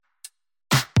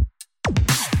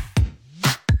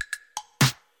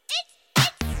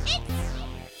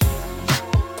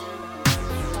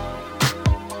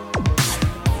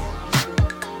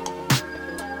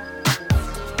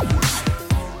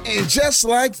And just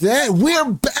like that,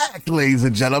 we're back, ladies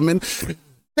and gentlemen.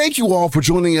 Thank you all for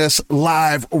joining us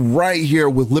live right here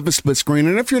with Living Split Screen.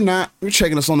 And if you're not, you're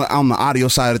checking us on the audio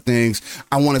side of things,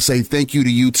 I want to say thank you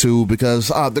to you too, because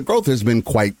the growth has been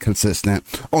quite consistent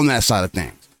on that side of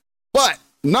things. But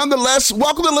nonetheless,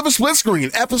 welcome to Living Split Screen,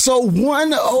 episode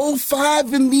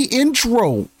 105 in the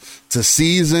intro to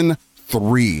season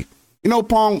 3. You know,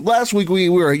 Pong, last week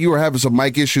you were having some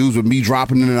mic issues with me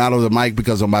dropping in and out of the mic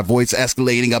because of my voice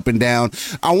escalating up and down.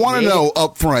 I want to know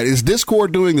up front, is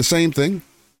Discord doing the same thing?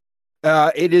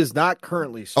 It is not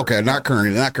currently, sir. Okay, not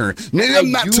currently. Maybe I'm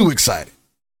not too excited.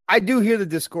 I do hear the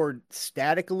Discord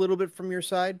static a little bit from your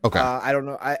side. Okay. I don't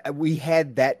know. We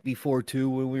had that before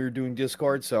too when we were doing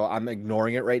Discord, so I'm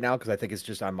ignoring it right now because I think it's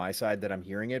just on my side that I'm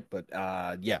hearing it. But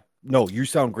yeah, no, you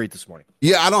sound great this morning.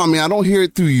 Yeah, I don't hear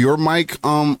it through your mic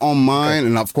on mine, okay.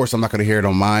 And of course I'm not going to hear it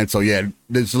on mine. So yeah,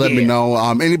 just let me know.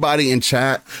 Anybody in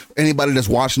chat, anybody that's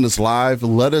watching this live,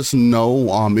 let us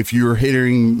know if you're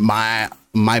hearing my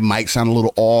mic sound a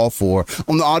little off, or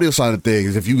on the audio side of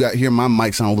things, if you hear my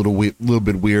mic sound a little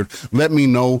bit weird, let me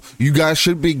know. You guys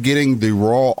should be getting the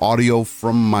raw audio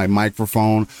from my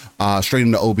microphone straight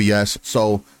into OBS,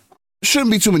 so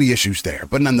shouldn't be too many issues there,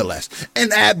 but nonetheless.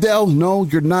 And Abdel, no,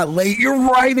 you're not late. You're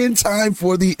right in time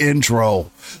for the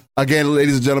intro. Again,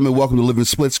 ladies and gentlemen, welcome to Living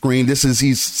Split Screen. This is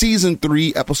season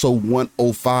 3, episode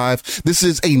 105. This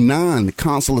is a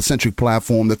non-console-centric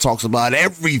platform that talks about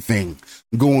everything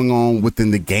going on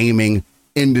within the gaming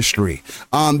industry.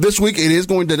 This week, it is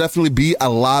going to definitely be a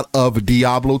lot of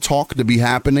Diablo talk to be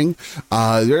happening.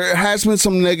 There has been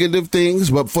some negative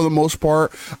things, but for the most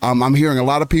part, I'm hearing a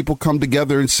lot of people come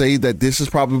together and say that this is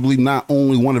probably not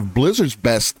only one of Blizzard's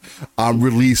best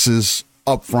releases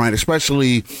up front,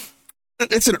 especially.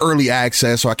 It's an early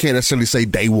access, so I can't necessarily say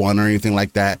day one or anything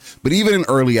like that. But even in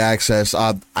early access,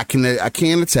 I can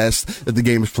attest that the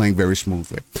game is playing very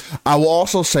smoothly. I will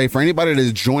also say, for anybody that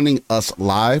is joining us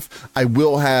live, I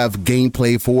will have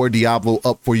gameplay for Diablo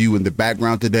up for you in the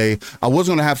background today. I was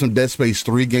going to have some Dead Space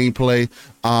 3 gameplay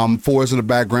for us in the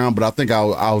background, but I think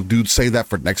I'll say that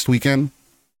for next weekend.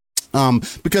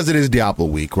 Because it is Diablo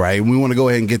week, right? We want to go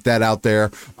ahead and get that out there,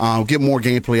 get more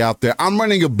gameplay out there. I'm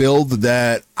running a build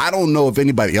that I don't know if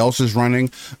anybody else is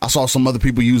running. I saw some other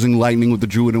people using lightning with the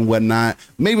druid and whatnot.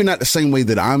 Maybe not the same way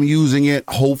that I'm using it,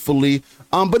 hopefully.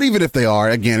 But even if they are,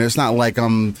 again, it's not like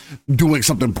I'm doing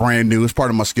something brand new. It's part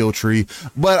of my skill tree.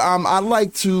 But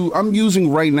I'm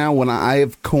using right now when I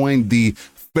have coined the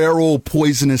Feral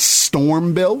Poisonous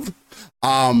Storm build.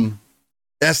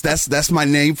 That's my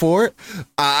name for it.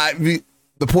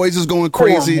 The poison's going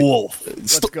crazy. Wolf.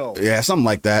 Let's go. Yeah, something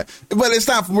like that. But it's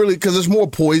not really, because there's more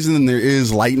poison than there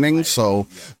is lightning. So,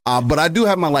 but I do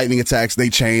have my lightning attacks. They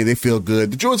chain. They feel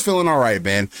good. The druid's feeling all right,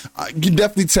 man. You can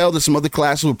definitely tell that some other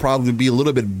classes would probably be a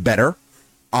little bit better.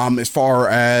 As far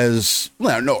as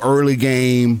early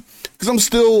game.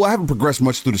 Because I haven't progressed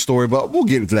much through the story, but we'll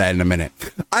get into that in a minute.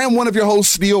 I am one of your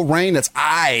hosts, Steel Rain. That's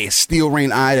Steel Rain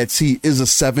That's T is a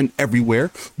 7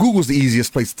 everywhere. Google's the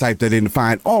easiest place to type that in to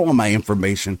find all of my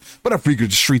information. But I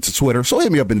figured the streets of Twitter, so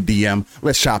hit me up in the DM.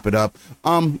 Let's chop it up.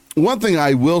 One thing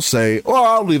I will say,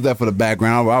 I'll leave that for the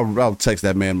background. I'll text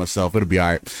that man myself. It'll be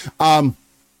all right.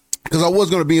 Because I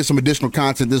was going to be in some additional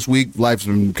content this week. Life's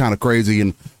been kind of crazy,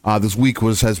 and this week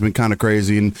has been kind of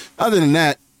crazy. And other than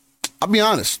that, I'll be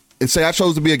honest. I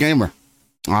chose to be a gamer.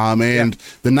 The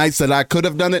nights that I could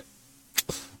have done it,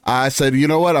 I said, you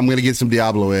know what, I'm going to get some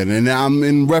Diablo in. And I'm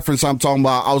talking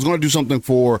about, I was going to do something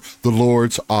for the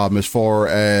Lords as far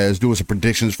as doing some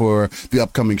predictions for the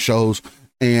upcoming shows.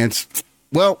 And,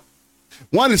 well,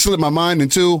 one, it slipped my mind,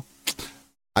 and two,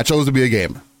 I chose to be a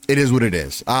gamer. It is what it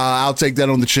is. I'll take that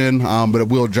on the chin, but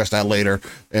we'll address that later,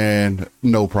 and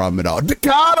no problem at all.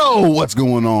 Decado, what's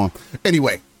going on?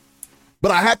 Anyway. But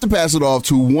I have to pass it off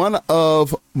to one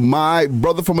of my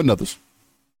brother from another's.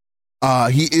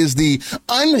 He is the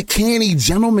uncanny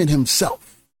gentleman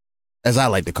himself, as I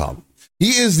like to call him. He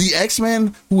is the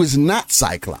X-Men who is not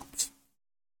Cyclops.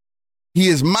 He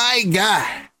is my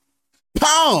guy,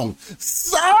 Pong.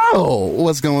 So,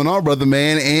 what's going on, brother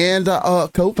man, and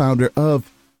co-founder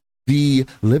of the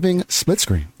Living Split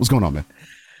Screen. What's going on, man?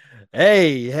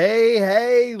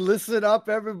 Hey, listen up,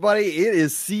 everybody. It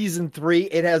is season 3.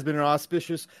 It has been an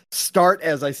auspicious start,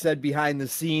 as I said, behind the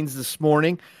scenes this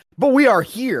morning. But we are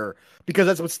here because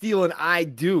that's what Steele and I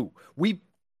do. We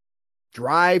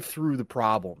drive through the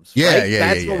problems.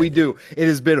 That's what we do. It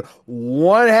has been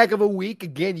one heck of a week.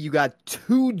 Again, you got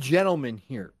 2 gentlemen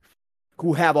here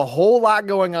who have a whole lot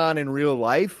going on in real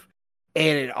life,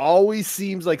 and it always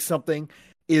seems like something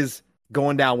is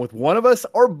going down with one of us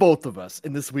or both of us.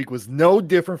 And this week was no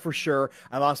different for sure.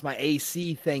 I lost my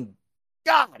AC. Thank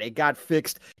God it got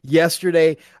fixed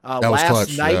yesterday, last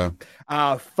clutch, night,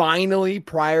 finally,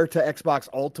 prior to Xbox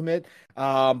Ultimate.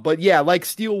 But yeah, like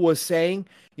Steele was saying,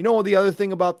 you know, the other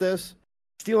thing about this,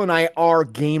 Steele and I are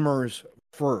gamers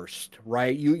first,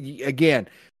 right? You again,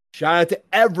 shout out to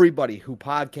everybody who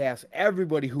podcasts,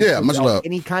 everybody who puts out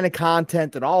any kind of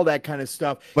content and all that kind of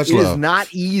stuff. It is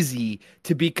not easy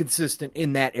to be consistent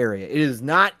in that area. It is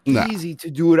not easy to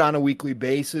do it on a weekly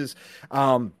basis.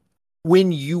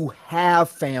 When you have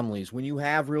families, when you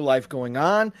have real life going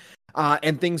on,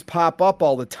 and things pop up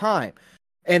all the time.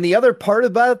 And the other part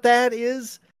about that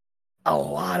is a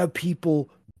lot of people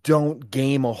don't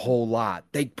game a whole lot.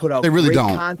 They put out great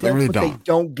content, they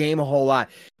don't game a whole lot.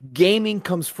 Gaming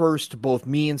comes first to both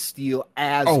me and Steele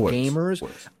as gamers.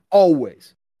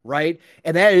 Always. Right?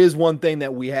 And that is one thing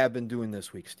that we have been doing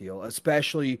this week, Steele,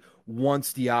 especially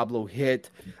once Diablo hit.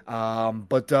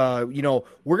 But you know,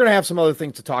 we're going to have some other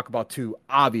things to talk about too.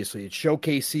 Obviously, it's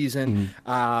showcase season.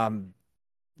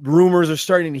 Rumors are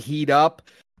starting to heat up.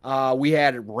 We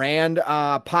had Rand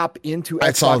pop into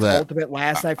Xbox Ultimate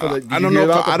last night for the I don't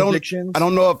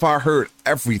know if I heard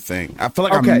everything. I feel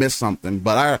like I missed something,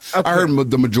 but I heard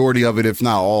the majority of it, if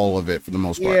not all of it, for the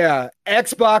most part. Yeah,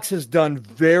 Xbox has done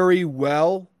very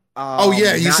well.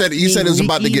 You said it was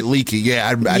about to get leaky. Yeah,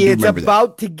 I do remember that. It's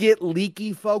about to get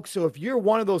leaky, folks. So if you're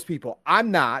one of those people, I'm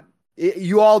not.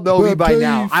 You all know me by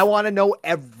now. I want to know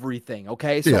everything,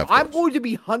 okay? So I'm going to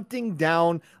be hunting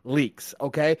down leaks,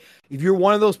 okay? If you're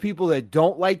one of those people that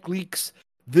don't like leaks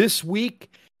this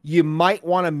week, you might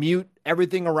want to mute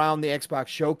everything around the Xbox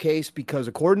showcase because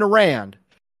according to Rand,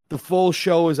 the full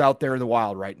show is out there in the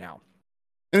wild right now.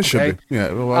 And it should be.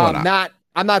 Yeah,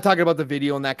 I'm not talking about the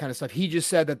video and that kind of stuff. He just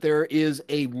said that there is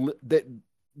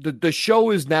the show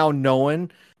is now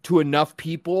known to enough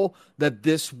people that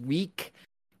this week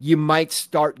you might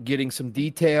start getting some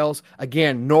details.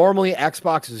 Again, normally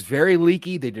Xbox is very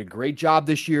leaky. They did a great job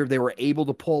this year. They were able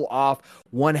to pull off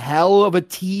one hell of a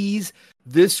tease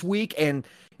this week. And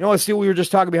you know what, Steve, we were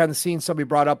just talking behind the scenes. Somebody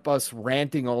brought up us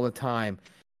ranting all the time.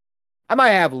 I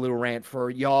might have a little rant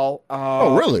for y'all.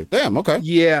 Oh, really? Damn, okay.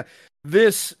 Yeah.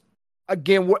 This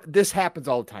happens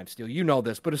all the time, Steve. You know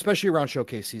this, but especially around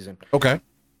showcase season. Okay.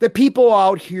 The people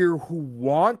out here who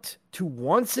want to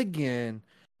once again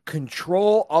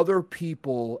control other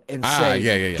people and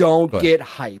say, don't get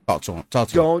hype. Talk to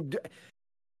him.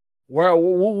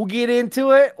 We'll get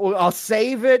into it. I'll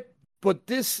save it. But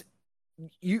this,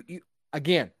 you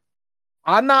again,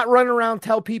 I'm not running around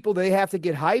tell people they have to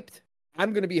get hyped.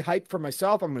 I'm going to be hyped for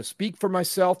myself. I'm going to speak for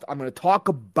myself. I'm going to talk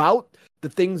about the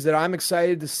things that I'm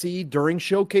excited to see during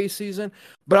showcase season.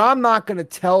 But I'm not going to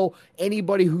tell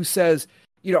anybody who says,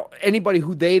 you know, anybody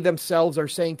who they themselves are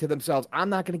saying to themselves, I'm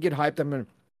not going to get hyped. I'm going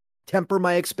to temper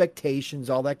my expectations,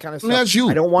 all that kind of stuff. That's you.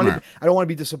 I don't want to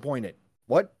be disappointed.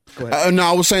 What? Go ahead. No,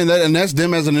 I was saying that, and that's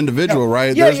them as an individual,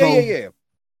 right? Yeah.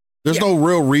 There's no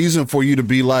real reason for you to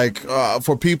be like,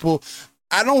 for people.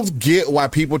 I don't get why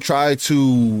people try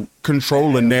to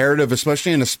control the narrative,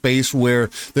 especially in a space where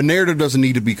the narrative doesn't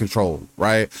need to be controlled,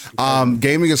 right?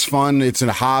 Gaming is fun. It's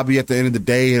a hobby at the end of the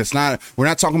day. We're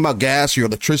not talking about gas, your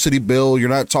electricity bill. You're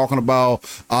not talking about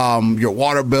your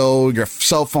water bill, your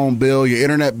cell phone bill, your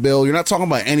internet bill. You're not talking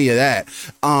about any of that.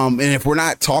 And if we're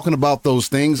not talking about those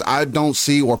things, I don't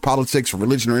see, or politics or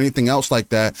religion or anything else like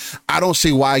that, I don't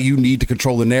see why you need to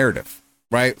control the narrative.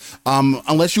 Right.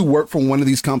 Unless you work for one of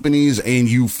these companies and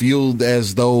you feel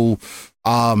as though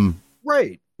the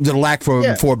lack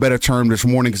for a better term this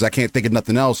morning, because I can't think of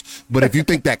nothing else. But if you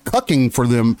think that cucking for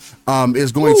them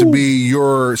is going to be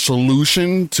your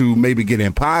solution to maybe get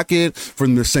in pocket, for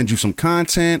them to send you some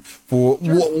content, for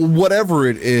whatever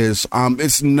it is,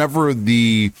 it's never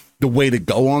the way to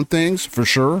go on things, for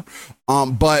sure.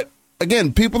 But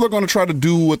again, people are going to try to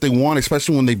do what they want,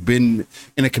 especially when they've been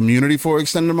in a community for an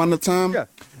extended amount of time. Yeah.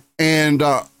 And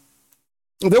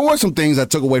there were some things I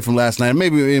took away from last night.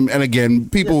 Maybe, and again,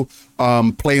 people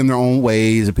play in their own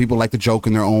ways, and people like to joke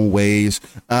in their own ways.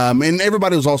 And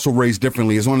everybody was also raised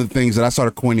differently. It's one of the things that I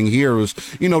started coining here is,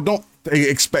 don't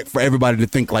expect for everybody to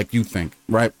think like you think,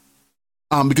 right?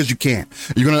 Because you can't.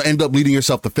 You're going to end up leading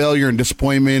yourself to failure and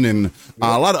disappointment and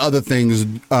a lot of other things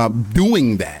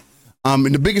doing that.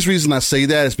 And the biggest reason I say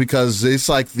that is because it's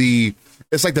like the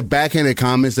backhanded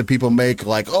comments that people make,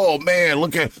 like, "Oh man,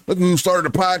 look who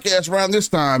started the podcast around this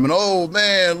time," and "Oh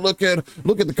man, look at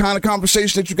the kind of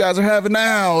conversation that you guys are having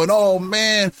now," and "Oh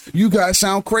man, you guys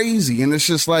sound crazy." And it's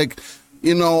just like,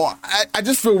 I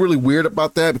just feel really weird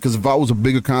about that, because if I was a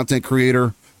bigger content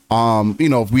creator,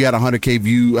 If we had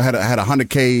 100K had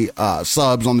 100K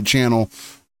subs on the channel,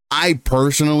 I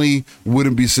personally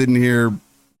wouldn't be sitting here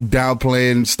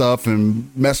downplaying stuff and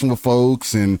messing with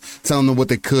folks and telling them what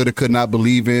they could or could not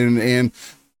believe in. And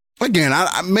again,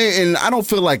 I don't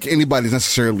feel like anybody's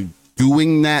necessarily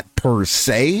doing that per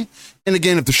se. And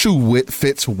again, if the shoe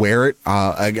fits, wear it.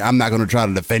 I'm not going to try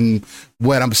to defend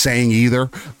what I'm saying either.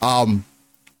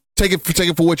 Take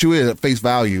it for what you is at face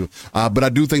value. But I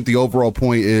do think the overall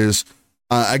point is,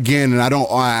 again, and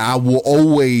I will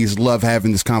always love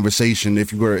having this conversation. If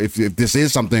this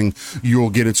is something you'll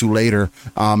get into later,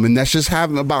 and that's just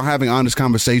having honest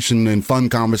conversation and fun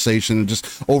conversation, and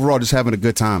just overall just having a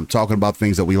good time talking about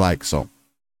things that we like. So,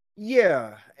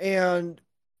 yeah, and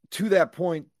to that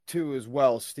point too, as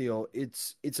well, Steele,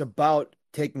 it's about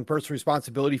taking personal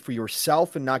responsibility for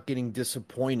yourself and not getting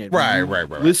disappointed. Right.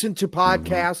 Listen to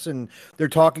podcasts and they're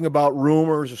talking about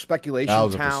rumors or speculation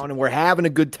in town, and we're having a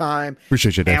good time.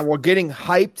 Appreciate you, Dave. And we're getting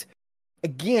hyped.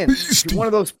 Again, if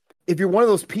you're one of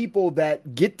those people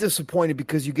that get disappointed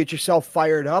because you get yourself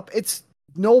fired up, it's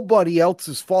nobody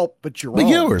else's fault but your own.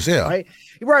 Yours, yeah.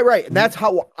 Right. And that's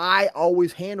how I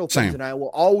always handle things. Same. And I will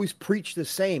always preach the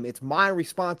same. It's my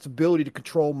responsibility to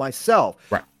control myself.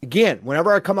 Right. Again,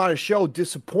 whenever I come out of show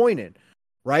disappointed,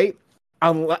 right,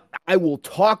 I will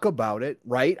talk about it,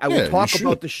 right? I will talk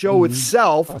about the show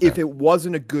itself if it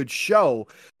wasn't a good show.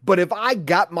 But if I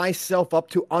got myself up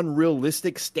to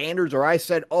unrealistic standards, or I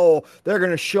said, oh, they're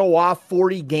going to show off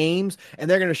 40 games and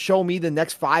they're going to show me the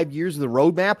next 5 years of the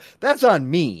roadmap, that's on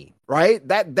me, right?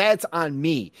 That's on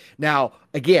me. Now,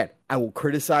 again, I will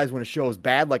criticize when a show is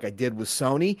bad like I did with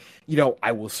Sony.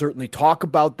 I will certainly talk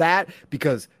about that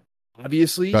because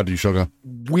obviously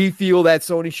we feel that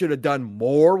Sony should have done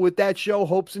more with that show,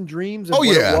 Hopes and Dreams. And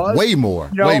way more.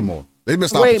 They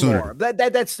missed opportunity. More.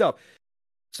 That stuff.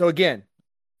 So again,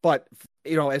 but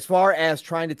as far as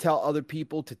trying to tell other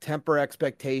people to temper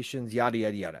expectations, yada,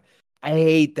 yada, yada, I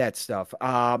hate that stuff.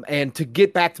 And to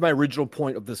get back to my original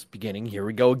point of this beginning, here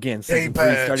we go again. Season 3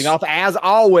 starting off as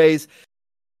always.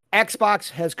 Xbox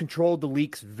has controlled the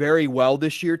leaks very well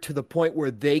this year to the point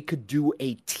where they could do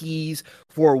a tease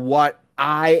for what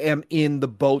I am in the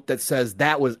boat that says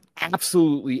that was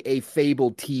absolutely a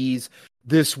Fable tease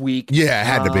this week. Yeah, it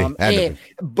had to be.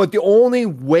 But the only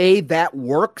way that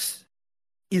works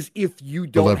is if you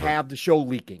don't have the show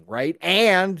leaking, right?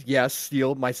 And yes,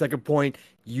 Steele, my second point,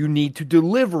 you need to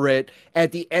deliver it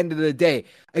at the end of the day.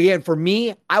 Again, for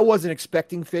me, I wasn't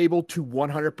expecting Fable to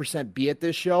 100% be at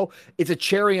this show. It's a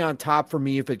cherry on top for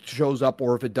me if it shows up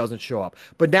or if it doesn't show up.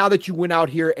 But now that you went out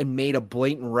here and made a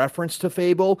blatant reference to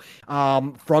Fable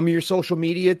from your social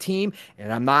media team,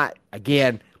 and I'm not,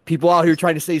 again, people out here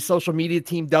trying to say social media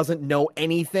team doesn't know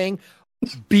anything,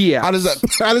 BS. How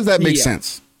does that make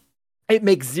sense? It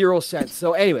makes zero sense.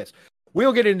 So anyways,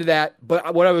 we'll get into that.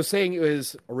 But what I was saying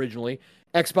is originally,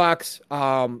 Xbox,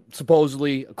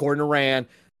 supposedly, according to Rand,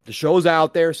 the show's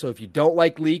out there. So if you don't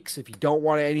like leaks, if you don't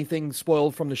want anything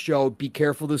spoiled from the show, be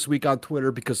careful this week on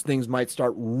Twitter because things might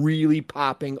start really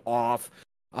popping off.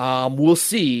 We'll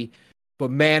see.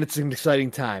 But man, it's an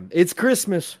exciting time. It's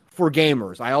Christmas for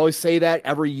gamers. I always say that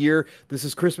every year. This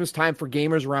is Christmas time for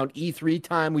gamers. Around E3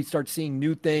 time, we start seeing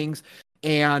new things.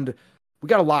 And we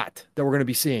got a lot that we're going to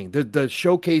be seeing. The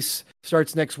showcase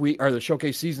starts next week, or the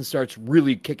showcase season starts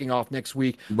really kicking off next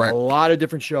week. Right. A lot of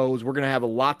different shows. We're going to have a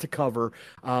lot to cover.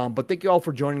 But thank you all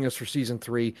for joining us for season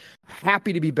 3.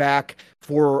 Happy to be back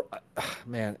for,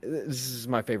 man, this is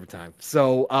my favorite time.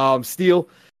 So, Steele,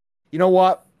 you know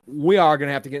what? We are going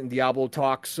to have to get in Diablo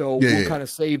talk. So we'll kind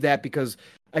of save that because,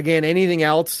 again, anything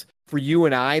else for you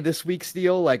and I this week,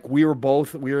 Steele, like we were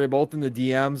both in the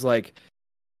DMs, like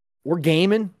we're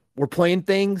gaming. We're playing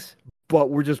things, but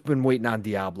we're just been waiting on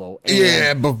Diablo.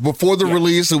 And but before the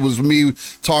release, it was me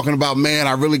talking about, man,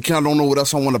 I really kind of don't know what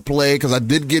else I want to play because I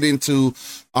did get into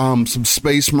some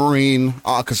Space Marine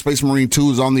because Space Marine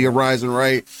 2 is on the horizon,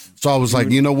 right? So I was like,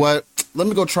 you know what? Let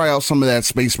me go try out some of that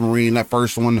Space Marine, that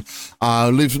first one.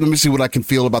 Let me see what I can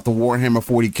feel about the Warhammer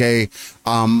 40K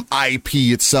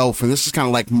IP itself. And this is kind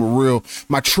of like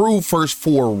my true first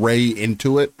foray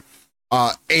into it.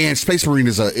 And Space Marine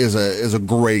is a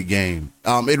great game.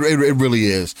 It really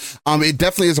is. It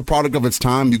definitely is a product of its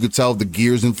time. You could tell the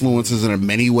Gears influences in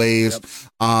many ways.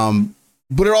 Yep.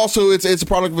 But it also it's a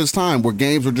product of its time where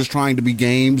games were just trying to be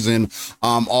games and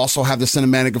also have the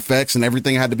cinematic effects and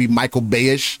everything had to be Michael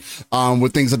Bay-ish where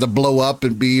things had to blow up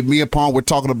and be. Me and Paul were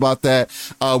talking about that.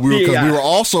 We were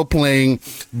also playing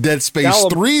Dead Space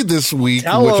 3 this week,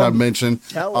 which I mentioned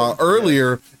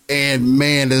earlier. And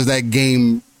man, does that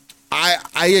game.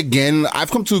 I've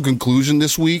come to a conclusion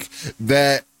this week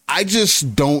that I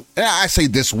just don't. I say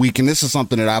this week, and this is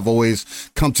something that I've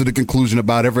always come to the conclusion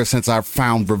about ever since I've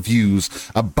found reviews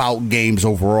about games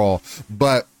overall.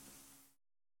 But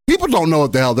people don't know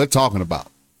what the hell they're talking about.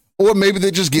 Or maybe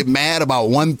they just get mad about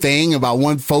one thing, about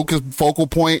one focal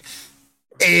point,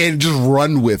 and just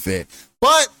run with it.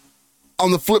 But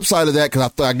on the flip side of that,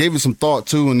 because I gave it some thought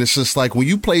too, and it's just like when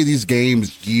you play these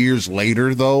games years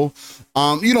later, though,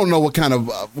 you don't know what kind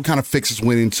of fixes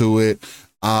went into it,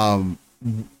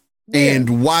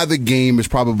 and why the game is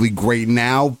probably great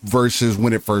now versus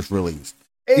when it first released.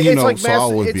 It's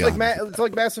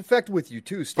like Mass Effect with you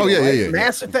too. Still, yeah.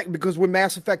 Mass Effect, because when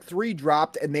Mass Effect 3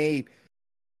 dropped and they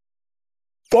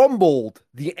fumbled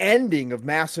the ending of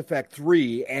Mass Effect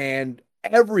 3 and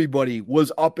everybody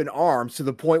was up in arms to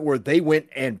the point where they went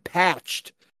and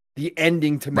patched the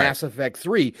ending to Mass Effect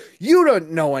 3. You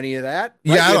don't know any of that.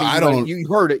 Right? Yeah, I don't. You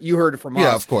heard it from us.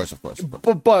 Yeah, of course.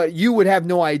 But you would have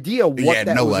no idea what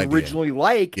that was originally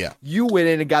like. Yeah. You went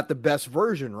in and got the best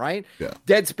version, right? Yeah.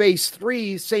 Dead Space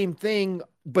 3, same thing,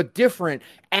 but different.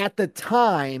 At the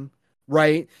time,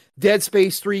 right, Dead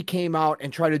Space 3 came out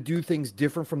and tried to do things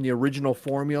different from the original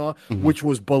formula, which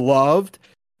was beloved.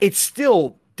 It's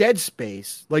still Dead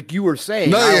Space, like you were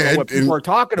saying. I don't know what people are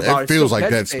talking about. It feels like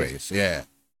Dead Space. Yeah.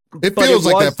 It feels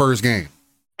like that first game.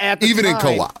 Even in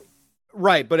co-op.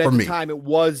 Right, but at the time it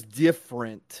was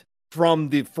different from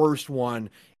the first one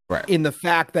in the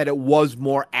fact that it was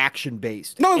more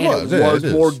action-based. No,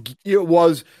 it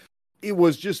was.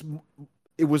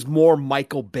 It was more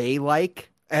Michael Bay-like,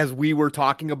 as we were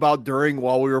talking about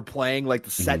while we were playing, like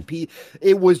the set piece.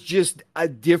 It was just a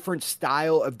different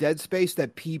style of Dead Space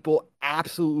that people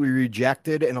absolutely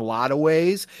rejected in a lot of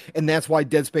ways. And that's why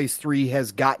Dead Space 3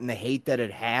 has gotten the hate that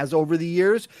it has over the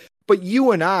years. But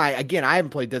you and I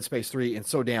haven't played Dead Space 3 in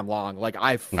so damn long. Like,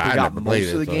 I forgot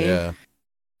most of the game. Yeah.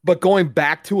 But going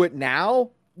back to it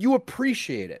now, you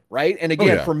appreciate it, right? And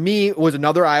again, for me, it was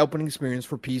another eye-opening experience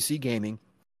for PC gaming.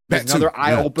 Another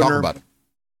eye-opener. Talk about it.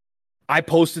 I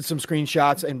posted some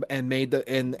screenshots and made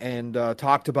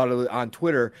talked about it on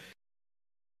Twitter.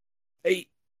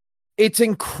 It's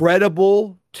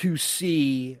incredible to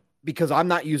see, because I'm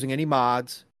not using any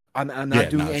mods. I'm not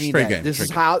doing any of that. This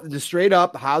is straight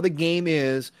up how the game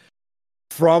is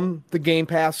from the Game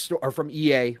Pass or from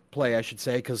EA Play, I should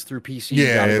say, because through PC you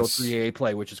gotta go through EA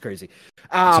Play, which is crazy.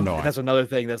 That's another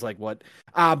thing that's like what.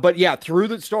 But yeah, through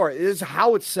the store, this is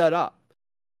how it's set up.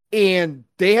 And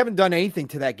they haven't done anything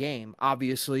to that game,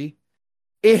 obviously.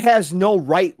 It has no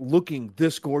right looking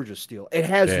this gorgeous, Steel. It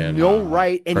has no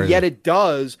right, and yet it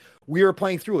does. We are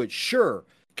playing through it. Sure.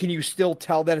 Can you still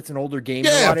tell that it's an older game?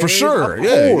 Yeah, for sure.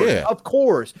 Of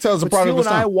course. Tells but Steel and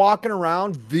I walking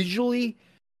around visually,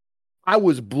 I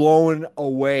was blown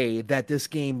away that this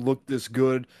game looked this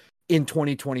good in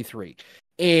 2023.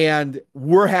 And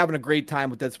we're having a great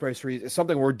time with Dead Space 3. It's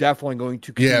something we're definitely going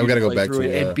to continue we got to go play back through to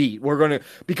it and beat. We're going to,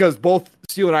 because both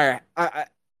Steel and I are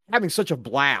having such a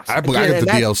blast. I got the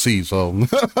DLC, so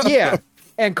yeah.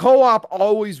 And co-op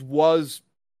always was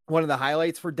one of the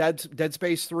highlights for Dead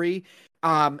Space 3.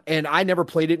 And I never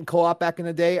played it in co-op back in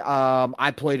the day.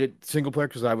 I played it single player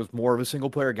because I was more of a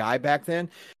single player guy back then.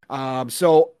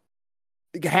 So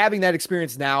having that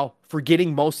experience now,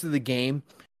 forgetting most of the game,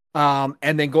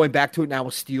 and then going back to it now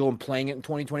with Steel and playing it in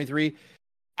 2023,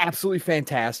 absolutely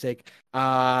fantastic.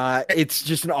 It's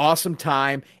just an awesome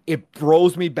time. It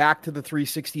throws me back to the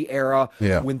 360 era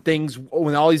when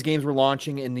all these games were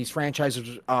launching and these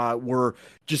franchises were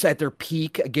just at their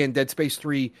peak. Again, Dead Space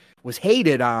 3 was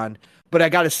hated on, but I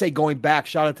got to say, going back,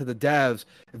 shout out to the devs,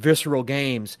 Visceral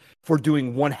Games, for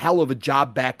doing one hell of a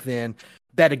job back then,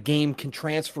 that a game can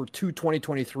transfer to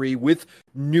 2023 with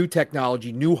new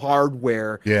technology, new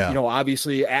hardware. Yeah.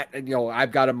 Obviously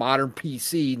I've got a modern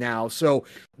PC now, so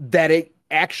that it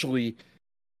actually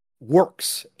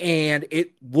works and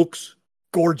it looks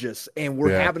gorgeous and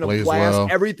we're having a blast. Well.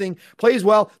 Everything plays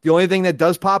well. The only thing that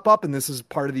does pop up, and this is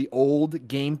part of the old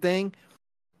game thing,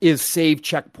 is save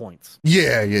checkpoints.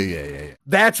 Yeah.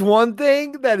 That's one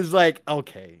thing that is like,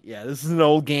 okay, yeah, this is an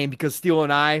old game, because Steel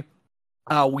and I,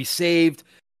 we saved,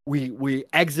 we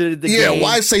exited the game. Yeah,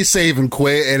 why say save and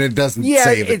quit and it doesn't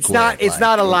save and quit? It's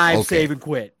not a live save and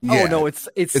quit. Yeah. Oh no, it's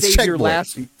save your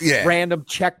last random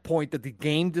checkpoint that the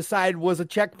game decided was a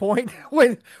checkpoint.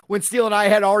 when Steel and I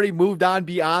had already moved on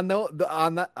beyond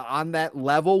on that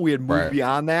level, we had moved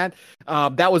beyond that.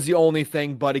 That was the only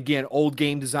thing. But again, old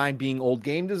game design being old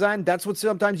game design, that's what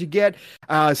sometimes you get.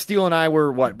 Steel and I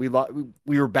were we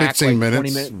were back 15 like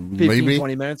minutes, 20 minutes, 15, maybe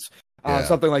 20 minutes.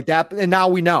 something like that. And now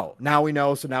we know.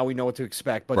 So now we know what to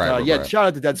expect. But right. shout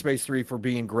out to Dead Space 3 for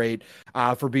being great,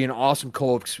 for being an awesome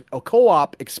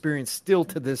co-op experience still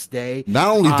to this day. Not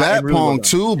only that, really Pong,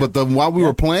 too, but while we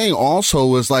were playing also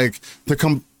was like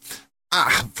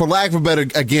for lack of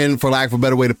a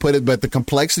better way to put it, but the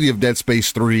complexity of Dead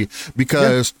Space 3,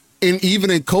 because even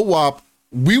in co-op,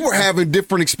 we were having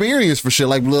different experience for shit.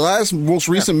 Like the most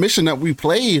recent mission that we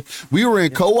played, we were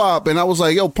in co-op, and I was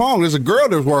like, "Yo, Pong, there's a girl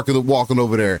that's walking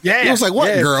over there." Yeah, he was like, "What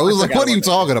girl?" He was like, "What are you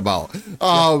talking about?"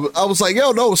 I was like,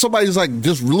 "Yo, no, somebody's like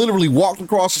just literally walked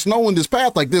across the snow in this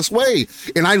path like this way,"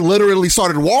 and I literally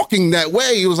started walking that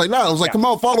way. He was like, "No," I was like, "Come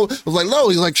on, follow." I was like, "No,"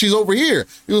 he's like, "She's over here."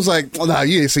 He was like, "Oh, no,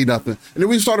 you ain't see nothing." And then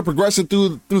we started progressing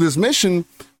through this mission.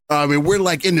 And we're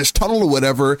like in this tunnel or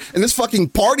whatever, and this fucking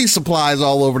party supplies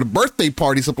all over, the birthday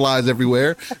party supplies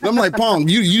everywhere. And I'm like, Pong,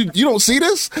 you don't see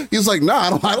this? He's like,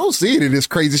 nah, I don't see it in this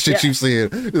crazy shit you seeing.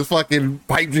 This fucking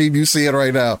pipe dream you seeing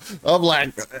right now. I'm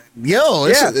like, yo,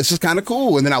 it's just kind of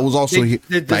cool. And then I was also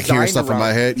like hearing stuff in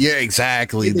my head. Yeah,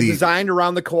 exactly. They designed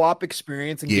around the co-op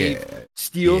experience and gave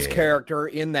Steele's character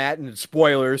in that. And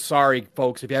spoilers, sorry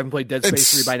folks, if you haven't played Dead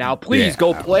Space 3 by now, please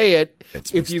go play it.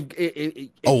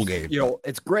 Old game, you know,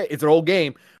 it's great. It's an old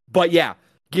game, but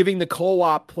giving the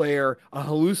co-op player a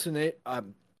hallucination.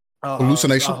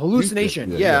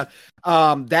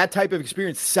 That type of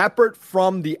experience separate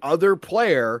from the other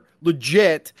player,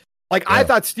 legit. Like I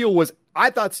thought Steele was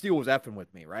effing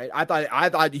with me, right? I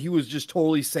thought he was just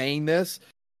totally saying this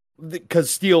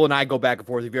because Steele and I go back and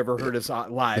forth. If you ever heard us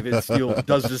live, and Steele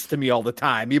does this to me all the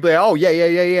time. He'd be like, "Oh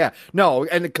yeah." No,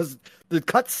 and because the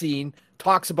cutscene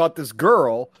talks about this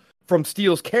girl from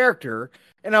Steele's character.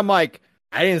 And I'm like,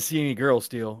 I didn't see any girls,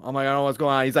 Steele. I'm like, I don't know what's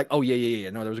going on. He's like, oh,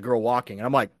 yeah. No, there was a girl walking. And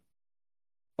I'm like,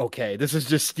 okay, this is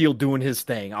just Steele doing his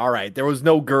thing. All right, there was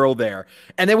no girl there.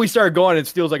 And then we started going, and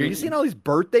Steele's like, are you seeing all these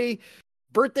birthday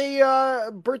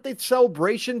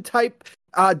celebration type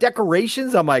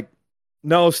decorations? I'm like,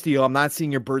 no, Steele, I'm not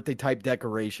seeing your birthday type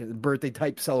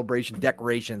celebration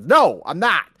decorations. No, I'm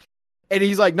not. And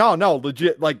he's like, no,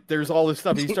 legit. Like, there's all this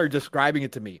stuff. And he started describing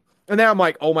it to me. And then I'm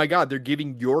like, oh my God, they're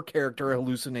giving your character a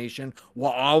hallucination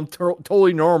while I'm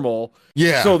totally normal.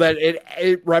 Yeah. So that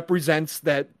it represents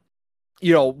that,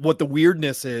 you know, what the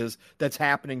weirdness is that's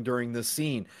happening during this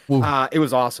scene. It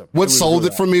was awesome. What sold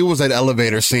it for me was that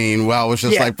elevator scene where I was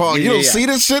just like, Paul, you don't see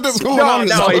this shit that's going on in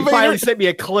this elevator? He finally sent me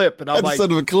a clip. And I'm like, sent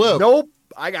him a clip. Nope.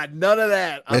 I got none of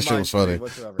that. That shit was funny.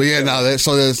 But yeah,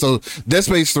 so Dead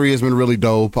Space 3 has been really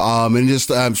dope. And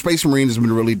just Space Marine has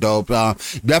been really dope.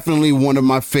 Definitely one of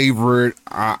my favorite,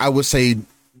 I would say,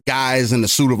 guys in the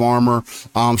suit of armor.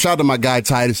 Shout out to my guy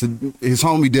Titus. His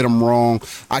homie did him wrong.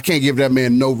 I can't give that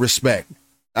man no respect.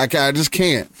 I just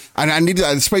can't. I need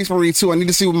to, Space Marine 2, I need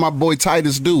to see what my boy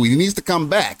Titus do. He needs to come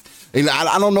back. And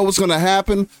I don't know what's going to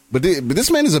happen, but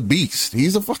this man is a beast.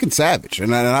 He's a fucking savage,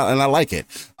 and I like it.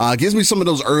 Gives me some of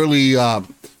those early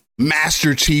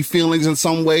Master Chief feelings in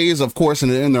some ways, of course,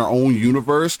 in their own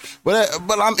universe. But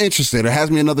I'm interested. It has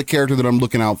me another character that I'm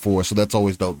looking out for, so that's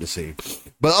always dope to see.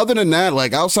 But other than that,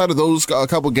 like outside of those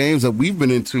couple games that we've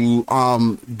been into,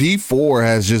 D4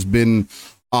 has just been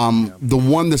the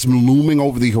one that's been looming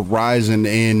over the horizon,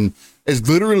 and it's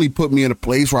literally put me in a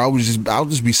place where I'll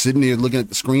just be sitting there looking at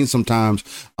the screen sometimes,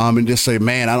 and just say,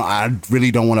 man, I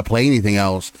really don't want to play anything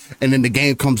else. And then the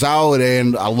game comes out,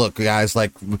 and I look, guys,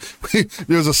 like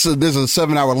there's a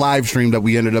 7-hour live stream that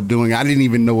we ended up doing. I didn't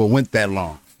even know it went that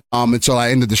long. Until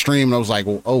I ended the stream, and I was like,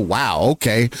 oh, wow,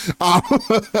 okay.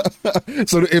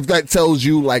 So if that tells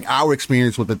you like our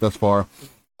experience with it thus far,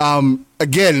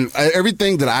 again,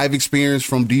 everything that I've experienced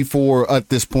from D4 at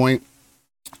this point,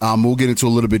 we'll get into a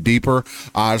little bit deeper.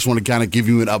 I just want to kind of give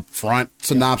you an upfront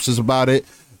synopsis about it.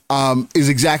 Is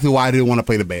exactly why I didn't want to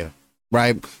play the beta,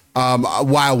 right?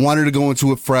 Why I wanted to go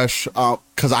into it fresh,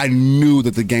 because I knew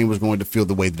that the game was going to feel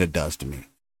the way that it does to me.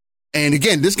 And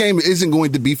again, this game isn't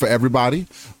going to be for everybody.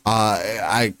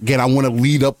 I want to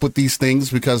lead up with these things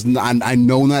because I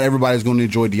know not everybody's going to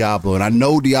enjoy Diablo. And I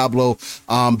know Diablo,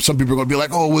 some people are going to be like,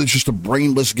 oh, well, it's just a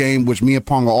brainless game, which me and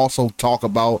Pong will also talk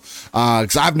about.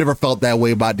 Because I've never felt that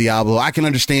way about Diablo. I can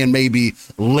understand maybe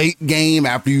late game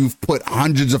after you've put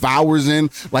hundreds of hours in.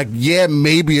 Like, yeah,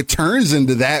 maybe it turns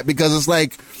into that because it's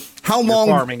like, how long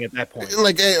farming at that point?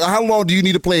 Like, how long do you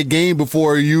need to play a game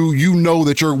before you know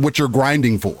that what you're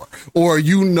grinding for, or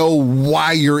you know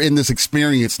why you're in this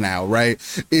experience now, right?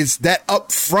 It's that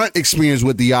upfront experience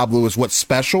with Diablo is what's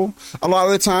special a lot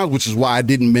of the times, which is why I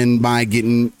didn't mind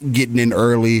getting in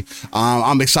early.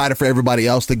 I'm excited for everybody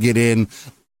else to get in.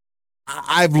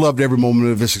 I've loved every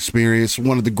moment of this experience.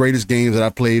 One of the greatest games that I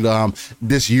played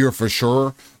this year for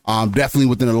sure. Definitely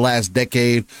within the last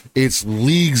decade. It's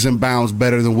leagues and bounds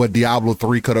better than what Diablo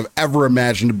 3 could have ever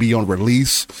imagined to be on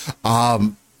release.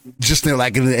 Just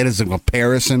like it is a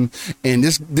comparison. And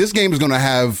this game is going to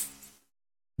have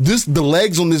the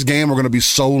legs on this game are going to be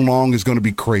so long, it's going to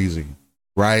be crazy,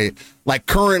 right? Like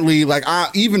currently,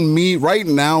 even me right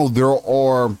now, there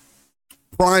are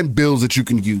prime builds that you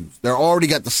can use. They're already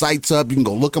got the sites up. You can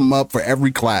go look them up for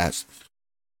every class.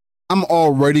 I'm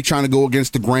already trying to go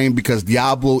against the grain because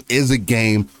Diablo is a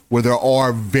game where there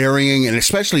are varying, and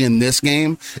especially in this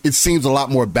game, it seems a lot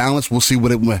more balanced. We'll see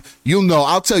what you'll know.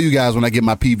 I'll tell you guys when I get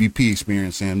my PvP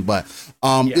experience in, but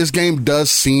this game does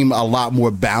seem a lot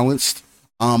more balanced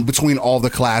between all the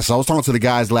classes. I was talking to the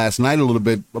guys last night a little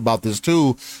bit about this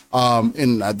too,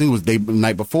 and I think it was the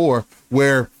night before,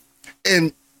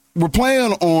 and we're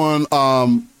playing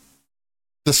on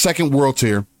the second world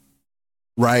tier,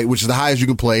 right? Which is the highest you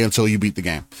can play until you beat the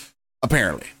game,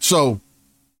 apparently. So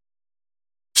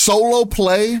solo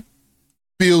play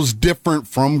feels different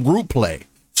from group play.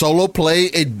 Solo play,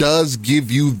 it does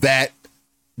give you that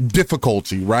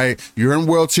difficulty, right? You're in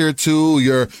world tier 2,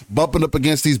 you're bumping up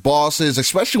against these bosses,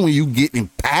 especially when you get in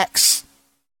packs,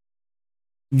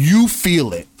 you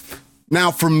feel it. Now,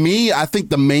 for me, I think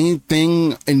the main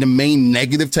thing and the main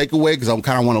negative takeaway, because I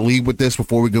kind of want to leave with this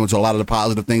before we go into a lot of the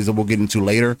positive things that we'll get into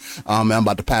later. I'm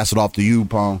about to pass it off to you,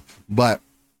 Pong. But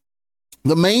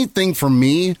the main thing for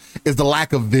me is the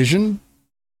lack of vision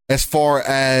as far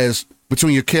as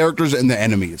between your characters and the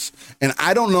enemies. And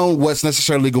I don't know what's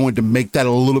necessarily going to make that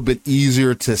a little bit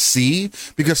easier to see,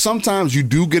 because sometimes you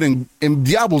do get and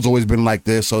Diablo's always been like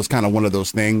this. So it's kind of one of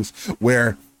those things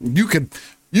where you could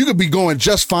be going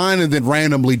just fine and then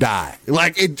randomly die.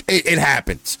 Like it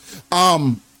happens.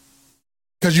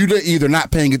 Because you're either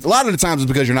not paying it. A lot of the times it's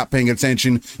because you're not paying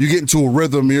attention. You get into a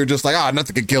rhythm. You're just like,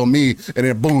 nothing can kill me. And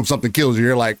then boom, something kills you.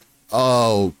 You're like,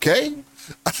 okay,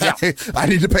 yeah. I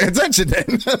need to pay attention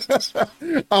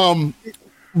then.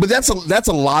 But that's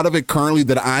a lot of it currently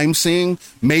that I'm seeing.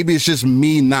 Maybe it's just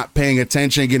me not paying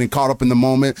attention, getting caught up in the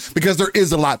moment, because there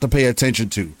is a lot to pay attention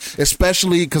to,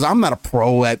 especially because I'm not a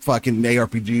pro at fucking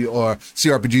ARPG or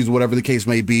CRPGs, whatever the case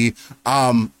may be.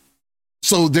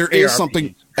 So there is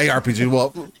something ARPG.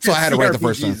 Well, so I had to write the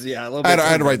first time. Yeah, I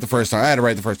had to write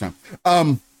the first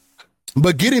time.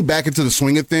 But getting back into the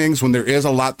swing of things, when there is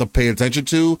a lot to pay attention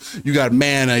to, you got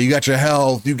mana, you got your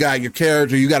health, you got your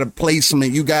character, you got a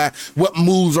placement, you got what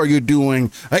moves are you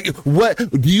doing? Like, what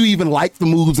do you even like the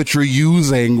moves that you're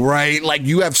using, right? Like,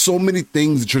 you have so many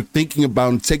things that you're thinking about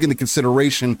and taking into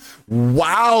consideration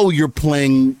while you're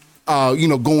playing,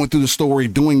 going through the story,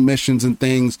 doing missions and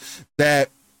things, that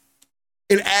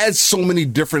it adds so many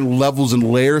different levels and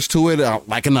layers to it,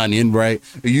 like an onion, right?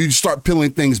 You start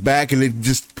peeling things back and it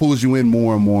just pulls you in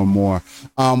more and more and more.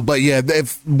 But yeah,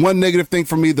 if one negative thing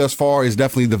for me thus far is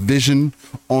definitely the vision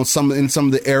in some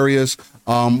of the areas,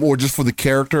 or just for the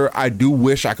character. I do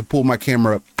wish I could pull my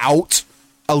camera out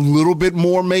a little bit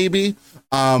more, maybe.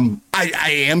 I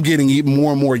am getting even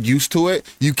more and more used to it.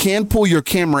 You can pull your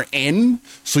camera in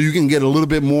so you can get a little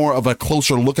bit more of a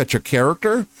closer look at your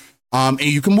character. And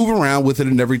you can move around with it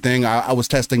and everything. I was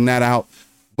testing that out,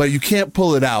 but you can't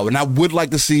pull it out. And I would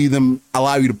like to see them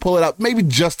allow you to pull it out maybe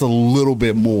just a little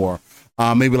bit more,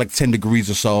 maybe like 10 degrees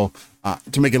or so,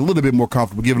 to make it a little bit more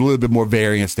comfortable, give it a little bit more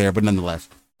variance there, but nonetheless.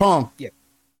 Pong. Yeah.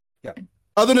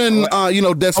 Other than,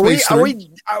 Dead Space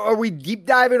 3. Are we deep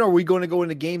diving, or are we going to go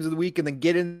into games of the week and then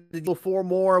get into 4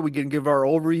 more? Are we going to give our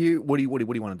overview? What do you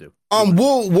want to do?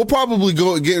 We'll probably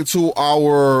get into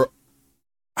our,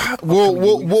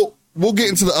 We'll get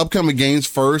into the upcoming games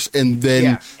first, and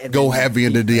then go heavy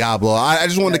into Diablo. I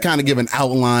just wanted to kind of give an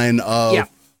outline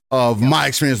of my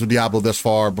experience with Diablo thus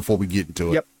far before we get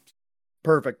into it. Yep.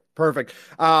 Perfect.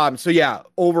 So yeah,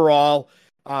 overall,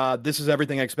 this is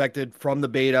everything I expected from the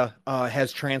beta.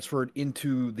 Has transferred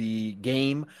into the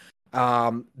game.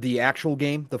 The actual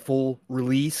game, the full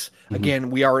release. Mm-hmm. Again,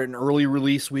 we are in early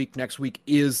release week. Next week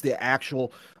is the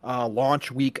actual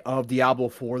launch week of Diablo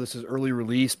 4. This is early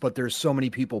release, but there's so many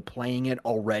people playing it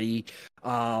already.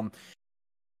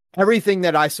 Everything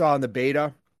that I saw in the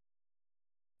beta,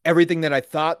 everything that I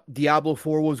thought Diablo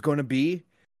 4 was going to be,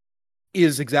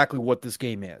 is exactly what this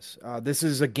game is. This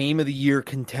is a game of the year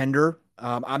contender.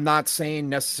 I'm not saying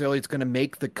necessarily it's going to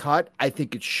make the cut. I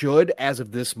think it should as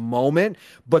of this moment,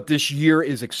 but this year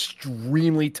is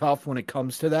extremely tough when it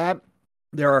comes to that.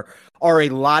 There are a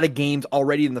lot of games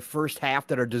already in the first half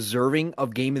that are deserving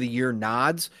of Game of the Year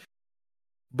nods,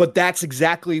 but that's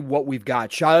exactly what we've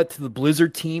got. Shout out to the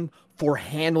Blizzard team for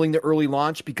handling the early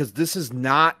launch, because this is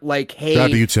not like, hey, Shout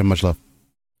out to you, Tim. Much love.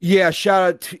 Yeah, shout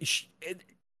out to.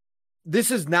 This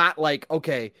is not like,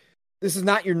 okay, this is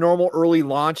not your normal early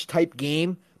launch type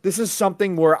game. This is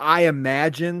something where I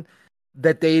imagine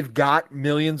that they've got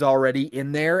millions already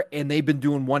in there, and they've been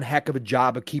doing one heck of a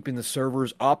job of keeping the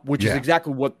servers up, which is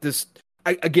exactly what this.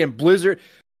 Again,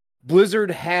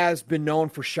 Blizzard has been known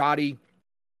for shoddy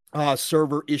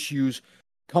server issues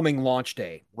coming launch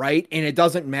day, right? And it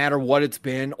doesn't matter what it's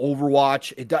been.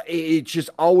 Overwatch, it's just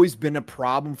always been a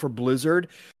problem for Blizzard.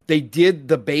 They did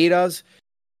the betas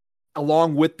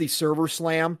along with the server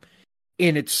slam,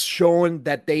 and it's showing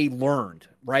that they learned,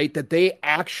 right? That they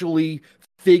actually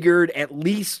figured, at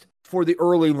least for the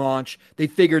early launch, they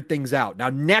figured things out. Now,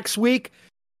 next week,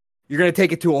 you're going to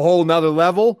take it to a whole nother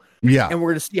level. Yeah. And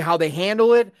we're going to see how they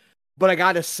handle it. But I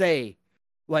got to say,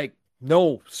 like,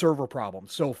 no server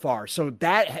problems so far. So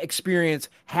that experience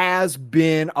has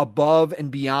been above and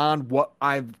beyond what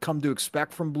I've come to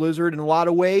expect from Blizzard in a lot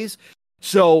of ways.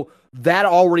 So that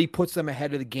already puts them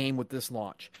ahead of the game with this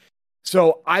launch.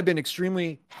 So I've been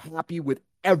extremely happy with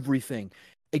everything.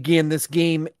 Again, this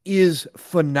game is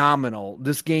phenomenal.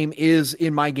 This game is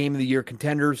in my Game of the Year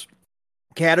contenders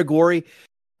category.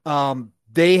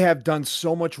 They have done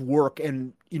so much work.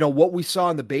 And, you know, what we saw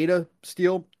in the beta,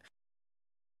 Steel,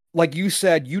 like you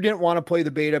said, you didn't want to play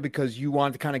the beta because you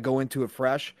wanted to kind of go into it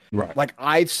fresh. Right. Like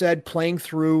I've said, playing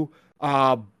through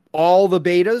all the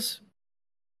betas,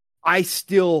 I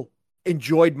still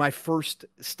enjoyed my first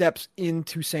steps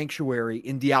into Sanctuary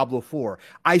in Diablo 4.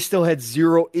 I still had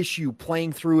zero issue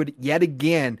playing through it yet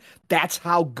again. That's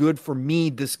how good for me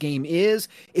this game is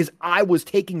I was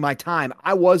taking my time.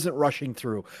 I wasn't rushing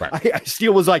through. Right. I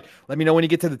still was like, let me know when you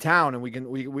get to the town and we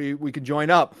can join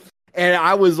up. And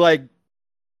I was like,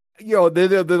 you know,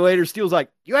 the later Steel's like,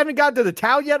 you haven't gotten to the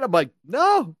town yet? I'm like,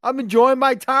 no, I'm enjoying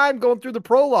my time going through the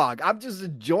prologue. I'm just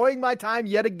enjoying my time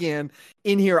yet again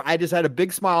in here. I just had a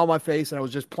big smile on my face and I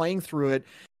was just playing through it.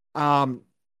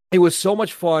 It was so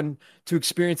much fun to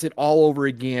experience it all over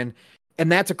again.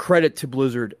 And that's a credit to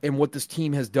Blizzard and what this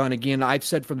team has done. Again, I've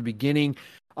said from the beginning,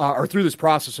 or through this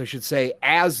process, I should say,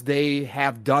 as they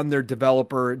have done their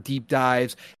developer deep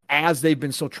dives, as they've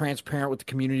been so transparent with the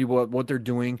community, what they're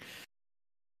doing,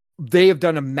 they have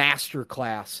done a master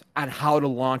class on how to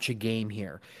launch a game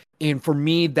here. And for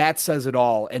me, that says it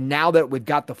all. And now that we've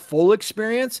got the full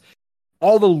experience,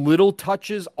 all the little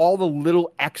touches, all the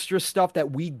little extra stuff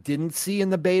that we didn't see in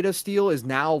the beta, Steel, is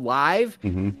now live.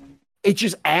 Mm-hmm. It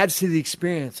just adds to the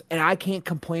experience. And I can't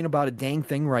complain about a dang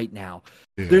thing right now.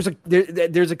 Yeah.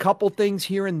 There's a couple things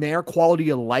here and there, quality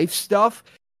of life stuff.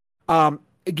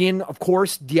 Again, of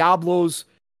course, Diablo's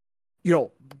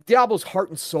heart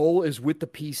and soul is with the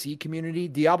PC community.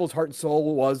 Diablo's heart and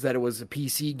soul was that it was a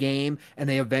PC game, and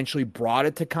they eventually brought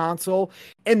it to console.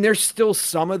 And there's still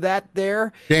some of that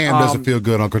there. Damn, doesn't feel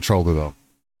good on controller, though.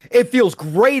 It feels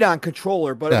great on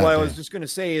controller, but what I was just going to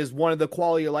say is one of the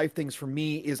quality of life things for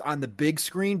me is on the big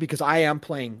screen, because I am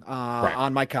playing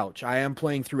on my couch. I am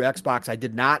playing through Xbox. I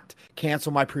did not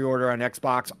cancel my pre-order on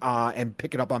Xbox and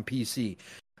pick it up on PC.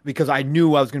 Because I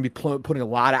knew I was going to be putting a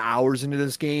lot of hours into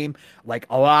this game,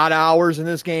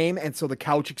 and so the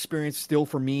couch experience still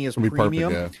for me is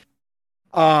premium. Perfect,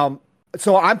 yeah.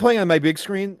 So I'm playing on my big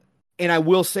screen, and I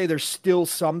will say there's still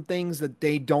some things that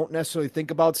they don't necessarily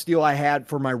think about. Still, I had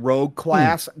for my rogue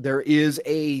class, there is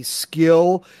a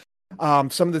skill, some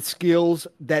of the skills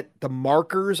that the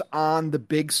markers on the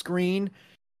big screen,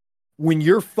 when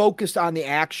you're focused on the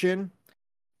action.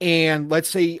 And let's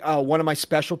say one of my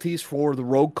specialties for the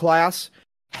rogue class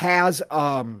has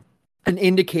an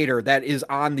indicator that is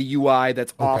on the UI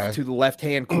that's off to the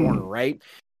left-hand corner, right?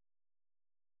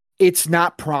 It's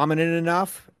not prominent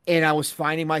enough, and I was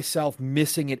finding myself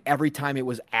missing it every time it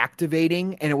was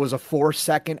activating, and it was a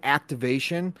 4-second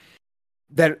activation.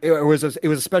 That it was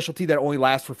a specialty that only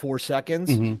lasts for 4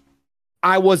 seconds. Mm-hmm.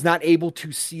 I was not able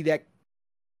to see that.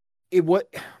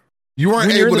 You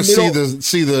weren't able to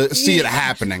see it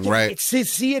happening, right?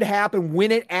 See it happen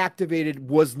when it activated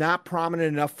was not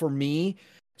prominent enough for me.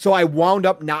 So I wound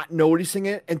up not noticing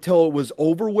it until it was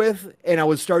over with, and I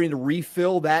was starting to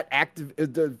refill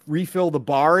refill the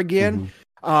bar again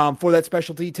for that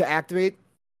specialty to activate.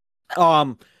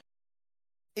 That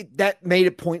made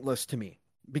it pointless to me.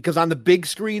 Because on the big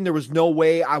screen, there was no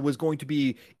way I was going to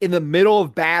be in the middle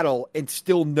of battle and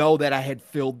still know that I had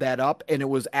filled that up and it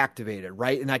was activated,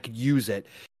 right? And I could use it.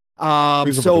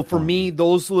 So for me,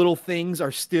 those little things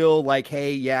are still like,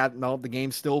 hey, the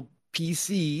game's still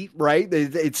PC, right?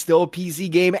 It's still a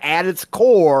PC game at its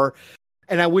core.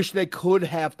 And I wish they could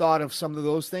have thought of some of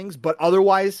those things. But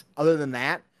otherwise, other than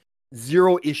that,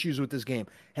 Zero issues with this game.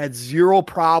 Had zero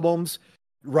problems,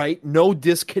 right? No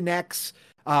disconnects.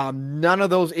 None of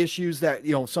those issues that,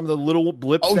 some of the little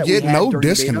blips that we had no during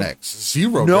disconnects. the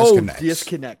beta. Zero no disconnects.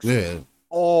 disconnects. Yeah.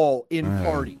 All in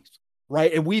parties,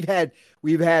 right? And we've had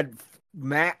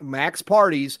max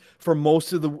parties for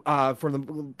most of the for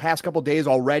the past couple days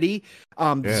already.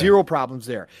 Zero problems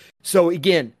there. So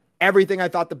again, everything I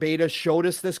thought the beta showed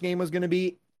us this game was going to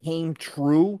be came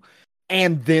true,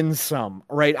 and then some,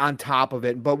 right on top of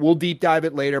it. But we'll deep dive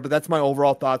it later. But that's my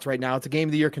overall thoughts right now. It's a game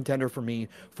of the year contender for me,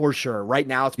 for sure. Right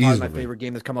now, it's probably my favorite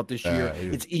game that's come out this year.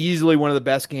 It's easily one of the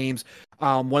best games,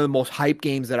 one of the most hype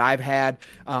games that I've had.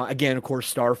 Again, of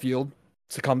course, Starfield.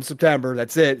 It's come September.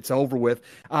 That's it. It's over with.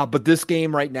 But this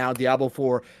game right now, Diablo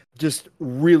 4, just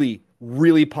really,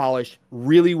 really polished,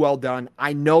 really well done.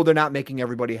 I know they're not making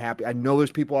everybody happy. I know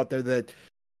there's people out there that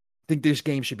think this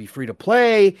game should be free to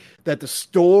play, that the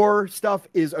store stuff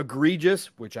is egregious,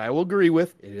 which I will agree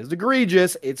with. It is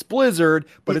egregious. It's Blizzard,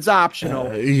 but it's optional.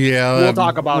 We'll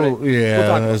talk about it.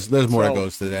 Yeah, there's more that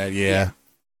goes to that. Yeah.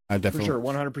 I definitely. For sure,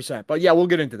 100%. But yeah, we'll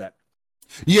get into that.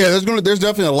 Yeah, there's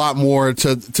definitely a lot more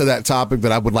to that topic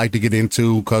that I would like to get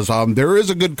into, because there is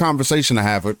a good conversation to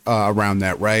have around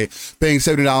that, right? Paying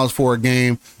 $70 for a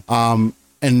game, and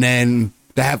then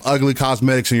to have ugly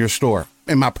cosmetics in your store,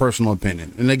 in my personal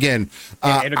opinion. And again,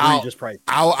 an egregious price.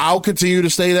 I'll continue to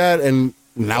say that, and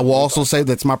I will also say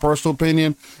that's my personal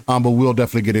opinion. But we'll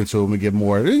definitely get into it and get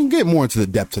more into the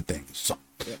depth of things. So.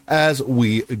 As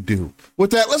we do.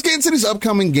 With that, let's get into these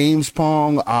upcoming games,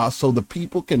 Pong, so the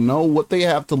people can know what they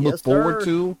have to look forward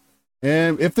to,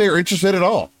 and if they're interested at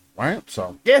all, right?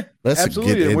 So yeah,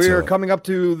 absolutely. We're coming up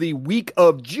to the week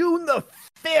of June the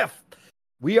 5th.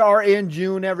 We are in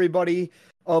June, everybody.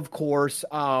 Of course.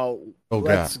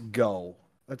 Let's go.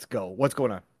 What's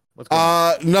going on?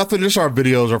 Nothing. Just our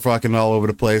videos are fucking all over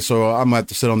the place, so I'm gonna have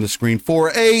to sit on the screen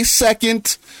for a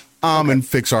second. And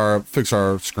fix our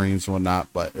screens and whatnot,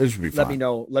 but it should be fine.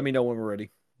 Let me know when we're ready.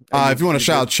 If you want to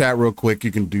shout chat real quick,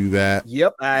 you can do that.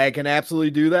 Yep, I can absolutely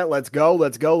do that. Let's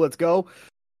go.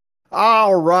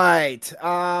 All right.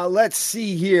 Let's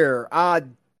see here.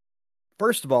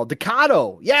 First of all,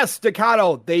 Decado. Yes,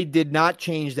 Decado. They did not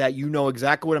change that. You know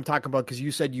exactly what I'm talking about, because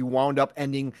you said you wound up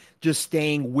just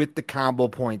staying with the combo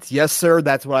points. Yes, sir.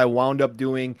 That's what I wound up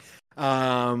doing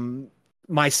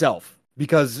myself,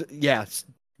 because yes.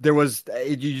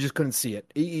 You just couldn't see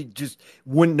it. You just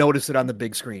wouldn't notice it on the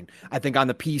big screen. I think on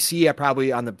the PC,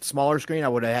 probably on the smaller screen, I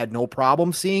would have had no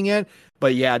problem seeing it.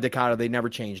 But yeah, Decado, they never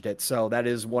changed it. So that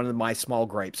is one of my small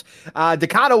gripes.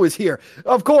 Decado is here.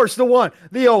 Of course, the one,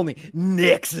 the only.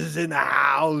 Nyx is in the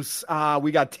house.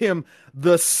 We got Tim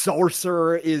the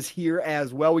Sorcerer is here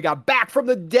as well. We got Back from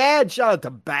the Dead. Shout out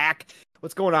to Back.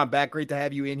 What's going on, Back? Great to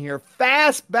have you in here.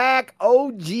 Fastback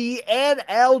OG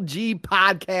NLG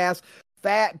podcast.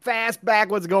 Fastback,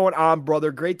 what's going on,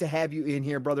 brother? Great to have you in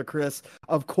here, brother Chris.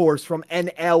 Of course, from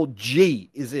NLG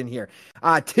is in here.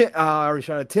 Shout out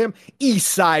to Tim.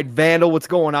 Eastside Vandal, what's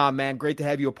going on, man? Great to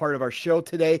have you a part of our show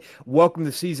today. Welcome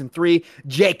to season 3.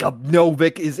 Jacob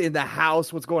Novick is in the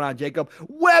house. What's going on, Jacob?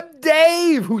 Web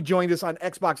Dave, who joined us on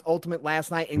Xbox Ultimate last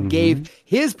night and gave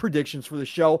his predictions for the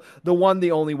show. The one,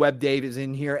 the only Web Dave is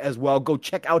in here as well. Go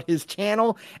check out his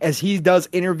channel, as he does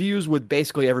interviews with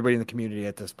basically everybody in the community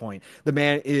at this point. The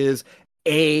man is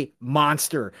a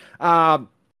monster.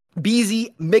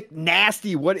 BZ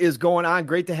McNasty, what is going on?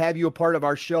 Great to have you a part of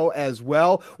our show as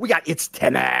well. We got It's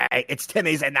Timmy. It's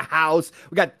Timmy's in the house.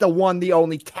 We got the one, the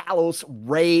only Talos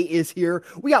Ray is here.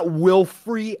 We got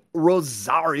Wilfrey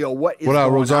Rosario. What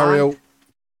up, Rosario?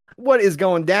 What is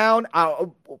going down?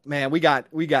 Man, we got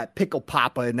Pickle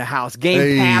Papa in the house.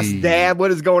 Game Pass Dad.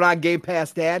 What is going on, Game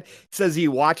Pass Dad? Says he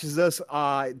watches us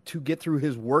to get through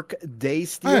his work day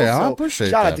still. Hey, I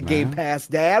appreciate shout that, out to Game Pass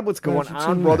Dad. What's going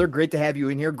on, brother? Great to have you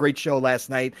in here. Great show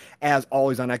last night, as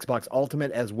always, on Xbox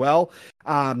Ultimate as well.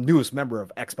 Newest member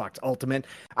of Xbox Ultimate.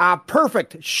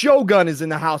 Perfect. Shogun is in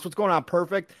the house. What's going on,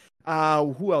 Perfect?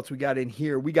 Who else we got in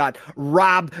here? We got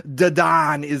Rob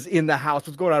Dadon is in the house.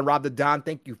 What's going on, Rob Dadon?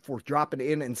 Thank you for dropping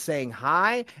in and saying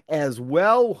hi as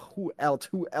well. Who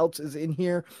else is in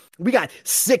here? We got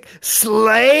Sick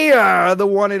Slayer, the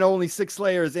one and only Sick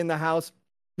Slayer is in the house.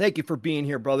 Thank you for being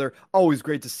here, brother. Always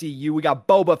great to see you. We got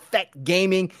Boba Fett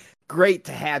Gaming. Great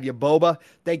to have you, Boba.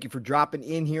 Thank you for dropping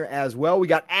in here as well. We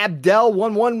got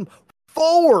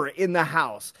Abdel114 in the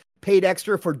house. Paid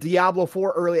extra for Diablo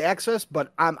 4 early access,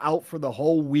 but I'm out for the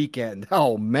whole weekend.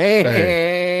 Oh, man.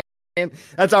 Hey.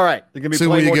 That's all right. There's gonna be see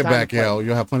when you get back,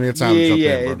 you'll have plenty of time to jump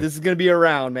in, this is going to be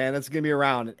around, man. That's going to be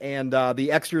around. And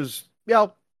the extras,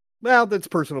 Well, that's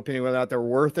personal opinion whether or not they're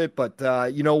worth it. But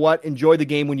you know what? Enjoy the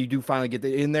game when you do finally get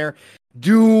in there.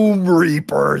 Doom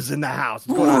Reapers in the house.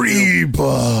 What's going on, Doom?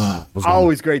 Reaper.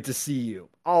 Always great to see you.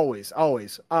 Always,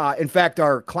 always. In fact,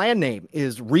 our clan name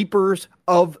is Reapers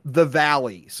of the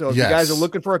Valley. So if you guys are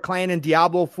looking for a clan in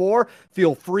Diablo 4,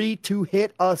 feel free to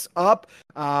hit us up,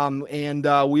 and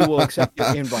we will accept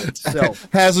your invites. So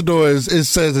Hazardor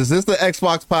says, is this the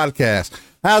Xbox podcast?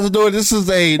 Hazardor, this is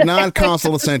a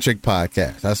non-console centric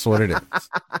podcast. That's what it is.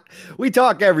 We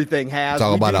talk everything, Haz.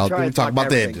 We talk about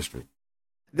the industry.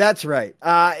 That's right.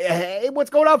 Hey, what's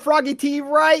going on, Froggy T?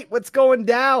 Right? What's going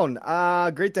down?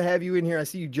 Great to have you in here. I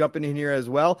see you jumping in here as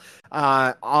well.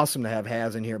 Awesome to have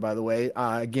Haz in here, by the way.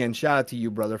 Again, shout out to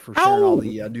you, brother, for sharing all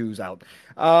the news out.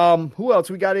 Who else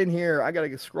we got in here? I got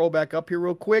to scroll back up here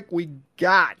real quick. We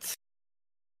got...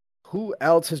 Who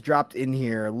else has dropped in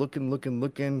here? Looking.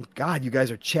 God, you guys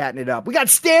are chatting it up. We got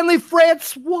Stanley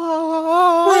Francois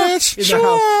in the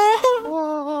house.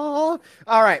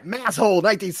 All right, Masshole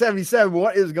 1977.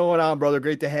 What is going on, brother?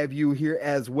 Great to have you here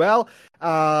as well.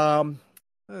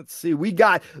 Let's see. We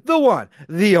got the one,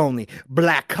 the only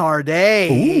Black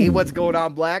Carday. What's going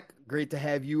on, Black? Great to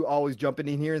have you always jumping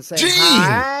in here and saying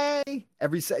hi.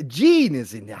 Gene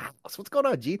is in the house. What's going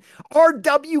on, Gene?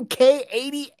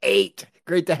 RWK88.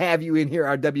 Great to have you in here,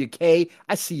 RWK.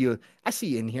 I see you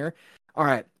in here. All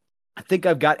right. I think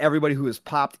I've got everybody who has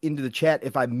popped into the chat.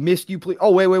 If I missed you, please.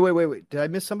 Oh, wait. Did I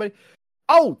miss somebody?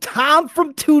 Oh, Tom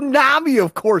from Toonami,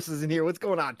 of course, is in here. What's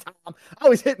going on, Tom?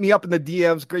 Always hit me up in the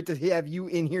DMs. Great to have you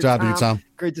in here, Tom.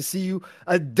 Great to see you.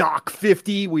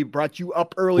 Doc50, we brought you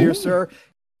up earlier, sir.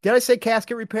 Did I say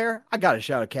casket repair? I got to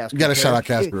shout out casket repair. You got to shout out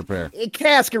casket repair.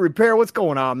 Casket repair, what's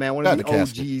going on, man? One of the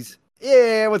OGs.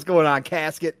 Yeah, what's going on,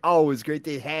 Casket? Always great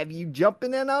to have you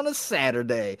jumping in on a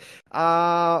Saturday. We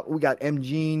got M.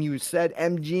 Gene. You said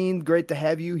M. Gene. Great to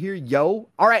have you here. Yo.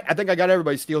 All right, I think I got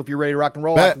everybody, Steel. If you're ready to rock and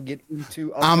roll, I can get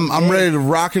into... I'm ready to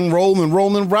rock and roll and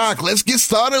roll and rock. Let's get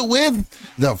started with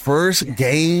the first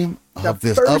game of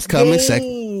this upcoming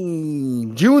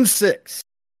segment. June 6th.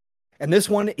 And this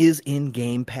one is in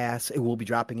Game Pass. It will be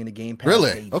dropping into Game Pass.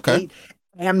 Really? Okay.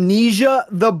 Amnesia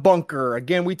the Bunker.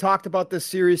 Again, we talked about this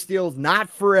series, Steel. Not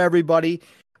for everybody,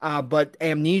 but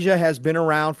Amnesia has been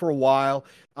around for a while.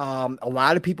 A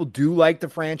lot of people do like the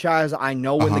franchise. I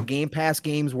know when the Game Pass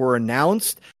games were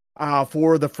announced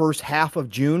for the first half of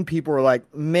June, people were like,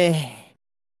 meh.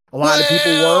 A lot of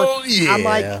people were.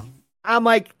 Yeah. I'm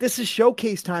like, this is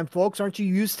showcase time, folks. Aren't you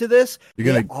used to this?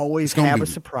 They always have a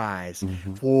surprise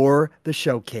for the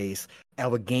showcase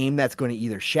of a game that's going to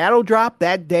either shadow drop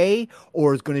that day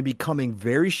or is going to be coming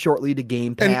very shortly to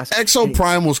Game Pass. And Exo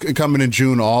Prime was coming in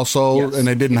June also, and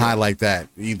they didn't highlight that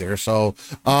either. So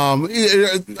I'm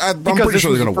pretty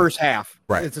sure they're going to first half.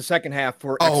 Right. It's the second half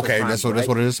for Exo Prime, that's what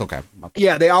it is. Okay.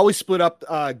 Yeah, they always split up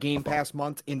Game Pass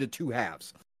months into two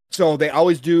halves. So they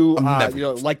always do,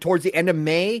 like towards the end of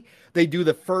May, they do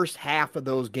the first half of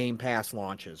those Game Pass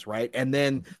launches, right? And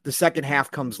then the second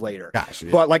half comes later. Gotcha,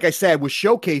 yeah. But like I said, with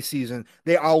showcase season,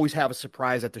 they always have a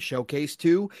surprise at the showcase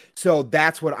too. So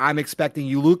that's what I'm expecting.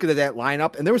 You look at that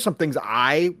lineup, and there were some things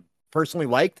I personally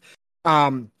liked.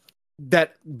 But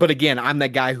again, I'm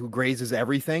that guy who grazes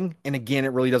everything. And again,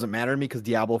 it really doesn't matter to me because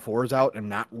Diablo 4 is out. I'm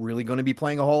not really going to be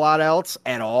playing a whole lot else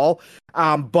at all.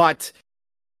 But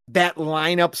that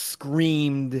lineup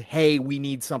screamed, hey, we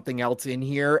need something else in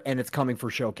here, and it's coming for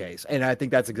showcase. And I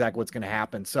think that's exactly what's going to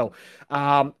happen. So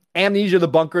Amnesia the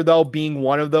Bunker, though, being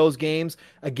one of those games,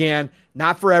 again,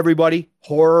 not for everybody.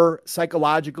 Horror,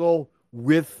 psychological,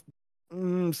 with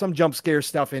some jump scare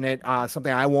stuff in it,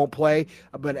 something I won't play.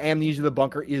 But Amnesia the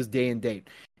Bunker is day and date.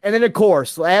 And then, of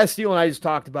course, as Steel and I just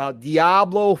talked about,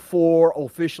 Diablo 4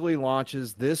 officially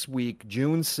launches this week,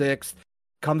 June 6th.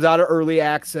 Comes out of early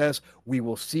access. We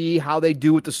will see how they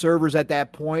do with the servers at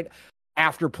that point.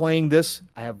 After playing this,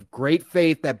 I have great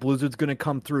faith that Blizzard's going to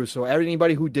come through. So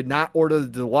anybody who did not order the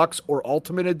Deluxe or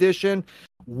Ultimate Edition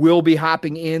will be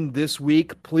hopping in this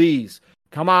week. Please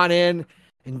come on in.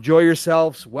 Enjoy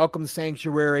yourselves. Welcome to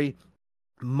Sanctuary.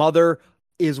 Mother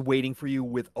is waiting for you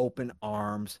with open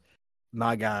arms.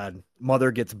 My God,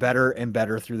 Mother gets better and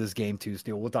better through this game too,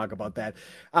 Steel. We'll talk about that.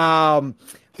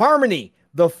 Harmony.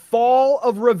 The Fall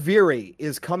of Reverie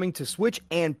is coming to Switch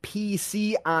and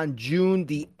PC on June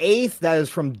the 8th. That is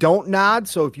from Don't Nod.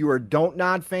 So if you are a Don't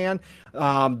Nod fan,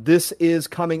 this is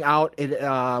coming out. It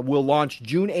will launch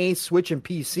June 8th, Switch and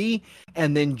PC.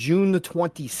 And then June the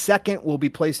 22nd will be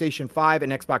PlayStation 5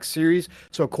 and Xbox Series.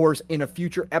 So, of course, in a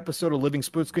future episode of Living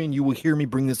Split Screen, you will hear me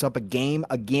bring this up again.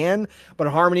 But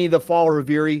Harmony, The Fall of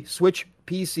Reverie, Switch,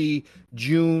 PC,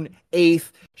 June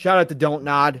 8th. Shout out to Don't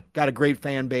Nod. Got a great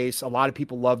fan base. A lot of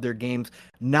people love their games.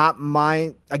 Not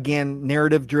my, again,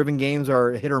 narrative-driven games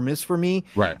are hit or miss for me.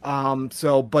 Right.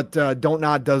 But Don't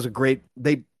Nod does a great,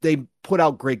 they put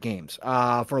out great games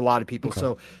for a lot of people. Okay.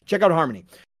 So check out Harmony.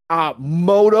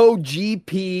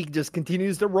 MotoGP just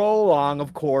continues to roll along,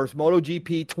 of course.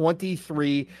 MotoGP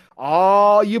 23.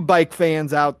 All you bike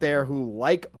fans out there who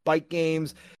like bike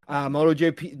games,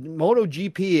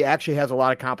 MotoGP actually has a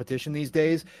lot of competition these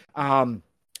days.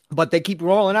 But they keep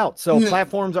rolling out. So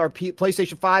platforms are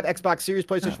PlayStation 5, Xbox Series,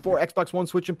 PlayStation 4, Xbox One,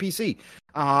 Switch, and PC.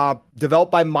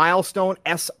 Developed by Milestone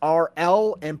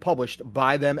SRL and published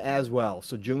by them as well.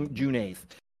 So June 8th.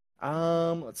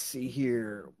 Let's see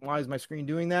here. Why is my screen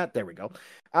doing that? There we go.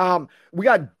 We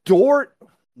got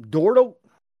Dordo.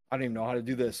 I don't even know how to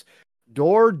do this.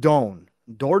 Dordone.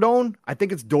 I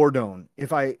think it's Dordone. I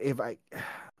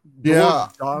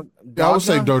would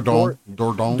say Dordone.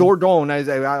 Dordone.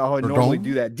 I would normally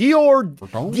do that.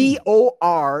 Dordogene.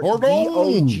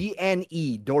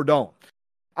 Dordone.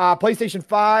 PlayStation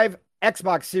 5,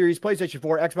 Xbox Series, PlayStation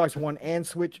 4, Xbox One, and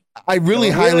Switch. I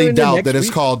really highly doubt that it's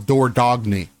called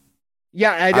Dordogny.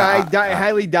 Yeah, I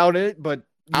highly doubt it, but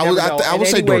I would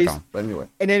say Dordon. But anyway.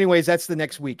 And anyways, that's the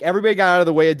next week. Everybody got out of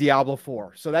the way of Diablo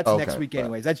 4. So that's next week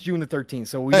anyways. That's June the 13th.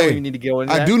 So we don't even need to go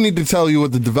into that. I do need to tell you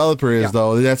what the developer is,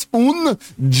 though. That's Un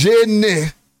Je ne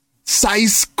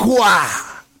sais quoi.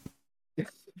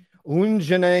 Un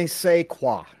je ne sais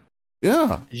quoi.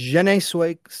 Yeah. Je ne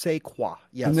sais quoi.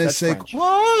 Yes, that's French.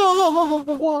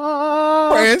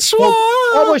 François.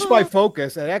 Published by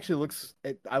Focus. It actually looks,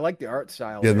 I like the art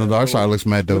style. Yeah, the art style looks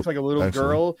mad dope. Looks like a little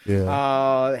girl,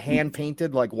 hand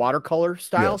painted like watercolor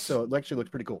style. Yes. So it actually looks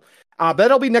pretty cool. But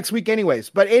that'll be next week anyways.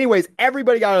 But anyways,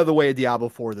 everybody got out of the way of Diablo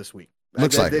 4 this week.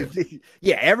 Looks like it.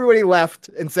 Yeah, everybody left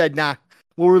and said, nah,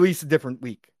 we'll release a different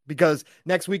week. Because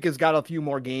next week has got a few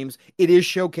more games. It is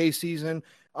showcase season.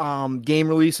 Game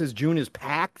releases. June is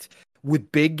packed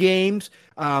with big games,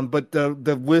 but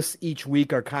the lists each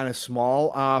week are kind of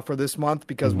small for this month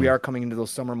because we are coming into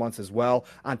those summer months as well,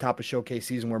 on top of showcase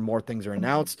season where more things are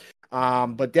announced.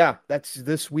 But yeah, that's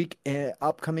this week,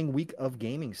 upcoming week of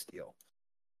gaming steel.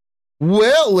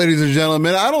 Well, ladies and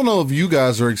gentlemen, I don't know if you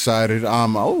guys are excited. I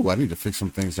need to fix some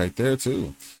things right there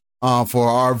too. For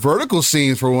our vertical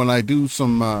scenes for when I do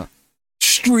some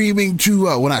streaming to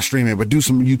not streaming, but do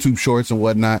some YouTube shorts and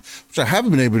whatnot, which I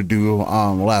haven't been able to do the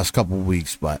last couple of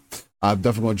weeks, but I'm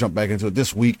definitely going to jump back into it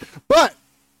this week. But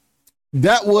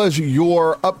that was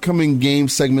your upcoming game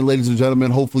segment, ladies and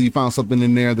gentlemen. Hopefully you found something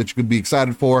in there that you could be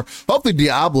excited for. Hopefully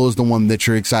Diablo is the one that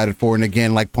you're excited for. And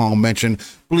again, like Paul mentioned,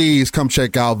 please come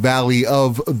check out Valley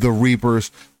of the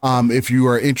Reapers. If you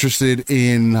are interested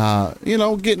in,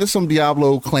 getting some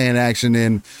Diablo clan action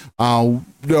in,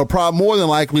 there'll probably more than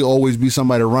likely always be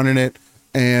somebody running it.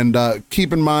 And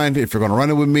keep in mind, if you're going to run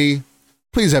it with me,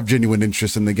 please have genuine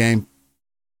interest in the game.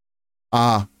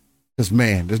 Because,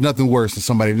 man, there's nothing worse than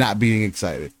somebody not being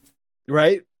excited.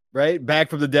 Right. Back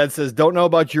from the Dead says, don't know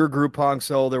about your group, Pong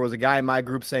Soul. There was a guy in my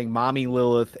group saying Mommy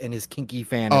Lilith and his kinky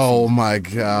fantasy. Oh, my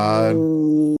God.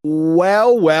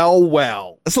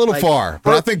 Well. It's a little far,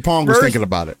 but I think Pong was thinking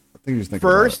about it. I think he was thinking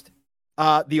about it.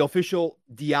 The official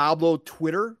Diablo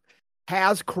Twitter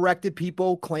has corrected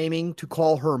people claiming to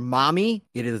call her mommy.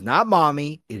 It is not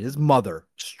mommy. It is mother.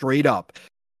 Straight up.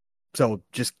 So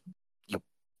just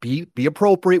be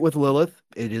appropriate with Lilith.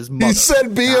 It is mother. He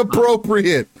said be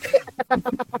appropriate.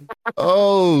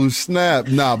 Oh, snap.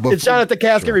 Nah, but and shout out to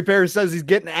Casket Repair, says he's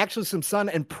getting actually some sun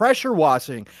and pressure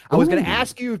washing. I was going to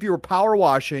ask you if you were power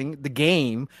washing the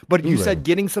game, but you said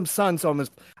getting some sun. So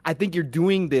I think you're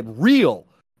doing the real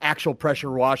actual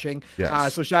pressure washing.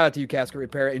 Yes. So shout out to you, Casket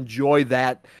Repair. Enjoy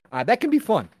that. That can be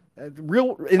fun.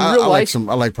 Real life.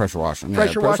 I like pressure washing.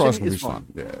 Pressure washing is fun.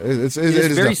 Yeah, it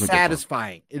is very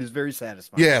satisfying. It is very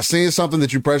satisfying. Yeah, seeing something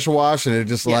that you pressure wash and it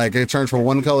just it turns from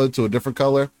one color to a different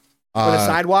color. For the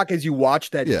sidewalk, as you watch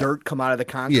that dirt come out of the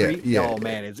concrete. Oh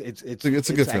man, it's a good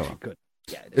feeling. Good.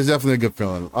 Yeah, it's definitely a good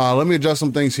feeling. Let me adjust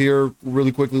some things here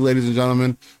really quickly, ladies and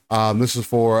gentlemen. This is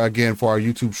for our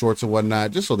YouTube shorts and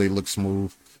whatnot, just so they look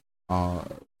smooth. You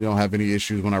don't have any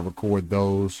issues when I record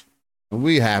those.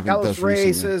 We haven't. Talos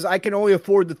Ray says, I can only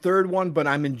afford the third one, but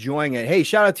I'm enjoying it. Hey,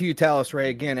 shout out to you, Talos Ray.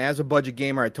 Again, as a budget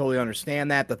gamer, I totally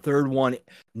understand that. The third one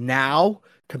now,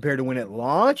 compared to when it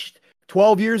launched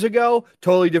 12 years ago,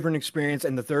 totally different experience.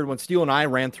 And the third one, Steel and I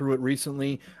ran through it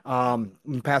recently in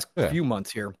the past few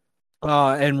months here.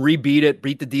 and rebeat it,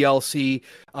 beat the DLC.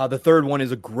 The third one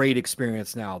is a great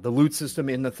experience now. The loot system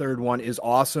in the third one is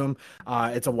awesome.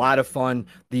 It's a lot of fun.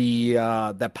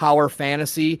 The power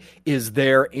fantasy is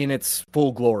there in its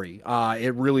full glory.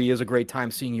 It really is a great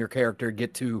time seeing your character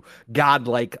get to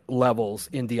godlike levels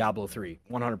in Diablo 3,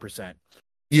 100%.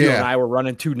 Yeah, Steel and I were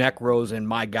running 2 Necros, and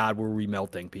my God, were we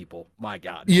melting people? My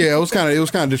God. Yeah, it was kind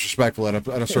of disrespectful at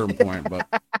a certain point, but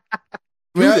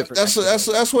yeah,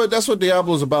 that's what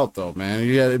Diablo is about, though, man.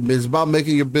 Yeah, it's about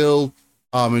making your build,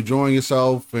 enjoying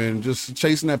yourself, and just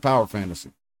chasing that power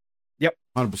fantasy. Yep,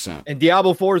 100%. And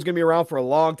Diablo 4 is gonna be around for a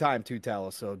long time too,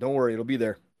 Talos. So don't worry, it'll be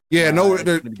there. Yeah,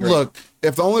 look,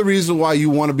 if the only reason why you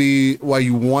want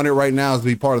it right now is to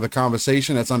be part of the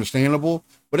conversation, that's understandable,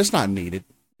 but it's not needed.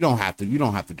 You don't have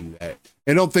to do that.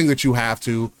 And don't think that you have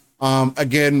to.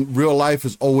 Again, real life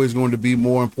is always going to be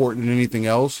more important than anything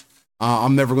else.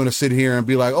 I'm never going to sit here and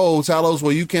be like, "Oh, Talos,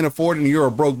 well, you can't afford it and you're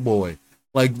a broke boy."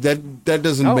 Like that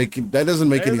doesn't make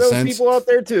any sense. People out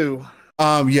there too.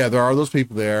 Yeah, there are those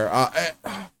people there.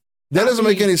 That doesn't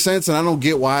make any sense, and I don't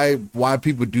get why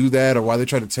people do that or why they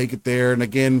try to take it there. And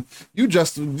again, you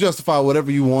justify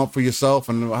whatever you want for yourself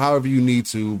and however you need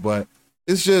to, but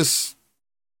it's just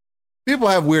people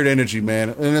have weird energy, man.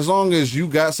 And as long as you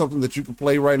got something that you can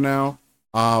play right now,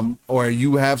 or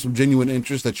you have some genuine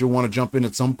interest that you'll want to jump in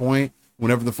at some point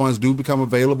whenever the funds do become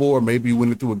available, or maybe you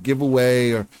win it through a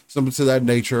giveaway or something to that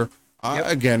nature.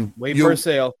 Again, wait for a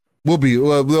sale.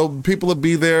 People will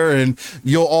be there, and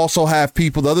you'll also have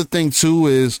people. The other thing too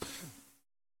is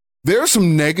there are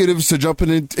some negatives to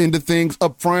jumping into things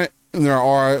up front, and there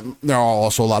are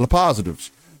also a lot of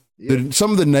positives. Yep. Some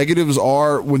of the negatives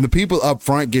are when the people up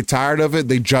front get tired of it,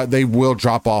 they will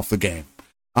drop off the game.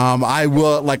 I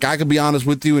can be honest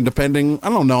with you, and depending, I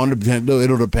don't know,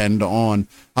 it'll depend on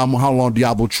how long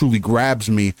Diablo truly grabs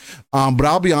me. But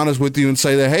I'll be honest with you and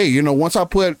say that, hey, once I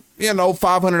put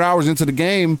 500 hours into the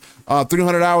game,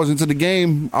 300 hours into the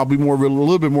game, I'll be a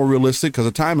little bit more realistic because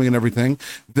of timing and everything,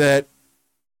 that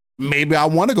maybe I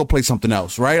want to go play something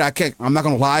else, right? I'm not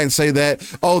going to lie and say that,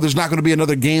 oh, there's not going to be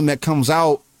another game that comes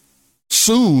out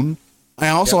soon. I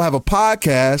also have a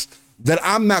podcast that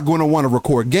I'm not going to want to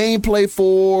record gameplay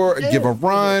for, give a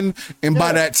run. And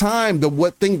by that time, the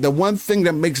one thing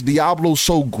that makes Diablo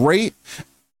so great,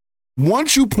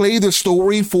 once you play the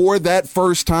story for that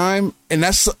first time, and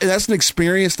that's an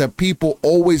experience that people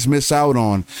always miss out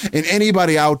on. And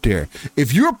anybody out there,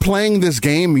 if you're playing this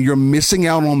game and you're missing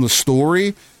out on the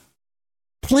story,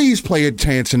 please play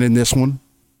attention in this one.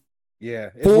 Yeah,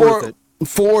 it's worth it.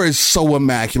 4 is so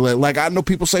immaculate. Like, I know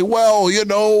people say, well,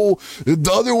 the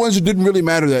other ones, it didn't really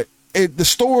matter. The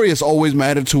story has always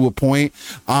mattered to a point.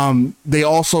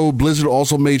 Blizzard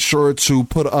also made sure to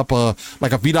put up a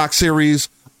VDOC series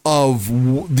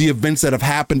of the events that have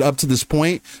happened up to this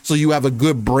point, so you have a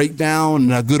good breakdown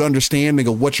and a good understanding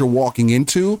of what you're walking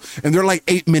into. And they're like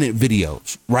 8-minute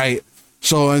videos, right?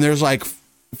 So, and there's like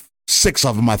 6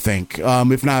 of them, I think,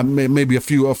 if not maybe a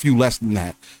few less than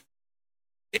that.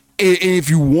 And if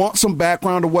you want some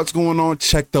background of what's going on,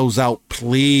 check those out,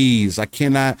 please. I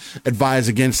cannot advise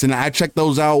against it. I checked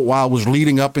those out while I was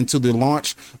leading up into the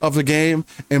launch of the game,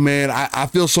 and man, I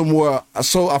feel so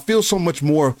much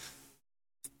more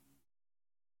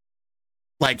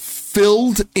like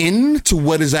filled into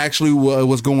what is actually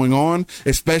what's going on,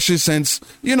 especially since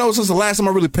the last time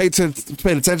I really paid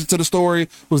attention to the story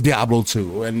was Diablo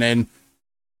 2, and then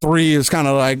 3 is kind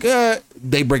of like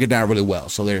they break it down really well.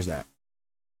 So there's that.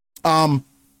 And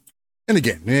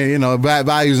again,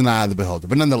 values in the eye of the beholder.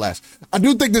 But nonetheless, I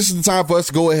do think this is the time for us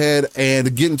to go ahead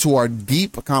and get into our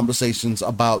deep conversations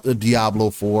about the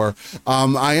Diablo 4.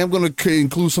 I am going to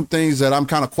include some things that I'm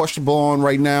kind of questionable on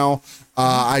right now.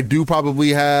 I do probably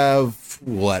have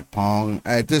Pong?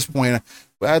 At this point,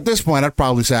 I'd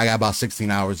probably say I got about 16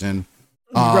 hours in.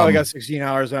 You probably got 16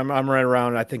 hours. I'm right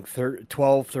around, I think,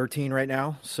 12, 13 right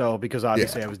now. So, because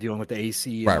obviously I was dealing with the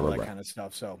AC and all that kind of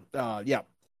stuff. So, yeah.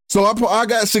 So I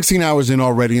got 16 hours in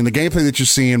already, and the gameplay that you're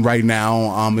seeing right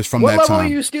now is from that time. What level are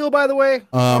you still, by the way,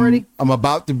 already? I'm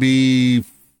about to be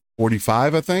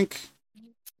 45, I think.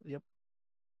 Yep.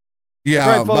 Yeah,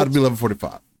 right, I'm about to be level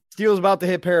 45. Steel's about to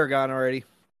hit Paragon already.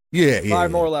 Yeah.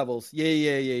 5 more levels.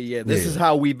 Yeah. This is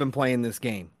how we've been playing this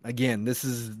game. Again, this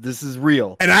is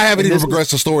real. And I haven't even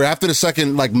progressed the story after the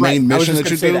second main mission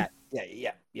that you do. That.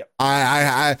 Yeah.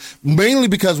 I mainly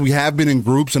because we have been in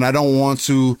groups, and I don't want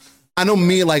to. I know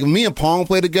me and Pong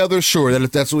play together. Sure,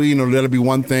 that's what that'll be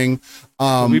one thing.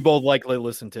 We both likely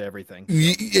listen to everything.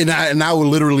 And I would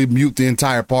literally mute the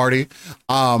entire party.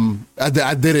 I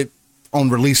did it on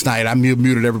release night. I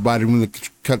muted everybody when the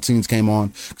cutscenes came on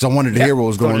because I wanted to hear what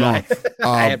was going on.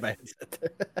 I had my headset.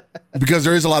 because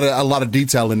there is a lot of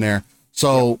detail in there.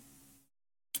 So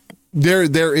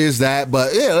there is that,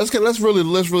 but yeah, let's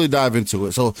really dive into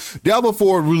it. So Diablo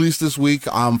 4 released this week.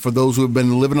 For those who have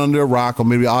been living under a rock, or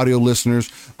maybe audio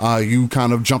listeners, you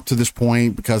kind of jumped to this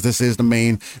point because this is the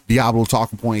main Diablo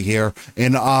talking point here.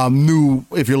 And new,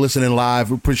 if you're listening live,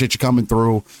 we appreciate you coming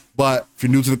through. But if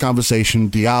you're new to the conversation,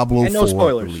 Diablo 4 no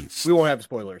spoilers. release. We won't have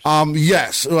spoilers.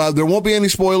 Yes, there won't be any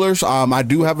spoilers. I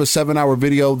do have a 7-hour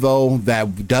video though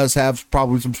that does have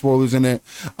probably some spoilers in it.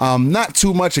 Not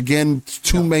too much. Again,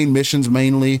 two main missions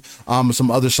mainly. Some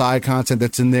other side content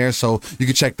that's in there, so you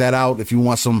can check that out if you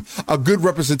want a good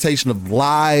representation of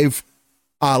live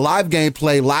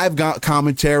gameplay, live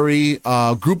commentary,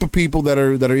 group of people that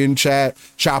are in chat,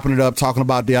 chopping it up, talking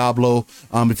about Diablo.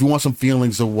 If you want some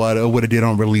feelings of what it did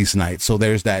on release night. So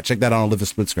there's that. Check that out on Live a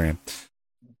Split Screen.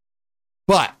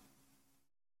 But,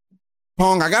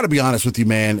 Pong, I got to be honest with you,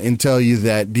 man, and tell you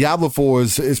that Diablo 4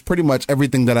 is pretty much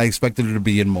everything that I expected it to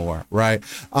be and more, right?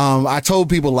 I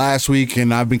told people last week,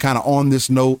 and I've been kind of on this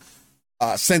note,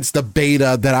 since the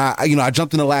beta, that I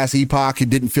jumped into Last Epoch,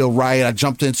 it didn't feel right. I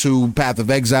jumped into Path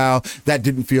of Exile, that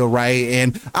didn't feel right.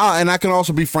 And I can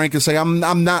also be frank and say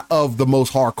I'm not of the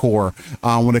most hardcore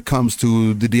when it comes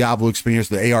to the Diablo experience,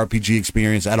 the ARPG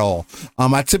experience at all.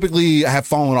 I typically have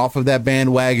fallen off of that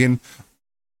bandwagon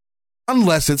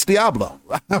unless it's Diablo,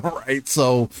 right?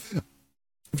 So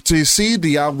to see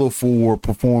Diablo 4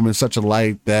 perform in such a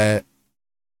light that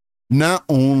not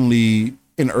only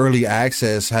in early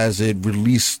access has it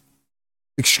released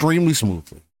extremely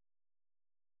smoothly,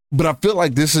 but I feel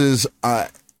like this is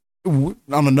on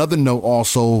another note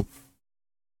also,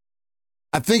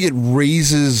 I think it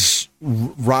raises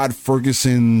Rod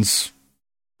Ferguson's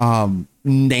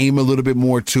name a little bit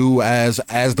more too as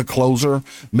the closer,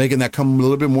 making that come a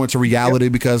little bit more into reality.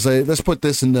 Yep. Because let's put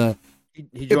this in the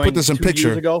he put this in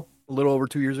picture ago. A little over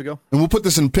 2 years ago. And we'll put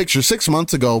this in picture. 6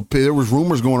 months ago, there was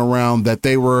rumors going around that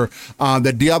they were,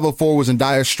 that Diablo 4 was in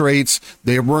dire straits.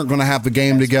 They weren't going to have the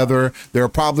game together. They were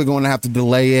probably going to have to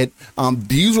delay it.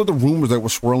 These were the rumors that were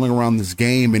swirling around this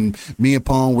game. And me and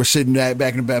Pong were sitting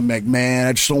back in the back, like, man,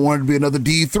 I just don't want it to be another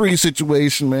D3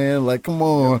 situation, man. Like, come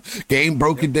on. Game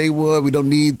broken day one. We don't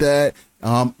need that.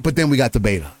 But then we got the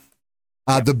beta.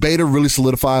 The beta really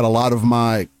solidified a lot of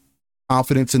my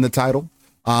confidence in the title.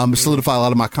 Solidified a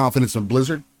lot of my confidence in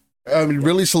Blizzard.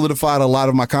 Really solidified a lot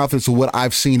of my confidence in what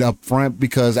I've seen up front,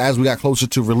 because as we got closer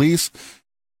to release,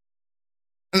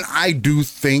 and I do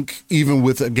think even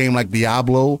with a game like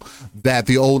Diablo, that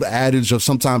the old adage of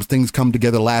sometimes things come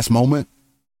together last moment,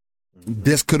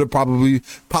 this could have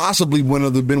possibly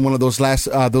been one of those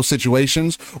those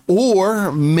situations.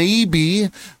 Or maybe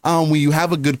when you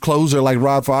have a good closer like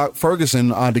Rod Ferguson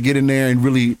to get in there and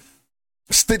really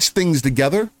stitch things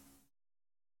together,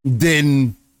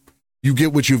 then you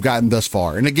get what you've gotten thus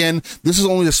far. And again, this is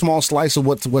only a small slice of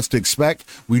what's to expect.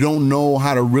 We don't know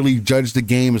how to really judge the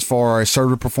game as far as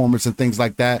server performance and things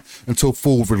like that until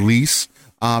full release,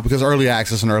 because early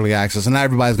access, and not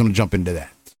everybody's going to jump into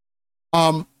that.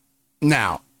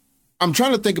 Now, I'm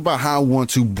trying to think about how I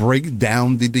want to break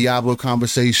down the Diablo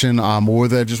conversation, or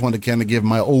that I just want to kind of give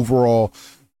my overall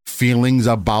feelings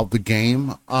about the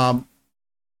game.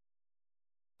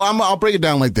 I'll break it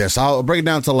down like this. I'll break it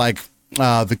down to like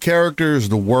the characters,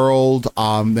 the world,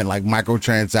 and like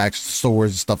microtransactions,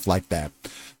 stores, stuff like that.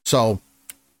 So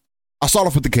I'll start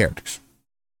off with the characters.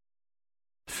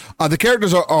 The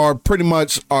characters are pretty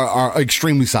much are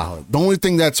extremely solid. The only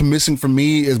thing that's missing for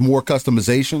me is more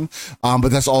customization, but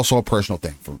that's also a personal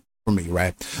thing for me,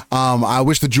 right? I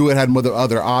wish the Druid had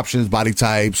other options, body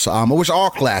types. I wish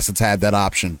all classes had that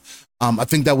option. I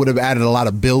think that would have added a lot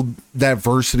of build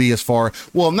diversity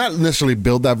not necessarily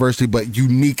build diversity, but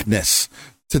uniqueness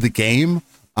to the game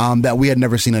that we had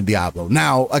never seen in Diablo.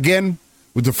 Now, again,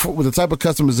 with the type of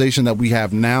customization that we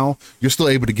have now, you're still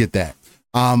able to get that.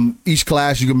 Each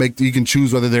class you can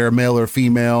choose whether they're a male or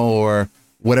female or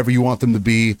whatever you want them to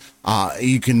be.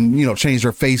 You can, change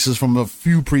their faces from a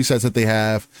few presets that they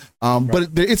have. But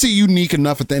it's a unique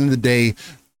enough at the end of the day.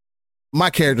 My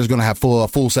character is going to have a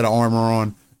full set of armor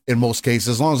on. In most cases,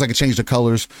 as long as I can change the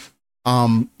colors,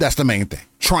 that's the main thing.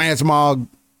 Transmog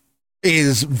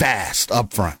is vast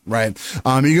up front, right?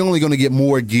 You're only going to get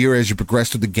more gear as you progress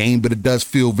through the game, but it does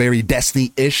feel very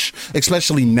Destiny-ish,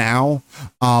 especially now,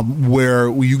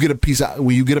 where when you get a piece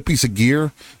of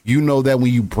gear, you know that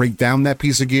when you break down that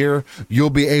piece of gear, you'll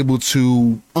be able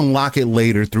to unlock it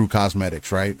later through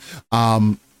cosmetics, right?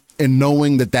 and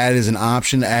knowing that that is an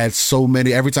option adds so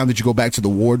many. Every time that you go back to the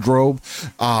wardrobe,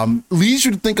 leads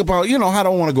you to think about, how do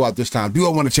I want to go out this time? Do I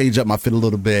want to change up my fit a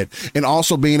little bit? And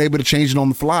also being able to change it on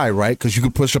the fly, right? Because you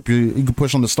can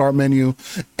push on the start menu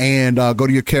and go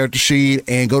to your character sheet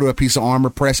and go to a piece of armor,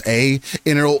 press A,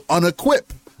 and it'll unequip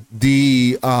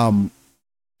the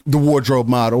wardrobe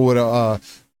mod or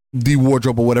the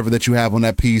wardrobe or whatever that you have on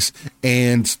that piece,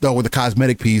 and or the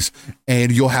cosmetic piece,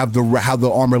 and you'll have how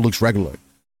the armor looks regular.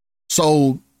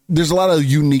 So there's a lot of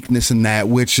uniqueness in that,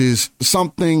 which is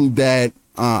something that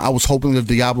I was hoping that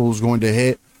Diablo was going to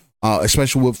hit,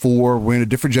 especially with 4. We're in a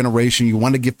different generation. You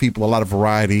want to give people a lot of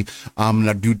variety, and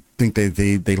I do think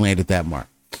they landed that mark.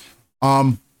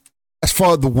 As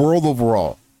far as the world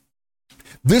overall,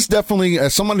 this definitely,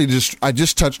 as somebody I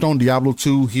just touched on Diablo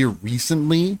 2 here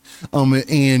recently,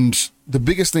 and the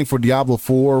biggest thing for Diablo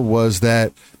 4 was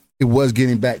that it was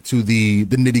getting back to the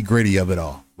nitty gritty of it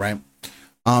all, right?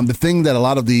 The thing that a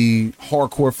lot of the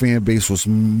hardcore fan base was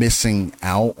missing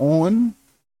out on,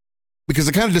 because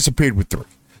it kind of disappeared with 3.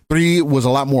 3 was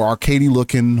a lot more arcadey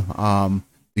looking.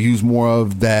 They used more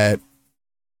of that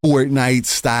Fortnite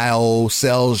style,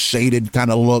 cell shaded kind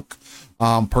of look,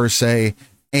 per se,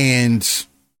 and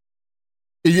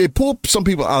it pulled some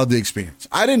people out of the experience.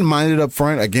 I didn't mind it up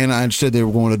front. Again, I understood they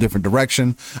were going a different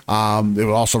direction. They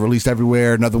were also released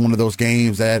everywhere. Another one of those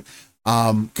games that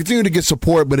continued to get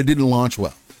support, but it didn't launch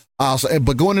well.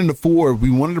 But going into 4, we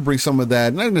wanted to bring some of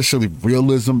that, not necessarily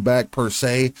realism back per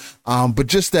se, but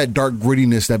just that dark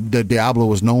grittiness that Diablo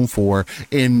was known for.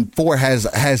 And 4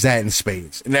 has that in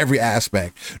spades in every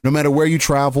aspect. No matter where you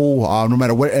travel, no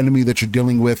matter what enemy that you're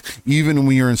dealing with, even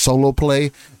when you're in solo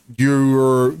play,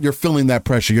 you're feeling that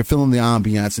pressure. You're feeling the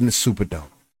ambiance, and it's super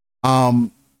dope.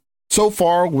 So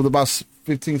far, with about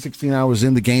 15, 16 hours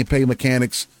in, the gameplay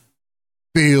mechanics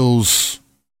feels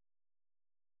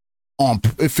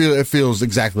it feels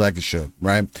exactly like it should,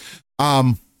 right?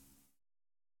 There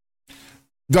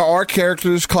are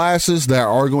characters, classes that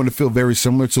are going to feel very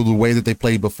similar to the way that they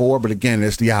played before, but again,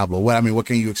 it's Diablo. What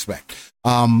can you expect?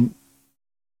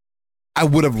 I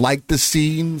would have liked to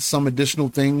see some additional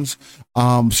things,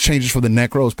 changes for the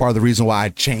Necro is part of the reason why I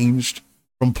changed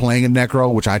from playing a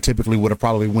Necro, which I typically would have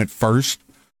probably went first,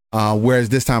 whereas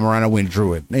this time around I went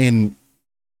Druid, and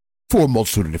for a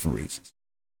multitude of different reasons.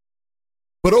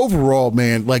 But overall,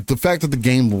 man, like the fact that the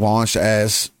game launched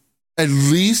as, at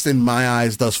least in my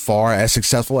eyes thus far, as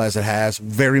successful as it has,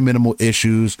 very minimal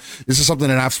issues. This is something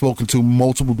that I've spoken to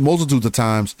multitudes of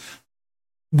times.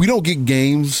 We don't get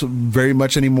games very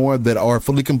much anymore that are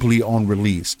fully complete on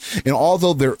release. And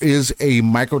although there is a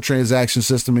microtransaction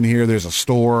system in here, there's a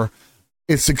store,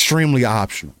 it's extremely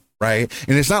optional, right?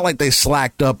 And it's not like they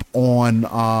slacked up on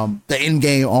the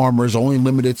in-game armor is only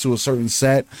limited to a certain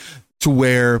set to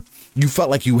where you felt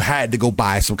like you had to go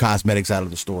buy some cosmetics out of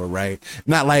the store, right?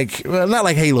 Not like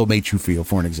Halo made you feel,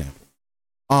 for an example.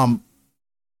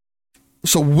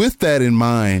 So with that in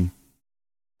mind,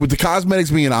 with the cosmetics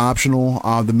being optional,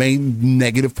 the main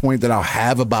negative point that I'll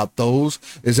have about those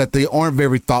is that they aren't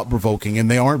very thought-provoking and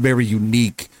they aren't very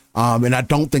unique. And I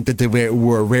don't think that they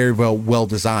were very well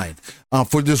designed.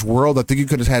 For this world, I think you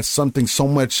could have had something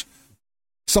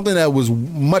that was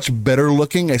much better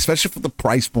looking, especially for the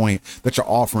price point that you're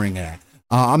offering at.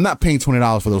 I'm not paying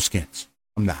 $20 for those skins.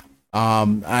 I'm not.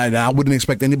 I wouldn't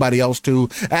expect anybody else to.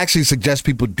 I actually suggest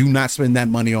people do not spend that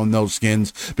money on those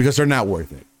skins because they're not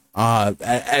worth it.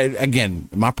 Again,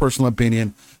 in my personal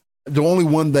opinion, the only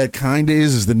one that kind of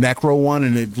is the Necro one,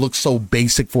 and it looks so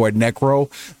basic for a Necro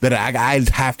that I'd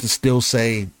have to still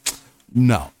say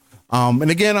no. And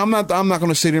again, I'm not going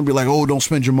to sit here and be like, oh, don't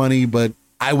spend your money, but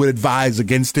I would advise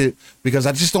against it because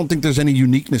I just don't think there's any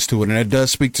uniqueness to it. And it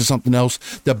does speak to something else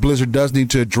that Blizzard does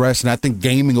need to address. And I think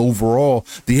gaming overall,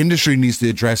 the industry needs to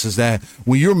address is that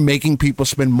when you're making people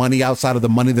spend money outside of the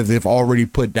money that they've already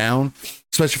put down,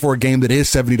 especially for a game that is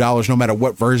 $70, no matter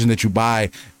what version that you buy,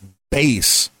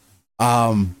 base,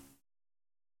 let's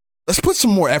put some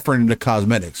more effort into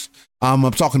cosmetics.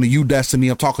 I'm talking to you, Destiny.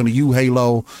 I'm talking to you,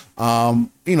 Halo.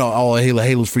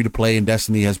 Halo's free to play, and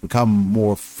Destiny has become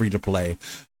more free to play.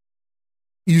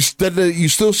 You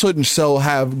still shouldn't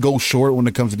go short when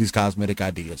it comes to these cosmetic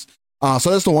ideas. So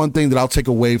that's the one thing that I'll take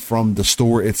away from the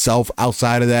store itself.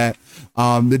 Outside of that,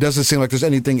 it doesn't seem like there's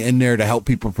anything in there to help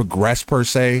people progress per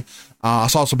se. I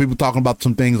saw some people talking about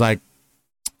some things like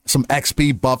some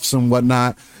XP buffs and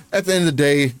whatnot. At the end of the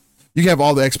day, you can have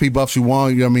all the XP buffs you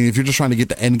want. I mean, if you're just trying to get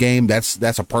the end game, that's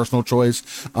a personal choice.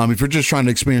 If you're just trying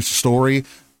to experience the story,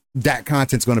 that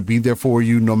content's going to be there for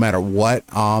you no matter what.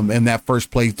 And that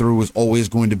first playthrough is always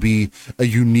going to be a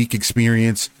unique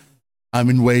experience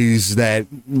in ways that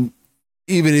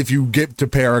even if you get to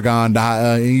Paragon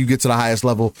and you get to the highest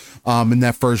level in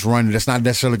that first run, that's not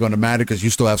necessarily going to matter because you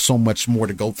still have so much more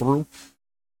to go through.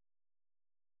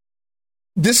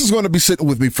 This is going to be sitting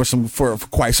with me for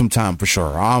quite some time for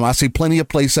sure. I see plenty of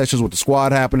play sessions with the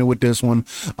squad happening with this one.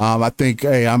 I think,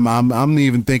 hey, I'm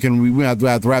even thinking we have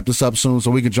to wrap this up soon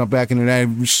so we can jump back into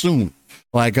that soon.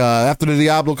 Like after the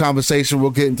Diablo conversation,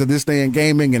 we'll get into this day in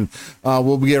gaming, and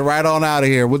we'll get right on out of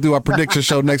here. We'll do our prediction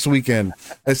show next weekend.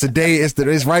 It's the day.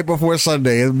 It's right before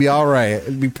Sunday. It'll be all right.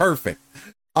 It'll be perfect.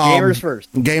 Gamers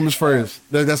first. Gamers first.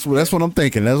 That's what I'm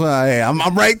thinking. That's why I'm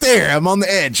right there. I'm on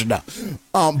the edge now.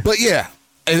 But yeah.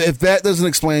 If that doesn't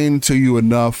explain to you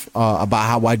enough about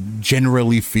how I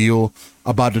generally feel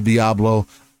about the Diablo,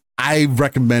 I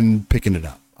recommend picking it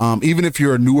up. Even if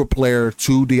you're a newer player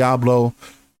to Diablo,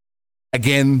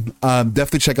 again,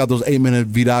 definitely check out those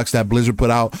 8-minute VDocs that Blizzard put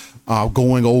out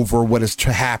going over what has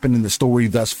happened in the story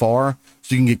thus far,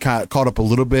 so you can get caught up a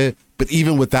little bit. But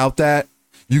even without that,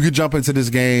 you could jump into this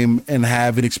game and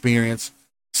have an experience.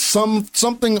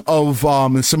 Something of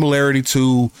a similarity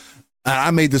to, I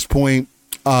made this point,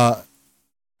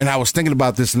 and I was thinking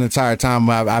about this the entire time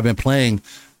I've been playing,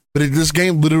 but this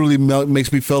game literally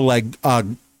makes me feel like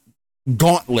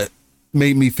Gauntlet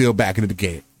made me feel back in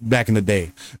the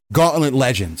day. Gauntlet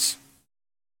Legends.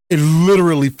 It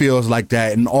literally feels like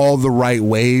that in all the right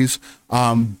ways.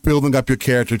 Building up your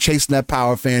character, chasing that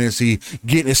power fantasy,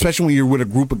 especially when you're with a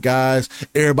group of guys,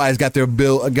 everybody's got their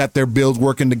builds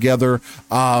working together.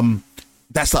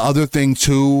 That's the other thing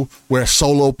too, where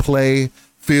solo play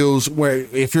feels where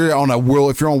if you're on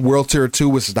world tier 2,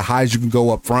 which is the highest you can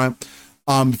go up front.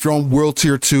 If you're on world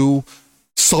tier 2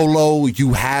 solo,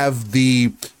 you have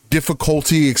the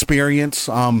difficulty experience.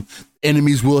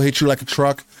 Enemies will hit you like a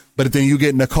truck, but then you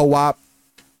get in a co-op,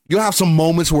 you'll have some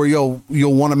moments where you'll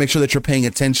want to make sure that you're paying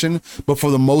attention. But for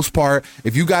the most part,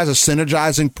 if you guys are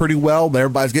synergizing pretty well,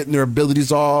 everybody's getting their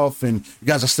abilities off and you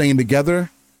guys are staying together,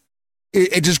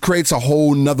 it just creates a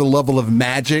whole nother level of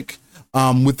magic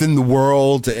within the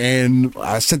world and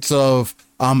a sense of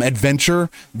adventure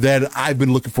that I've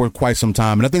been looking for quite some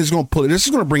time. And I think this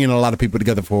is going to bring in a lot of people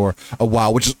together for a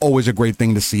while, which is always a great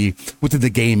thing to see within the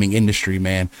gaming industry,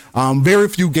 man. Very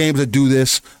few games that do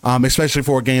this, especially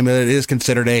for a game that is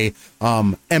considered a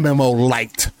MMO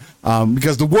light.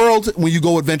 Because the world, when you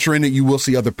go adventure in it, you will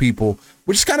see other people,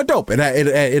 which is kind of dope. It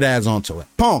adds on to it.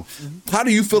 Pong, how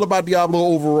do you feel about Diablo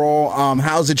overall?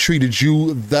 How's it treated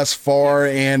you thus far?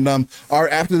 And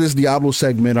after this Diablo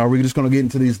segment, are we just going to get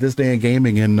into this day in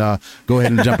gaming and go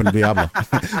ahead and jump into Diablo?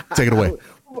 Take it away.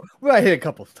 Well, I hit a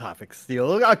couple of topics,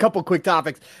 Steele. A couple quick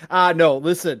topics. No,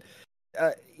 listen.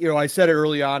 I said it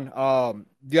early on.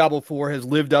 Diablo 4 has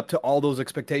lived up to all those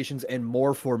expectations and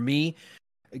more for me.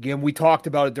 Again, we talked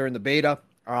about it during the beta,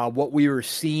 what we were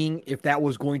seeing, if that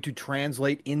was going to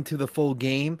translate into the full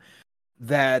game,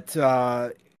 that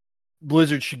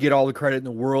Blizzard should get all the credit in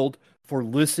the world for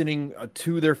listening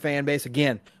to their fan base.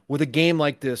 Again, with a game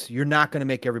like this, you're not going to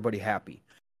make everybody happy.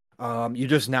 You're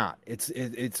just not.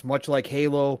 It's much like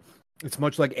Halo. It's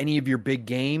much like any of your big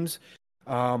games.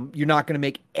 You're not going to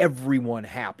make everyone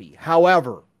happy.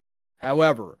 However,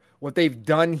 what they've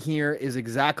done here is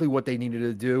exactly what they needed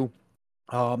to do.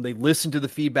 They listened to the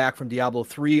feedback from Diablo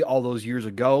 3 all those years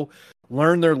ago,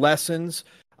 learned their lessons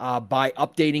by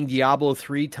updating Diablo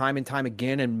 3 time and time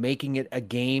again and making it a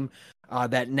game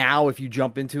that now if you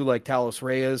jump into like Talos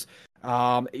Reyes,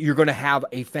 you're going to have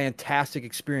a fantastic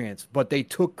experience. But they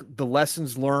took the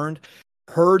lessons learned,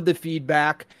 heard the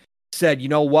feedback, said, you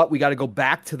know what, we got to go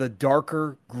back to the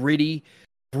darker, gritty,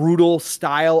 brutal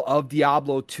style of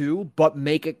Diablo 2, but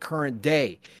make it current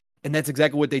day. And that's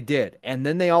exactly what they did. And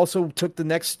then they also took the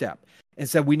next step and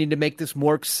said, we need to make this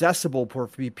more accessible for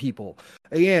people.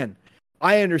 Again,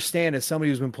 I understand as somebody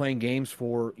who's been playing games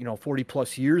for, 40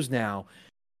 plus years now,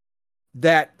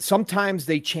 that sometimes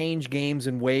they change games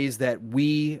in ways that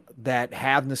we that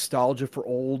have nostalgia for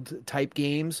old type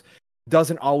games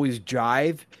doesn't always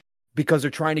jive because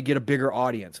they're trying to get a bigger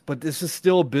audience. But this is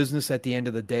still a business at the end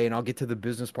of the day. And I'll get to the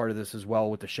business part of this as well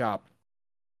with the shop.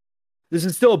 This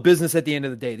is still a business at the end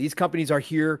of the day. These companies are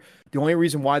here. The only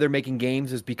reason why they're making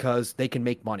games is because they can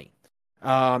make money.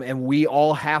 And we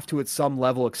all have to, at some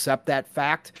level, accept that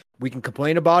fact. We can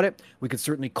complain about it. We can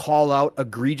certainly call out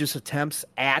egregious attempts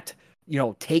at,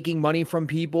 taking money from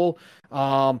people.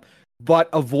 But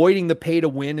avoiding the pay to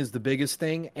win is the biggest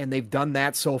thing. And they've done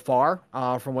that so far,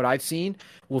 from what I've seen.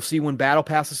 We'll see when battle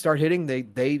passes start hitting.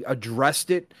 They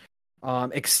addressed it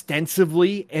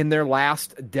extensively in their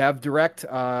last dev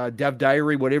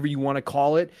diary, whatever you want to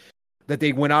call it, that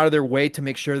they went out of their way to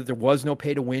make sure that there was no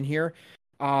pay to win here.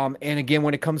 And again,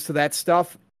 when it comes to that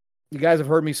stuff, You guys have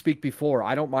heard me speak before.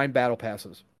 I don't mind battle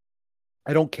passes.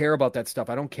 I don't care about that stuff.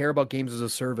 I don't care about games as a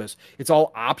service. It's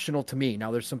all optional to me. Now,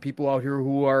 there's some people out here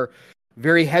who are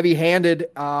very heavy-handed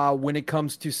when it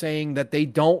comes to saying that they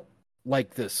don't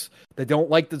like this. They don't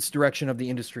like this direction of the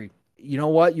industry. You know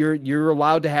what? You're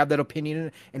allowed to have that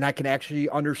opinion, and I can actually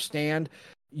understand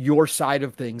your side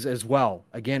of things as well.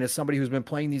 Again, as somebody who's been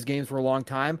playing these games for a long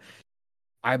time,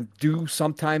 I do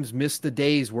sometimes miss the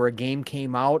days where a game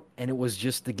came out and it was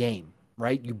just the game,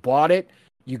 right? You bought it,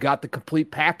 you got the complete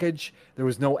package, there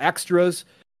was no extras.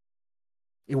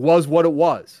 It was what it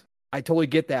was. I totally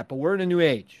get that, but we're in a new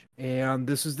age, and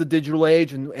this is the digital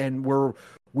age, and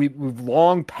we've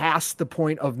long passed the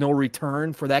point of no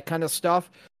return for that kind of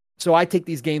stuff. So I take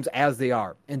these games as they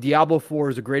are, and Diablo 4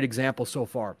 is a great example so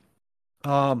far.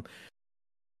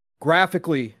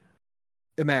 Graphically,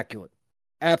 immaculate.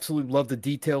 Absolutely love the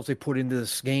details they put into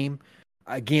this game.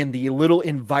 Again, the little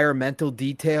environmental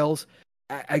details.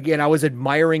 Again, I was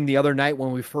admiring the other night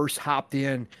when we first hopped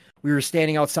in. We were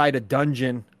standing outside a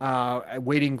dungeon,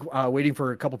 waiting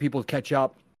for a couple people to catch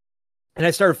up. And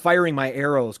I started firing my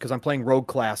arrows because I'm playing rogue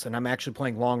class and I'm actually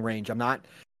playing long range.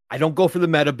 I don't go for the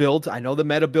meta build. I know the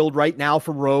meta build right now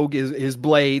for rogue is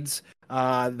blades.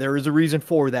 There is a reason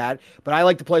for that, but I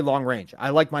like to play long range. I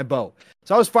like my bow.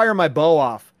 So I was firing my bow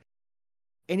off.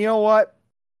 And you know what?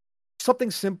 Something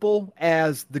simple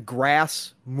as the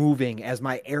grass moving as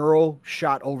my arrow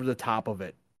shot over the top of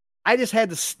it. I just had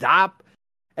to stop.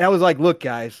 And I was like, look,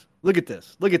 guys, look at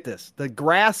this. Look at this. The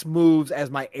grass moves as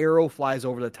my arrow flies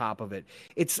over the top of it.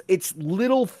 It's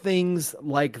little things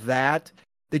like that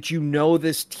you know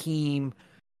this team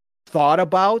thought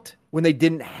about when they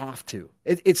didn't have to.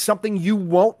 It's something you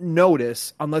won't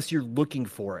notice unless you're looking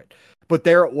for it. But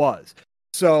there it was.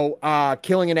 So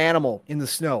killing an animal in the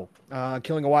snow,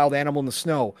 killing a wild animal in the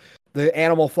snow, the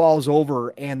animal falls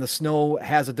over and the snow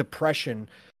has a depression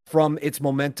from its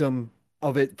momentum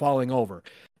of it falling over.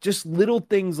 Just little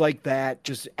things like that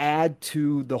just add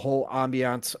to the whole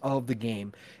ambiance of the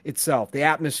game itself. The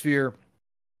atmosphere,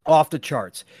 off the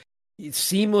charts.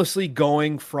 It's seamlessly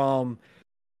going from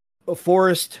a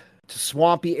forest to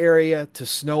swampy area to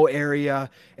snow area,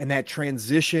 and that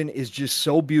transition is just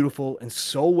so beautiful and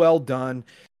so well done.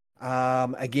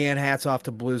 Again, hats off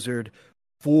to Blizzard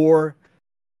for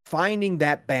finding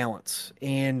that balance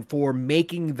and for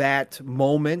making that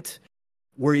moment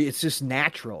where it's just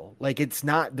natural. Like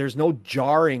there's no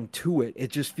jarring to it. It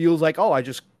just feels like, oh, I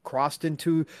just crossed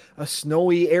into a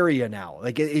snowy area now.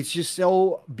 Like it's just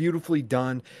so beautifully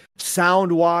done.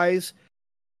 Sound wise,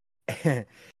 I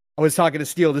was talking to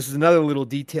Steele. This is another little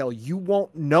detail you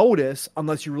won't notice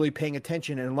unless you're really paying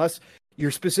attention, and unless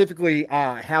you're specifically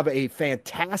have a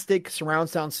fantastic surround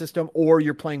sound system or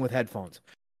you're playing with headphones.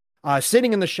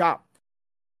 Sitting in the shop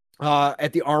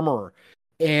at the armorer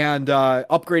and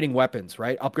upgrading weapons,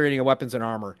 right? Upgrading weapons and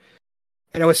armor.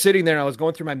 And I was sitting there and I was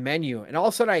going through my menu, and all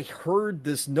of a sudden I heard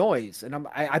this noise, and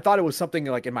I thought it was something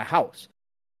like in my house.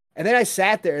 And then I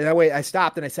sat there, and that way I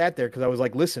stopped and I sat there because I was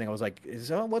like listening. I was like,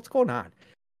 what's going on?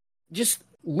 Just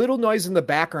little noise in the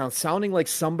background sounding like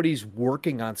somebody's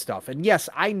working on stuff. And yes,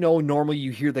 I know normally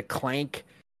you hear the clank,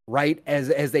 right?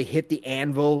 As they hit the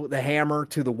anvil, the hammer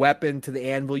to the weapon, to the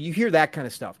anvil, you hear that kind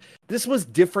of stuff. This was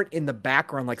different in the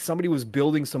background. Like somebody was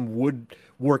building some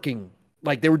woodworking,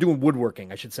 like they were doing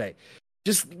woodworking, I should say.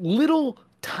 Just little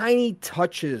tiny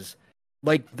touches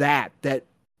like that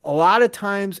a lot of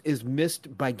times is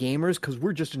missed by gamers because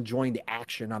we're just enjoying the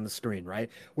action on the screen, right?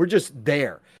 We're just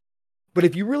there. But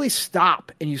if you really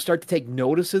stop and you start to take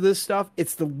notice of this stuff,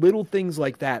 it's the little things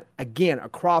like that, again,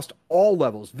 across all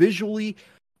levels, visually,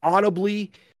 audibly,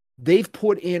 they've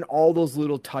put in all those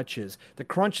little touches. The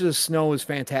crunch of the snow is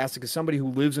fantastic. As somebody who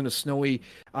lives in a snowy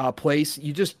place,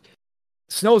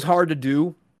 snow is hard to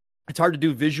do. It's hard to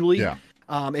do visually. Yeah.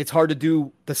 It's hard to do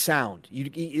the sound.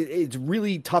 It's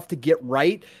really tough to get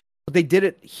right. But they did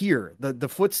it here. The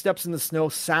footsteps in the snow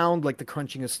sound like the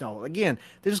crunching of snow. Again,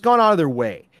 they've just gone out of their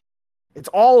way. It's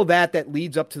all of that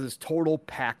leads up to this total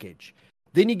package.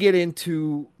 Then you get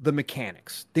into the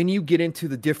mechanics. Then you get into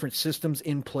the different systems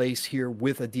in place here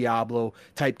with a Diablo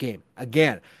type game.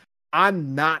 Again,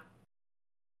 I've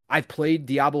played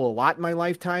Diablo a lot in my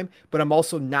lifetime, but I'm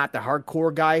also not the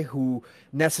hardcore guy who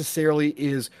necessarily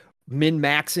is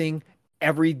min-maxing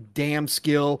every damn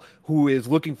skill, who is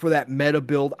looking for that meta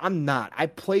build. I'm not. I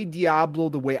play Diablo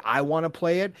the way I want to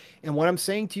play it. And what I'm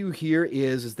saying to you here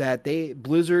is that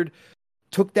Blizzard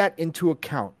took that into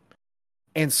account.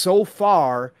 And so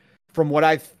far, from what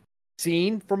I've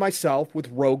seen for myself with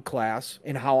Rogue class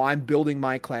and how I'm building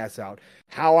my class out,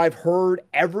 how I've heard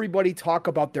everybody talk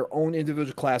about their own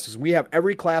individual classes. We have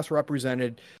every class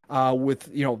represented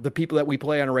with, the people that we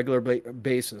play on a regular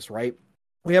basis, right?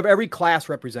 We have every class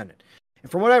represented.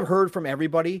 And from what I've heard from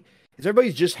everybody, is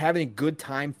everybody's just having a good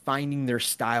time finding their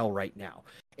style right now.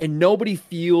 And nobody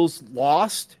feels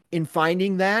lost in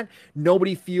finding that.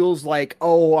 Nobody feels like,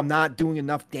 oh, I'm not doing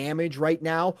enough damage right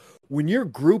now. When you're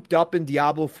grouped up in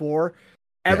Diablo 4,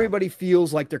 everybody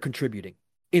feels like they're contributing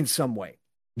in some way.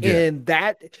 Yeah. And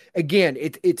that, again,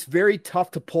 it's very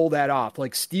tough to pull that off.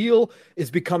 Like Steel is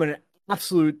becoming an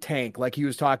absolute tank, like he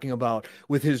was talking about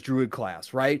with his Druid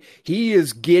class, right? He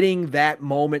is getting that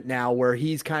moment now where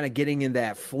he's kind of getting in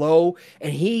that flow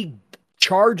and he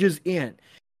charges in.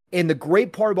 And the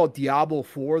great part about Diablo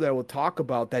 4 that we'll talk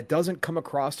about that doesn't come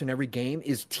across in every game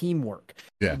is teamwork.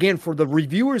 Yeah. Again, for the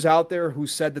reviewers out there who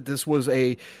said that this was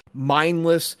a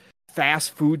mindless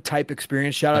fast food type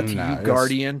experience, shout out to you,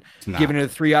 Guardian, giving it a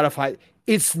 3 out of 5.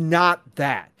 It's not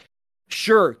that.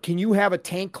 Sure, can you have a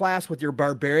tank class with your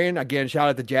Barbarian? Again, shout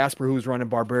out to Jasper who's running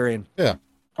Barbarian. Yeah.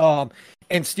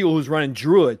 And Steel who's running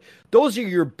Druid. Those are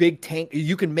your big tank.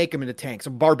 You can make them into tanks.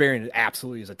 So Barbarian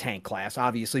absolutely is a tank class,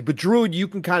 obviously. But Druid, you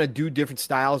can kind of do different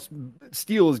styles.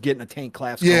 Steel is getting a tank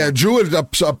class. Yeah, Druid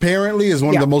apparently is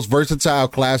one of the most versatile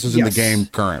classes in the game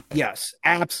currently. Yes,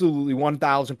 absolutely,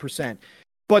 1,000%.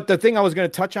 But the thing I was going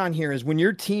to touch on here is when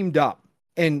you're teamed up,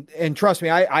 and trust me,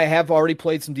 I have already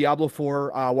played some Diablo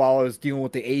 4 while I was dealing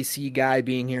with the AC guy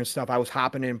being here and stuff. I was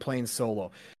hopping in and playing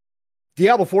solo.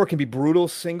 Diablo 4 can be brutal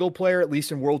single player, at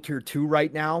least in World Tier 2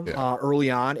 right now, early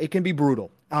on. It can be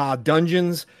brutal.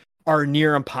 Dungeons are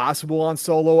near impossible on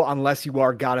solo unless you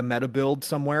got a meta build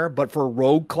somewhere. But for a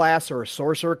rogue class or a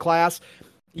sorcerer class,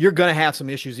 you're going to have some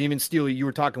issues. Even Steel, you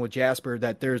were talking with Jasper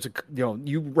that there's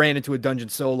you ran into a dungeon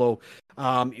solo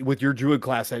with your Druid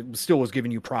class that still was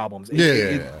giving you problems.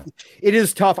 It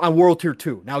is tough on World Tier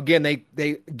 2. Now, again,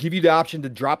 they give you the option to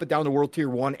drop it down to World Tier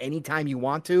 1 anytime you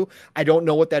want to. I don't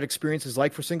know what that experience is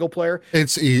like for single player.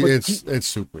 It's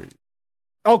super easy.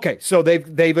 Okay, so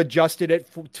they've adjusted it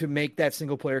to make that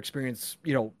single player experience,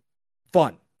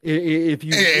 fun. If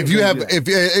you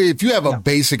have a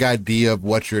basic idea of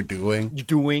what you're doing,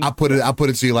 I'll put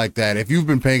it to you like that. If you've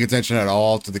been paying attention at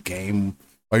all to the game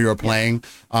while you're playing,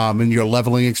 and your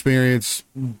leveling experience,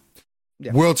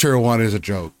 World Tier 1 is a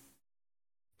joke.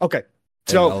 Okay.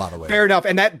 So fair enough.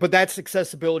 But that's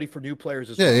accessibility for new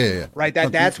players as well. Yeah. Right.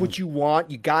 That's what you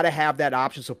want. You got to have that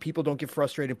option so people don't get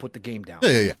frustrated and put the game down.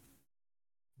 Yeah.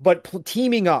 But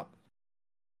teaming up,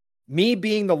 me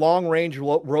being the long range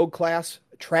rogue class,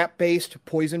 trap based,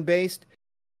 poison based,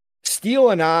 Steel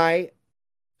and I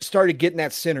started getting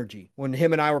that synergy when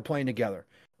him and I were playing together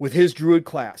with his Druid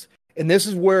class. And this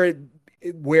is where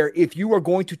if you are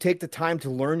going to take the time to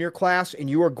learn your class and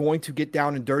you are going to get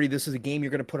down and dirty, this is a game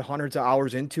you're going to put hundreds of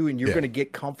hours into and you're going to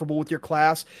get comfortable with your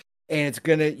class. And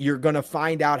you're going to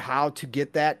find out how to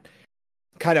get that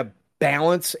kind of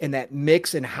balance and that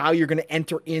mix and how you're going to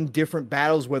enter in different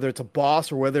battles, whether it's a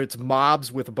boss or whether it's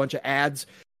mobs with a bunch of ads.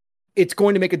 It's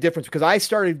going to make a difference because I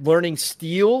started learning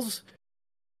Steel's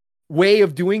way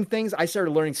of doing things. I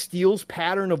started learning Steel's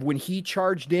pattern of when he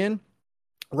charged in,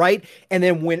 right? And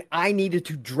then when I needed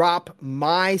to drop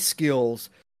my skills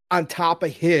on top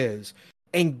of his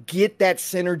and get that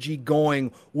synergy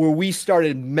going where we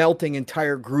started melting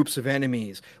entire groups of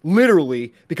enemies,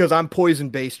 literally, because I'm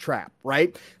poison-based trap,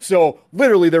 right? So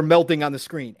literally they're melting on the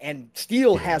screen. And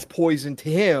Steel has poison to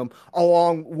him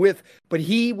but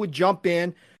he would jump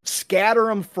in, scatter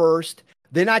them first,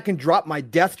 then I can drop my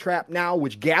death trap now,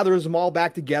 which gathers them all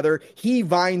back together. He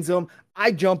vines them.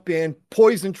 I jump in,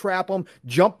 poison trap them,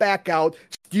 jump back out.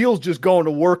 Steel's just going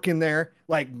to work in there,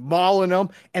 like mauling them.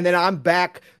 And then I'm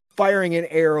back firing in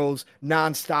arrows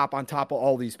nonstop on top of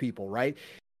all these people, right?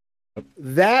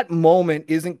 That moment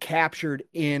isn't captured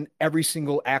in every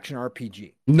single action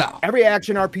RPG. No. Every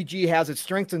action RPG has its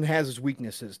strengths and has its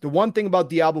weaknesses. The one thing about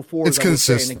Diablo 4 is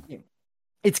consistent.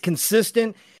 It's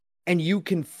consistent, and you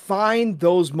can find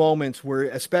those moments where,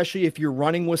 especially if you're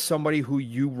running with somebody who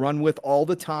you run with all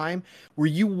the time, where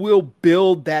you will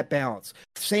build that balance.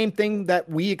 Same thing that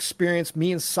we experienced,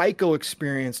 me and Psycho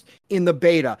experienced in the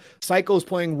beta. Psycho's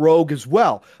playing Rogue as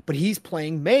well, but he's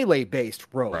playing melee-based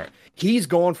Rogue. Right. He's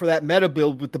going for that meta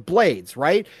build with the blades,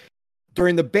 right?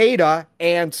 During the beta,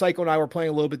 and Psycho and I were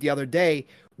playing a little bit the other day,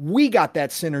 we got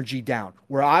that synergy down,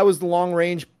 where I was the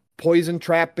long-range poison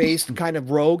trap based kind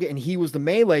of rogue and he was the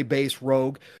melee based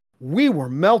rogue. We were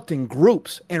melting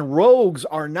groups, and rogues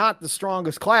are not the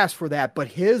strongest class for that, but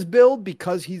his build,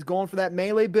 because he's going for that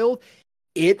melee build,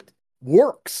 it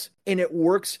works, and it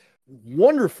works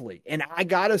wonderfully. And I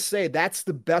gotta say, that's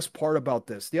the best part about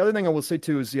this. The other thing I will say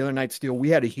too is the other night, Steel, we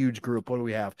had a huge group. What do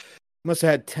we have? Must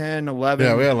have had 10, 11.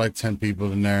 Yeah, we had like 10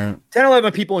 people in there. 10,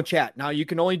 11 people in chat. Now you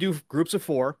can only do groups of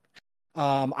 4,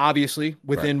 obviously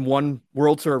within one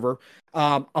world server,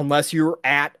 unless you're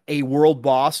at a world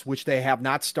boss, which they have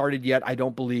not started yet. I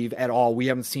don't believe at all. We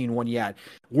haven't seen one yet.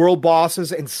 World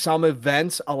bosses and some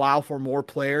events allow for more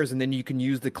players, and then you can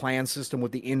use the clan system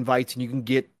with the invites, and you can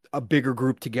get a bigger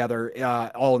group together,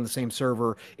 all in the same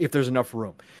server if there's enough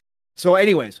room. So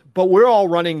anyways, but we're all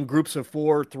running groups of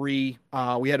 4, 3.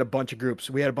 We had a bunch of groups.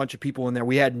 We had a bunch of people in there.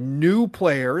 We had new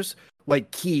players like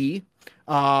Key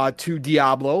to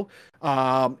Diablo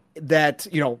that,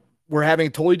 we're having a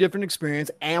totally different experience.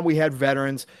 And we had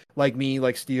veterans like me,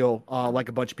 like Steel, like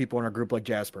a bunch of people in our group like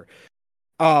Jasper.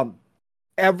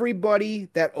 Everybody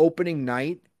that opening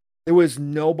night, there was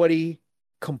nobody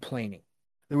complaining.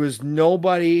 There was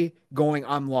nobody going,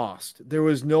 I'm lost. There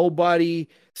was nobody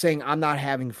saying, I'm not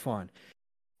having fun.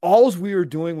 All we were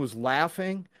doing was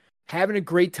laughing, having a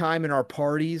great time in our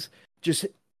parties. Just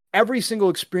every single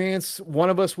experience, one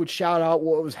of us would shout out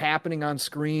what was happening on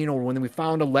screen, or when we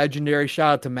found a legendary,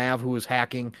 shout out to Mav, who was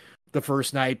hacking the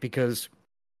first night, because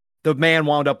the man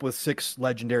wound up with 6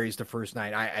 legendaries the first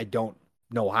night. I don't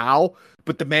know how,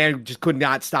 but the man just could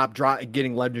not stop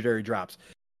getting legendary drops.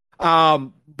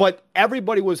 But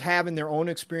everybody was having their own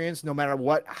experience, no matter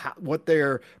what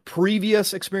their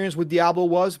previous experience with Diablo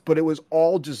was, but it was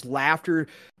all just laughter,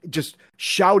 just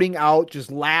shouting out,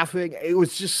 just laughing. It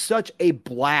was just such a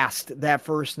blast that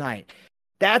first night.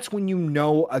 That's when you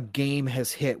know a game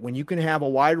has hit, when you can have a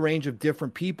wide range of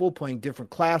different people playing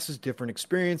different classes, different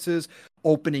experiences,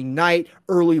 opening night,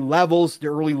 early levels. The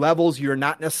early levels, you're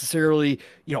not necessarily,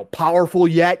 powerful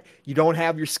yet. You don't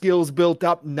have your skills built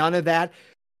up, none of that.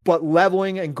 But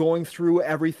leveling and going through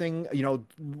everything,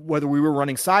 whether we were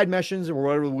running side missions or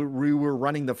whether we were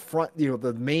running the front,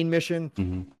 the main mission,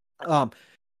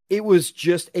 it was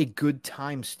just a good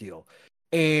time, Steel.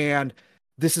 And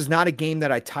this is not a game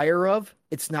that I tire of.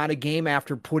 It's not a game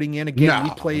after putting in a game.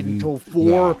 We played until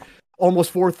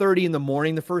almost 4:30 in the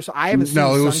morning. I haven't seen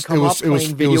the sun come up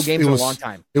playing video games in a long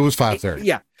time. It was 5:30.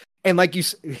 Yeah. And like you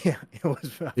said, it was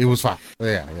 5.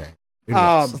 Yeah.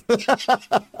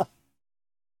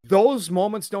 Those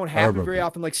moments don't happen very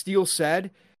often. Like Steele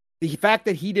said, the fact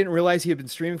that he didn't realize he had been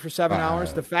streaming for 7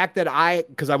 hours, the fact that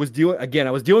because I was dealing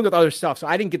with other stuff, so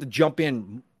I didn't get to jump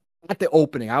in at the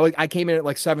opening. I came in at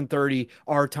like 7:30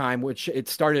 our time, which it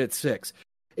started at 6.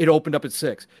 It opened up at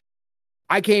 6.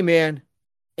 I came in,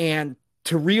 and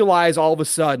to realize all of a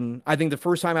sudden, I think the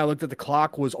first time I looked at the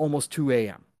clock was almost 2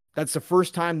 a.m. That's the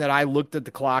first time that I looked at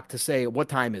the clock to say, what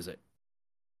time is it?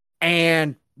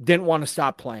 And didn't want to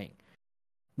stop playing.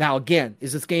 Now, again,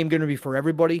 is this game going to be for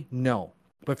everybody? No.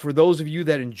 But for those of you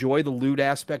that enjoy the loot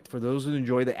aspect, for those who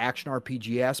enjoy the action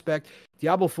RPG aspect,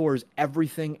 Diablo 4 is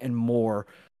everything and more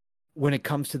when it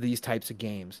comes to these types of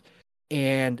games.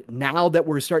 And now that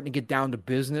we're starting to get down to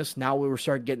business, now we're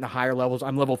starting getting to higher levels.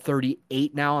 I'm level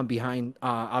 38 now. I'm behind,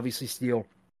 obviously, Steel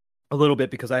a little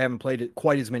bit because I haven't played it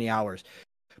quite as many hours.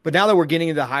 But now that we're getting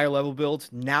into higher level builds,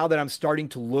 now that I'm starting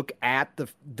to look at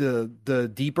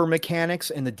the deeper mechanics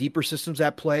and the deeper systems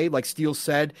at play, like Steele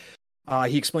said,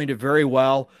 he explained it very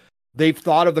well. They've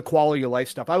thought of the quality of life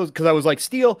stuff. I was like,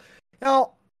 Steele, I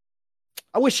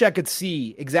wish I could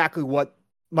see exactly what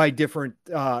my different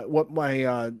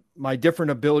my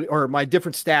different ability or my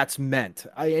different stats meant.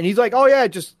 And he's like, oh yeah,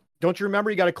 just don't you remember?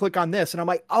 You got to click on this. And I'm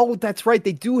like, oh, that's right.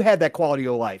 They do have that quality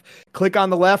of life. Click on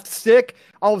the left stick.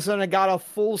 All of a sudden I got a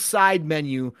full side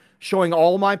menu showing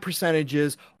all my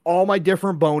percentages, all my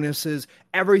different bonuses,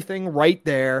 everything right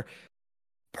there.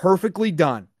 Perfectly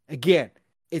done. Again,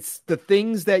 it's the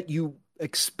things that you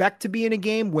expect to be in a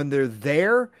game when they're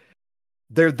there.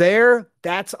 They're there.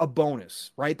 That's a bonus,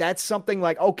 right? That's something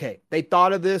like, okay, they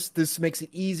thought of this. This makes it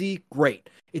easy. Great.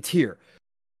 It's here.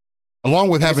 Along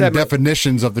with having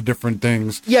definitions of the different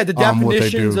things. Yeah, the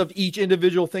definitions of each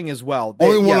individual thing as well.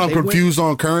 Only one I'm confused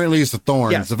on currently is the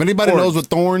thorns. Yes, if anybody knows what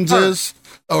thorns is,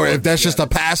 or if that's just a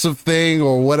passive thing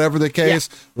or whatever the case,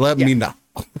 let me know.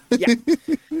 Yeah.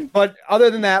 But other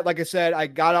than that, like I said, I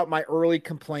got out my early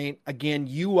complaint. Again,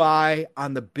 UI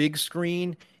on the big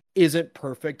screen isn't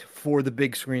perfect for the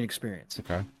big screen experience.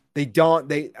 Okay. They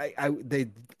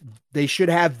should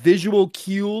have visual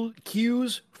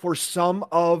cues for some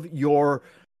of your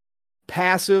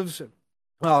passives,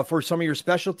 for some of your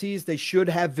specialties. They should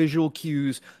have visual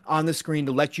cues on the screen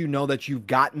to let you know that you've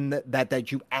gotten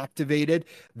that you've activated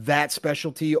that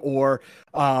specialty or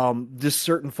this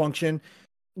certain function.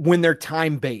 when they're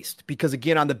time based, because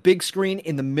again, on the big screen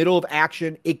in the middle of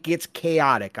action, it gets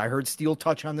chaotic. I heard Steel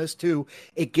touch on this too.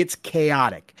 It gets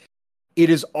chaotic. It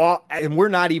is all, and we're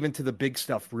not even to the big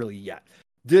stuff really yet.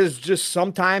 There's just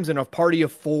sometimes in a party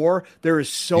of 4, there is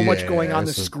so much going on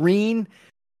the screen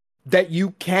that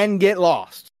you can get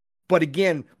lost. But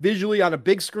again, visually on a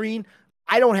big screen,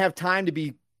 I don't have time to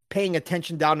be paying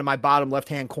attention down to my bottom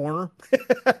left-hand corner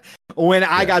when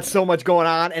I got so much going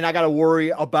on, and I got to worry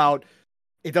about,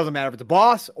 it doesn't matter if it's a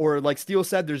boss or, like Steele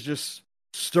said, there's just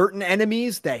certain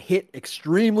enemies that hit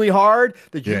extremely hard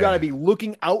that you got to be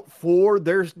looking out for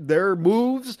their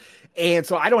moves. And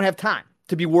so I don't have time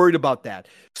to be worried about that.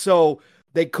 So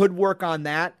they could work on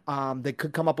that. They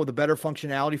could come up with a better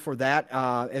functionality for that,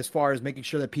 as far as making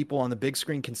sure that people on the big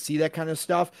screen can see that kind of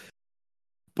stuff.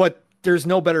 But there's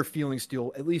no better feeling,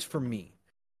 Steel, at least for me,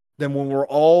 than when we're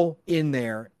all in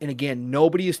there. And again,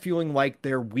 nobody is feeling like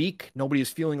they're weak. Nobody is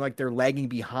feeling like they're lagging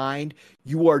behind.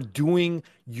 You are doing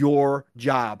your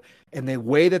job. And the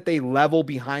way that they level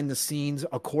behind the scenes,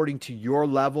 according to your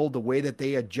level, the way that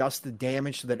they adjust the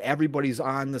damage so that everybody's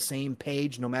on the same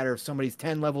page, no matter if somebody's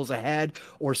 10 levels ahead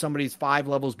or somebody's 5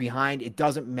 levels behind, it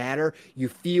doesn't matter. You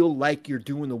feel like you're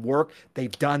doing the work.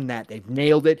 They've done that. They've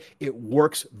nailed it. It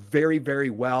works very, very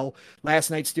well.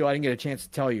 Last night, Steel, I didn't get a chance to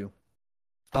tell you.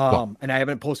 And I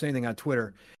haven't posted anything on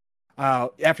Twitter.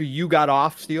 After you got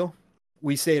off, Steel,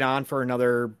 we stayed on for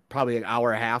another probably an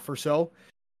hour and a half or so.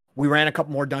 We ran a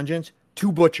couple more dungeons,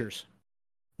 2 butchers.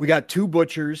 We got 2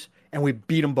 butchers and we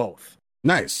beat them both.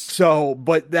 Nice. So,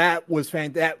 but that was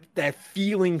fantastic. That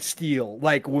feeling, Steel.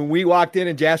 Like when we walked in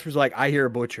and Jasper's like, I hear a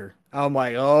butcher. I'm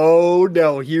like, oh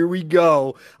no, here we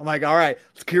go. I'm like, all right,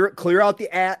 let's clear out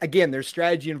the ad. Again, there's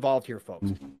strategy involved here, folks.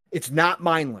 Mm-hmm. It's not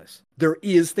mindless. There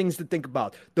is things to think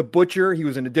about. The butcher, he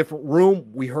was in a different room.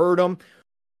 We heard him.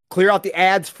 Clear out the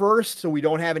ads first so we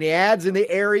don't have any ads in the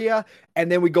area.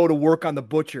 And then we go to work on the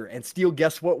butcher. And Steel,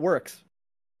 guess what works?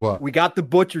 What? We got the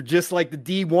butcher just like the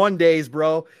D1 days,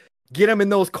 bro. Get him in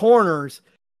those corners,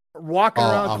 walking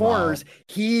around corners.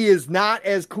 He is not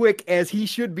as quick as he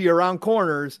should be around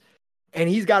corners. And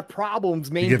he's got problems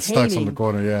maintaining. He gets stuck on the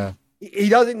corner, yeah. He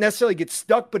doesn't necessarily get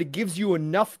stuck, but it gives you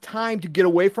enough time to get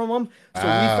away from him. So we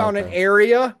found an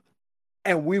area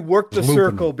and we worked the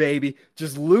circle, baby.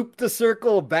 Just loop the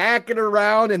circle back and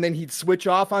around, and then he'd switch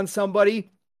off on somebody.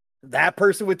 That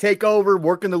person would take over,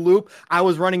 working the loop. I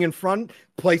was running in front,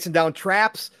 placing down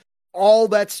traps. All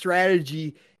that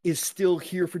strategy is still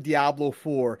here for Diablo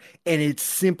 4, and it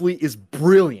simply is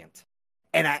brilliant.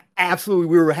 And we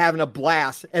were having a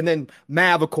blast. And then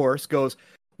Mav, of course, goes,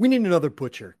 we need another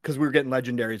butcher, because we were getting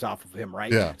legendaries off of him,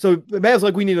 right? Yeah. So Mav's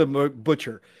like, we need a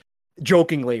butcher,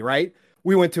 jokingly, right?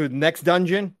 We went to the next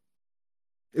dungeon.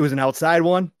 It was an outside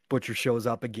one. Butcher shows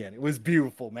up again. It was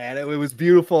beautiful, man. It was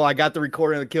beautiful. I got the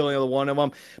recording of the killing of one of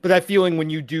them. But that feeling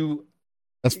when you do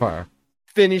that's fire.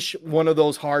 Finish one of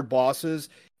those hard bosses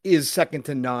is second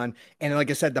to none. And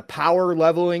like I said, the power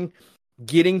leveling,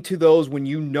 getting to those when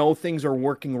you know things are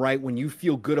working right, when you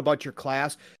feel good about your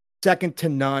class, second to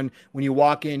none. When you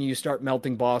walk in, you start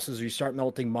melting bosses or you start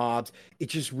melting mobs. It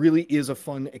just really is a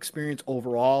fun experience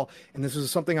overall. And this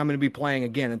is something I'm going to be playing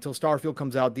again until Starfield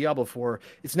comes out. Diablo 4,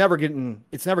 it's never getting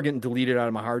deleted out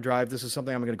of my hard drive. This is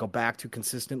something I'm going to go back to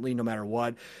consistently no matter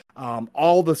what.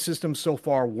 All the systems so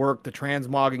far work. The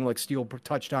transmogging, like Steel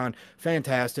touched on,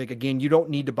 fantastic. Again, you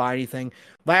don't need to buy anything.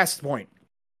 Last point.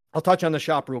 I'll touch on the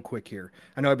shop real quick here.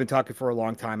 I know I've been talking for a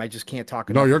long time. I just can't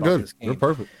talk enough. No, you're about good. This game. You're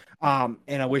perfect.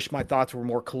 And I wish my thoughts were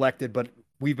more collected, but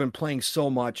we've been playing so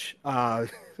much.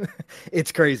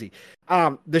 It's crazy.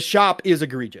 The shop is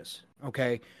egregious.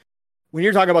 Okay. When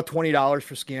you're talking about $20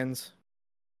 for skins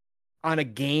on a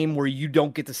game where you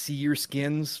don't get to see your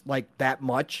skins like that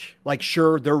much, like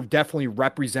sure, they're definitely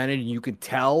represented and you can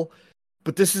tell,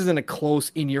 but this isn't a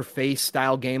close in your face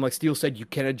style game. Like Steel said, you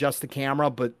can adjust the camera,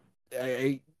 but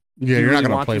you're not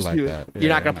going to play like that. You're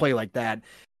not going to play like that.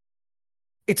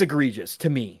 It's egregious to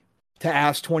me to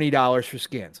ask $20 for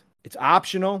skins. It's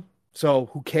optional, so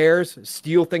who cares?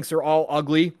 Steel thinks they're all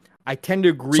ugly. I tend to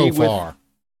agree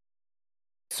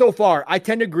So far, I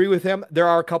tend to agree with him. There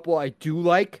are a couple I do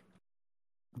like,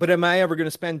 but am I ever going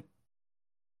to spend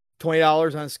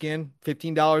 $20 on a skin,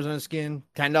 $15 on a skin,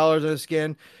 $10 on a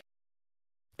skin?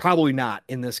 Probably not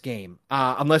in this game,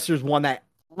 unless there's one that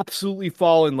I absolutely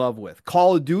fall in love with.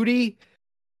 Call of Duty,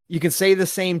 you can say the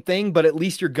same thing, but at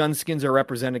least your gun skins are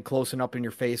represented close enough in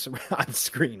your face on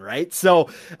screen, right? So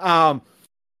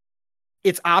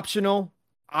it's optional.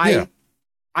 I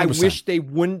wish they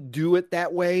wouldn't do it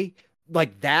that way,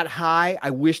 like that high. I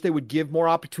wish they would give more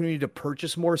opportunity to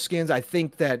purchase more skins. I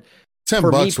think that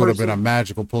 $10 would have been a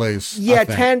magical place. Yeah,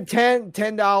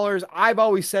 $10. I've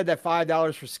always said that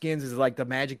 $5 for skins is like the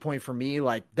magic point for me.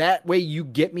 Like that way you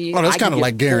get me. Oh, that's kind of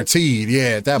like guaranteed.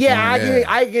 Yeah, at that point.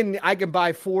 Yeah, I can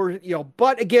buy 4,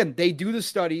 but again, they do the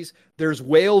studies. There's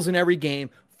whales in every game.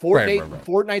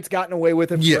 Fortnite's gotten away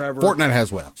with it forever. Fortnite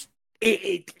has whales.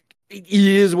 It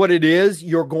is what it is.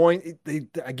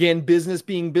 Again, business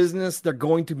being business, they're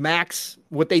going to max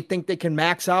what they think they can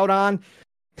max out on.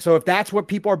 So if that's what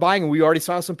people are buying, and we already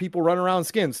saw some people run around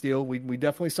skins, Steel. We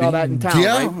definitely saw that in town.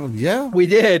 Right? Yeah, we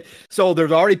did. So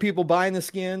there's already people buying the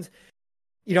skins.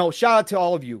 Shout out to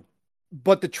all of you.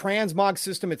 But the transmog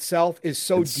system itself is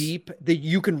so deep that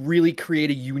you can really create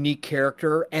a unique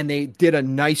character, and they did a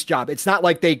nice job. It's not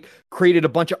like they created a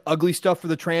bunch of ugly stuff for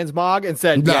the transmog and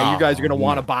said, "Yeah, you guys are going to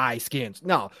want to buy skins."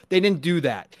 No, they didn't do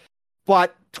that.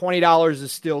 But $20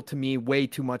 is still, to me, way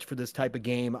too much for this type of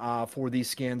game for these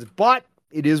skins. But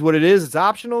it is what it is. It's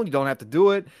optional. You don't have to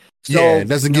do it. So, it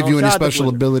doesn't give you any special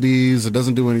abilities. It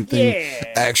doesn't do anything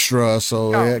extra.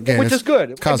 So again, which is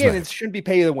good. Cosmetic. Again, it shouldn't be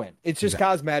pay to win. It's just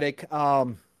cosmetic.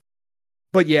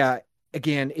 But yeah,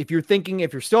 again, if you're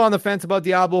still on the fence about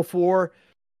Diablo 4,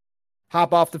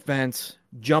 hop off the fence,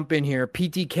 jump in here.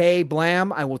 PTK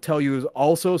Blam, I will tell you, is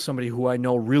also somebody who I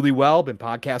know really well, been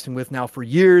podcasting with now for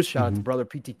years. Shout out to brother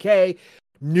PTK.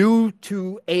 New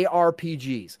to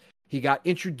ARPGs. He got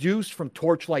introduced from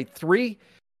Torchlight 3,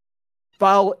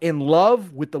 fell in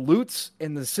love with the loots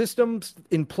and the systems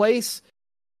in place.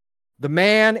 The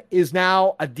man is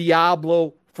now a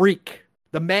Diablo freak.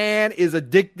 The man is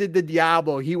addicted to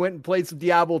Diablo. He went and played some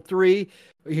Diablo 3.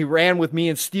 He ran with me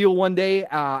and Steel one day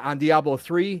on Diablo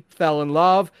 3, fell in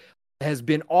love, has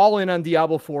been all in on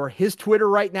Diablo 4. His Twitter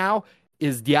right now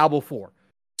is Diablo 4.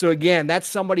 So again, that's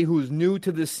somebody who's new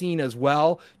to the scene as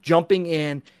well, jumping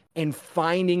in and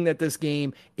finding that this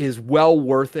game is well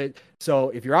worth it. So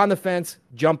if you're on the fence,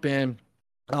 jump in.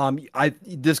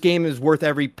 This game is worth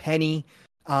every penny.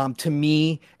 To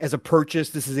me, as a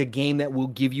purchase, this is a game that will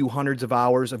give you hundreds of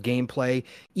hours of gameplay.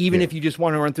 Even if you just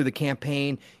want to run through the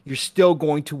campaign, you're still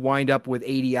going to wind up with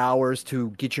 80 hours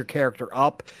to get your character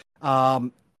up.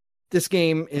 This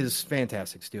game is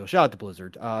fantastic, Steel. Shout out to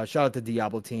Blizzard. Shout out to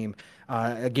Diablo team.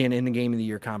 Again, in the Game of the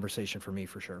Year conversation for me,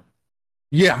 for sure.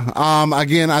 Yeah.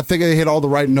 Again, I think they hit all the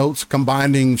right notes,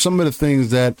 combining some of the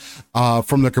things that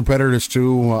from the competitors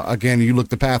too. Again, you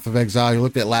look at Path of Exile, you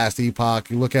look at Last Epoch,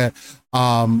 you look at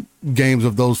games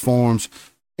of those forms,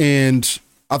 and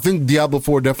I think Diablo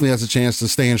 4 definitely has a chance to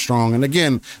stand strong. And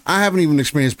again, I haven't even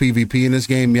experienced PvP in this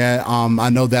game yet. I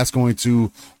know that's going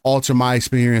to alter my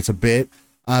experience a bit.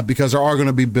 Because there are going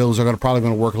to be builds that are probably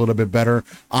going to work a little bit better.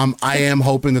 I am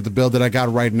hoping that the build that I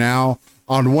got right now,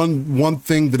 on one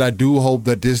thing that I do hope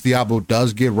that this Diablo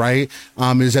does get right,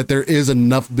 is that there is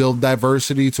enough build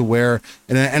diversity to where,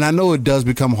 and I know it does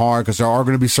become hard because there are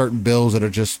going to be certain builds that are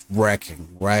just wrecking,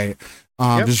 right?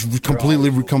 Just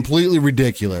completely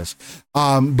ridiculous.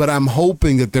 But I'm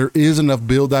hoping that there is enough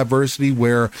build diversity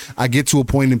where I get to a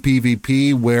point in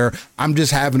PvP where I'm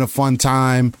just having a fun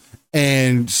time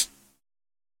and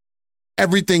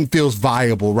everything feels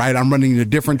viable, right? I'm running into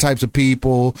different types of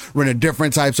people, running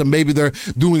different types of, maybe they're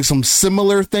doing some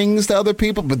similar things to other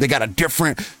people, but they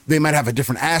might have a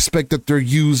different aspect that they're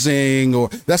using, or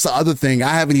that's the other thing.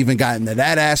 I haven't even gotten to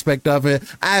that aspect of it.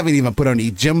 I haven't even put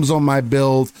any gems on my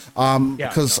build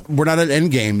because we're not at end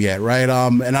game yet, right?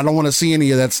 And I don't want to see any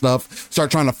of that stuff,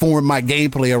 start trying to form my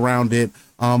gameplay around it.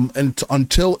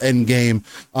 Until end game,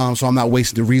 so I'm not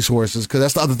wasting the resources, because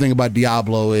that's the other thing about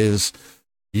Diablo is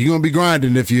you're gonna be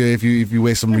grinding if you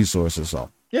waste some resources. So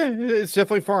yeah, it's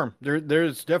definitely farm.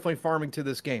 There's definitely farming to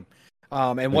this game.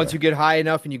 And once you get high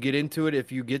enough and you get into it,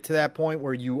 if you get to that point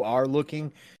where you are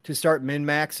looking to start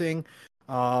min-maxing,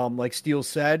 like Steel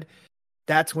said,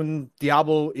 that's when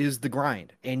Diablo is the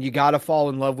grind, and you got to fall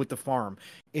in love with the farm.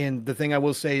 And the thing I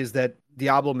will say is that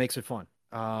Diablo makes it fun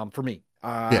for me.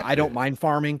 I don't mind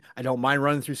farming. I don't mind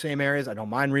running through same areas. I don't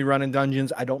mind rerunning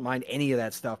dungeons. I don't mind any of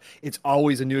that stuff. It's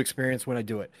always a new experience when I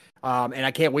do it. And I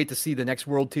can't wait to see the next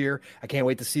world tier. I can't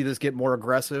wait to see this get more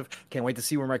aggressive. Can't wait to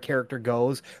see where my character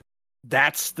goes.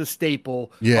 That's the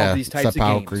staple of these types of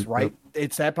games, creep, right? Yep.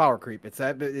 It's that power creep.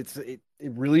 It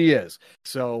really is.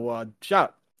 So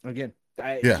shout again.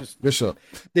 Good stuff.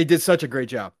 They did such a great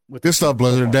job with this stuff,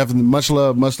 Blizzard. Definitely much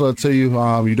love to you.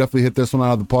 You definitely hit this one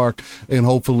out of the park, and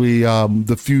hopefully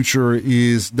the future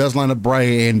does line up bright,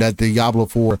 and that Diablo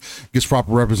 4 gets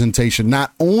proper representation,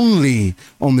 not only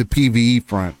on the PvE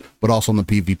front but also on the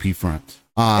PvP front.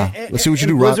 Let's see what you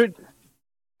do, Blizzard. Rob.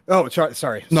 Oh,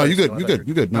 sorry. No, you're good. You're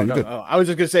good. No, you're good. I was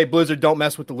just gonna say, Blizzard, don't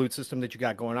mess with the loot system that you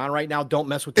got going on right now. Don't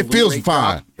mess with the loot rate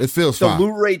drop. It feels fine. The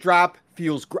loot rate drop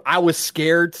feels. I was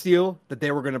scared still that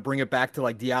they were going to bring it back to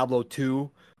like Diablo 2,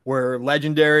 where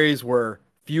legendaries were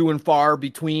few and far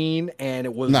between, and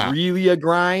it was really a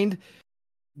grind.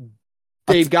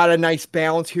 They've got a nice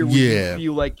balance here where you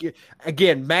feel like,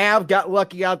 again, Mav got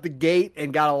lucky out the gate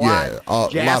and got a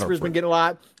lot. Jasper's been getting a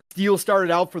lot. Steel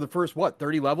started out for the first,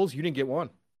 30 levels? You didn't get one.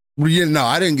 Yeah, no,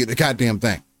 I didn't get the goddamn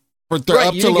thing. Up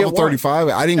to level 35,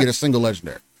 I didn't get a single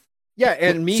legendary. Yeah,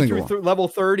 and me through level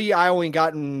 30, I only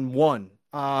gotten one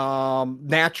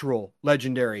natural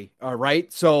legendary,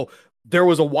 right? So there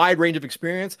was a wide range of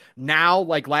experience. Now,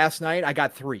 like last night, I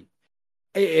got 3.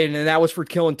 And that was for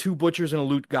killing 2 butchers and a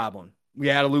loot goblin. We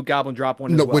had a loot goblin drop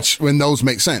one as well. Which, when those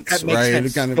make sense, that makes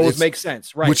right? Sense. Those make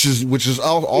sense, right? Which is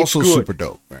also super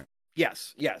dope, right?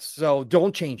 Yes. So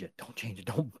don't change it.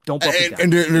 Don't buff it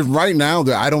And down. right now,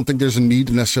 I don't think there's a need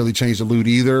to necessarily change the loot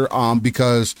either,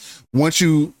 because once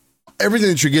everything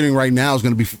that you're getting right now is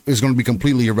going to be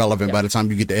completely irrelevant by the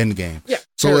time you get to end game. Yeah.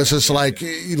 So it's just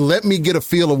let me get a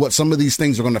feel of what some of these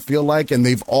things are going to feel like, and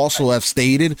they've also have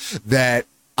stated that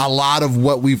a lot of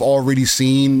what we've already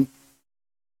seen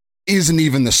isn't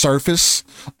even the surface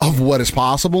of what is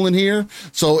possible in here.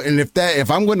 So, and if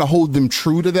I'm going to hold them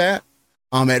true to that,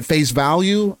 at face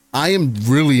value, I am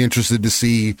really interested to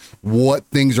see what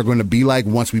things are going to be like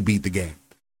once we beat the game,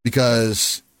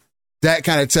 because that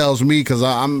kind of tells me, because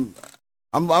I'm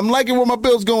liking where my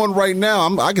build's going right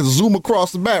now. I can zoom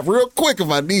across the map real quick if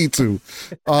I need to.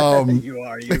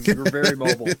 You're very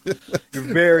mobile. You're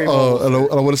very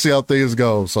mobile. I want to see how things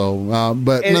go. So,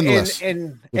 but nonetheless.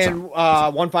 And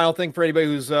one final thing for anybody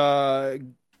who's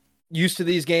used to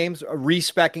these games,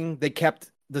 respecking, they kept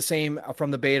the same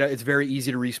from the beta. It's very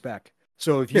easy to respec.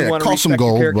 So if you want to respec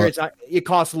your character, it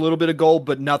costs a little bit of gold,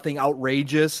 but nothing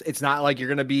outrageous. It's not like you're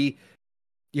going to be,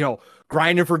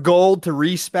 grinding for gold to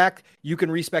respec. You can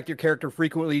respec your character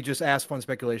frequently. Just ask Fun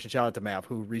Speculation. Shout out to Mav,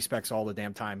 who respecs all the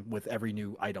damn time with every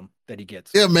new item that he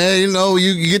gets. Yeah, man.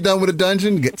 You get done with a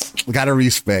dungeon, gotta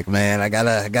respec, man. I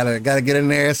gotta get in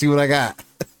there and see what I got.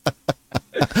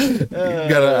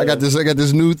 I got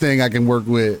this new thing I can work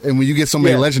with, and when you get so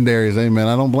many legendaries, hey man,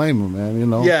 I don't blame them,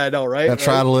 man. Yeah, I know, right? I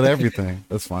try to let everything.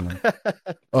 That's funny.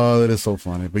 That is so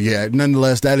funny. But yeah,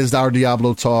 nonetheless, that is our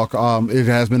Diablo talk. It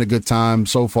has been a good time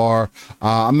so far.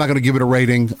 I'm not gonna give it a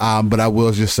rating, but I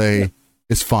will just say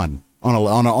it's fun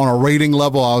on a rating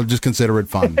level. I'll just consider it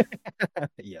fun.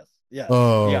 Yes. Yes.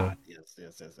 We're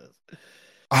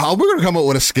gonna come up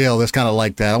with a scale that's kind of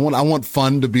like that. I want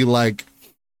fun to be like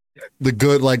the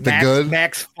good, like the good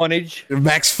max funnage.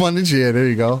 Max funnage, yeah, there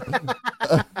you go.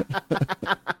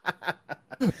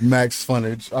 Max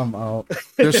funnage. I'm out.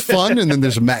 There's fun, and then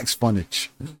there's max funnage.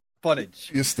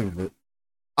 You're stupid.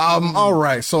 All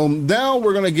right. So now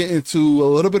we're gonna get into a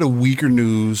little bit of weaker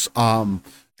news. And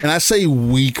I say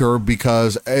weaker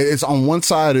because it's on one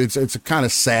side, it's kind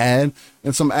of sad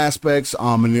in some aspects.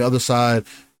 And the other side,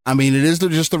 I mean, it is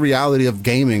just the reality of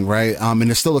gaming, right?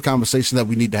 And it's still a conversation that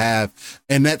we need to have,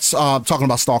 and that's talking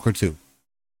about Stalker 2.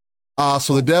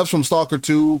 So the devs from Stalker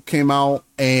 2 came out,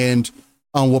 and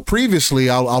previously,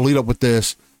 I'll lead up with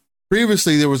this.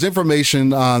 Previously, there was information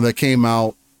that came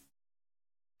out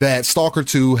that Stalker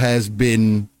 2 has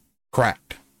been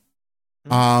cracked.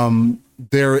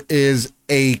 There is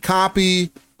a copy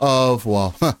of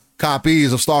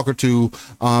copies of Stalker 2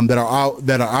 that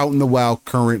are out in the wild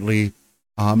currently.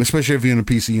 Especially if you're in the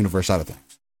PC universe side of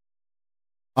things.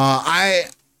 I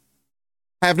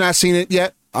have not seen it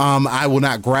yet. I will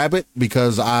not grab it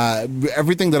because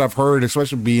everything that I've heard,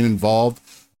 especially being involved,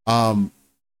 I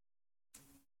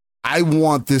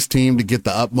want this team to get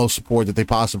the utmost support that they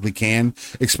possibly can,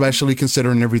 especially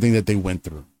considering everything that they went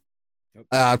through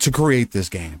to create this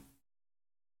game.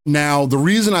 Now, the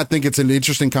reason I think it's an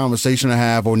interesting conversation to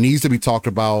have or needs to be talked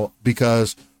about,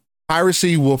 because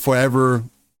piracy will forever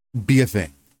be a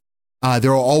thing.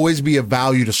 There will always be a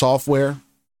value to software,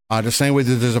 the same way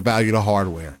that there's a value to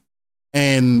hardware.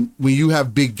 And when you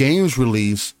have big games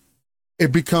release,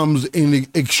 it becomes an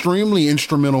extremely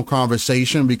instrumental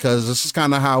conversation, because this is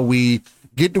kind of how we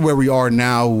get to where we are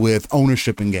now with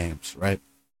ownership in games, right?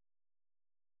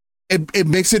 It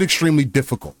makes it extremely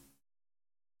difficult,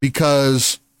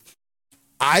 because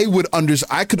I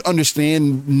could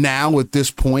understand now at this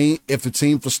point if the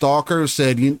team for Stalker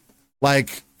said,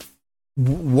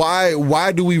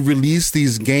 why do we release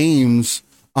these games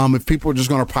if people are just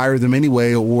going to pirate them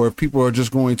anyway, or if people are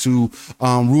just going to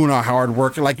ruin our hard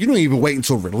work? Like, you don't even wait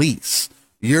until release.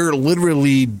 You're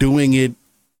literally doing it.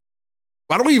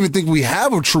 I don't even think we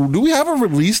have do we have a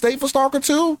release date for Stalker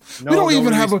 2? No, we don't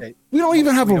even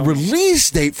have a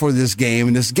release date for this game,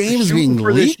 and this game is being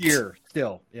leaked this year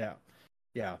still. Yeah.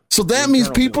 Yeah. So that means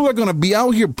people are going to be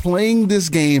out here playing this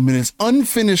game in its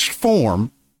unfinished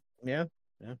form. Yeah.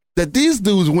 That these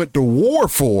dudes went to war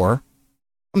for.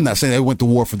 I'm not saying they went to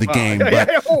war for the game, but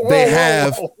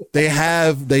they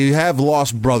have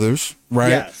lost brothers, right?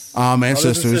 Yes. And brothers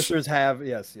sisters. And sisters have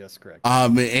yes, correct.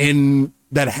 And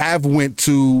that have went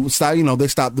to stop. They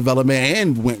stopped development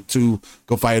and went to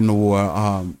go fight in the war,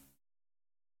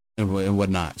 and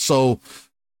whatnot. So,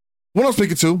 what I'm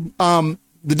speaking to,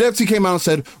 the dev team came out and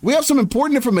said, we have some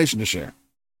important information to share.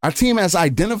 Our team has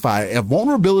identified a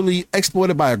vulnerability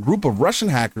exploited by a group of Russian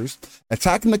hackers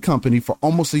attacking the company for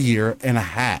almost a year and a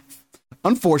half.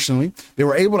 Unfortunately, they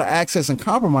were able to access and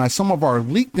compromise some of our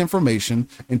leaked information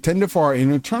intended for our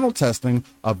internal testing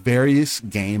of various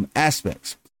game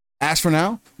aspects. As for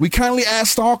now, we kindly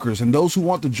ask stalkers and those who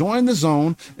want to join the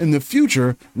zone in the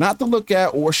future not to look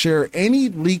at or share any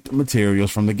leaked materials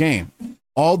from the game.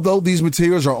 Although these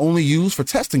materials are only used for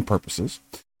testing purposes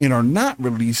and are not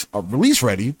release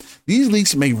ready, these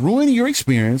leaks may ruin your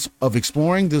experience of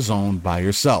exploring the zone by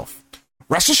yourself.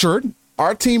 Rest assured,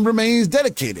 our team remains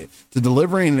dedicated to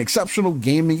delivering an exceptional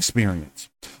gaming experience.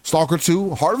 Stalker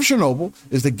 2: Heart of Chernobyl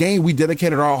is the game we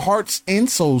dedicated our hearts and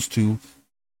souls to.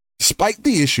 Despite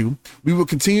the issue, we will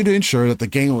continue to ensure that the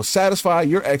game will satisfy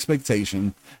your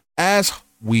expectation as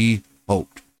we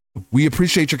hoped. We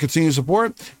appreciate your continued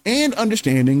support and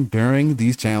understanding during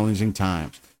these challenging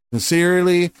times.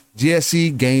 Sincerely,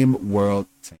 GSC Game World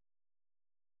Team.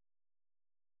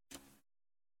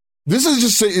 This is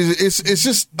just, it's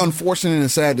just unfortunate and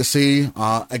sad to see.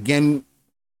 Again,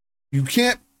 you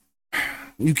can't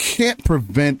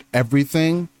prevent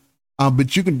everything,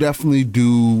 but you can definitely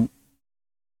do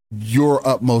your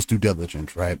utmost due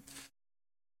diligence, right?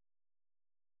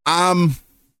 I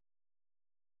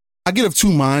get of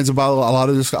two minds about a lot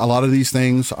of these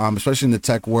things, especially in the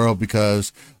tech world,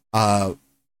 because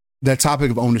that topic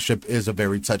of ownership is a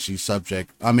very touchy subject.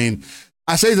 I mean,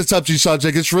 I say it's a touchy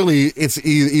subject. It's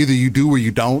either you do or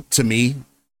you don't, to me,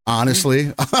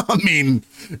 honestly. I mean,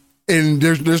 and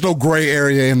there's no gray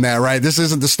area in that, right? This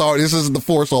isn't the start. This isn't the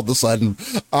force all of a sudden.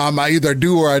 I either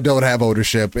do or I don't have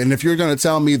ownership. And if you're going to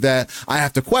tell me that I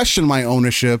have to question my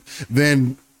ownership,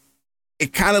 then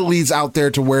it kind of leads out there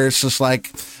to where it's just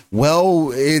like,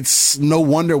 well, it's no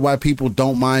wonder why people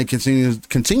don't mind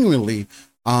continually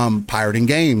pirating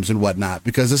games and whatnot,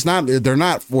 because they're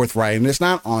not forthright and it's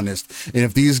not honest. And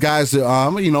if these guys,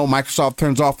 Microsoft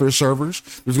turns off their servers,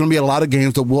 there's going to be a lot of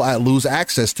games that we'll lose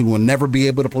access to and never be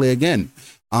able to play again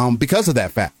because of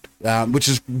that fact, which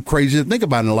is crazy to think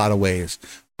about in a lot of ways.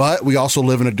 But we also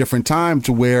live in a different time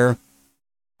to where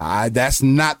that's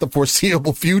not the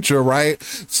foreseeable future, right?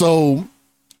 So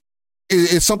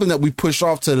it's something that we push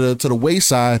off to the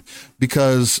wayside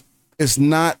because it's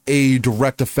not a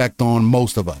direct effect on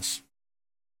most of us,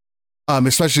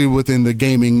 especially within the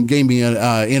gaming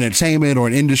entertainment or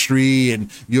an industry.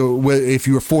 And if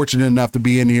you're fortunate enough to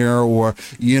be in here, or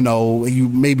you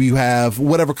have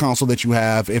whatever console that you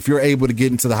have, if you're able to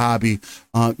get into the hobby,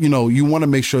 you want to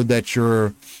make sure that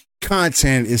your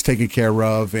content is taken care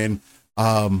of, and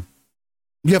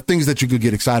you have things that you could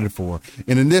get excited for.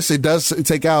 And in this, it does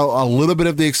take out a little bit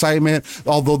of the excitement,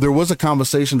 although there was a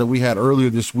conversation that we had earlier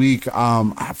this week.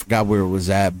 I forgot where it was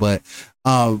at, but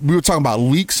we were talking about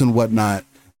leaks and whatnot.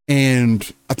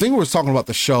 And I think we were talking about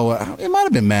the show. It might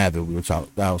have been Matt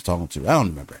that I was talking to. I don't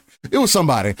remember. It was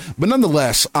somebody. But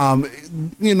nonetheless,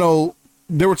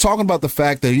 they were talking about the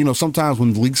fact that, sometimes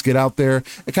when leaks get out there,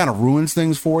 it kind of ruins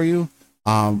things for you.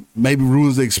 Maybe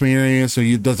ruins the experience, or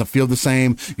it doesn't feel the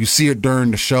same. You see it during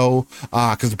the show,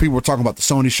 because the people were talking about the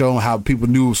Sony show and how people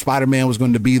knew Spider-Man was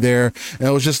going to be there, and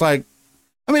it was just like,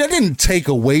 I mean, that didn't take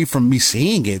away from me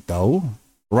seeing it though,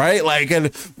 right?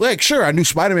 Sure, I knew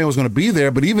Spider-Man was going to be there,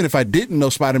 but even if I didn't know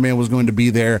Spider-Man was going to be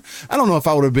there, I don't know if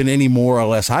I would have been any more or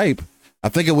less hype. I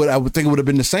would think it would have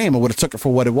been the same. I would have took it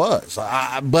for what it was,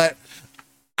 but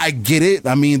I get it.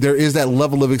 I mean, there is that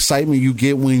level of excitement you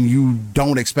get when you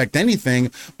don't expect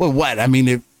anything. But what? I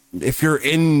mean, if you're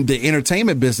in the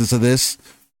entertainment business of this,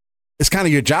 it's kind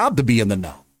of your job to be in the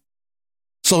know.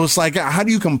 So it's like, how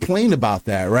do you complain about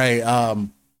that, right?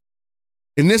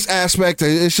 In this aspect,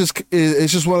 it's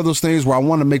just one of those things where I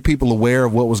want to make people aware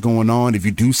of what was going on. If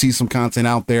you do see some content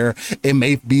out there, it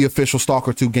may be official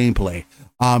Stalker 2 gameplay.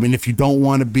 And if you don't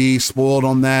want to be spoiled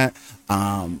on that,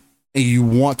 and you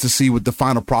want to see what the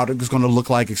final product is going to look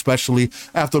like, especially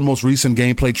after the most recent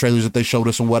gameplay trailers that they showed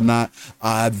us and whatnot,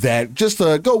 that just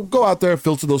go out there and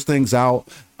filter those things out.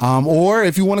 Or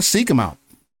if you want to seek them out,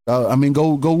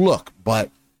 go look.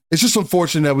 But it's just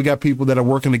unfortunate that we got people that are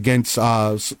working against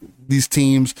these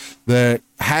teams that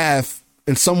have,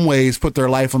 in some ways, put their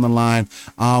life on the line.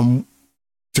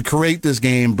 to create this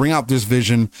game, bring out this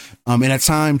vision in a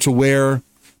time to where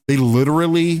they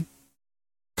literally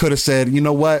could have said, you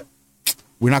know what,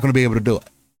 we're not going to be able to do it.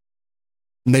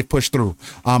 And they pushed through.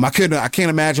 I can't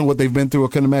imagine what they've been through. I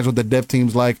couldn't imagine what the dev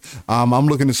team's like. I'm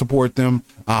looking to support them.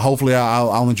 Hopefully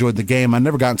I'll enjoy the game. I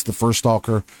never got into the first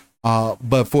Stalker.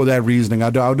 But for that reasoning, I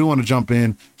do want to jump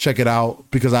in, check it out,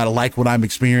 because I like what I'm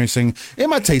experiencing. And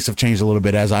my tastes have changed a little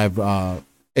bit as I've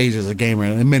aged as a gamer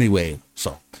in many ways.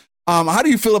 So, how do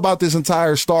you feel about this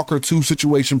entire Stalker 2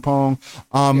 situation, Pong?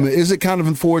 Is it kind of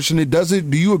unfortunate?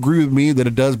 Do you agree with me that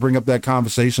it does bring up that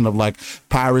conversation of like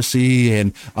piracy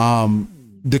and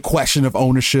the question of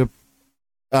ownership?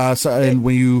 And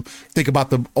when you think about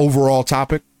the overall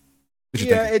topic?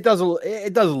 It does a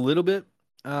little bit.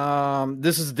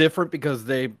 This is different because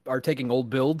they are taking old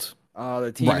builds.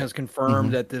 The team has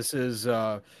confirmed that this is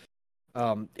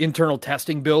internal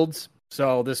testing builds,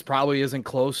 so this probably isn't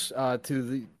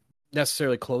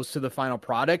necessarily close to the final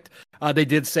product. They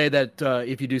did say that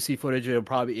if you do see footage,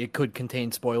 it could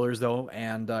contain spoilers though,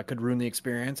 and could ruin the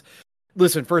experience.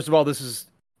 Listen, first of all, this is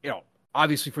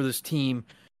obviously for this team,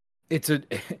 it's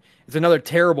another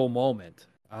terrible moment.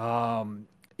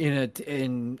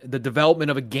 In the development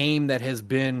of a game that has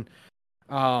been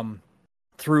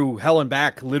through hell and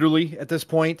back, literally at this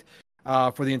point,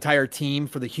 for the entire team,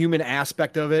 for the human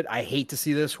aspect of it. I hate to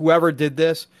see this. Whoever did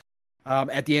this,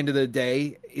 at the end of the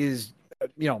day, is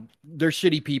they're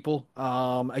shitty people.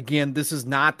 Again, this is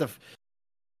not the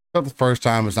first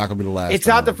time. It's not going to be the last. It's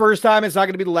not the first time. It's not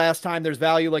going to be the last time. There's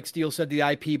value, like Steele said, the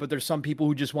IP, but there's some people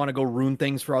who just want to go ruin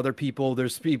things for other people.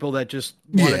 There's people that just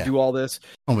want to do all this.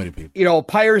 So many people.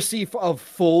 Piracy of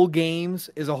full games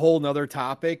is a whole nother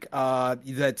topic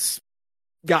that's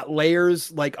got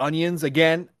layers like onions.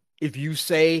 Again, if you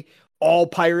say all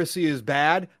piracy is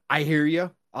bad, I hear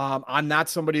you. I'm not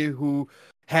somebody who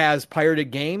has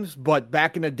pirated games, but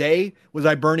back in the day, was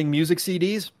I burning music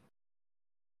CDs?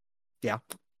 Yeah.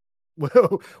 It's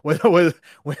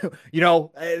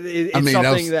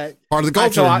something that part of the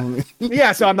culture.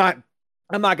 So I'm not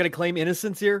going to claim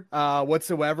innocence here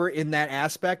whatsoever in that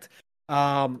aspect.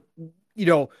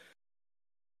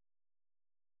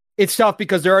 It's tough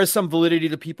because there is some validity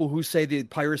to people who say that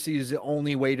piracy is the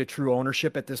only way to true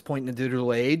ownership at this point in the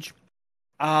digital age.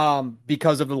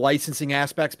 Because of the licensing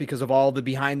aspects, because of all the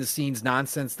behind the scenes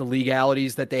nonsense, the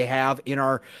legalities that they have in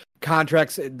our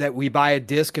contracts, that we buy a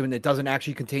disc and it doesn't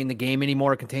actually contain the game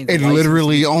anymore. It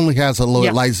literally only has a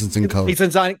licensing code.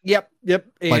 Yep.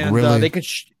 And really? they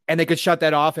could shut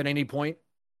that off at any point.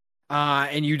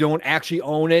 And you don't actually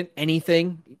own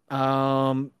anything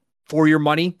for your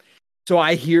money. So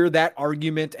I hear that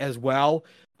argument as well.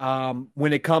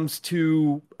 When it comes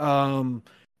to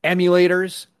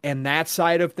emulators and that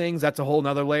side of things, that's a whole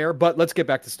nother layer. But let's get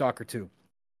back to Stalker 2.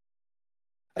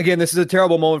 Again, this is a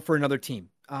terrible moment for another team.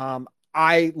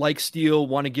 I, like Steel,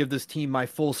 want to give this team my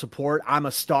full support. I'm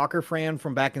a Stalker fan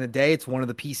from back in the day. It's one of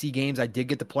the PC games I did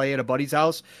get to play at a buddy's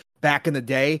house back in the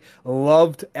day.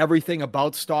 Loved everything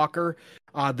about Stalker.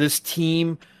 This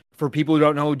team, for people who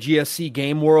don't know, GSC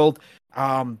Game World,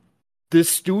 this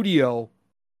studio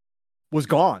was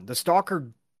gone. The Stalker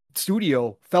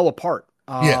studio fell apart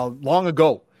long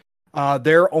ago.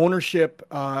 Their ownership,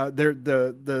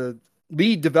 the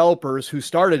lead developers who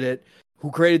started it, who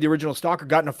created the original Stalker,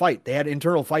 got in a fight. They had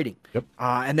internal fighting.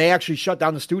 And they actually shut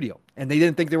down the studio. And they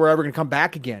didn't think they were ever going to come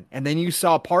back again. And then you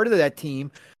saw part of that team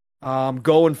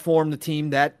go and form the team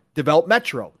that developed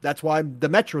Metro. That's why the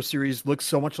Metro series looks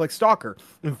so much like Stalker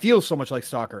and feels so much like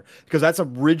Stalker, because that's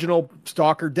original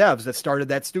Stalker devs that started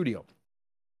that studio.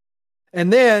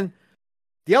 And then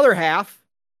the other half,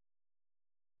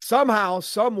 somehow,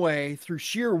 some way, through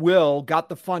sheer will, got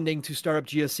the funding to start up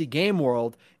GSC Game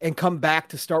World and come back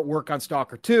to start work on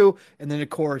Stalker 2. And then, of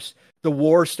course, the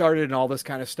war started and all this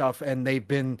kind of stuff, and they've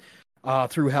been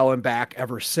through hell and back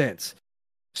ever since.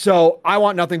 So I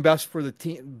want nothing but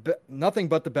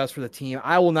the best for the team.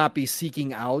 I will not be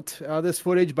seeking out this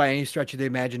footage by any stretch of the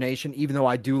imagination, even though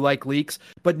I do like leaks.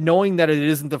 But knowing that it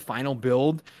isn't the final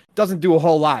build doesn't do a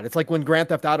whole lot. It's like when Grand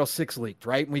Theft Auto 6 leaked,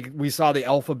 right? We saw the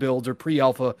alpha builds or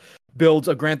pre-alpha builds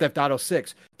of Grand Theft Auto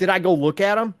 6. Did I go look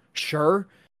at them? Sure.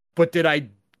 But did I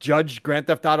judge Grand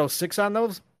Theft Auto 6 on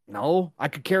those? No, I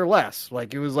could care less.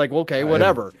 Like, it was like, okay,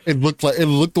 whatever. It looked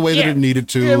the way that it needed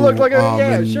to. It looked like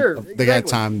sure. They got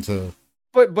time to.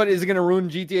 But is it going to ruin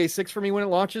GTA 6 for me when it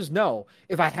launches? No.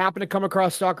 If I happen to come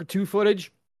across Stalker 2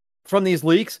 footage from these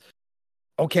leaks,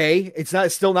 Okay, it's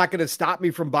still not going to stop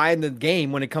me from buying the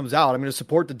game when it comes out. I'm going to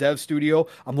support the dev studio.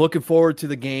 I'm looking forward to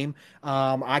the game.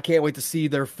 I can't wait to see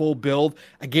their full build.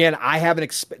 Again, I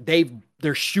haven't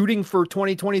they're shooting for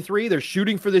 2023. They're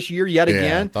shooting for this year yet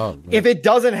again. If it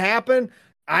doesn't happen,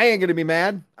 I ain't going to be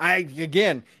mad.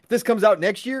 If this comes out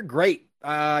next year, great.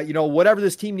 Whatever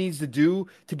this team needs to do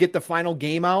to get the final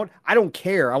game out, I don't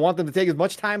care. I want them to take as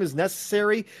much time as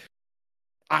necessary.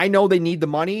 I know they need the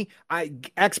money.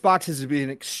 Xbox has been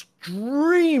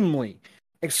extremely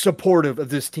supportive of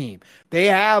this team. They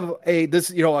have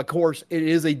of course, it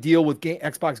is a deal with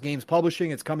Xbox Games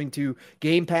Publishing. It's coming to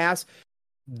Game Pass.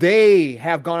 They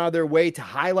have gone out of their way to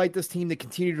highlight this team, to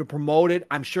continue to promote it.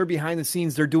 I'm sure behind the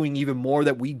scenes they're doing even more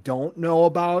that we don't know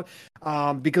about,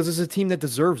 because it's a team that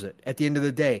deserves it at the end of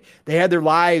the day. They had their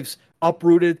lives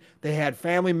uprooted. They had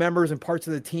family members and parts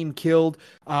of the team killed.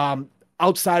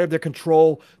 Outside of their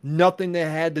control, nothing that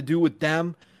had to do with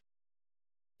them.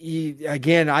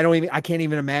 Again, I can't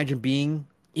even imagine being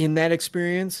in that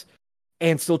experience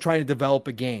and still trying to develop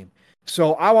a game.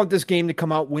 So I want this game to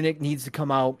come out when it needs to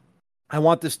come out. I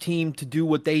want this team to do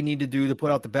what they need to do to put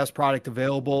out the best product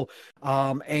available.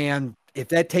 And if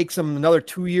that takes them another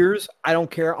 2 years, I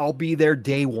don't care. I'll be there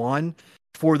day one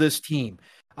for this team.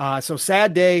 So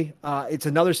sad day. It's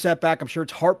another setback. I'm sure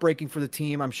it's heartbreaking for the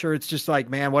team. I'm sure it's just like,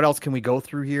 man, what else can we go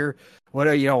through here?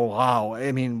 Wow.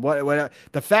 I mean, what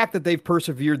the fact that they've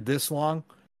persevered this long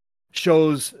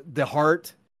shows the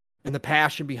heart and the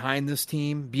passion behind this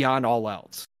team beyond all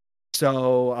else.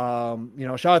 So,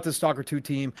 shout out to the Stalker 2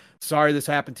 team. Sorry this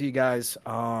happened to you guys.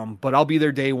 But I'll be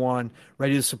there day one,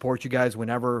 ready to support you guys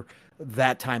whenever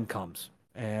that time comes.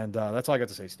 And that's all I got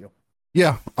to say, Steele.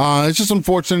 Yeah, it's just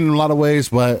unfortunate in a lot of ways,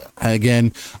 but again,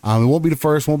 it won't be the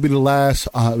first, won't be the last.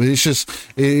 It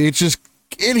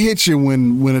hits you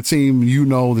when a team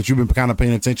that you've been kind of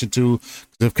paying attention to,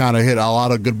 they've kind of hit a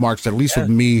lot of good marks, at least with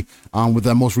me, with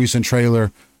that most recent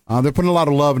trailer. They're putting a lot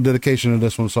of love and dedication into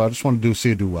this one, so I just want to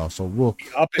see it do well. So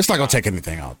it's not going to take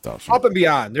anything out, though. So. Up and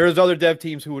beyond. There's other dev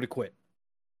teams who would have quit.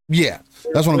 Yeah,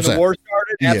 that's what I'm saying. When the war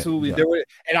started, absolutely. Yeah.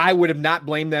 And I would have not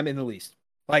blamed them in the least.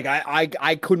 Like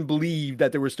I couldn't believe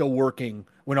that they were still working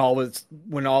when all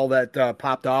that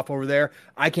popped off over there.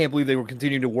 I can't believe they were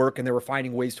continuing to work and they were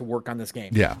finding ways to work on this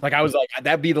game. Yeah, like I was like,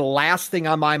 that'd be the last thing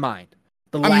on my mind.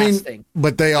 The last thing.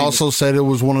 But they also said it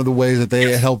was one of the ways that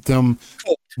they helped them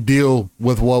deal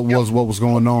with what was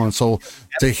going on. So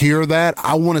to hear that,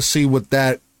 I want to see what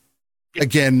that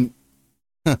again.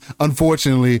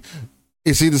 Unfortunately.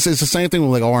 It's the same thing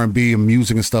with like R&B and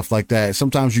music and stuff like that.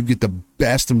 Sometimes you get the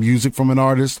best of music from an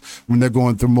artist when they're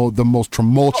going through the most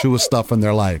tumultuous stuff in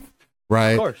their life,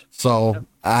 right? Of course. So,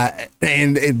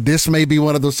 and this may be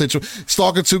one of those situations.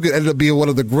 Stalker 2 could end up being one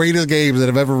of the greatest games that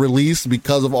have ever released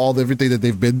because of everything that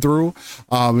they've been through.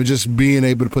 And just being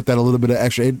able to put that a little bit of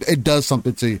extra, it does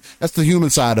something to you. That's the human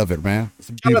side of it, man.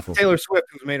 It's beautiful. Taylor Swift,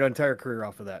 who's made an entire career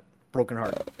off of that broken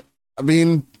heart. I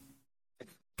mean.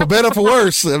 For better, for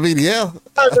worse. I mean, yeah.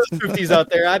 There's Swifties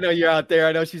out there. I know you're out there.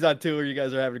 I know she's on tour. You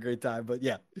guys are having a great time. But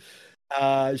yeah,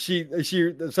 she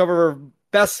some of her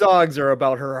best songs are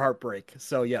about her heartbreak.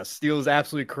 So yes, Steele is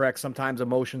absolutely correct. Sometimes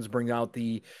emotions bring out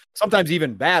sometimes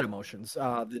even bad emotions.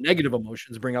 The negative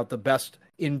emotions bring out the best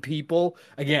in people.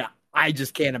 Again, I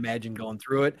just can't imagine going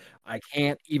through it. I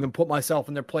can't even put myself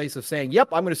in their place of saying, "Yep,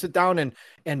 I'm going to sit down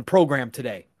and program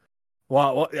today."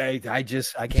 Well, I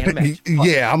can't imagine.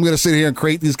 Yeah, I'm gonna sit here and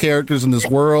create these characters in this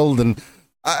world, and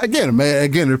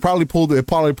it probably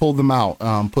pulled them out,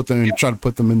 try to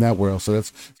put them in that world. So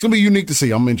it's gonna be unique to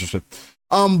see. I'm interested.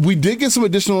 We did get some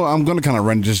additional. I'm gonna kind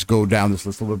of just go down this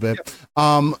list a little bit.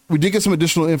 We did get some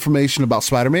additional information about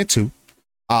Spider-Man 2.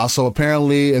 So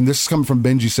apparently, and this is coming from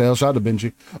Benji Sales. Shout out to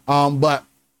Benji. But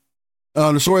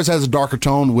the story has a darker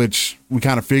tone, which we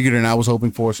kind of figured and I was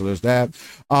hoping for, so there's that.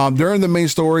 During the main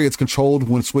story, it's controlled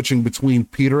when switching between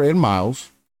Peter and Miles.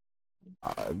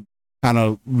 Kind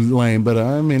of lame, but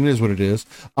I mean, it is what it is.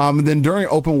 And then during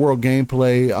open world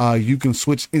gameplay, you can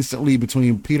switch instantly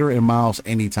between Peter and Miles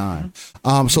anytime.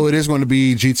 So it is going to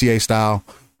be GTA style.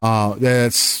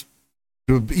 That's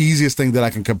the easiest thing that I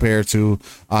can compare to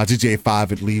GTA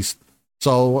 5 at least.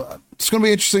 So it's going to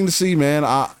be interesting to see, man.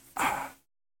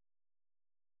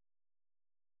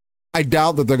 I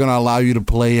doubt that they're going to allow you to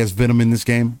play as Venom in this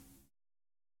game,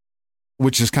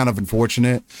 which is kind of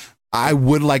unfortunate. I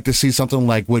would like to see something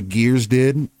like what Gears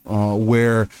did,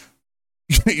 where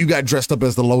you got dressed up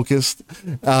as the Locust,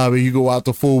 and you go out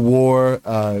to full war.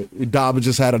 Dom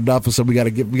just had enough, and so we got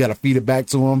to feed it back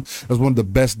to him. It was one of the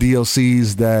best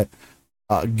DLCs that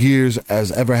Gears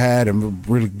has ever had, and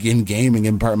really in gaming,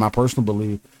 in part my personal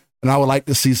belief. And I would like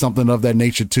to see something of that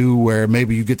nature too, where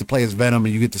maybe you get to play as Venom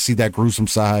and you get to see that gruesome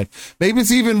side. Maybe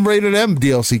it's even rated M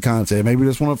DLC content. Maybe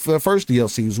it's one of the first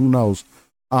DLCs. Who knows?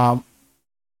 I'm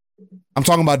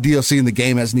talking about DLC and the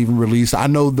game hasn't even released. I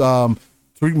know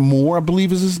three more, I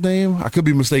believe is his name. I could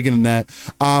be mistaken in that.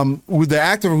 With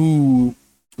the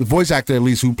voice actor at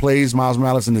least, who plays Miles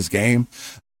Morales in this game,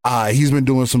 he's been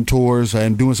doing some tours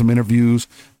and doing some interviews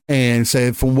and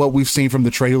said from what we've seen from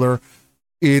the trailer,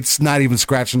 it's not even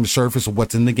scratching the surface of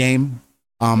what's in the game,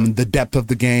 the depth of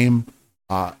the game.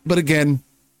 But again,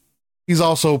 he's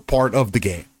also part of the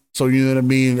game. So, you know what I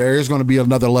mean? There is going to be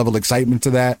another level of excitement to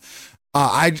that.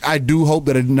 I do hope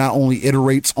that it not only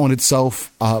iterates on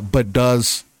itself, but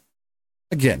does,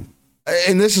 again,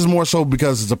 and this is more so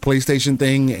because it's a PlayStation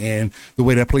thing and the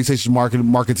way that PlayStation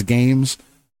markets games.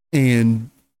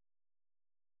 And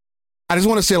I just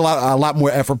want to see a lot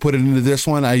more effort put into this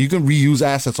one. You can reuse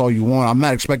assets all you want. I'm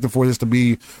not expecting for this to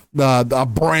be a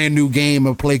brand new game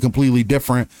and play completely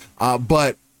different.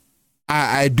 But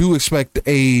I do expect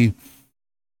a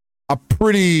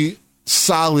pretty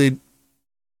solid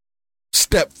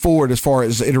step forward as far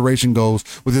as iteration goes,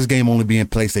 with this game only being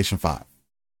PlayStation 5.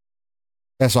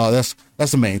 That's all. That's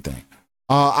the main thing.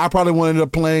 I probably won't end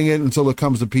up playing it until it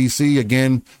comes to PC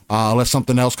again, unless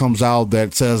something else comes out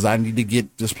that says I need to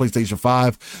get this PlayStation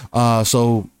 5.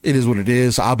 So it is what it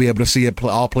is. I'll be able to see it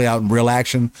all play out in real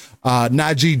action.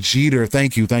 Najee Jeter,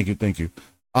 thank you.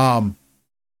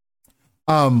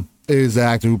 Is the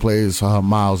actor who plays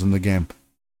Miles in the game.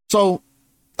 So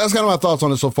that's kind of my thoughts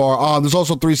on it so far. There's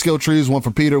also 3 skill trees, one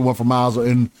for Peter, one for Miles,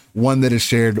 and one that is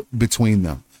shared between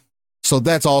them. So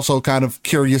that's also kind of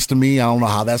curious to me. I don't know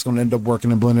how that's going to end up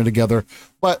working and blending together,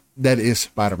 but that is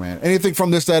Spider-Man. Anything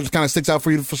from this that kind of sticks out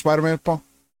for you for Spider-Man, Paul?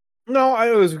 No,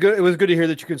 it was good. It was good to hear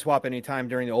that you can swap anytime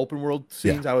during the open world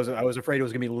scenes. Yeah. I was afraid it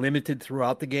was going to be limited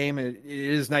throughout the game. It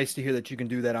is nice to hear that you can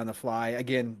do that on the fly.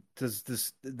 Again,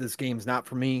 this game's not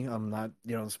for me. I'm not,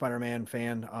 a Spider-Man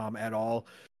fan at all.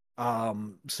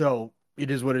 So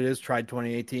it is what it is. Tried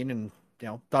 2018 and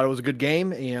thought it was a good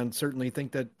game, and certainly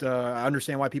think that I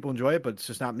understand why people enjoy it, but it's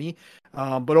just not me.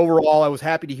 But overall, I was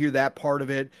happy to hear that part of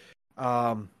it.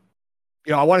 I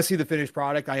want to see the finished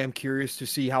product. I am curious to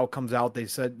see how it comes out. They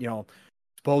said,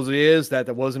 suppose it is that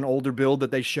there was an older build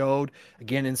that they showed.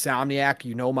 Again, Insomniac,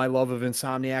 my love of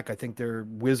Insomniac. I think they're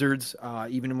wizards,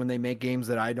 even when they make games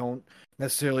that I don't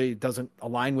necessarily doesn't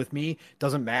align with me.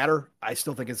 Doesn't matter. I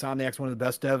still think Insomniac's one of the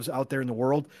best devs out there in the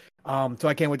world. So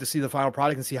I can't wait to see the final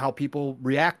product and see how people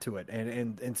react to it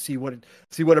and see what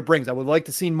it brings. I would like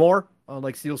to see more.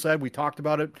 Like Steele said, we talked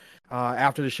about it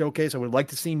after the showcase. I would like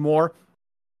to see more.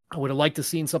 I would have liked to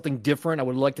seen something different. I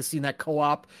would have liked to see that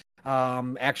co-op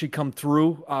actually come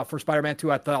through for Spider-Man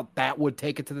 2. I thought that would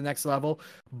take it to the next level.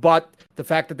 But the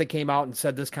fact that they came out and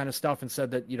said this kind of stuff and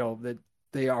said that, that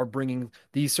they are bringing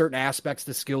these certain aspects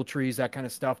to skill trees, that kind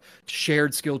of stuff,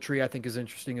 shared skill tree, I think is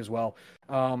interesting as well.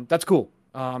 That's cool.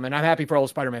 And I'm happy for all the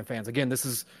Spider-Man fans. Again,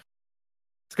 it's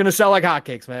going to sell like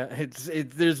hotcakes, man.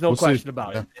 There's no question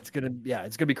about it. It's going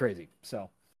to be crazy. So.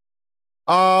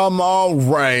 All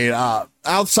right.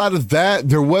 Outside of that,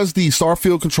 there was the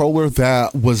Starfield controller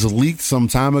that was leaked some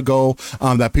time ago,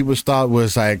 that people thought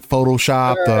was like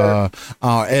photoshopped,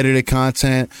 edited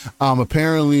content.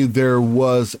 Apparently there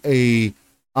was a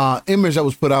image that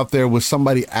was put out there with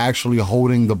somebody actually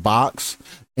holding the box.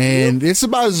 And it's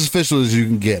about as official as you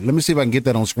can get. Let me see if I can get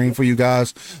that on screen for you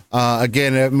guys.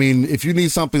 Again, I mean, if you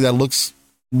need something that looks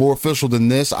more official than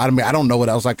this, I don't know what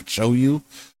else I could show you.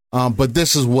 But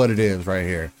this is what it is right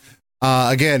here.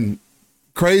 Again,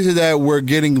 crazy that we're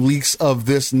getting leaks of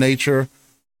this nature.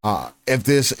 If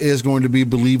this is going to be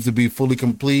believed to be fully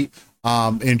complete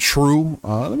and true,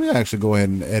 let me actually go ahead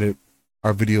and edit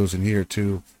our videos in here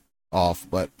too off,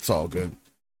 but it's all good.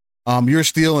 You're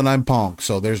Steel and I'm Pong,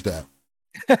 so there's that.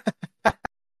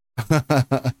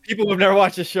 People who've never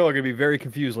watched the show are gonna be very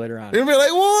confused later on. They'll be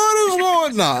like, "What is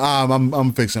going?" No,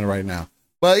 I'm fixing it right now.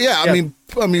 But yeah, I mean,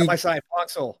 my side, Pong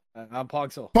Soul. I'm Pong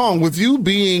Soul. Pong, with you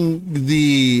being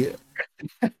the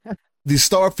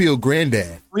Starfield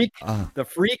granddad, the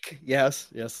freak, yes,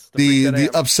 the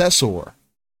obsessor,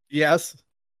 yes.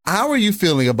 How are you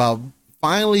feeling about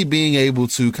finally being able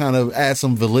to kind of add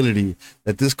some validity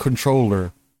that this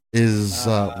controller is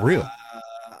real?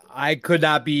 I could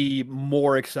not be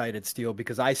more excited, Steele,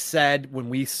 because I said when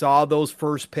we saw those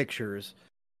first pictures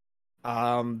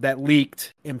that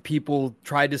leaked and people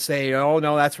tried to say, oh,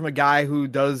 no, that's from a guy who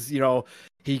does,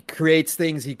 he creates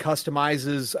things, he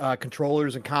customizes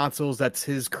controllers and consoles. That's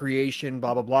his creation,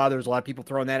 blah, blah, blah. There's a lot of people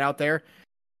throwing that out there.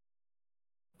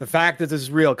 The fact that this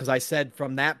is real, because I said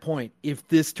from that point, if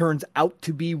this turns out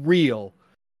to be real,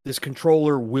 this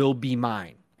controller will be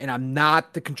mine. And I'm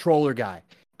not the controller guy.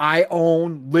 I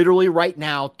own literally right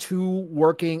now 2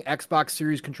 working Xbox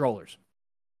Series controllers.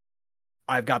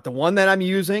 I've got the one that I'm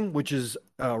using, which is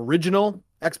original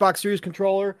Xbox Series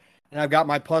controller, and I've got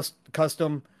my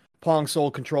custom Pong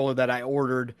Soul controller that I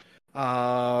ordered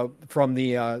from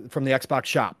the Xbox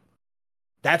shop.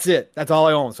 That's it. That's all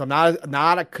I own. So I'm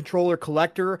not a controller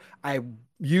collector. I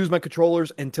use my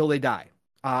controllers until they die,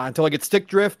 until I get stick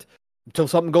drift, until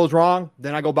something goes wrong.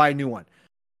 Then I go buy a new one.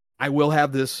 I will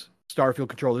have this Starfield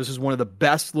controller. This is one of the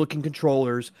best looking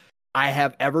controllers I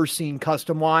have ever seen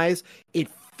custom wise. It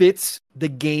fits the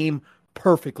game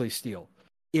perfectly, Steel.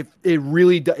 It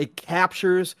really it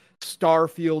captures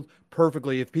Starfield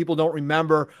perfectly. If people don't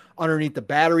remember, underneath the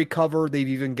battery cover, they've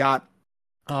even got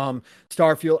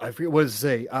Starfield. I forget what does it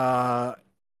say. What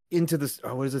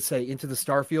does it say? Into the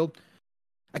Starfield.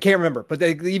 I can't remember, but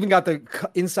they even got the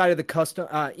inside of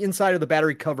the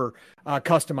battery cover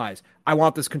customized. I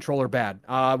want this controller bad.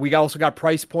 We also got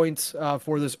price points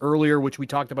for this earlier, which we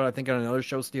talked about, I think, on another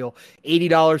show, Steel.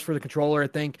 $80 for the controller, I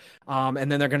think. And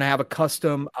then they're going to have a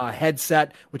custom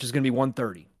headset, which is going to be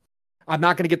 $130. I'm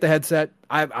not going to get the headset.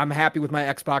 I'm happy with my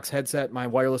Xbox headset, my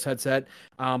wireless headset,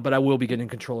 but I will be getting a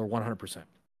controller 100%.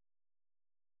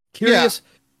 Curious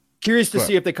to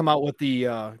see if they come out with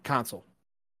the console.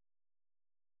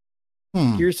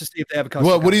 Curious to see if they have a custom.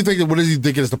 Well, what do you think? What do you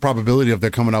think is the probability of they're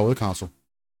coming out with a console?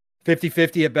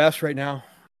 50-50 at best right now.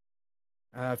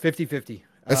 50-50.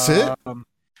 That's it?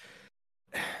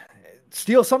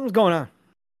 Steel, something's going on.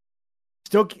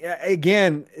 Still,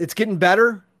 again, it's getting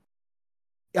better.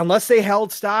 Unless they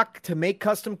held stock to make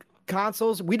custom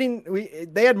consoles,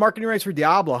 they had marketing rights for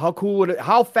Diablo.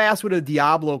 How fast would a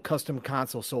Diablo custom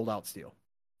console sold out, Steel?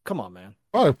 Come on, man.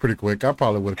 Probably pretty quick. I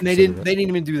probably would have. And they didn't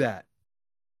even do that.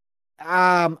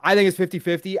 I think it's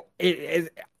 50-50.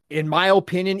 In my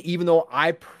opinion, even though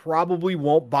I probably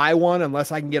won't buy one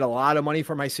unless I can get a lot of money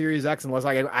for my Series X,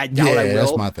 I doubt I will.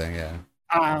 That's my thing,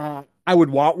 yeah. I would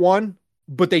want one,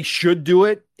 but they should do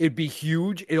it. It'd be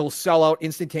huge. It'll sell out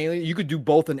instantaneously. You could do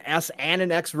both an S and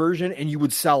an X version, and you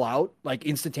would sell out like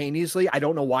instantaneously. I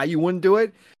don't know why you wouldn't do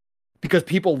it, because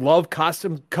people love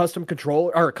custom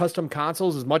controller or custom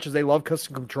consoles as much as they love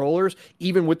custom controllers.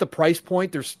 Even with the price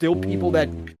point, there's still people that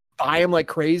buy them like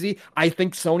crazy. I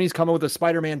think Sony's coming with a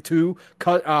Spider-Man 2,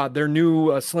 their new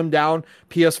slimmed down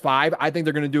PS5. I think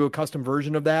they're going to do a custom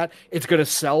version of that. It's going to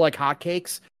sell like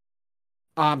hotcakes.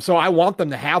 So I want them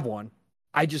to have one.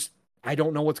 I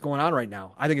don't know what's going on right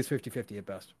now. I think it's 50-50 at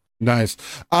best. Nice.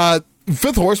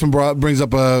 Fifth Horseman brings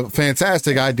up a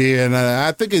fantastic idea, and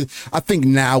I think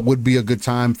now would be a good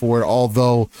time for it.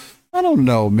 Although I don't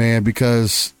know, man,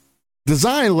 because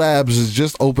Design Labs is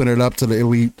just opening it up to the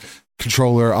Elite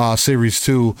Controller Series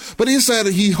 2, but he said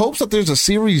he hopes that there's a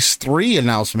Series 3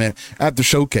 announcement at the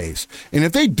showcase. And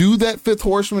if they do that, Fifth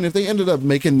Horseman, if they ended up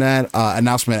making that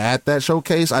announcement at that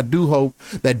showcase, I do hope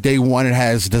that day one it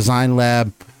has Design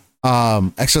Lab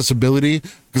accessibility,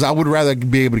 because I would rather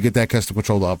be able to get that custom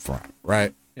controller up front,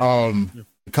 right? The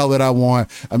color that I want.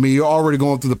 I mean, you're already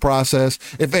going through the process.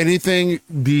 If anything,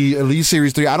 the Elite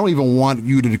Series 3, I don't even want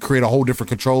you to create a whole different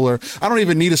controller. I don't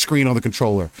even need a screen on the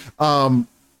controller.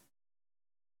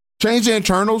 Change the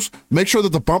internals, make sure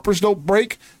that the bumpers don't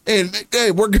break, and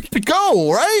hey, we're good to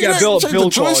go, right? Yeah, build the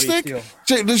joystick.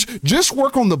 Just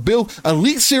work on the build.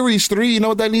 Elite Series 3, you know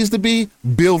what that needs to be?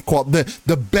 Build quality.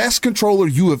 The best controller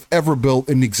you have ever built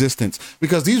in existence.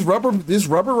 Because this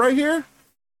rubber right here,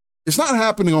 it's not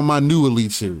happening on my new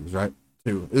Elite Series, right?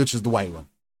 Which is the white one.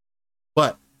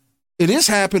 But it is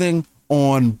happening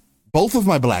on both of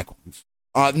my black ones.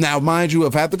 Now, mind you,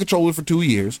 I've had the controller for 2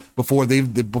 years before this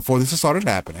has started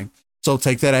happening, so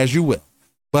take that as you will.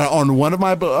 But on one of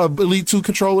my Elite 2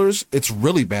 controllers, it's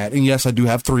really bad. And yes, I do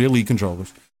have 3 Elite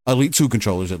controllers, Elite 2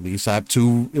 controllers at least. I have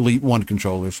 2 Elite 1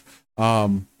 controllers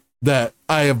that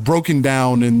I have broken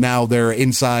down, and now they're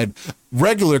inside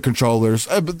regular controllers.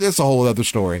 But that's a whole other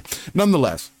story.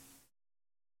 Nonetheless,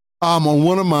 on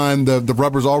one of mine, the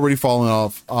rubber's already fallen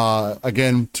off.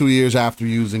 Again, 2 years after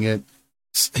using it.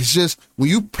 It's just when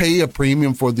you pay a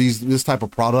premium for this type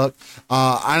of product,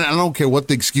 I don't care what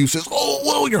the excuse is. Oh,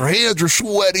 well, your hands are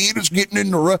sweaty, it's getting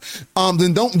in the rut.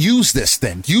 Then don't use this.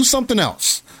 Then use something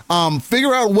else.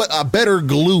 Figure out what a better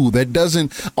glue that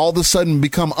doesn't all of a sudden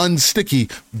become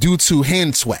unsticky due to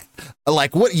hand sweat.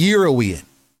 Like, what year are we in?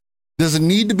 Does it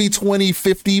need to be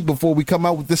 2050 before we come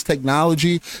out with this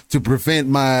technology to prevent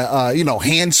my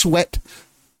hand sweat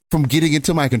from getting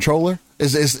into my controller?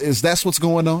 Is that what's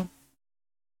going on?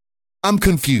 I'm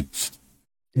confused.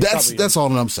 That's all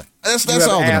that I'm saying. That's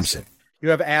all that I'm saying. You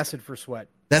have acid for sweat.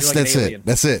 That's it.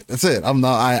 That's it. I'm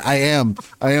not. I am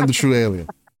the true alien.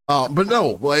 But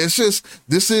no, it's just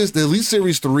this is the Elite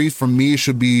Series 3 for me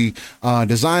should be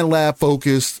design lab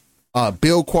focused,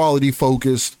 build quality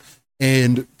focused,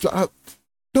 and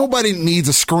nobody needs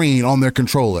a screen on their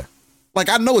controller. Like,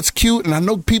 I know it's cute, and I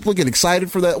know people get excited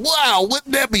for that. Wow,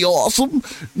 wouldn't that be awesome?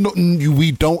 No,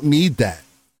 we don't need that,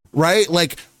 right?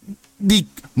 Like,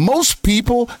 most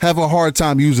people have a hard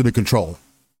time using a controller,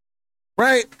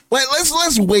 right? Like,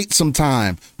 let's wait some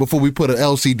time before we put an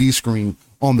LCD screen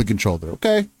on the controller,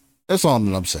 okay? That's all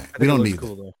that I'm saying. We don't need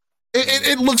it.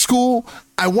 It looks cool.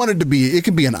 I want it to be. It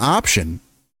can be an option.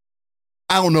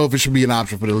 I don't know if it should be an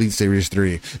option for the Elite Series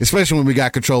 3, especially when we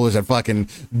got controllers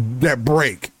that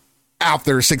break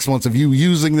after 6 months of you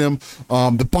using them.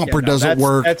 The bumper doesn't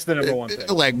work. That's the number one thing.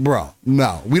 Like, bro,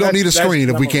 no, we don't need a screen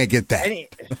if we can't get that.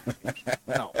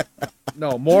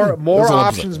 No, more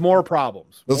options, more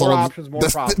problems. More options, more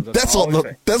problems.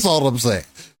 That's all I'm saying.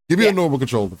 Give me a normal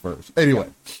controller first. Anyway,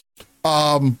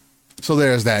 so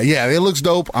there's that. Yeah, it looks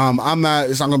dope.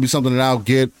 It's not gonna be something that I'll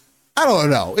get. I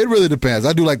don't know. It really depends.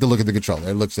 I do like to look at the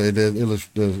controller. It's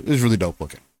really dope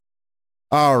looking.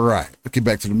 All right, let's get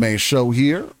back to the main show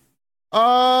here.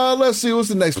 Let's see what's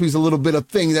the next piece. A little bit of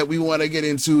thing that we want to get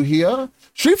into here.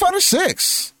 Street Fighter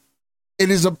 6.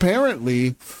 It is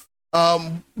apparently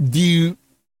not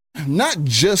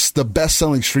just the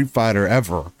best-selling Street Fighter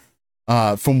ever,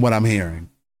 from what I'm hearing,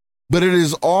 but it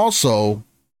is also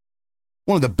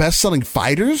one of the best-selling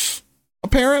fighters.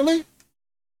 Apparently,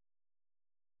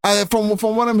 from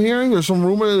what I'm hearing, there's some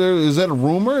rumor. Is that a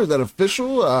rumor? Is that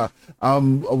official? I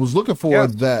was looking for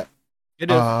that. It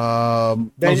is. I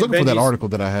was looking for that article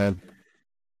that I had.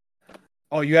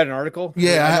 Oh, you had an article?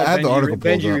 Yeah, I had the article.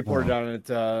 Benji reported on it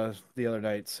the other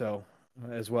night, so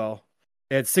as well.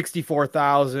 It had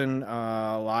 64,000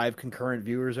 live concurrent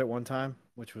viewers at one time,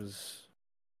 which was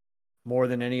more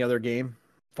than any other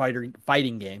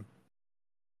fighting game.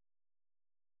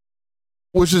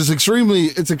 Which is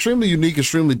extremely unique,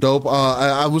 extremely dope.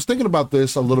 I was thinking about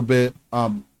this a little bit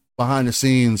behind the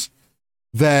scenes,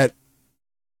 that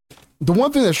the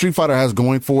one thing that Street Fighter has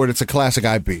going for it, it's a classic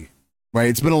IP, right?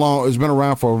 It's been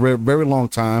around for a very, very long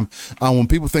time. When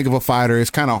people think of a fighter, it's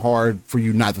kind of hard for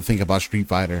you not to think about Street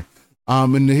Fighter.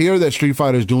 And to hear that Street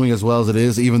Fighter is doing as well as it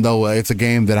is, even though it's a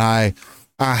game that I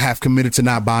have committed to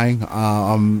not buying.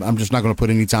 I'm just not going to put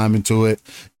any time into it,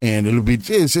 and it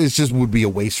just would be a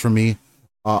waste for me.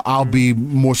 I'll be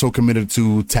more so committed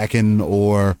to Tekken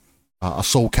or a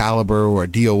Soul Calibur or a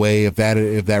DOA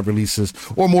if that releases,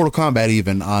 or Mortal Kombat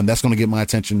even. That's going to get my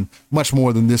attention much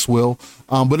more than this will.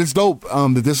 But it's dope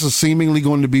that this is seemingly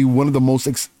going to be one of the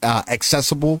most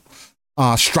accessible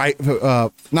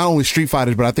not only Street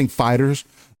Fighters, but I think fighters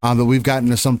that we've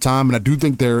gotten in some time. And I do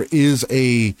think there is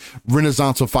a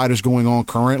renaissance of fighters going on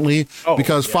currently,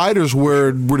 because fighters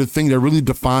were the thing that really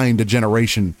defined a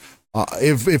generation.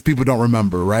 If people don't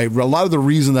remember, right? A lot of the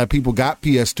reason that people got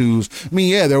PS2s, I mean,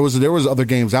 yeah, there was other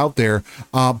games out there,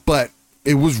 but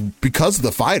it was because of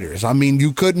the fighters. I mean,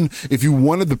 you couldn't, if you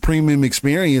wanted the premium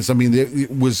experience, I mean,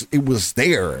 it was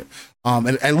there,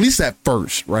 at least at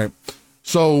first, right?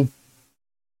 So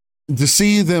to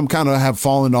see them kind of have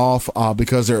fallen off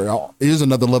because there is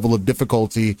another level of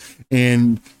difficulty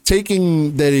in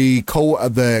taking the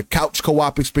couch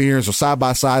co-op experience or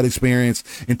side-by-side experience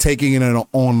and taking it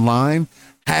online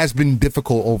has been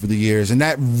difficult over the years. And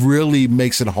that really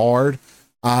makes it hard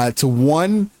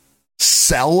to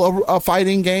sell a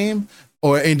fighting game,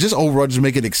 and just overall just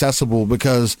make it accessible,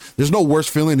 because there's no worse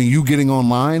feeling than you getting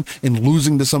online and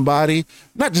losing to somebody,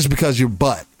 not just because you're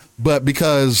but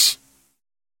because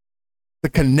the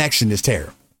connection is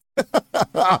terrible.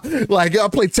 Like, I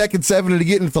play Tekken 7 to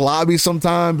get into the lobby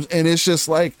sometimes, and it's just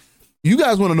like, you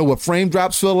guys want to know what frame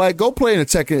drops feel like? Go play in a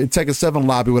Tekken 7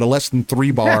 lobby with a less than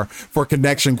 3 bar for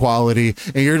connection quality,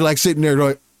 and you're like sitting there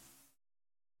like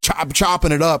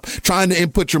chopping it up, trying to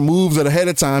input your moves ahead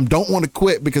of time, don't want to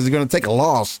quit because you're going to take a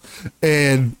loss,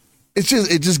 and it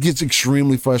just gets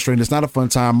extremely frustrating. It's not a fun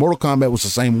time. Mortal Kombat was the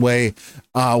same way,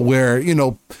 where,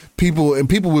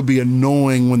 people would be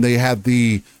annoying when they had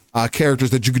the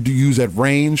characters that you could use at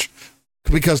range,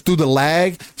 because through the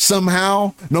lag,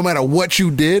 somehow, no matter what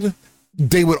you did,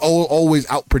 they would always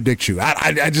outpredict you.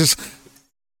 I just,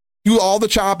 all the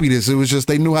choppiness, it was just,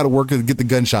 they knew how to work and get the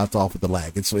gunshots off with the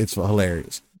lag. It's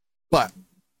hilarious. But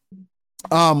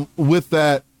with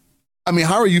that, I mean,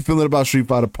 how are you feeling about Street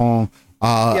Fighter Pong?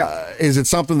 Is it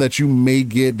something that you may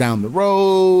get down the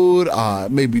road,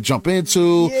 maybe jump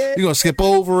into? You're gonna skip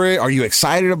over it? Are you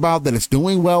excited about that it's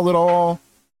doing well at all?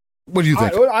 What do you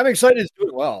think? I'm excited it's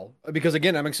doing well because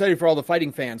again, I'm excited for all the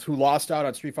fighting fans who lost out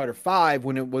on Street Fighter V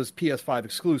when it was PS5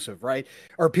 exclusive, right?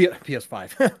 Or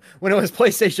PS5 when it was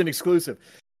PlayStation exclusive.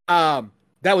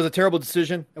 That was a terrible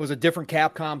decision. It was a different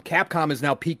Capcom. Capcom is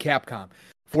now peak Capcom.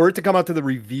 For it to come out to the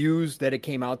reviews that it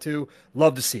came out to,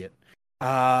 love to see it.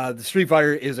 The Street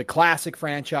Fighter is a classic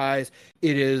franchise.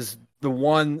 It was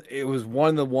one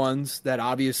of the ones that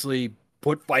obviously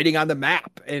put fighting on the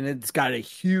map, and it's got a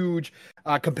huge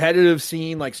competitive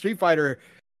scene. Like Street Fighter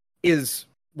is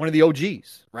one of the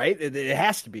OGs, right? It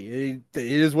has to be. It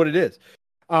is what it is.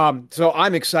 So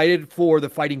I'm excited for the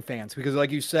fighting fans because,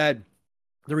 like you said,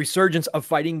 the resurgence of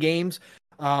fighting games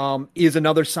is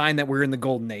another sign that we're in the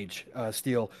golden age,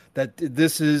 Steel, that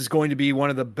this is going to be one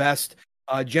of the best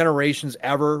generations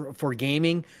ever for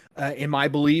gaming. In my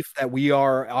belief, that we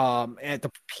are at the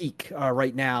peak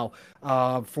right now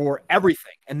for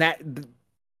everything, and that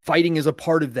fighting is a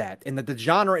part of that, and that the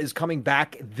genre is coming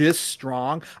back this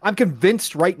strong. I'm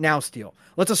convinced right now, Steel.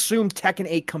 Let's assume Tekken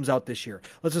 8 comes out this year.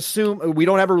 Let's assume we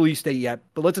don't have a release date yet,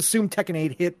 but let's assume Tekken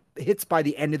 8 hits by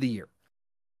the end of the year.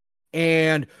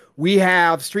 And we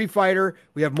have Street Fighter,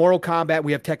 we have Mortal Kombat,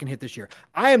 we have Tekken hit this year.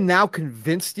 I am now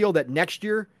convinced, Steel, that next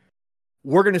year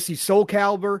we're going to see Soul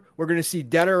Calibur, we're going to see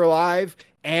Dead or Alive,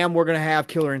 and we're going to have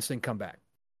Killer Instinct come back.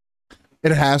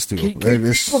 It has to. Can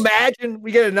you imagine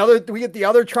we get the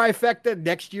other trifecta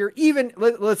next year? Even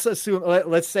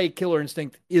let's say Killer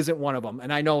Instinct isn't one of them.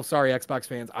 And I know, sorry, Xbox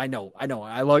fans, I know,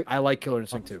 I like Killer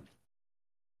Instinct too.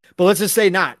 But let's just say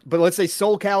not. But let's say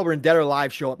Soul Calibur and Dead or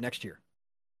Alive show up next year.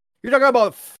 You're talking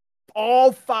about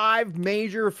all 5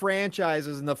 major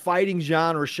franchises in the fighting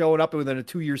genre showing up within a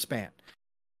 2-year span.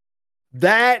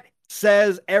 That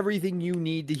says everything you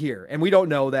need to hear. And we don't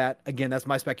know that. Again, that's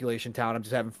my speculation, Town. I'm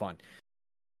just having fun.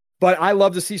 But I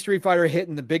love to see Street Fighter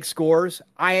hitting the big scores.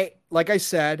 Like I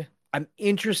said, I'm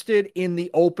interested in the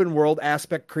open world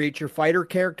aspect, create your fighter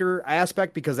character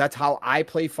aspect, because that's how I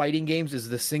play fighting games, is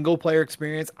the single player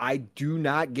experience. I do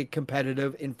not get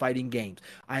competitive in fighting games.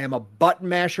 I am a button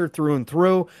masher through and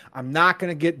through. I'm not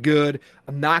going to get good.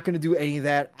 I'm not going to do any of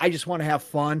that. I just want to have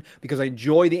fun because I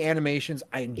enjoy the animations.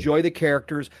 I enjoy the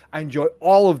characters. I enjoy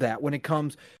all of that when it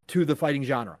comes to the fighting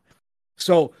genre.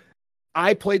 So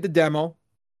I played the demo.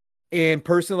 And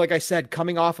personally, like I said,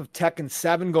 coming off of Tekken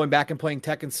 7, going back and playing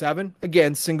Tekken 7,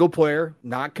 again, single player,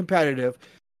 not competitive,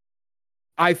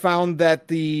 I found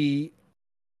that it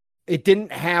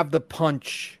didn't have the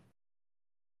punch,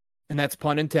 and that's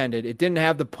pun intended. It didn't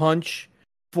have the punch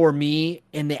for me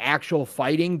in the actual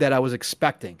fighting that I was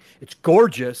expecting. It's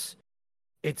gorgeous.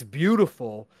 It's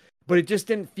beautiful, but it just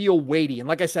didn't feel weighty. And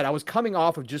like I said, I was coming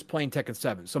off of just playing Tekken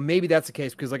 7. So maybe that's the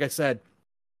case because, like I said,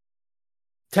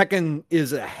 Tekken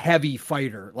is a heavy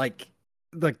fighter. Like,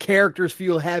 the characters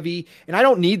feel heavy, and I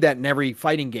don't need that in every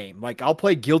fighting game. Like, I'll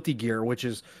play Guilty Gear, which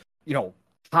is,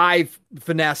 high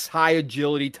finesse, high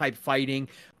agility type fighting,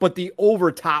 but the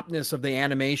over-topness of the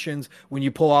animations when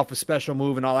you pull off a special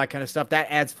move and all that kind of stuff, that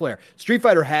adds flair. Street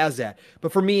Fighter has that.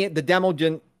 But for me, the demo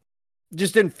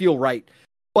just didn't feel right.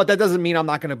 But that doesn't mean I'm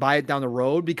not going to buy it down the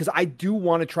road, because I do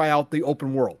want to try out the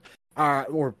open world.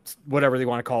 Or whatever they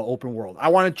want to call it, open world. I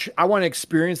want to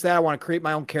experience that. I want to create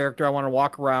my own character. I want to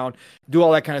walk around, do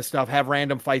all that kind of stuff, have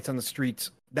random fights on the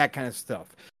streets, that kind of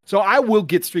stuff. So I will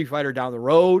get Street Fighter down the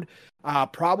road,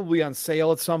 probably on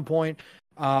sale at some point,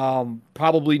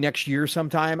 probably next year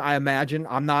sometime, I imagine.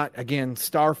 I'm not, again,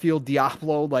 Starfield,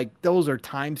 Diablo, like those are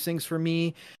time sinks for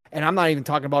me. And I'm not even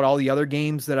talking about all the other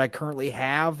games that I currently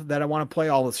have that I want to play,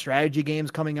 all the strategy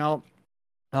games coming out.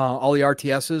 All the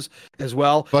RTSs as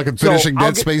well. Like I'm finishing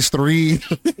Dead Space 3.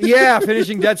 Yeah,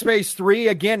 finishing Dead Space 3.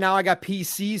 Again, now I got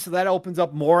PC, so that opens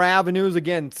up more avenues.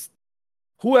 Again,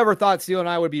 whoever thought Steel and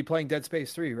I would be playing Dead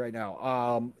Space 3 right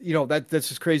now? That's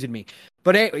just crazy to me.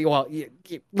 But anyway, well,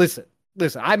 listen,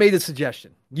 I made the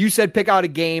suggestion. You said pick out a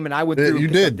game, and I went through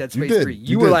and picked up Dead Space 3.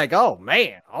 You were like, oh,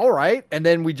 man, all right. And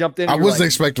then we jumped in. I wasn't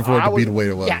expecting for it to be the way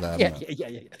it was.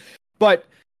 Yeah. But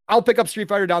I'll pick up Street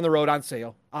Fighter down the road on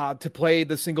sale to play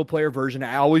the single player version.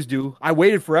 I always do. I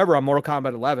waited forever on Mortal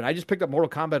Kombat 11. I just picked up Mortal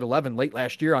Kombat 11 late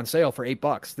last year on sale for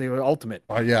 $8. They were ultimate.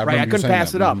 Oh yeah, right. I couldn't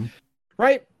pass it up.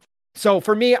 Right. So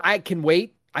for me, I can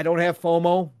wait. I don't have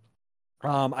FOMO.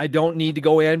 I don't need to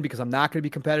go in because I'm not going to be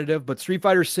competitive. But Street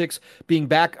Fighter 6 being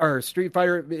back, or Street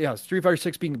Fighter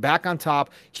 6 being back on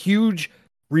top, huge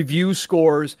review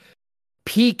scores,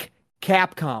 peak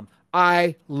Capcom.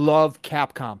 I love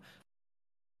Capcom.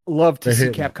 Love to see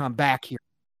Capcom back here.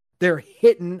 They're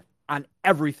hitting on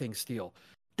everything, Steel.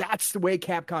 That's the way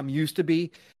Capcom used to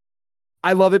be.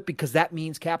 I love it because that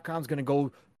means Capcom's going to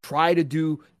go try to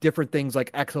do different things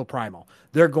like Exo Primal.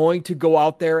 They're going to go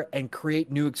out there and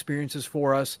create new experiences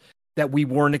for us that we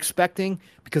weren't expecting,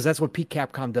 because that's what Pete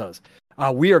Capcom does.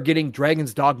 We are getting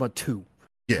Dragon's Dogma 2.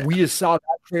 Yeah. We just saw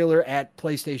that trailer at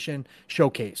PlayStation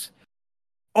Showcase.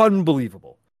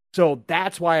 Unbelievable. So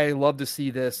that's why I love to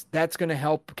see this. That's going to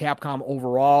help Capcom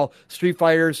overall. Street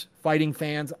Fighters, fighting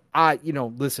fans,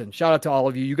 listen, shout out to all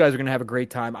of you. You guys are going to have a great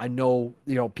time. I know,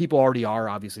 people already are.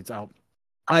 Obviously, it's out.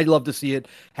 I'd love to see it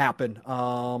happen.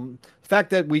 The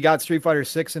fact that we got Street Fighter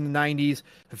 6 in the 90s,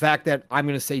 the fact that I'm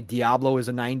going to say Diablo is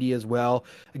a 90 as well.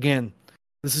 Again,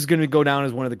 this is going to go down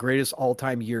as one of the greatest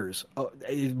all-time years.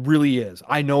 It really is.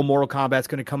 I know Mortal Kombat's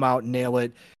going to come out and nail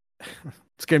it.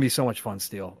 It's going to be so much fun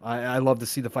still. I love to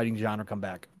see the fighting genre come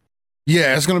back.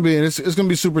 Yeah, it's gonna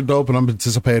be super dope, and I'm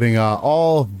anticipating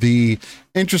all the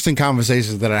interesting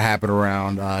conversations that happen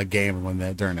around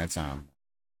gaming during that time.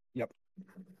 Yep.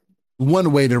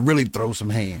 One way to really throw some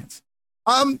hands.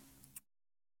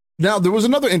 Now there was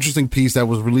another interesting piece that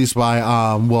was released by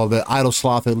the Idle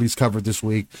Sloth at least covered this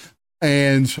week,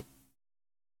 and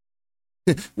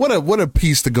what a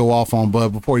piece to go off on, but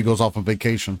before he goes off on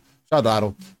vacation. Shout out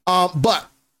to Idle. But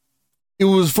it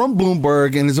was from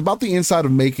Bloomberg, and it's about the inside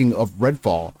of making of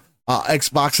Redfall,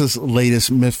 Xbox's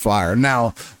latest misfire.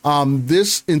 Now,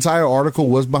 this entire article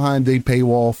was behind a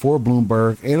paywall for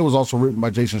Bloomberg, and it was also written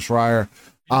by Jason Schreier.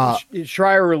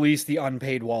 Schreier released the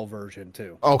unpaid wall version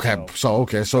too. Okay,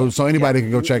 so anybody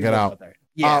can go check it out.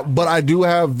 Yeah, but I do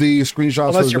have the screenshots.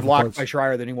 Unless you're blocked by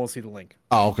Schreier, then you won't see the link.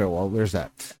 Oh, okay. Well, there's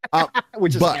that.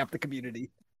 Which is half the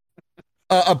community.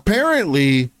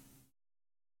 Apparently,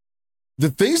 the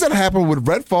things that happen with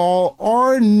Redfall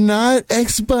are not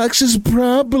Xbox's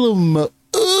problem.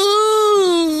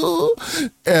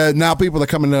 Now people are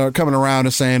coming around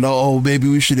and saying, "Oh, maybe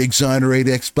we should exonerate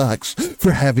Xbox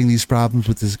for having these problems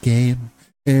with this game,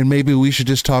 and maybe we should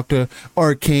just talk to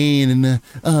Arcane and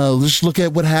let's look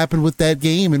at what happened with that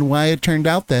game and why it turned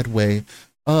out that way.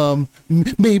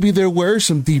 Maybe there were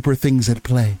some deeper things at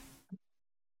play."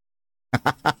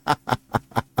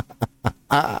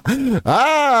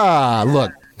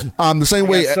 Look, the same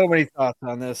way. So many thoughts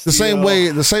on this. The same way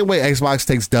Xbox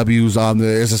takes W's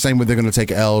is the same way they're going to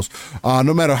take L's.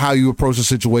 No matter how you approach the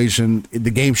situation,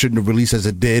 the game shouldn't have released as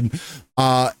it did.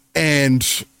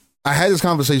 And I had this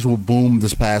conversation with Boom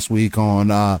this past week on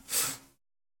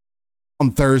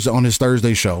Thursday on his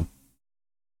Thursday show,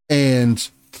 and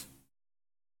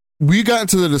we got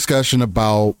into the discussion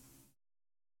about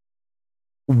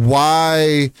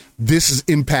why this is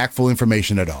impactful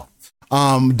information at all.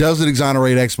 Does it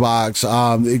exonerate Xbox?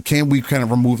 Can we kind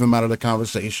of remove them out of the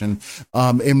conversation?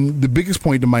 And the biggest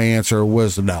point to my answer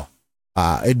was no,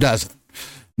 it doesn't.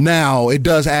 Now it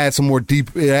does add some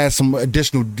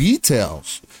additional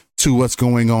details to what's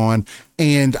going on,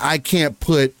 and I can't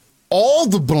put all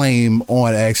the blame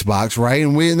on Xbox, right?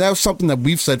 And that was something that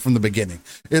we've said from the beginning.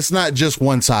 It's not just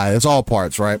one side; it's all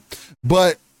parts, right?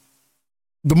 But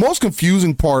the most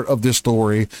confusing part of this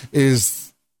story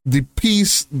is the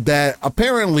piece that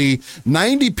apparently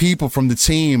 90 people from the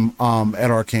team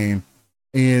at Arcane,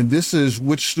 and this is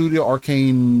which studio?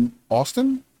 Arcane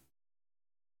Austin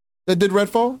that did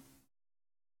Redfall?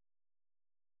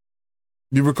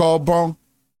 You recall, Bong?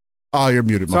 Oh, you're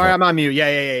muted. Sorry, I'm on mute.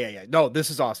 Yeah. No, this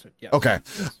is Austin. Yeah. Okay.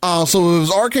 So it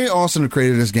was Arcane Austin who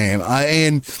created this game.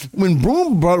 And when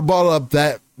Broom brought up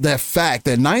that fact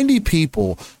that 90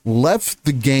 people left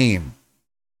the game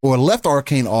or left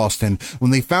Arcane Austin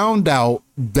when they found out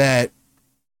that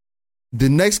the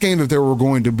next game that they were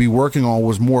going to be working on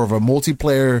was more of a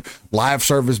multiplayer live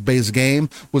service based game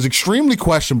was extremely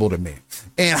questionable to me.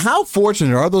 And how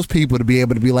fortunate are those people to be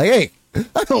able to be like, hey,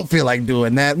 I don't feel like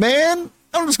doing that, man.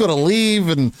 I'm just going to leave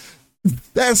and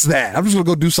that's that. I'm just going to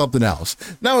go do something else.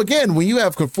 Now, again, when you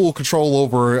have full control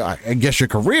over, I guess, your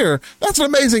career, that's an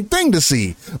amazing thing to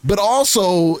see. But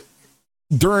also,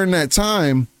 during that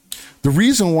time, the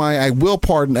reason why I will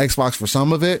pardon Xbox for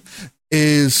some of it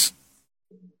is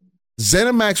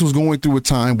ZeniMax was going through a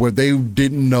time where they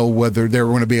didn't know whether they were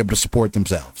going to be able to support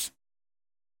themselves.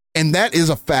 And that is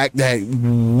a fact that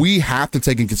we have to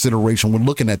take in consideration when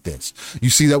looking at this. You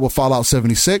see that with Fallout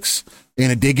 76, and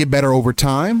it did get better over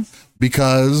time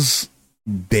because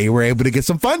they were able to get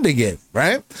some funding in,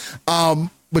 right? But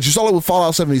you saw it with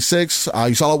Fallout 76,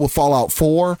 you saw it with Fallout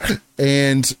 4,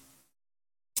 and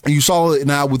you saw it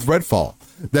now with Redfall.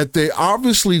 That they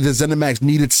obviously, the ZeniMax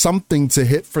needed something to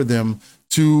hit for them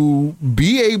to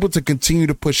be able to continue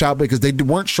to push out because they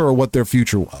weren't sure what their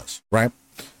future was, right?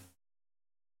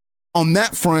 On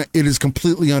that front, it is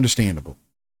completely understandable.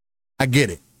 I get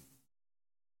it.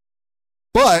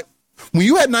 But when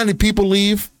you had 90 people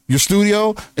leave, your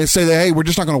studio and say that, hey, we're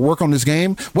just not going to work on this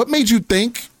game? What made you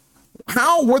think?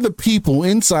 How were the people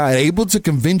inside able to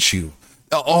convince you,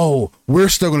 oh, we're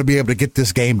still going to be able to get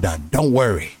this game done? Don't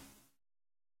worry.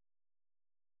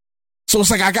 So it's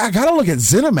like, I got to look at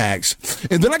ZeniMax,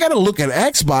 and then I got to look at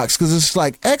Xbox, because it's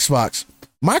like Xbox,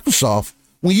 Microsoft,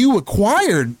 when you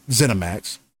acquired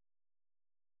ZeniMax,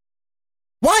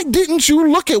 why didn't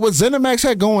you look at what ZeniMax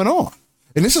had going on?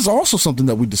 And this is also something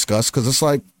that we discussed, because it's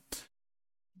like,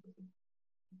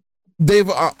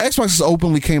 Xbox has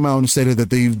openly came out and stated that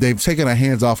they've taken a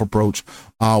hands-off approach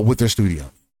with their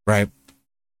studio, right?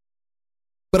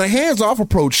 But a hands-off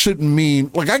approach shouldn't mean,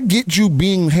 like, I get you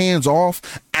being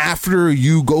hands-off after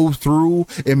you go through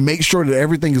and make sure that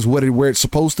everything is where it's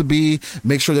supposed to be,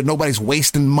 make sure that nobody's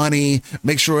wasting money,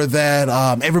 make sure that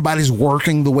everybody's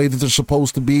working the way that they're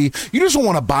supposed to be. You just don't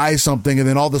want to buy something and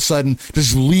then all of a sudden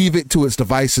just leave it to its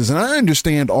devices. And I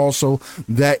understand also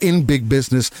that in big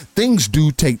business, things do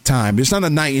take time. It's not a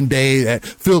night and day that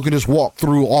Phil can just walk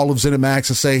through all of ZeniMax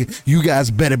and say, you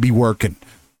guys better be working.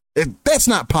 That's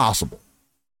not possible.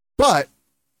 But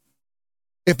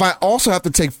if I also have to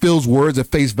take Phil's words at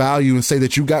face value and say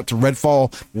that you got to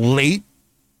Redfall late,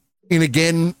 and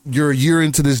again, you're a year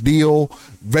into this deal,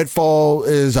 Redfall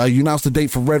is, you announced the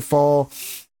date for Redfall,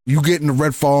 you get into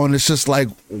Redfall, and it's just like,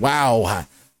 wow,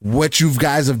 what you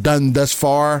guys have done thus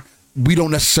far, we don't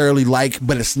necessarily like,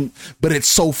 but it's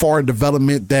so far in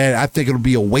development that I think it'll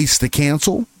be a waste to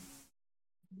cancel.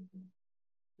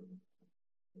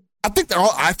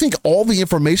 I think all the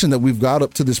information that we've got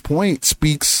up to this point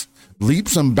speaks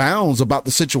leaps and bounds about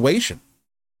the situation,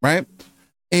 right?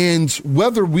 And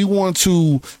whether we want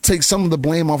to take some of the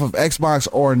blame off of Xbox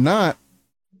or not,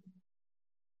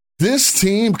 this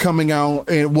team coming out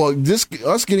and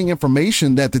us getting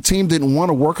information that the team didn't want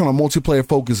to work on a multiplayer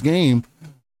focused game.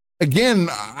 Again,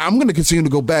 I'm going to continue to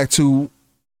go back to,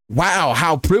 wow,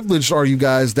 how privileged are you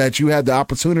guys that you had the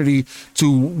opportunity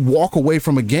to walk away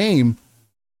from a game.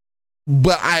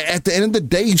 But at the end of the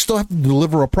day, you still have to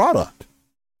deliver a product.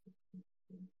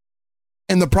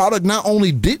 And the product not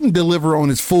only didn't deliver on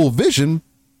its full vision,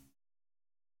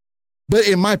 but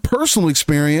in my personal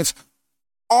experience,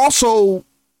 also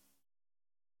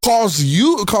caused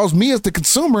me as the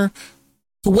consumer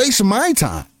to waste my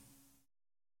time.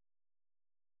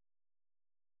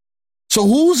 So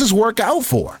who's this work out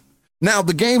for? Now,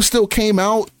 the game still came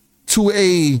out to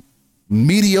a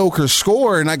mediocre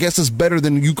score, and I guess it's better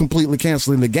than you completely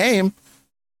canceling the game.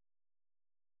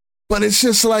 But it's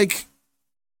just like,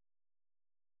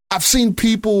 I've seen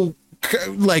people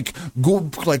completely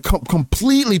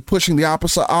pushing the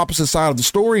opposite side of the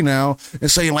story now and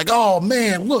saying like, oh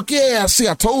man, look, yeah, see,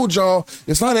 I told y'all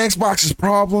it's not Xbox's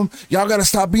problem. Y'all got to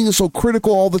stop being so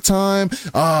critical all the time.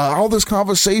 All this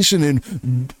conversation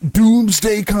and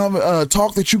doomsday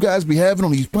talk that you guys be having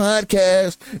on these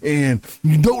podcasts, and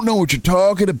you don't know what you're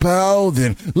talking about.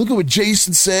 And look at what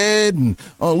Jason said, and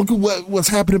look at what's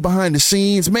happening behind the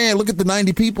scenes. Man, look at the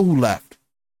 90 people who left.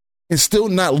 And still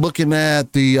not looking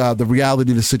at the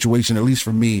reality of the situation, at least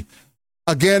for me.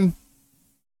 Again,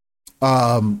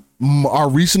 our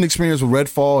recent experience with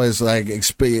Redfall has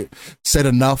said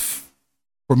enough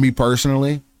for me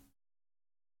personally.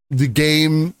 The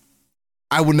game,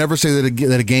 I would never say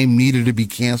that a game needed to be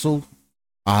canceled.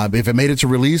 If it made it to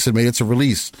release, it made it to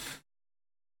release.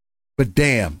 But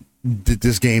damn,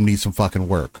 this game needs some fucking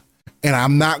work. And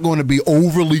I'm not going to be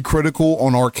overly critical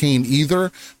on Arcane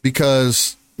either,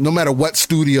 because no matter what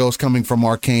studio is coming from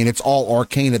Arcane, it's all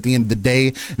Arcane at the end of the day.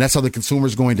 And that's how the consumer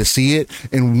is going to see it.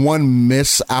 And one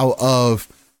miss out of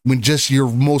when just your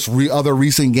most other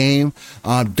recent game,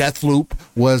 Deathloop,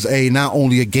 was not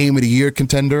only a game of the year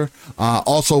contender,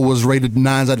 also was rated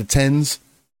 9s out of 10s.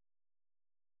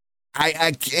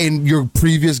 And your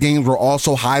previous games were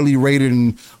also highly rated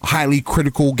and highly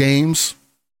critical games.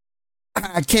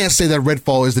 I can't say that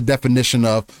Redfall is the definition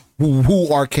of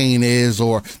who Arcane is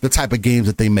or the type of games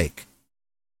that they make.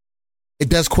 It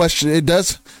does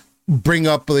bring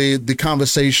up the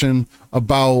conversation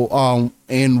about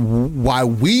and why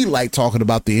we like talking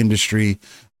about the industry,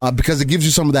 because it gives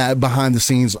you some of that behind the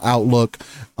scenes outlook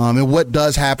and what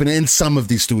does happen in some of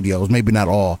these studios, maybe not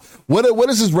all. What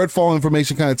does this Redfall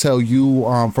information kind of tell you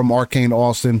from Arcane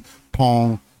Austin,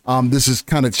 Pong? This has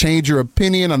kind of changed your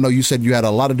opinion. I know you said you had a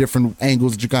lot of different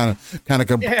angles that you kind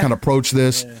of approach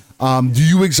this. Yeah. Do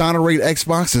you exonerate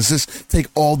Xbox? Does this take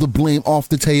all the blame off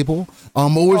the table?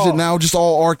 Or is it now just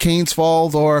all Arcane's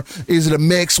fault, or is it a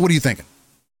mix? What are you thinking?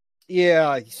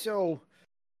 Yeah, so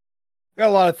got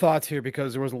a lot of thoughts here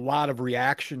because there was a lot of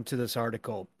reaction to this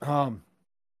article.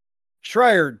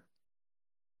 Schreier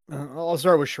I'll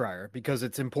start with Schreier because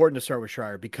it's important to start with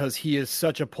Schreier because he is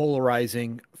such a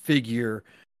polarizing figure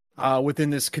within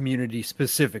this community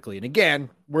specifically. And again,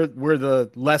 we're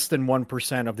the less than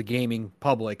 1% of the gaming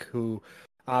public who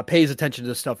pays attention to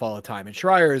this stuff all the time. And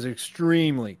Schreier is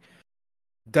extremely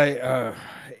device.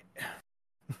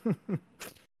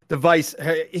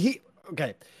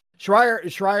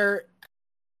 Schreier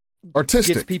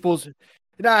Artistic. gets people's.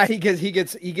 Nah, he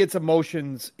gets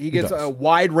emotions. He gets a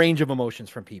wide range of emotions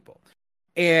from people.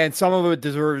 And some of it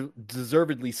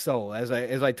deservedly so. As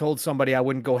I told somebody, I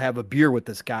wouldn't go have a beer with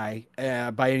this guy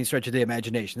by any stretch of the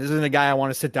imagination. This isn't a guy I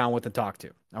want to sit down with and talk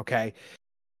to. Okay.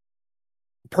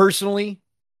 Personally,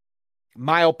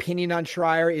 my opinion on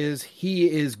Schreier is he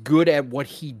is good at what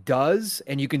he does,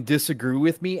 and you can disagree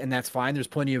with me, and that's fine. There's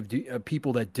plenty of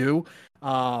people that do.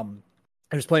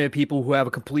 There's plenty of people who have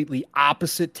a completely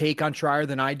opposite take on Schreier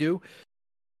than I do.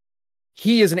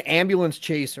 He is an ambulance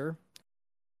chaser,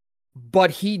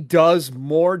 but he does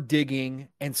more digging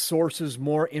and sources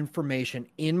more information,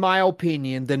 in my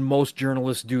opinion, than most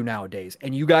journalists do nowadays.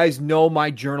 And you guys know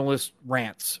my journalist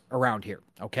rants around here,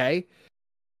 okay?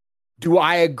 Do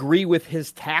I agree with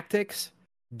his tactics?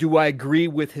 Do I agree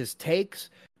with his takes?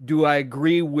 Do I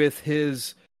agree with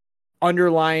his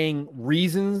underlying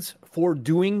reasons for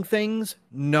doing things?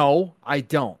 No, I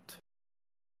don't.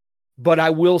 But I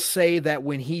will say that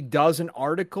when he does an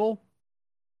article,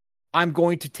 I'm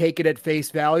going to take it at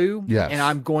face value. Yes. And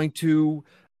I'm going to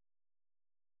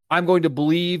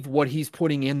believe what he's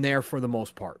putting in there for the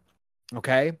most part.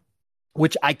 Okay?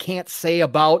 Which I can't say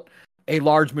about a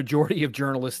large majority of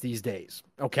journalists these days.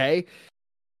 Okay?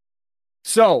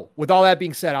 So, with all that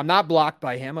being said, I'm not blocked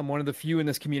by him. I'm one of the few in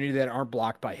this community that aren't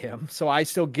blocked by him. So I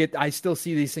still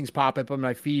see these things pop up on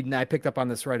my feed, and I picked up on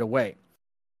this right away.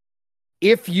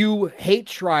 If you hate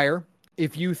Schreier,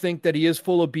 if you think that he is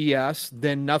full of BS,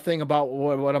 then nothing about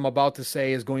what I'm about to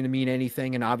say is going to mean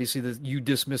anything. And obviously, you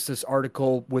dismiss this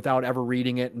article without ever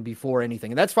reading it and before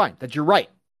anything. And that's fine. That's your right.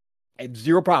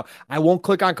 Zero problem. I won't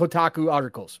click on Kotaku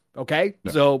articles. Okay?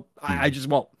 No. So I just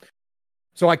won't.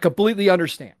 So I completely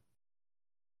understand.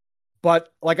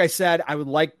 But like I said,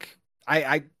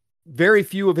 I very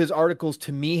few of his articles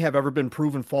to me have ever been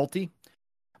proven faulty.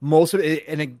 Most of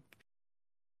it,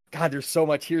 God, there's so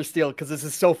much here still because this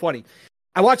is so funny.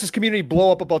 I watched this community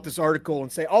blow up about this article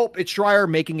and say, oh, it's Schreier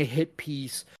making a hit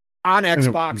piece on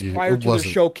Xbox prior to the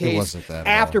showcase.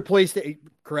 After PlayStation,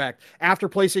 correct. After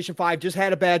PlayStation 5 just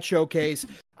had a bad showcase.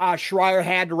 Schreier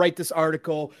had to write this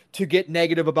article to get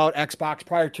negative about Xbox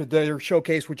prior to their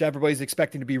showcase, which everybody's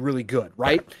expecting to be really good,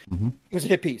 right? Mm-hmm. It was a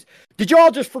hit piece. Did you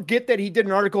all just forget that he did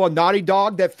an article on Naughty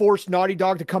Dog that forced Naughty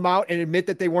Dog to come out and admit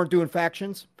that they weren't doing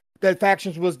factions? That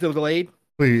factions was delayed?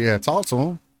 Well, yeah, it's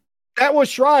awesome. That was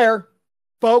Schreier,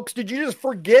 folks. Did you just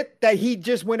forget that he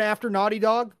just went after Naughty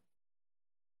Dog?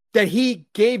 That he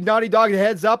gave Naughty Dog a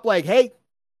heads up like, hey,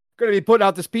 going to be putting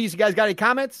out this piece. You guys got any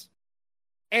comments?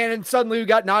 And then suddenly we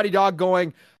got Naughty Dog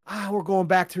going, we're going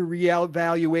back to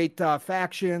reevaluate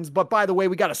factions. But by the way,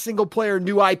 we got a single player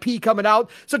new IP coming out.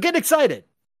 So get excited.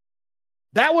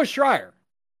 That was Schreier.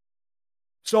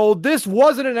 So this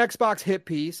wasn't an Xbox hit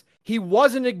piece. He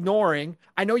wasn't ignoring.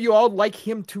 I know you all like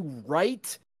him to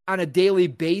write on a daily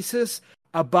basis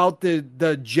about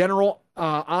the general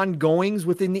ongoings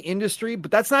within the industry,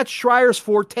 but that's not Schreier's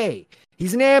forte.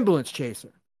 He's an ambulance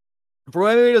chaser. For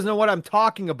anybody who doesn't know what I'm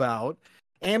talking about,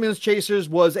 ambulance chasers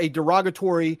was a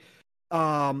derogatory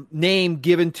name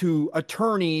given to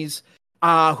attorneys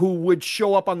who would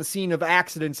show up on the scene of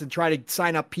accidents and try to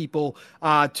sign up people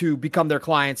to become their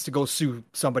clients to go sue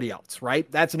somebody else,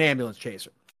 right? That's an ambulance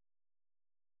chaser.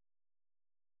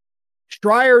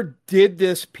 Schreier did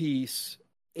this piece,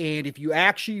 and if you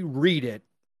actually read it,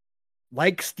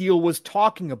 like Steele was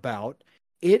talking about,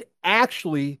 it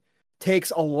actually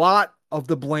takes a lot of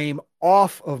the blame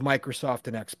off of Microsoft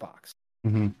and Xbox.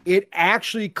 Mm-hmm. It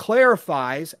actually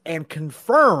clarifies and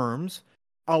confirms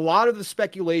a lot of the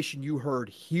speculation you heard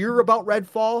here about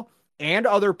Redfall and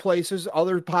other places,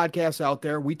 other podcasts out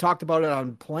there. We talked about it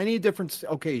on plenty of different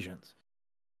occasions.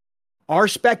 Our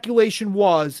speculation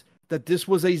was that this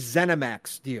was a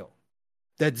ZeniMax deal,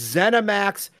 that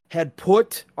ZeniMax had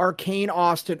put Arcane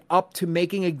Austin up to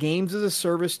making a games as a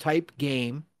service type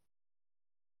game.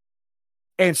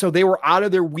 And so they were out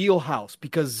of their wheelhouse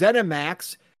because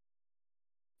ZeniMax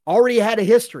already had a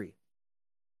history.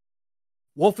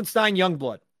 Wolfenstein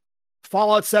Youngblood,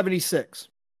 Fallout 76.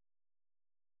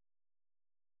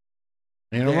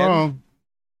 Ain't wrong.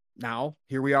 Now,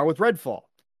 here we are with Redfall.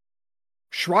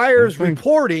 Schreier's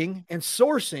reporting and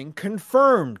sourcing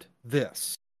confirmed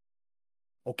this.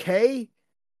 Okay?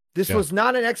 This was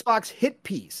not an Xbox hit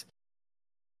piece.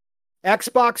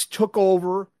 Xbox took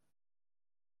over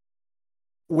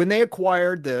when they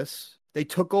acquired this. They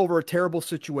took over a terrible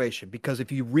situation because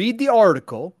if you read the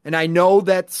article, and I know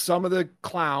that some of the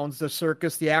clowns, the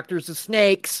circus, the actors, the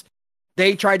snakes,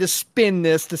 they tried to spin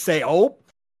this to say, oh,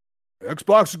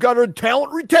 Xbox has got a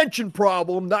talent retention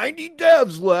problem, 90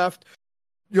 devs left,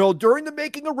 during the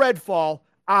making of Redfall.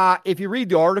 If you read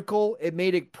the article, it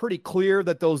made it pretty clear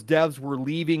that those devs were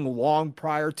leaving long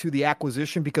prior to the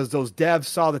acquisition because those devs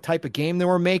saw the type of game they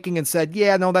were making and said,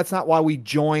 yeah, no, that's not why we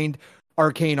joined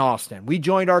Arcane Austin. We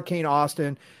joined Arcane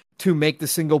Austin to make the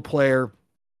single player,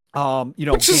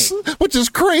 which is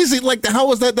crazy. Like, how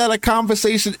was that not a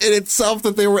conversation in itself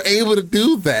that they were able to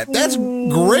do that? That's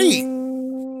great.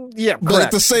 Yeah, but correct.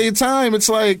 At the same time, it's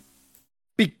like,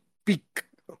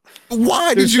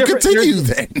 why did you continue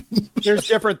then? There's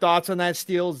different thoughts on that,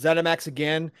 Steel. ZeniMax,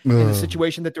 again, in the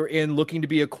situation that they're in, looking to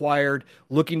be acquired,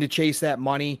 looking to chase that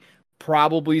money,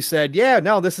 probably said, yeah,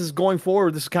 no, this is going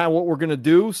forward. This is kind of what we're going to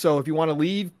do. So if you want to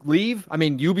leave. I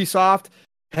mean, Ubisoft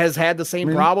has had the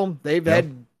same problem. They've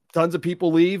had tons of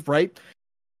people leave, right?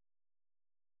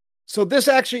 So this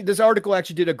article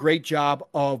actually did a great job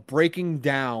of breaking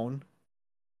down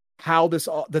how the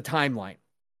timeline.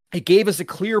 It gave us a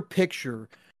clear picture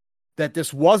that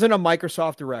this wasn't a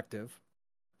Microsoft directive,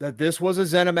 that this was a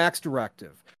ZeniMax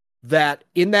directive, that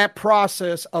in that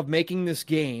process of making this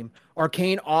game,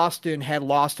 Arcane Austin had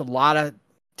lost a lot of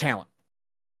talent.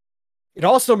 It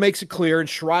also makes it clear, and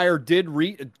Schreier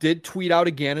did tweet out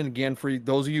again and again, for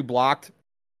those of you blocked,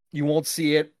 you won't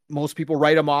see it. Most people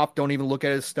write him off, don't even look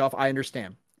at his stuff. I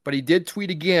understand. But he did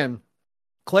tweet again,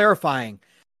 clarifying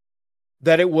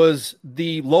that it was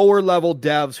the lower level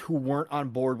devs who weren't on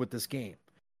board with this game.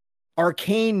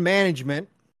 Arcane management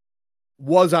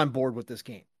was on board with this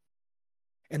game.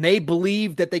 And they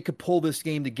believed that they could pull this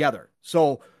game together.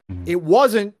 So it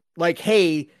wasn't like,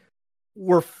 hey,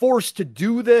 we're forced to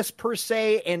do this per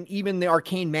se. And even the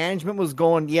Arcane management was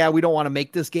going, yeah, we don't want to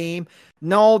make this game.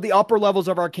 No, the upper levels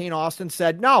of Arcane Austin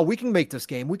said, no, we can make this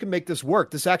game. We can make this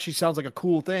work. This actually sounds like a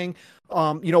cool thing.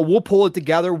 We'll pull it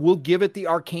together. We'll give it the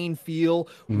Arcane feel.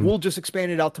 We'll just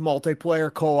expand it out to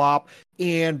multiplayer co-op,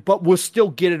 but we'll still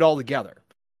get it all together.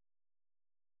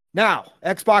 Now,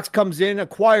 Xbox comes in,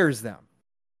 acquires them.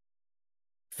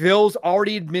 Phil's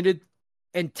already admitted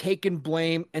and taken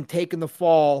blame and taken the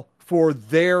fall for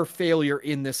their failure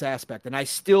in this aspect. And I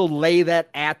still lay that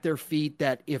at their feet,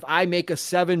 that if I make a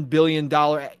 $7 billion,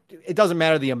 it doesn't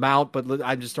matter the amount, but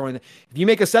I'm just throwing if you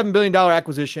make a $7 billion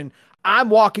acquisition, I'm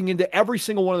walking into every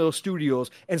single one of those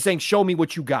studios and saying, show me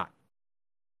what you got.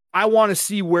 I want to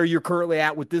see where you're currently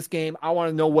at with this game. I want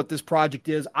to know what this project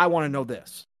is. I want to know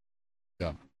this.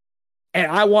 Yeah.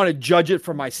 And I want to judge it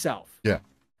for myself. Yeah.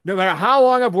 No matter how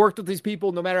long I've worked with these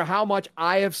people, no matter how much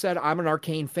I have said I'm an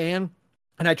Arcane fan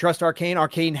and I trust Arcane,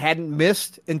 Arcane hadn't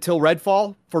missed until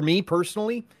Redfall for me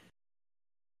personally.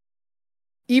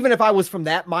 Even if I was from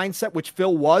that mindset, which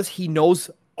Phil was, he knows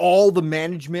all the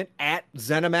management at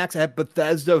ZeniMax, at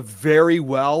Bethesda very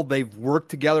well. They've worked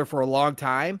together for a long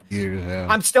time. Yeah.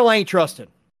 I'm still ain't trusting.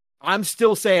 I'm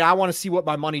still saying I want to see what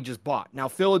my money just bought. Now,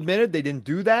 Phil admitted they didn't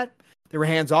do that. They were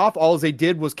hands off. All they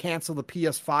did was cancel the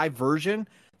PS5 version.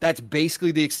 That's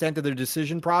basically the extent of their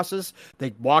decision process.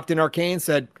 They walked in Arcane,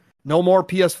 said, no more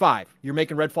PS5. You're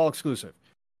making Redfall exclusive.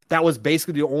 That was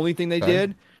basically the only thing they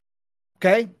did.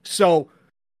 Okay? So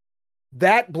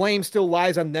that blame still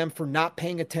lies on them for not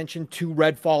paying attention to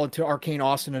Redfall and to Arcane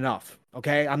Austin enough.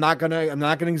 Okay? I'm not gonna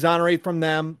exonerate from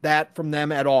them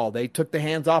at all. They took the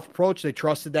hands-off approach. They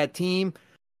trusted that team.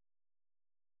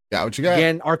 Yeah, what you got?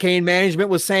 Again, Arcane management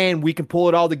was saying, we can pull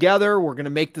it all together. We're going to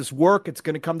make this work. It's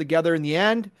going to come together in the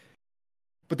end.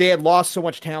 But they had lost so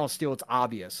much talent still, it's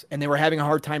obvious. And they were having a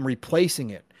hard time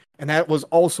replacing it. And that was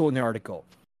also in the article.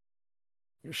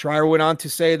 Schreier went on to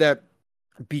say that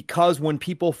because when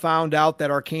people found out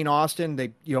that Arcane Austin,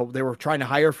 they were trying to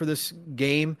hire for this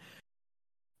game,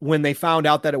 when they found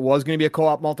out that it was going to be a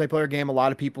co-op multiplayer game, a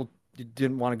lot of people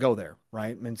didn't want to go there,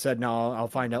 right? And said, no, I'll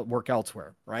find out work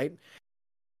elsewhere, right?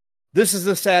 This is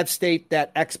the sad state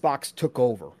that Xbox took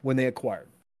over when they acquired.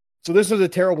 So this is a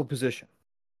terrible position.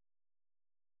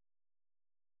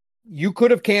 You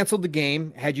could have canceled the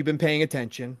game had you been paying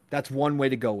attention. That's one way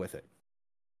to go with it.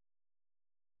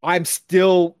 I'm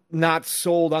still not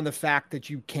sold on the fact that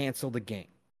you canceled the game.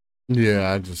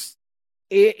 Yeah,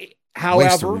 however,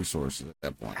 waste of resources at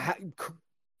that point.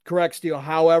 Correct, Steel.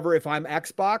 However, if I'm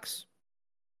Xbox,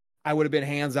 I would have been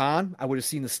hands-on. I would have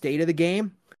seen the state of the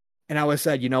game. And I would have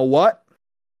said, you know what?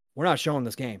 We're not showing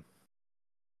this game.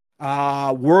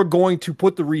 We're going to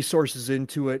put the resources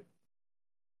into it.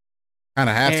 Kind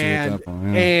of have to at And that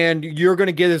point. Yeah. and you're going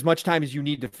to get as much time as you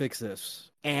need to fix this,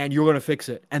 and you're going to fix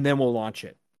it, and then we'll launch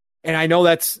it. And I know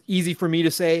that's easy for me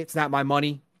to say. It's not my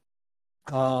money.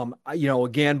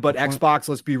 Again, but Xbox,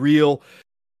 let's be real.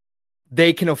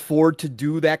 They can afford to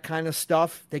do that kind of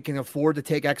stuff. They can afford to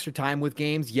take extra time with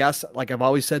games. Yes, like I've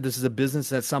always said, this is a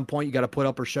business. At some point, you got to put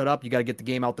up or shut up. You got to get the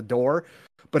game out the door.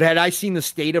 But had I seen the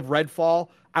state of Redfall,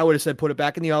 I would have said, put it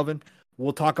back in the oven.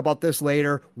 We'll talk about this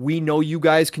later. We know you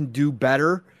guys can do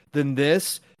better than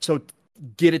this, so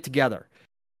get it together.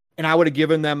 And I would have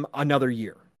given them another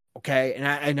year. Okay.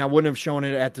 And I wouldn't have shown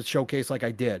it at the showcase like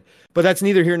I did. But that's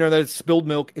neither here nor there. It's spilled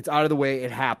milk. It's out of the way.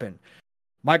 It happened.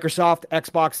 Microsoft,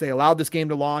 Xbox, they allowed this game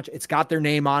to launch. It's got their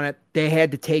name on it. They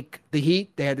had to take the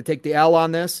heat. They had to take the L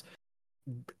on this.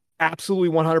 Absolutely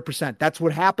 100%. That's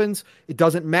what happens. It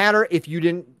doesn't matter if you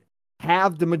didn't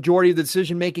have the majority of the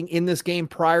decision making in this game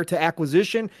prior to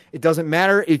acquisition. It doesn't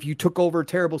matter if you took over a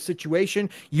terrible situation.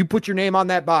 You put your name on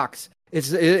that box.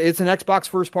 It's an Xbox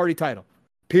first party title.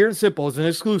 Pure and simple. It's an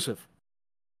exclusive.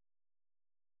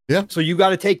 Yeah. So you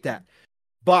got to take that.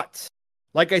 But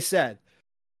like I said,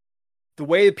 the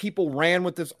way that people ran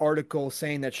with this article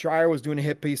saying that Schreier was doing a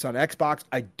hit piece on Xbox,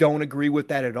 I don't agree with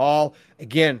that at all.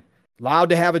 Again, allowed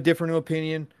to have a different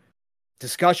opinion.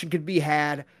 Discussion could be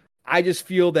had. I just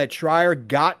feel that Schreier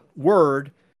got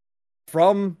word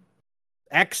from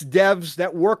ex-devs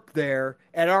that worked there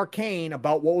at Arcane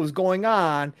about what was going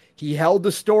on. He held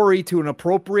the story to an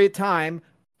appropriate time.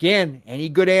 Again, any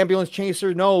good ambulance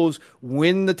chaser knows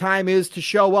when the time is to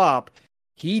show up.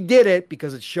 He did it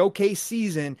because it's showcase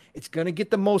season. It's going to get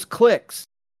the most clicks.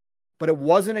 But it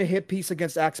wasn't a hit piece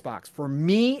against Xbox. For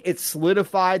me, it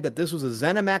solidified that this was a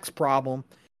ZeniMax problem,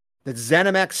 that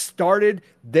ZeniMax started,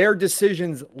 their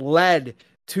decisions led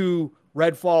to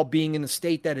Redfall being in the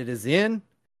state that it is in,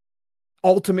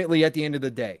 ultimately at the end of the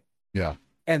day. Yeah.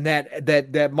 And that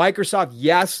Microsoft,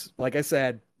 yes, like I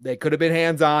said, they could have been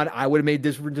hands-on. I would have made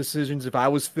different decisions. If I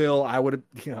was Phil, I would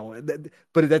have,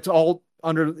 but that's all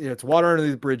it's water under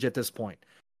the bridge at this point.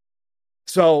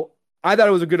 So I thought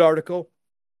it was a good article.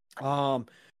 If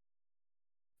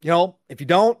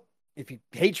you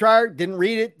hate Schreier, didn't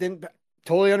read it, didn't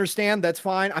totally understand, that's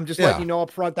fine. I'm just letting you know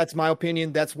up front, that's my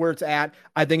opinion. That's where it's at.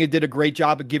 I think it did a great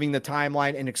job of giving the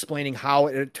timeline and explaining how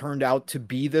it turned out to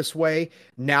be this way.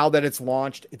 Now that it's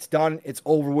launched, it's done, it's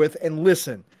over with. And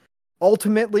listen,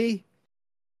 ultimately,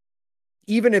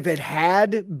 even if it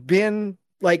had been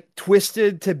like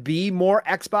twisted to be more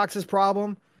Xbox's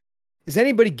problem, is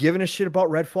anybody giving a shit about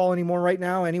Redfall anymore right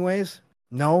now anyways?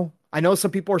 No. I know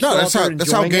some people are still out there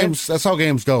enjoying it. That's how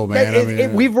games go,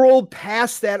 man. We've rolled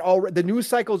past that already. The news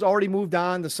cycle's already moved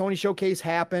on. The Sony showcase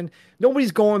happened.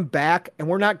 Nobody's going back, and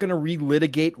we're not going to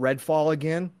relitigate Redfall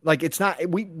again. Like, it's not,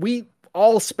 we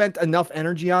all spent enough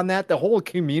energy on that. The whole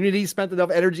community spent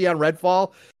enough energy on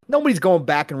Redfall. Nobody's going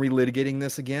back and relitigating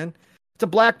this again. It's a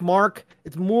black mark.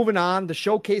 It's moving on. The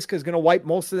showcase is going to wipe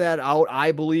most of that out,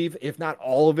 I believe, if not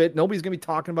all of it. Nobody's going to be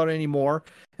talking about it anymore.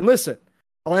 And listen,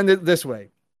 I'll end it this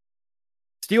way.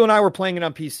 Steele and I were playing it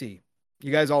on PC.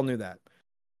 You guys all knew that.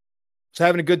 So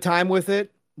having a good time with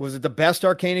it. Was it the best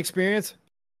Arcane experience?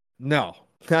 No.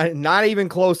 Not even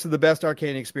close to the best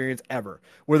Arcane experience ever.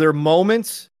 Were there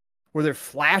moments? Were there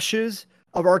flashes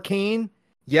of Arcane?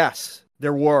 Yes,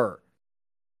 there were.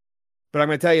 But I'm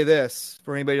going to tell you this,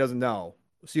 for anybody who doesn't know.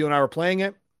 Steele and I were playing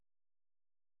it.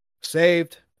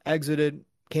 Saved, exited,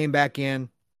 came back in.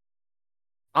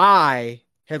 I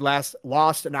had lost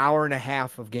an hour and a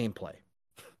half of gameplay.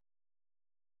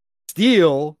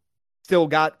 Steele still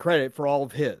got credit for all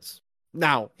of his.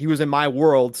 Now, he was in my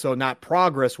world, so not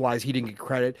progress-wise, he didn't get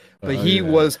credit, but he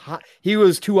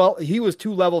was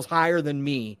two levels higher than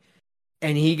me,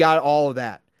 and he got all of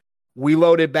that. We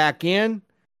loaded back in.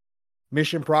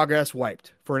 Mission progress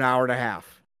wiped for an hour and a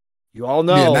half. You all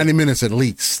know. Yeah, 90 minutes at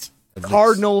least.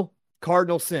 Cardinal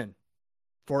sin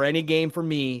for any game for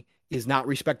me is not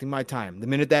respecting my time. The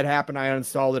minute that happened, I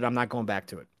uninstalled it. I'm not going back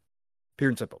to it. Pure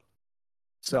and simple.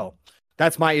 So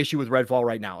that's my issue with Redfall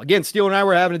right now. Again, Steele and I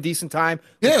were having a decent time.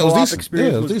 The co-op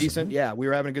experience was decent. Yeah, we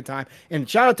were having a good time. And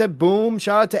shout out to Boom.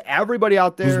 Shout out to everybody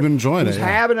out there who's been enjoying it.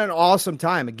 Having an awesome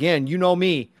time. Again, you know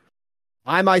me.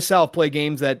 I myself play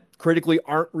games that critically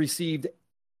aren't received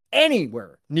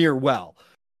anywhere near well.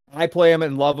 I play them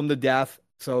and love them to death.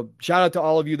 So shout out to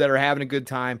all of you that are having a good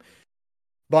time.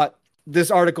 But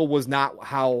this article was not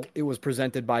how it was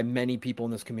presented by many people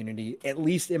in this community, at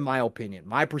least in my opinion.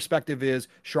 My perspective is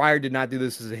Schreier did not do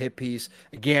this as a hit piece.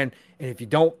 Again, and if you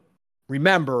don't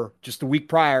remember, just a week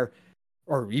prior,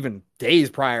 or even days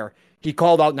prior, he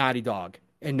called out Naughty Dog.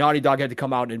 And Naughty Dog had to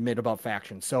come out and admit about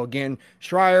factions. So again,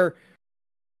 Schreier,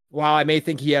 while I may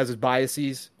think he has his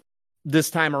biases, this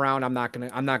time around, I'm not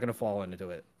gonna fall into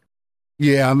it.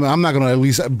 Yeah, I'm not gonna at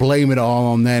least blame it all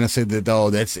on that and say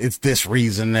that it's this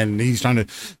reason and he's trying to.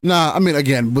 Nah, I mean,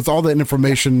 again, with all that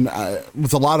information,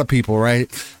 with a lot of people, right?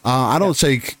 I don't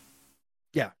take.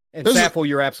 Yeah, and Sappho,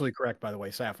 you're absolutely correct. By the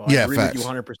way, Sappho, I agree facts. with you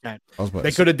 100%.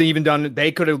 They could have even done.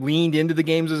 They could have leaned into the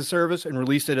games as a service and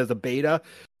released it as a beta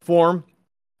form.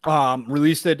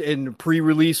 Released it in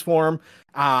pre-release form,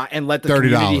 and let the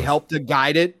community help to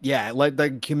guide it. Yeah, let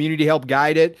the community help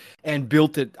guide it and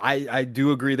built it. I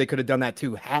do agree they could have done that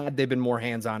too had they been more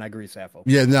hands-on. I agree, Sappho.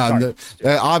 Yeah, no,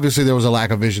 obviously there was a lack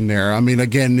of vision there. I mean,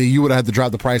 again, you would have had to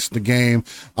drop the price of the game,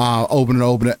 open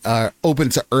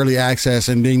to early access,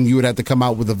 and then you would have to come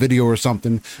out with a video or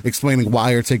something explaining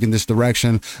why you're taking this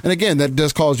direction. And again, that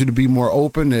does cause you to be more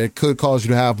open. It could cause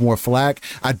you to have more flack.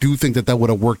 I do think that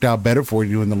would have worked out better for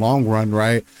you in the long run,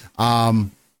 right?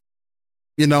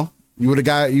 You know, you would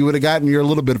have gotten your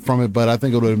little bit from it, but I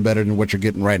think it would have been better than what you're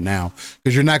getting right now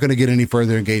because you're not going to get any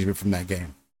further engagement from that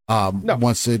game.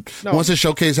 Once the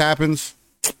showcase happens,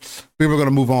 people are going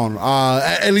to move on.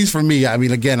 At least for me. I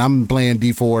mean, again, I'm playing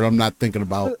D4. I'm not thinking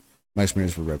about my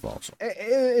experience with Redfall. So.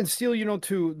 And still,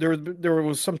 too, there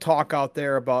was some talk out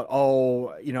there about,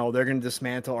 they're going to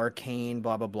dismantle Arcane,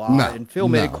 blah, blah, blah. And Phil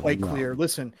made it quite clear.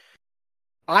 Listen,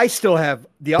 I still have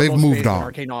the utmost faith in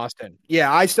Arcane Austin.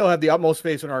 Yeah, I still have the utmost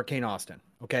faith in Arcane Austin.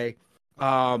 Okay.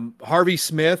 Harvey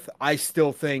Smith, I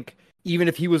still think, even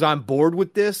if he was on board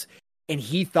with this and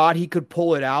he thought he could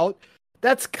pull it out,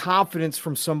 that's confidence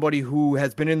from somebody who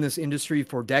has been in this industry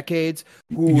for decades,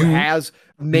 who has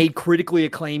made critically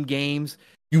acclaimed games.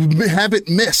 You haven't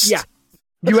missed. Yeah.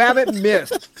 You haven't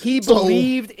missed. He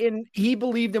believed in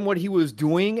what he was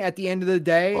doing at the end of the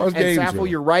day. And Sappho,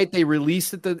 you're right. They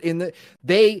released it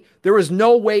there was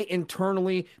no way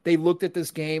internally they looked at this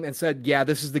game and said, yeah,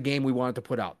 this is the game we wanted to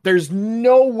put out. There's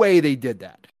no way they did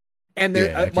that. And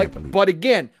but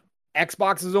again,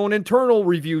 Xbox's own internal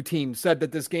review team said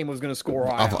that this game was going to score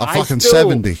high. A fucking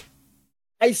 70.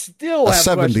 I still have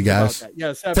 70, guys.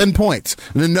 Yeah, 10 points.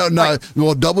 No. Right.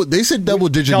 Well, they said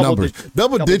double-digit numbers.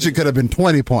 Double-digit could have been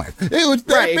 20 points. It was.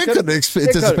 They could have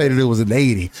anticipated it was an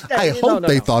 80. I hope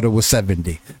they thought it was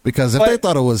 70 because if they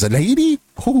thought it was an 80,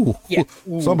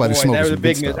 somebody smoked. That was a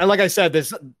big miss. And like I said,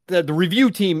 the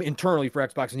review team internally for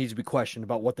Xbox needs to be questioned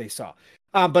about what they saw.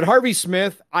 But Harvey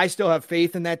Smith, I still have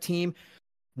faith in that team.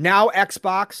 Now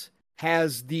Xbox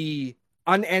has the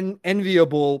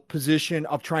unenviable position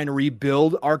of trying to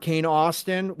rebuild Arcane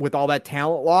Austin with all that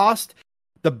talent lost.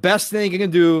 The best thing you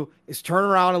can do is turn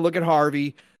around and look at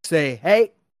Harvey, say,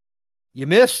 hey, you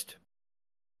missed.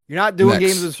 You're not doing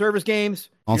games as a service games.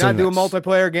 You're not doing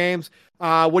multiplayer games.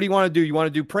 What do you want to do? You want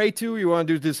to do Prey 2? You want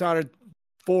to do Dishonored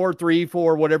 4, 3,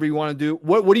 4, whatever you want to do?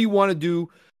 What do you want to do?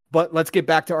 But let's get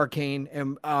back to Arcane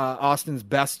and Austin's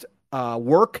best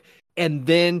work, and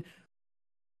then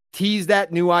tease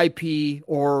that new IP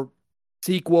or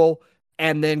sequel,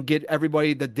 and then get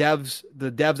everybody, the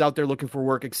devs out there looking for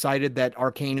work, excited that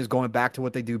Arcane is going back to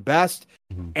what they do best,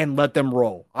 and let them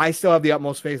roll. I still have the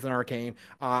utmost faith in Arcane.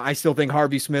 I still think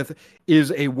Harvey Smith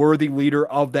is a worthy leader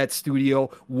of that studio.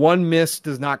 One miss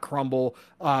does not crumble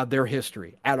their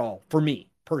history at all, for me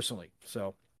personally.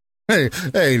 So. Hey,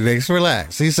 Nix,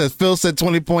 relax. He says Phil said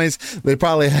 20 points. They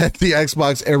probably had the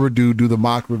Xbox ever do the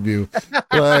mock review.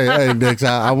 Hey, Nix,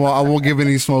 I won't give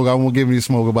any smoke. I won't give any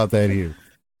smoke about that here.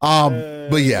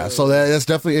 But yeah, so that's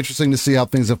definitely interesting to see how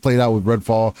things have played out with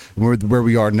Redfall and where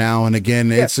we are now. And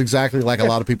again, it's exactly like a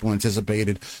lot of people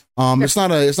anticipated. It's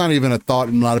not even a thought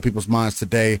in a lot of people's minds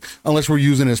today, unless we're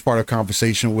using it as part of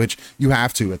conversation, which you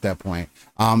have to at that point.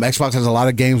 Xbox has a lot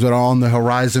of games that are on the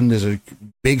horizon. There's a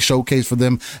big showcase for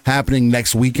them happening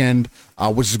next weekend,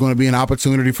 which is going to be an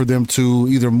opportunity for them to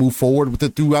either move forward with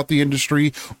it throughout the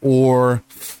industry or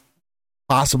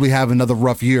possibly have another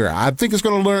rough year. I think it's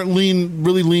going to lean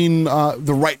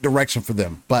the right direction for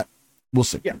them, but we'll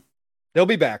see. Yeah, they'll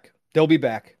be back.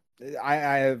 I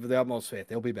have the utmost faith.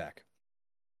 They'll be back.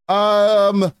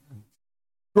 Throw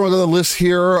the list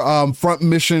here. Front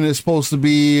Mission is supposed to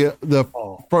be the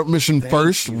Front Mission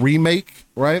First remake,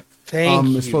 right?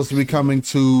 It's supposed to be coming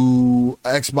to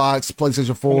Xbox,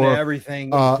 PlayStation 4,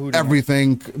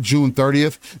 everything June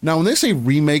 30th. Now, when they say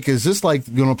remake, is this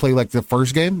like going to play like the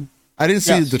first game? I didn't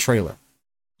see the trailer.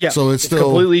 Yeah, so it's still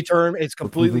completely turn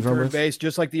based,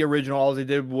 just like the original. All they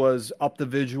did was up the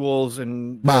visuals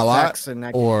and by a lot,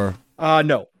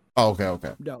 no. Oh,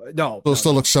 okay. No. So it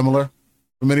still looks similar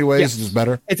in many ways. It's just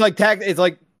better. It's like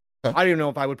I don't even know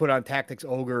if I would put on Tactics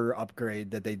Ogre upgrade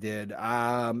that they did.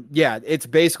 It's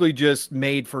basically just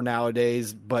made for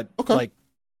nowadays, but like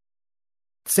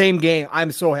Same game.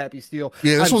 I'm so happy, Steel.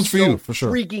 Yeah, this I'm one's for so you, for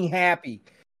sure. freaking happy.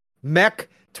 Mech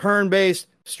turn-based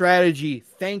strategy.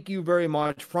 Thank you very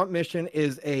much. Front Mission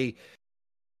is a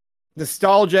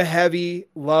nostalgia-heavy,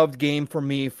 loved game for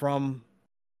me from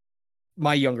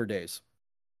my younger days.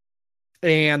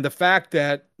 And the fact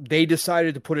that they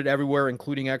decided to put it everywhere,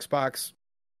 including Xbox,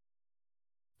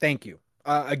 thank you.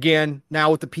 Again,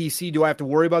 now with the PC, do I have to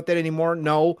worry about that anymore?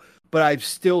 No, but I'm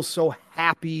still so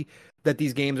happy that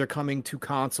these games are coming to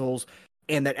consoles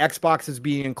and that Xbox is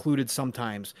being included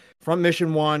sometimes. Front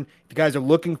Mission 1, if you guys are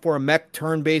looking for a mech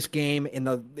turn-based game in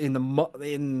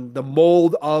the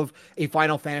mold of a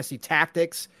Final Fantasy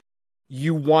Tactics,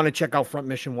 you want to check out Front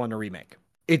Mission 1, the remake.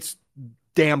 It's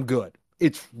damn good.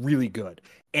 It's really good.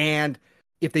 And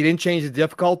if they didn't change the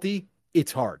difficulty,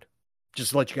 it's hard.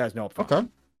 Just to let you guys know. Okay.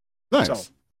 Nice. So,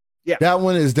 yeah. That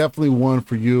one is definitely one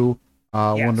for you.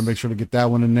 I wanted to make sure to get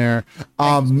that one in there.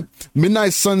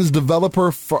 Midnight Suns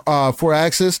developer for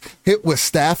 4Axis hit with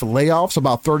staff layoffs,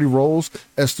 about 30 roles,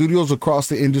 as studios across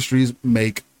the industries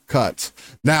make cuts.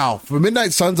 Now, for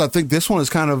Midnight Suns, I think this one is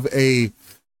kind of an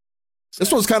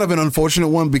unfortunate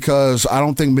one because I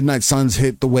don't think Midnight Suns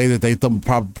hit the way that they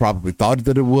probably thought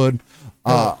that it would.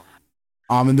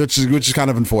 And which is kind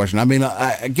of unfortunate. I mean,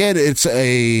 again, it's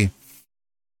another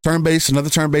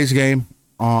turn-based game.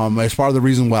 As part of the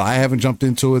reason why I haven't jumped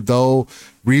into it, though,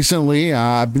 recently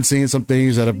I've been seeing some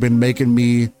things that have been making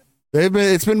me.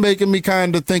 It's been making me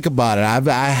kind of think about it.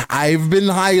 I've been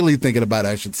highly thinking about it,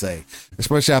 I should say,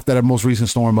 especially after that most recent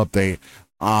Storm update.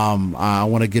 I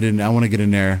want to get in. I want to get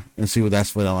in there and see what that's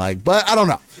feeling like. But I don't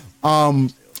know.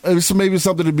 It's maybe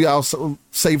something to be. I'll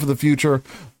say for the future.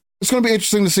 It's going to be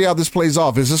interesting to see how this plays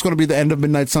off. Is this going to be the end of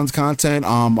Midnight Suns content?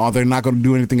 Are they not going to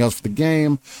do anything else for the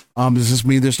game? Does this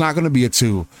mean there's not going to be a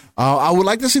 2? I would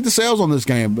like to see the sales on this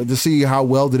game, but to see how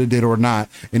well did it did or not.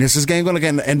 And is this game going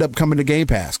to end up coming to Game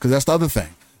Pass? Because that's the other thing.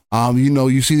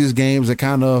 You see these games that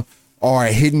kind of are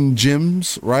hidden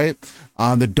gems, right?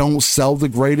 That don't sell the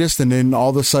greatest, and then all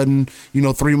of a sudden,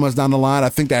 3 months down the line, I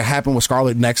think that happened with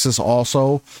Scarlet Nexus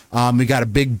also. We got a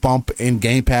big bump in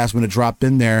Game Pass when it dropped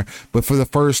in there, but for the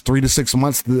first 3 to 6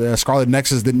 months, the Scarlet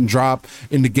Nexus didn't drop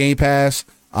into Game Pass,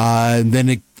 and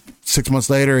then 6 months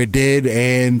later it did,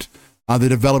 and the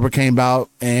developer came out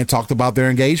and talked about their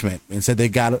engagement and said they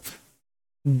got it,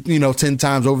 10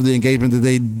 times over the engagement that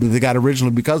they got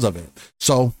originally because of it.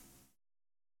 So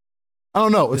I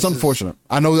don't know. It's unfortunate.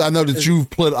 I know that you've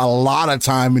put a lot of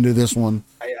time into this one.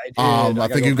 I did. I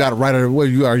think you've got it right at where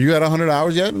you are. You at 100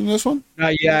 hours yet in this one?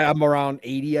 Yeah, I'm around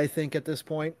 80, I think, at this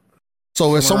point.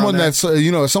 So as someone that's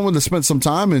as someone that spent some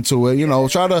time into it,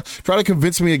 try to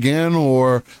convince me again,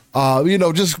 or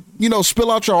just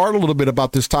spill out your heart a little bit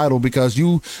about this title, because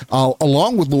you,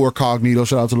 along with Lord Cognito,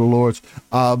 shout out to the Lords,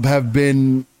 have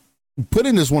been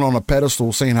putting this one on a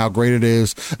pedestal, saying how great it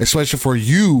is, especially for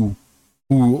you,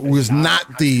 who is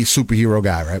not the superhero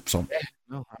guy, right? So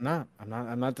no,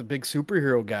 I'm not the big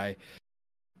superhero guy.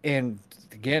 And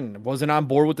again, wasn't on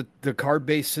board with the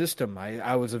card-based system.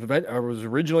 I was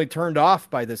originally turned off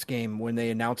by this game when they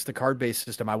announced the card-based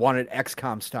system. I wanted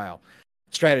XCOM style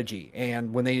strategy,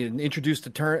 and when they introduced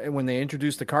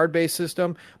the card-based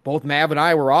system, both Mav and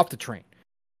I were off the train.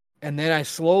 And then I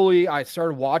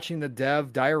started watching the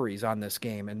dev diaries on this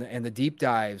game and the deep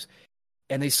dives,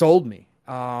 and they sold me.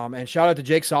 And shout out to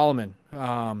Jake Solomon,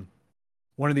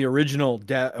 one of the original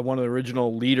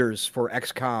leaders for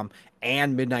XCOM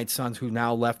and Midnight Suns, who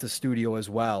now left the studio as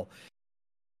well.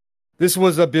 This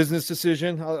was a business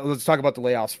decision. Let's talk about the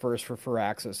layoffs first for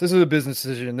Firaxis. This is a business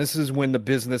decision. This is when the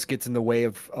business gets in the way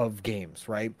of games,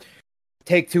 right?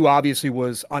 Take-Two obviously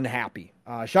was unhappy.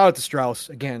 Shout out to Strauss.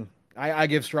 Again, I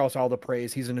give Strauss all the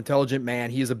praise. He's an intelligent man.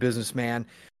 He is a businessman.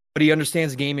 But he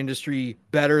understands the game industry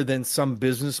better than some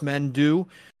businessmen do,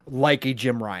 like a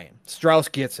Jim Ryan. Strauss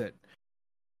gets it.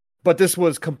 But this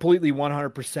was completely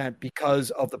 100%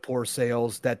 because of the poor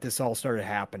sales that this all started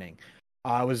happening.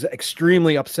 I was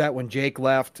extremely upset when Jake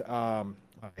left. I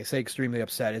say extremely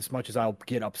upset as much as I'll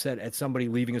get upset at somebody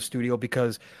leaving a studio,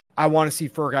 because I want to see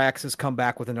Firaxis come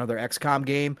back with another XCOM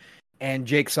game, and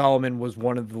Jake Solomon was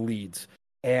one of the leads.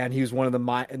 And he was one of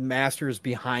the masters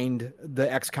behind the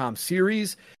XCOM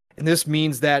series. And this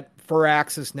means that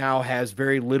Firaxis now has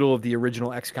very little of the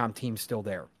original XCOM team still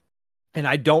there. And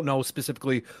I don't know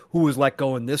specifically who was let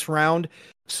go in this round.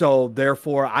 So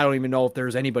therefore, I don't even know if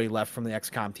there's anybody left from the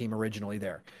XCOM team originally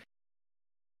there.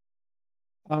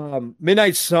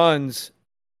 Midnight Suns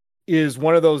is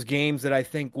one of those games that I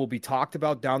think will be talked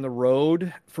about down the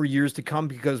road for years to come,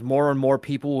 because more and more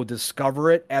people will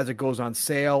discover it as it goes on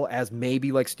sale, as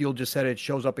maybe, like Steele just said, it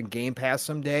shows up in Game Pass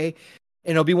someday.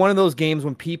 And it'll be one of those games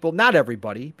when people, not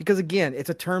everybody, because again, it's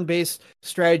a turn-based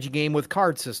strategy game with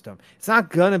card system. It's not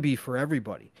going to be for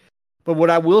everybody. But what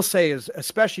I will say is,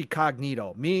 especially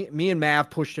Cognito, me and Mav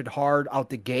pushed it hard out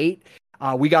the gate.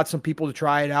 We got some people to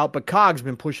try it out, but Cog's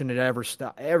been pushing it ever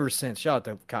since. Shout out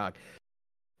to Cog.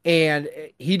 And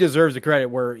he deserves the credit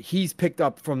where he's picked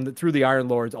up through the Iron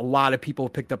Lords. A lot of people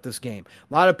picked up this game.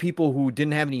 A lot of people who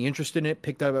didn't have any interest in it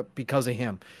picked up because of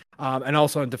him. And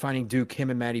also in Defining Duke, him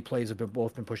and Matty Plays have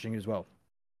both been pushing it as well.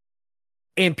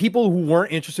 And people who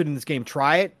weren't interested in this game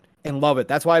try it and love it.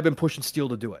 That's why I've been pushing Steel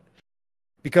to do it.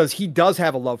 Because he does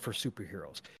have a love for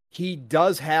superheroes. He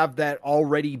does have that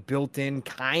already built in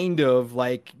kind of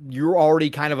like you're already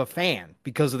kind of a fan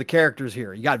because of the characters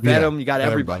here. You got Venom, you got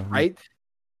everybody, right?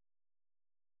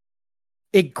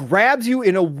 It grabs you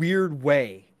in a weird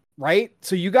way, right?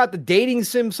 So you got the dating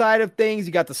sim side of things,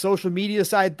 you got the social media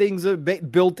side of things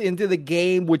built into the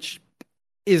game, which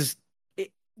it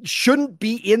shouldn't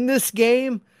be in this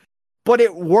game, but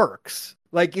it works.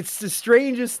 Like, it's the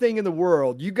strangest thing in the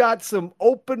world. You got some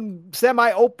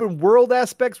semi-open world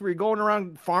aspects where you're going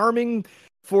around farming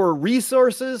for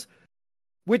resources,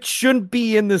 which shouldn't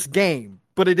be in this game,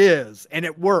 but it is, and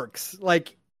it works.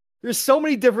 Like, there's so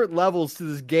many different levels to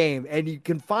this game, and you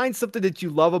can find something that you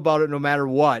love about it no matter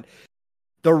what.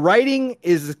 The writing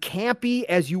is as campy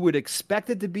as you would expect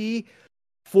it to be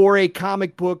for a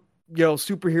comic book,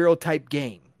 superhero type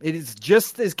game. It is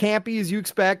just as campy as you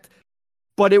expect,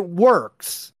 but it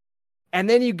works. And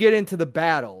then you get into the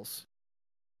battles,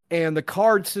 and the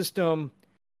card system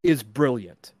is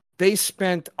brilliant. They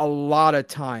spent a lot of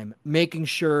time making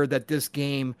sure that this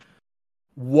game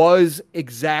was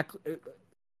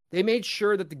they made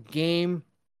sure that the game,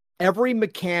 every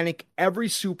mechanic, every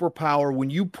superpower, when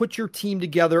you put your team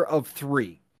together of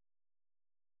 3,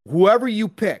 whoever you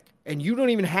pick, and you don't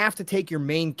even have to take your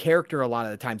main character a lot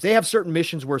of the times. They have certain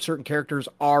missions where certain characters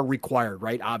are required,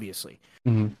 right? Obviously.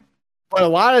 Mm-hmm. But a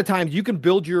lot of the times you can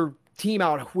build your team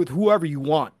out with whoever you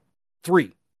want.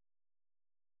 3.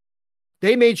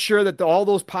 They made sure that all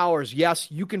those powers, yes,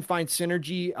 you can find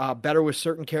synergy better with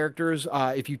certain characters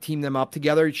if you team them up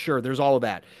together. Sure, there's all of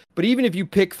that. But even if you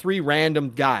pick 3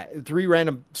 random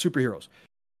superheroes,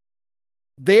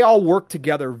 they all work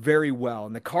together very well.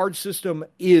 And the card system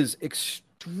is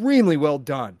extremely well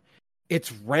done.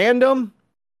 It's random.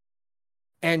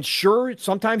 And sure,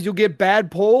 sometimes you'll get bad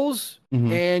pulls,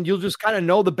 and you'll just kind of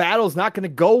know the battle's not going to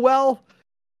go well.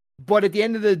 But at the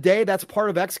end of the day, that's part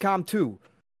of XCOM 2.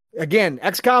 Again,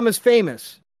 XCOM is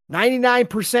famous.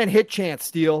 99% hit chance,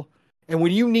 Steel. And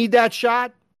when you need that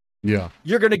shot,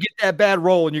 you're going to get that bad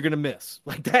roll and you're going to miss.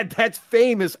 Like that's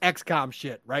famous XCOM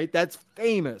shit, right? That's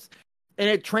famous. And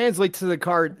it translates to the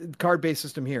card-based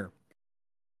system here.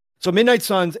 So Midnight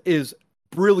Suns is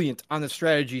brilliant on the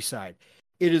strategy side.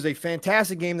 It is a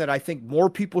fantastic game that I think more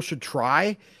people should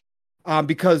try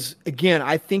because, again,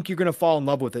 I think you're going to fall in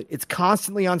love with it. It's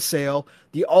constantly on sale.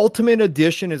 The Ultimate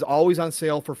Edition is always on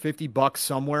sale for $50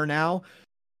 somewhere now.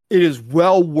 It is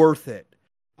well worth it.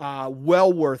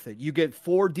 Well worth it. You get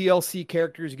 4 DLC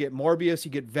characters. You get Morbius,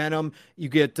 you get Venom, you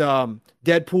get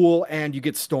Deadpool, and you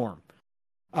get Storm.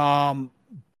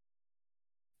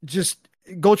 Just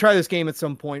go try this game at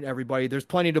some point, everybody. There's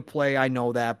plenty to play. I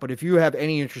know that. But if you have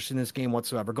any interest in this game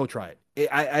whatsoever, go try it.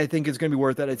 I think it's going to be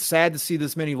worth it. It's sad to see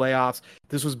this many layoffs.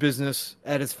 This was business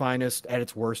at its finest, at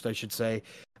its worst, I should say.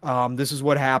 This is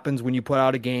what happens when you put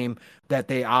out a game that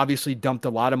they obviously dumped a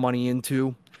lot of money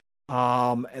into.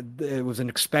 It was an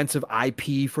expensive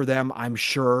IP for them, I'm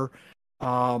sure.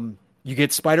 You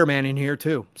get Spider-Man in here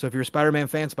too. So if you're a Spider-Man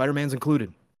fan, Spider-Man's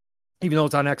included, even though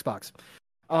it's on Xbox.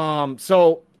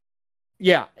 So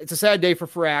yeah, it's a sad day for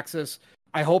Firaxis.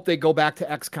 I hope they go back to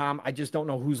XCOM. I just don't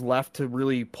know who's left to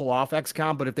really pull off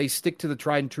XCOM, but if they stick to the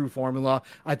tried and true formula,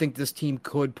 I think this team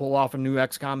could pull off a new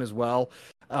XCOM as well.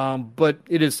 But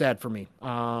it is sad for me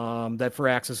that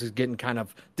Firaxis is getting kind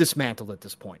of dismantled at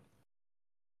this point.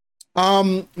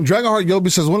 Dragonheart Yobi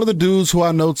says, one of the dudes who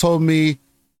I know told me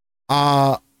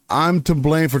I'm to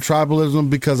blame for tribalism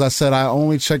because I said I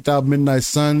only checked out Midnight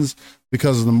Suns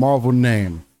because of the Marvel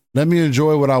name. Let me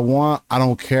enjoy what I want. I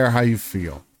don't care how you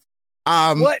feel.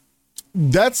 What?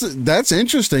 That's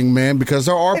interesting, man, because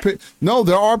there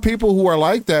are people who are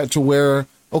like that to where,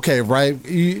 okay, right,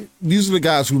 these are the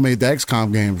guys who made the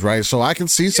XCOM games, right? So I can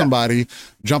see somebody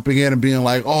jumping in and being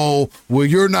like, oh, well,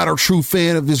 you're not a true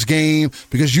fan of this game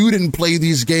because you didn't play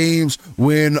these games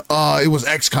when it was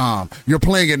XCOM. You're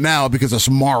playing it now because it's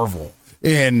Marvel.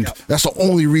 And that's the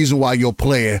only reason why you'll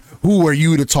play it. Who are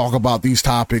you to talk about these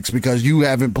topics because you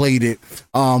haven't played it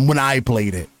when I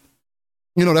played it?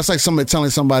 That's like somebody telling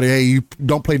somebody, hey, you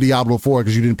don't play Diablo 4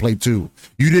 because you didn't play 2.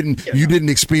 You didn't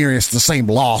experience the same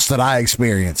loss that I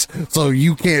experienced. So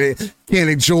you can't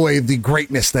enjoy the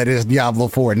greatness that is Diablo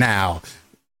 4 now.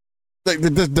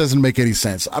 That doesn't make any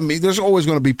sense. I mean, there's always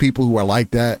going to be people who are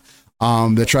like that,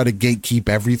 that try to gatekeep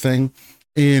everything.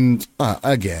 And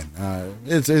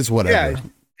it's whatever. Yeah.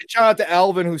 Shout out to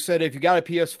Alvin, who said if you got a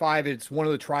PS5, it's one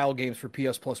of the trial games for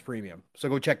PS Plus Premium. So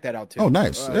go check that out too. Oh,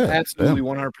 nice. Absolutely,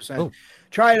 100%. Oh.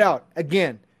 Try it out.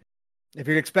 Again, if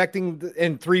you're expecting,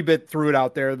 and 3-Bit threw it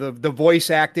out there, the voice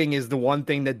acting is the one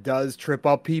thing that does trip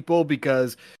up people,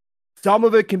 because some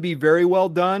of it can be very well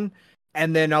done,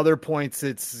 and then other points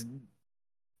it's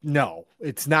not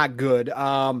good.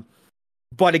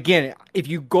 But again, if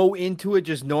you go into it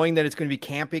just knowing that it's going to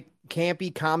be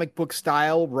campy comic book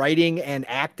style writing and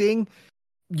acting,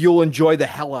 you'll enjoy the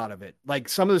hell out of it. Like,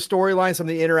 some of the storylines, some of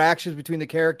the interactions between the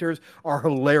characters are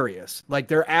hilarious. Like,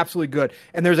 they're absolutely good.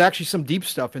 And there's actually some deep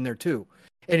stuff in there too.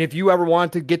 And if you ever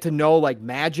want to get to know like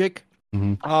Magic,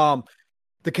 the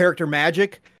character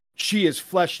Magic, she is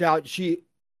fleshed out. She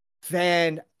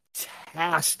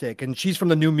fantastic. And she's from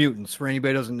the New Mutants, for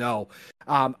anybody who doesn't know.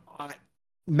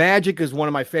 Magic is one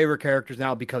of my favorite characters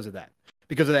now because of that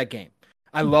game.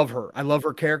 I love her. I love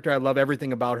her character. I love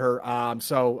everything about her.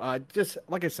 Just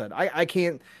like I said, I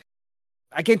can't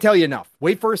tell you enough.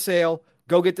 Wait for a sale.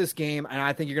 Go get this game, and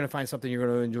I think you're going to find something you're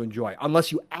going to enjoy.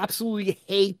 Unless you absolutely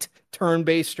hate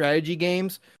turn-based strategy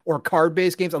games or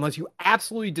card-based games, unless you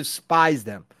absolutely despise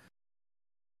them,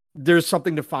 there's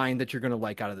something to find that you're going to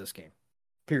like out of this game.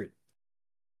 Period.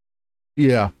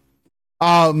 Yeah.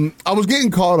 I was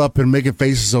getting caught up in making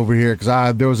faces over here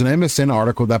because there was an MSN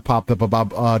article that popped up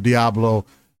about Diablo,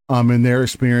 and their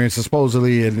experience.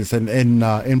 Supposedly, and it's an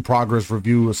in progress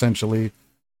review essentially.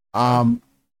 Part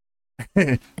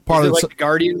of the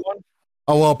Guardian one.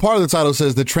 Oh well, part of the title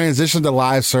says the transition to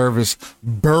live service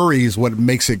buries what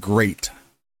makes it great.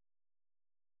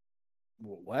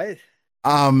 What?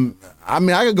 I mean,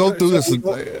 I could go through this.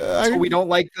 So we don't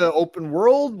like the open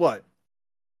world. What?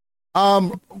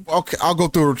 Okay, I'll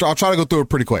try to go through it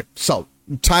pretty quick. So,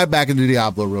 tie it back into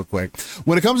Diablo real quick.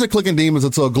 When it comes to clicking demons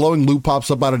until a glowing loot pops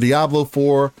up out of Diablo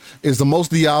 4 is the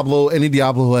most Diablo any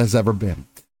Diablo has ever been.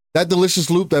 That delicious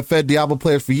loop that fed Diablo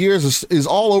players for years is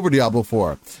all over Diablo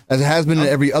 4, as it has been in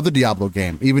every other Diablo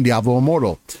game, even Diablo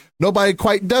Immortal. Nobody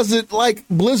quite does it like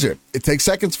Blizzard. It takes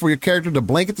seconds for your character to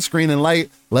blanket the screen in light,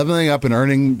 leveling up and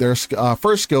earning their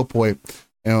first skill point,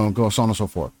 and go so on and so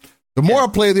forth. The more I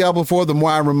play Diablo 4, the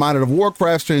more I'm reminded of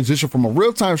Warcraft's transition from a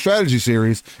real-time strategy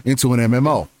series into an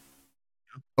MMO.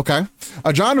 Okay.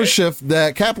 A genre shift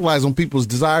that capitalized on people's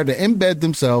desire to embed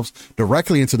themselves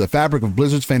directly into the fabric of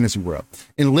Blizzard's fantasy world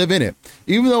and live in it.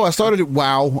 Even though I started at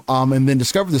WoW and then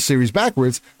discovered the series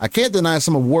backwards, I can't deny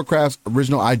some of Warcraft's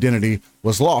original identity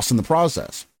was lost in the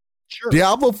process. Sure.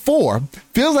 Diablo 4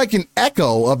 feels like an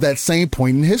echo of that same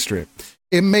point in history.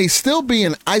 It may still be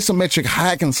an isometric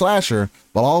hack and slasher,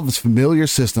 but all of its familiar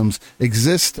systems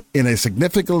exist in a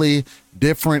significantly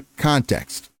different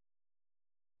context.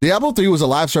 Diablo 3 was a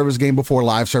live service game before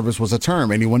live service was a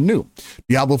term anyone knew.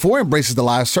 Diablo 4 embraces the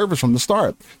live service from the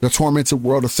start. The tormented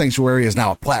world of Sanctuary is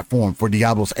now a platform for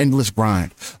Diablo's endless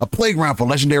grind, a playground for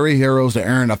legendary heroes to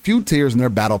earn a few tiers in their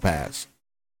battle pass.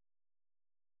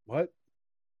 What?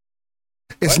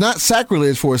 It's not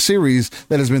sacrilege for a series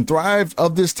that has been thrived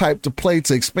of this type to play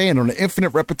to expand on an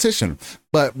infinite repetition,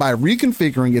 but by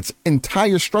reconfiguring its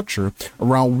entire structure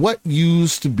around what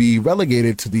used to be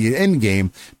relegated to the end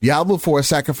game, Diablo 4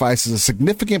 sacrifices a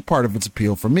significant part of its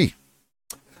appeal for me.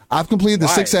 I've completed the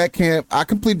six-act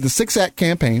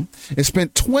campaign and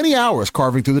spent 20 hours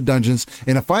carving through the dungeons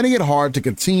and I'm finding it hard to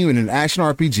continue in an action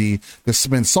RPG that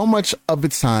spends so much of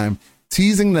its time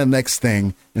teasing the next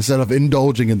thing instead of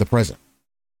indulging in the present.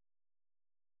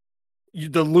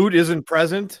 The loot isn't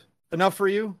present enough for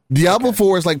you? Diablo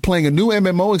 4 is like playing a new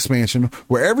MMO expansion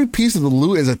where every piece of the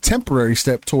loot is a temporary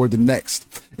step toward the next.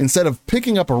 Instead of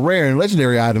picking up a rare and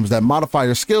legendary items that modify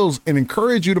your skills and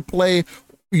encourage you to play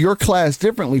your class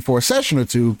differently for a session or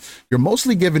two, you're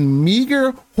mostly given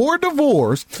meager hors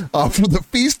d'oeuvres for the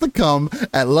feast to come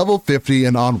at level 50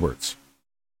 and onwards.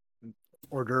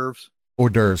 Hors d'oeuvres. Hors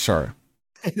d'oeuvres, sorry.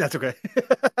 That's okay.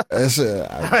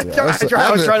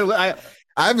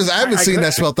 I haven't seen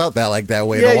that spelled out like that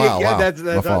way in a while. Yeah, wow.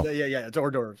 It's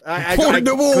hors d'oeuvres. Hors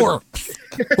d'oeuvres.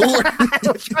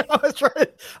 I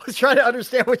was trying to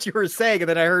understand what you were saying, and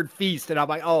then I heard feast, and I'm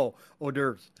like, oh, hors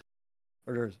d'oeuvres.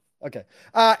 Hors d'oeuvres. Okay.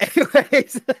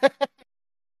 Anyways.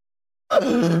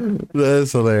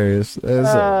 That's hilarious.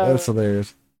 That's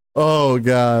hilarious. Oh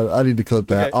God, I need to clip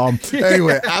that. Okay.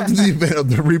 Anyway, after the event of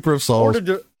the Reaper of Souls,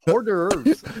 hors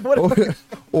d'oeuvres.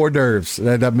 Hors d'oeuvres.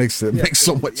 That makes it makes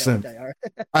so much sense. Okay,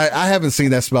 right. I haven't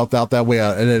seen that spelled out that way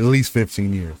in at least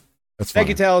 15 years. That's fine.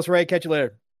 Thank you, Talos Ray. Catch you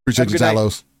later. Appreciate you,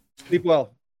 Talos. Sleep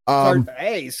well.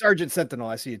 Hey, Sergeant Sentinel,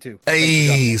 I see you too.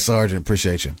 Hey, Sergeant,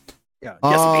 appreciate you. Yeah,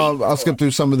 I'll skip through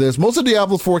some of this. Most of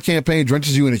Diablo 4 campaign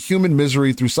drenches you in a human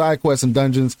misery through side quests and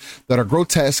dungeons that are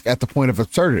grotesque at the point of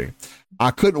absurdity.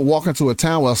 I couldn't walk into a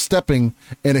town while stepping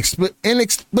and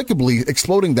inexplicably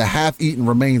exploding the half-eaten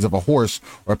remains of a horse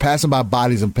or passing by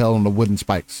bodies impaled on the wooden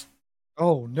spikes.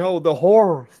 Oh no, the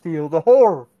horror, Steel, the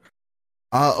horror.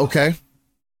 Okay.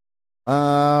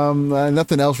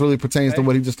 Nothing else really pertains to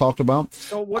what he just talked about.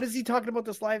 So what is he talking about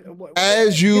this live?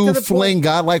 As you fling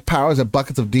godlike powers at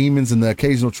buckets of demons and the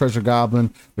occasional treasure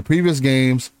goblin, the previous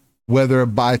games, whether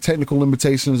by technical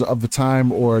limitations of the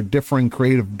time or differing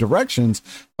creative directions,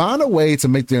 found a way to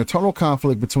make the internal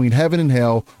conflict between heaven and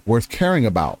hell worth caring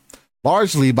about,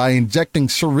 largely by injecting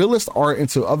surrealist art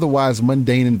into otherwise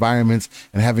mundane environments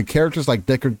and having characters like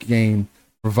Deckard Cain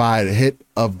provide a hit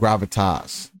of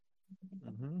gravitas.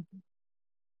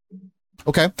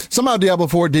 Okay, somehow Diablo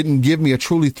 4 didn't give me a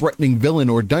truly threatening villain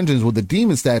or dungeons with the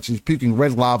demon statues puking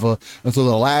red lava until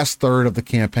the last third of the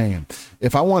campaign.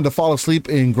 If I wanted to fall asleep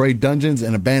in great dungeons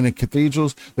and abandoned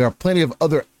cathedrals, there are plenty of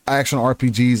other action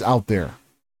RPGs out there.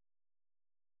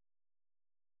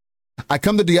 I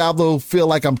come to Diablo, feel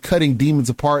like I'm cutting demons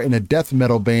apart in a death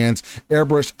metal band's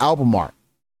airbrushed album art.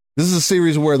 This is a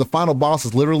series where the final boss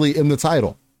is literally in the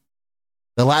title.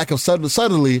 The lack of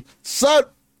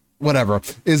whatever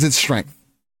is its strength.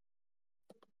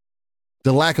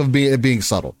 The lack of being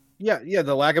subtle. Yeah,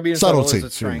 the lack of being subtle is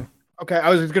its strength. Okay,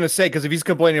 I was just gonna say, because if he's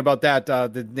complaining about that,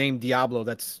 the name Diablo,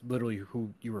 that's literally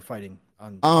who you were fighting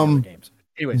on games.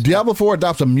 Anyways, Diablo 4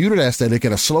 adopts a muted aesthetic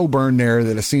and a slow burn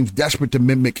narrative that seems desperate to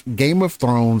mimic Game of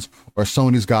Thrones or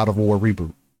Sony's God of War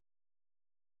reboot.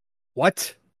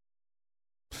 What?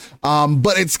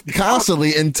 But it's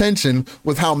constantly in tension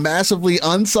with how massively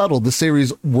unsubtle the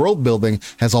series' world building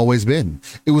has always been.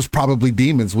 It was probably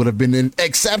demons would have been an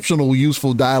exceptional,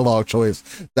 useful dialogue choice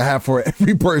to have for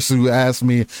every person who asked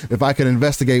me if I could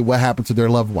investigate what happened to their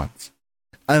loved ones.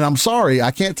 And I'm sorry,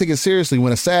 I can't take it seriously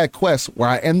when a sad quest where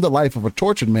I end the life of a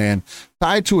tortured man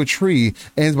tied to a tree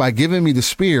ends by giving me the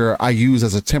spear I use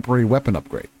as a temporary weapon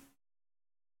upgrade.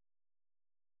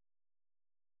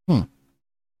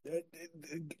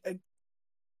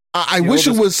 I wish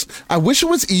it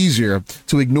was easier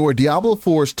to ignore Diablo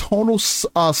 4's tonal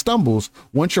stumbles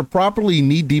once you're properly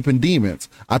knee-deep in demons.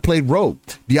 I played Rogue,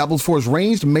 Diablo 4's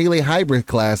ranged melee hybrid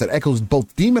class that echoes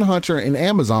both Demon Hunter and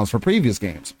Amazons for previous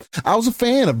games. I was a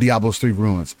fan of Diablo 3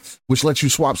 Ruins, which lets you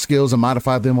swap skills and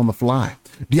modify them on the fly.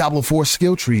 Diablo 4's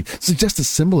skill tree suggests a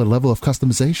similar level of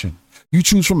customization. You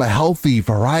choose from a healthy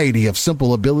variety of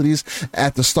simple abilities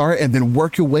at the start and then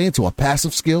work your way into a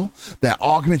passive skill that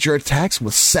augments your attacks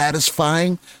with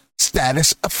satisfying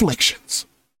status afflictions.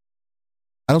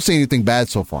 I don't see anything bad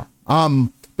so far.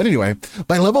 But anyway,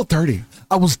 by level 30,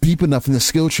 I was deep enough in the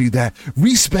skill tree that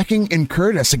respecking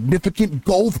incurred a significant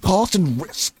gold cost and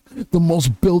risk. The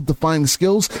most build-defining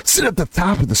skills sit at the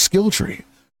top of the skill tree,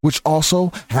 which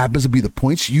also happens to be the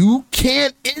points you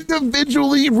can't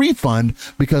individually refund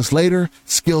because later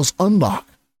skills unlock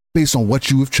based on what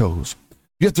you have chose.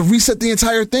 You have to reset the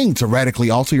entire thing to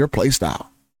radically alter your playstyle.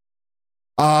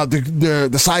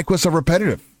 The side quests are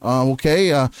repetitive. I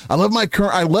love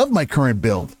my current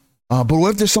build. But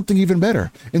what if there's something even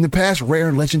better? In the past, rare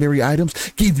and legendary items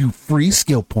gave you free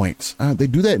skill points. They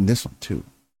do that in this one too,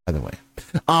 by the way.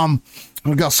 I'm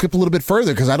gonna skip a little bit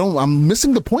further because I'm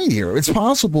missing the point here. It's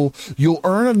possible you'll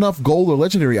earn enough gold or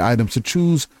legendary items to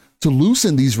choose to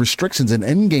loosen these restrictions in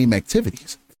endgame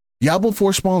activities. Diablo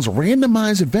 4 spawns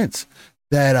randomized events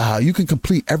that you can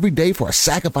complete every day for a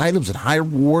sack of items and high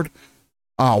reward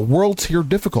world tier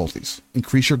difficulties.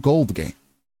 Increase your gold gain.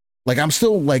 Like, I'm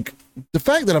still like, the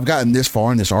fact that I've gotten this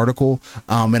far in this article,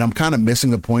 and I'm kind of missing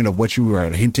the point of what you were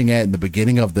hinting at in the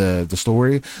beginning of the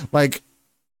story. Like,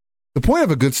 the point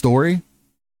of a good story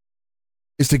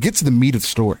is to get to the meat of the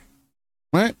story,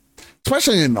 right?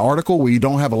 Especially in an article where you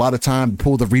don't have a lot of time to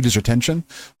pull the reader's attention.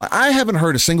 I haven't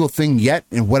heard a single thing yet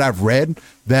in what I've read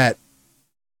that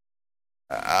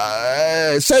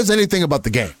says anything about the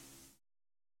game.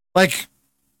 Like,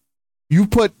 you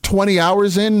put 20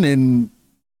 hours in, and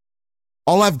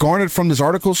all I've garnered from this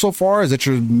article so far is that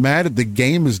you're mad that the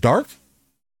game is dark,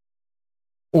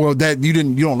 or that you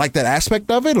don't like that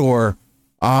aspect of it, or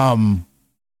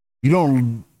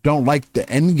you don't like the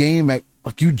end game.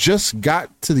 Like, you just got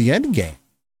to the end game.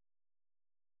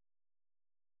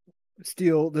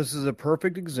 Steele, this is a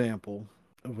perfect example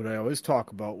of what I always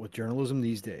talk about with journalism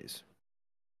these days.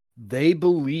 They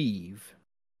believe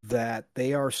that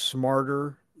they are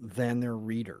smarter than their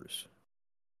readers.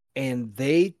 And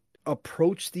they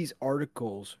approach these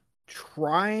articles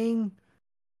trying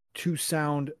to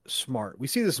sound smart. We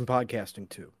see this in podcasting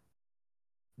too.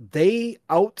 They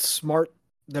outsmart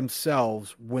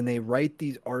themselves when they write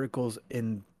these articles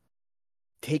and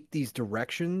take these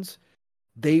directions.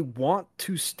 They want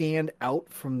to stand out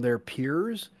from their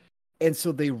peers, and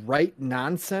so they write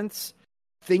nonsense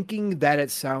thinking that it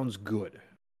sounds good.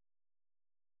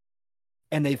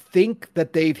 And they think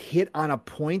that they've hit on a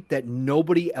point that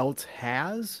nobody else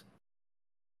has,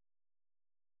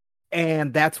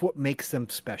 and that's what makes them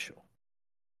special.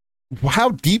 How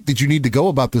deep did you need to go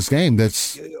about this game?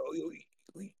 That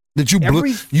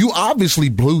you obviously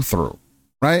blew through,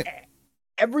 right?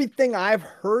 Everything I've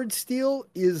heard, Steele,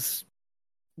 is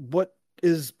what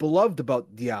is beloved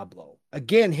about Diablo.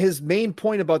 Again, his main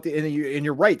point about and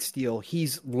you're right, Steele,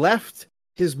 he's left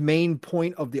his main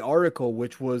point of the article,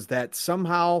 which was that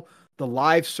somehow the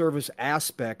live service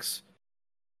aspects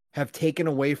have taken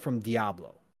away from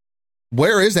Diablo.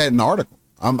 Where is that in the article?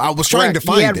 I was trying to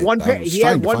find it. He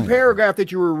had one paragraph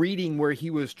that you were reading where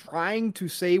he was trying to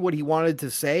say what he wanted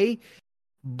to say,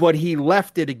 but he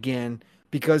left it again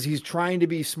because he's trying to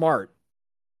be smart.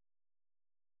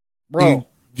 Bro.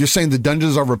 You're saying the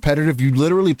dungeons are repetitive? You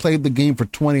literally played the game for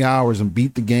 20 hours and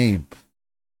beat the game.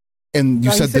 And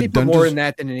you said he put more in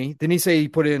that, didn't he? Didn't he say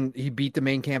he beat the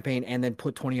main campaign and then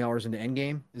put 20 hours into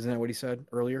endgame? Isn't that what he said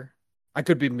earlier? I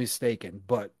could be mistaken,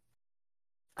 but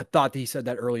I thought that he said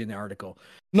that early in the article.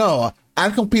 No, I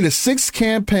completed a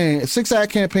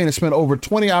 6-act campaign and spent over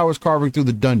 20 hours carving through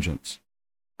the dungeons.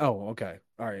 Oh, okay.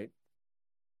 All right.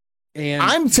 And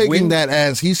I'm taking that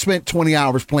as he spent 20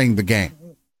 hours playing the game.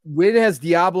 When has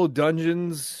Diablo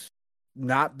Dungeons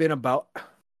not been about?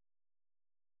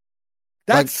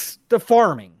 That's the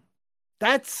farming.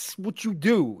 That's what you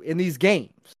do in these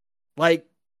games. Like,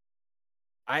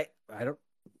 I don't,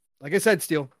 like I said,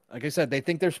 Steele, like I said, they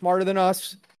think they're smarter than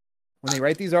us when they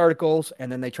write these articles,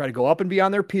 and then they try to go up and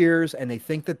beyond their peers, and they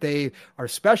think that they are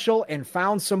special and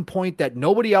found some point that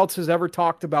nobody else has ever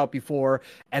talked about before,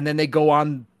 and then they go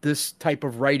on this type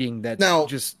of writing that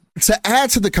just... To add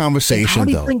to the conversation, how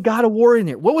do you bring God of War in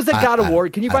it? What was that God of War?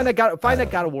 Can you find that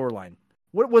God of War line?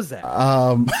 What was that?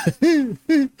 I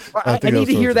need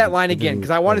to hear that line again because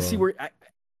I want to see where...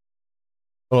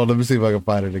 Hold on, let me see if I can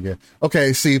find it again.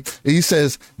 Okay, see, he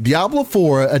says, Diablo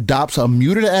 4 adopts a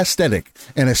muted aesthetic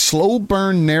and a slow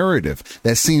burn narrative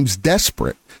that seems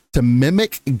desperate to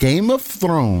mimic Game of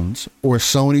Thrones or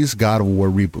Sony's God of War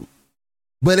reboot.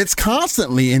 But it's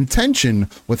constantly in tension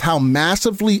with how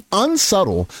massively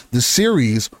unsubtle the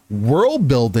series' world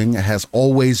building has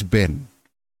always been.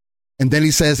 And then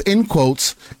he says, in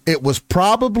quotes, it was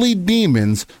probably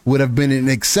demons would have been an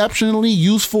exceptionally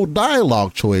useful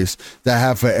dialogue choice to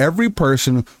have for every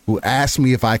person who asked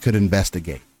me if I could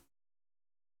investigate.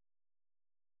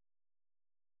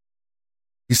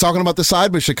 He's talking about the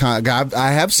side mission guy.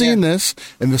 I have seen this,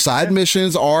 and the side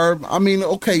missions are, I mean,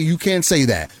 okay, you can't say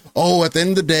that. Oh, at the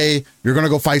end of the day, you're going to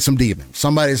go fight some demons.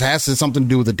 Somebody has something to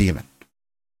do with a demon.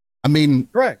 I mean,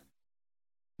 correct.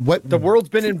 What the world's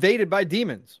been invaded by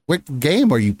demons. What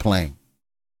game are you playing?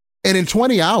 And in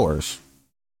 20 hours,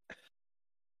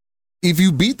 if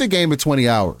you beat the game in 20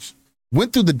 hours,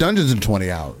 went through the dungeons in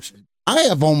 20 hours, I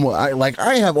have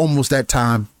almost that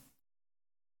time.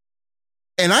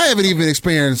 And I haven't even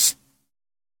experienced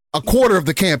a quarter of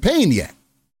the campaign yet.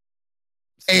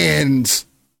 And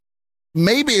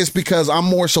maybe it's because I'm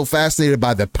more so fascinated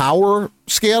by the power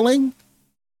scaling,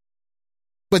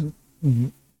 but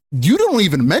you don't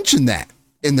even mention that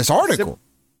in this article.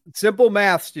 Simple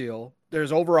math, Steele.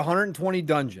 There's over 120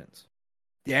 dungeons.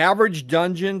 The average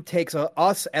dungeon takes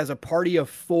us as a party of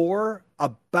 4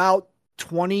 about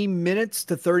 20 minutes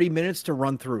to 30 minutes to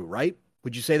run through, right?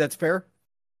 Would you say that's fair?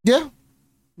 Yeah.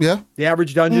 Yeah. The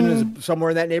average dungeon is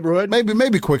somewhere in that neighborhood.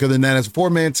 Maybe quicker than that. As a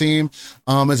 4-man team,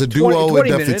 as a duo, 20 it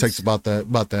definitely minutes. Takes about that.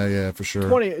 Yeah, for sure.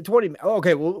 20.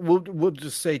 Okay, we'll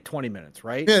just say 20 minutes,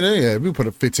 right? Yeah. We put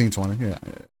it 15, 20. Yeah.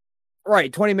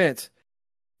 Right, 20 minutes.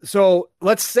 So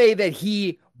let's say that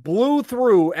he blew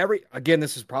through again,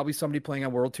 this is probably somebody playing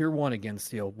on World Tier 1 again,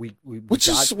 Steel. Which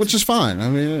is fine. I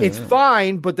mean, it's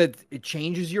fine, but that it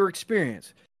changes your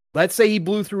experience. Let's say he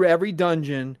blew through every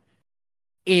dungeon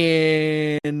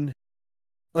in,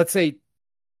 let's say,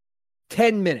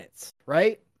 10 minutes,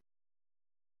 right?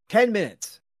 10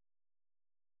 minutes.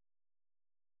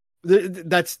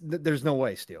 There's no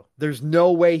way, Steele. There's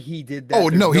no way he did that. Oh,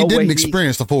 no, he didn't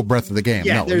experience the full breadth of the game.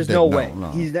 Yeah, no, there's no way.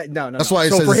 No. No. That's why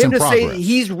it says for it's him in to progress. say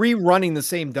he's rerunning the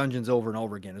same dungeons over and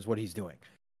over again is what he's doing.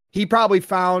 He probably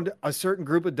found a certain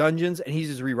group of dungeons and he's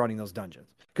just rerunning those dungeons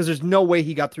because there's no way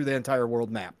he got through the entire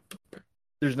world map.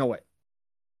 There's no way.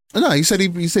 No, he said he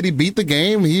beat the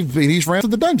game. He's ran through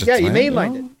the dungeons. Yeah, he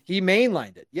mainlined it. He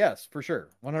mainlined it. Yes, for sure,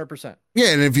 100%.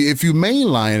 Yeah, and if you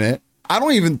mainline it, I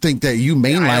don't even think that you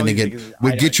mainlining it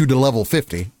would get you to level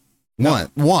 50. No.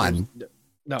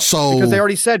 So because they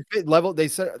already said level. They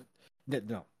said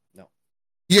no.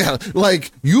 Yeah,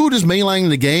 like you just mainlining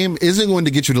the game isn't going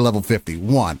to get you to level 50.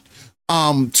 1,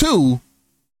 2,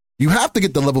 you have to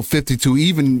get to level 50 to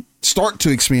even start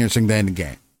to experiencing the end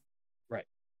game. Right.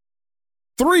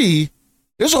 3,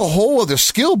 there's a whole other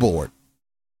skill board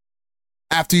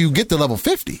after you get to level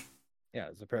 50. Yeah,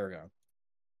 it's a Paragon.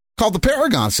 Called the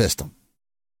Paragon system.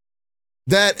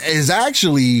 That is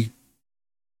actually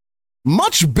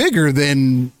much bigger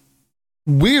than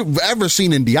we've ever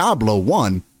seen in Diablo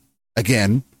 1,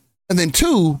 again. And then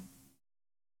 2,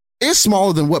 it's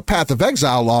smaller than what Path of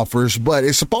Exile offers, but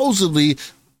it's supposedly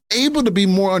able to be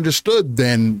more understood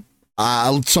than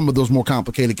some of those more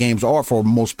complicated games are for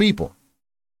most people.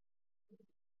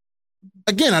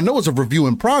 Again, I know it's a review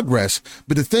in progress,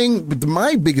 but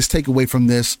my biggest takeaway from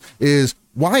this is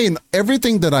why in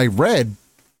everything that I read,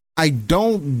 I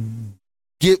don't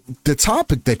get the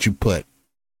topic that you put.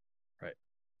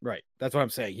 Right. That's what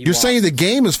I'm saying. You're saying the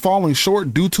game is falling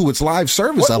short due to its live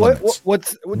service elements.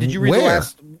 Did you read the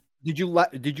last? Did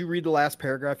you read the last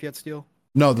paragraph yet, Steele?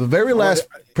 No, the very last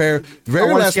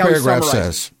paragraph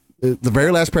says. The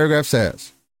very last paragraph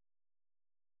says.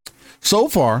 So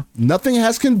far, nothing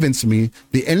has convinced me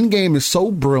the end game is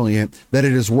so brilliant that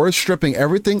it is worth stripping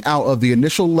everything out of the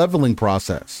initial leveling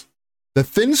process. The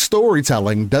thin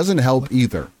storytelling doesn't help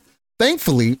either.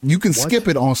 Thankfully, you can skip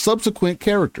it on subsequent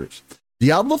characters.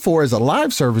 Diablo 4 is a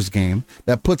live service game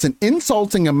that puts an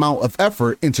insulting amount of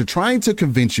effort into trying to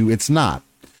convince you it's not.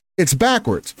 It's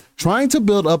backwards, trying to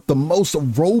build up the most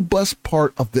robust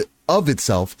part of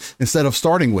itself instead of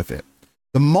starting with it.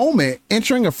 The moment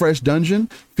entering a fresh dungeon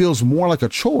feels more like a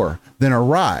chore than a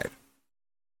ride.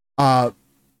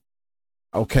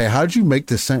 Okay, how did you make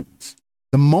this sentence?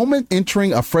 The moment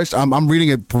entering a fresh, I'm reading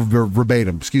it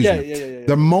verbatim, excuse me. Yeah.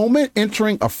 The moment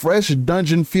entering a fresh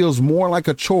dungeon feels more like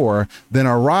a chore than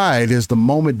a ride is the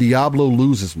moment Diablo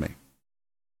loses me.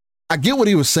 I get what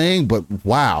he was saying, but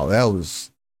wow, that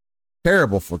was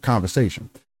terrible for conversation.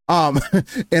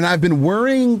 And I've been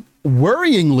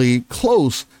worryingly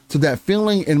close to that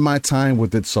feeling in my time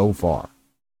with it so far.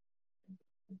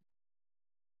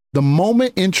 The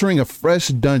moment entering a fresh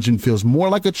dungeon feels more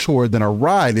like a chore than a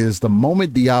ride is the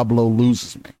moment Diablo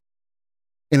loses me.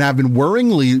 And I've been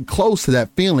worryingly close to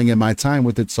that feeling in my time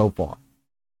with it so far.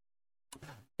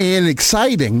 An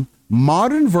exciting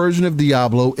modern version of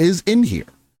Diablo is in here.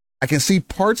 I can see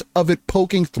parts of it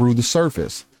poking through the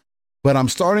surface, but I'm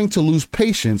starting to lose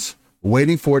patience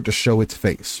waiting for it to show its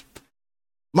face.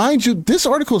 Mind you, this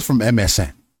article is from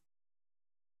MSN.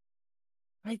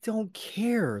 I don't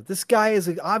care. This guy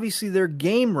is obviously their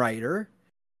game writer.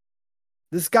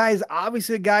 This guy is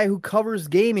obviously a guy who covers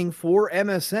gaming for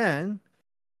MSN.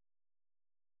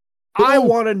 I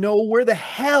want to know where the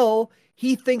hell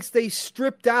he thinks they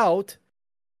stripped out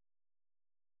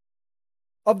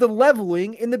of the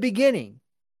leveling in the beginning.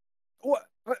 What,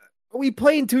 are we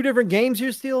playing two different games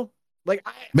here, Steele?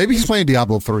 Maybe he's playing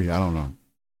Diablo 3. I don't know.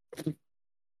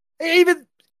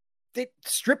 They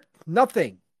stripped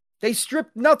nothing. They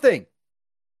stripped nothing.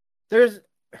 There's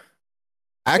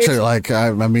actually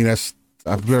that's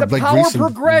the power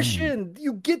progression.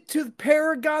 You get to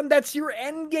Paragon. That's your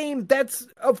end game. That's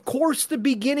of course the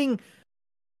beginning.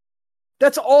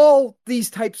 That's all these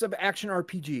types of action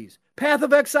RPGs. Path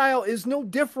of Exile is no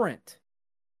different.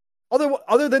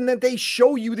 Other than that, they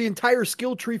show you the entire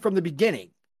skill tree from the beginning.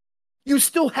 You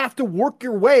still have to work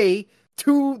your way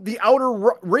to the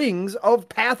outer rings of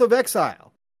Path of Exile.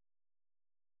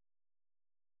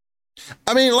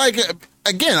 I mean,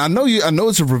 again, I know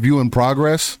it's a review in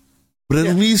progress, but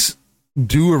at least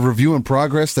do a review in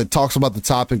progress that talks about the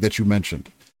topic that you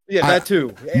mentioned. Yeah, that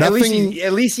too. At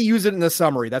least he used it in the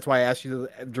summary. That's why I asked you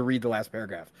to read the last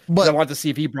paragraph. But I want to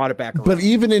see if he brought it back around. But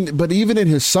even in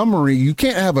his summary, you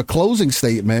can't have a closing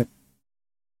statement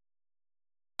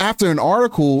after an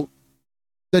article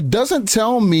that doesn't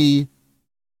tell me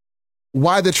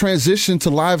why the transition to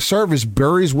live service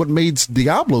buries what made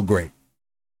Diablo great.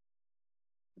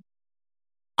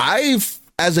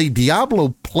 As a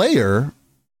Diablo player,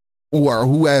 or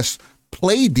who has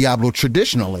played Diablo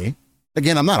traditionally,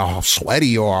 again, I'm not a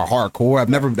sweaty or a hardcore. I've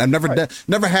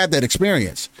never had that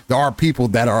experience. There are people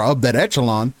that are of that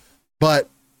echelon, but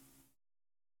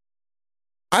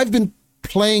I've been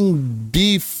playing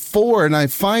D4 and I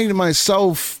find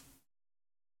myself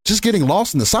just getting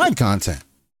lost in the side content.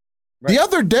 Right. The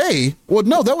other day, well,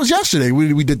 no, that was yesterday.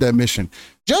 We did that mission.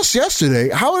 Just yesterday,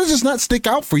 how does this not stick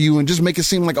out for you and just make it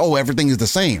seem like, oh, everything is the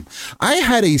same? I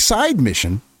had a side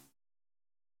mission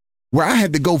where I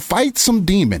had to go fight some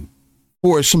demon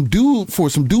for some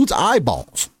dude's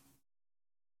eyeballs.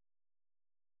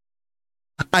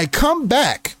 I come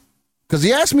back because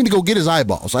he asked me to go get his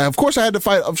eyeballs. Of course, I had to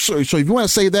fight. So if you want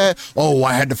to say that, oh,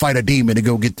 I had to fight a demon to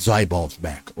go get his eyeballs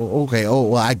back. Okay. Oh,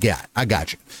 well, I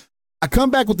got you. I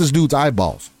come back with this dude's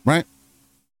eyeballs, right?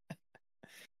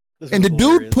 And the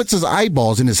dude puts his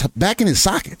eyeballs back in his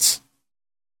sockets.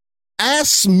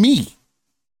 Asks me,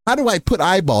 how do I put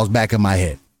eyeballs back in my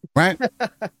head, right?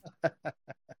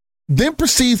 Then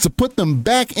proceeds to put them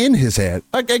back in his head.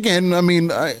 Like, again, I mean,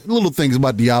 little things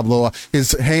about Diablo.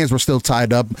 His hands were still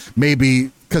tied up, maybe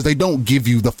because they don't give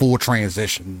you the full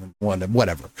transition,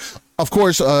 whatever. Of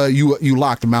course, you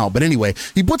locked him out. But anyway,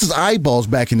 he puts his eyeballs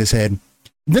back in his head.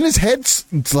 Then his head's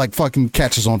like fucking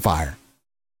catches on fire.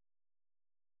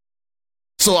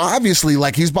 So obviously,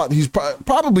 like he's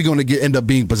probably going to end up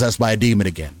being possessed by a demon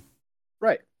again.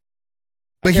 Right.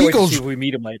 But he goes. We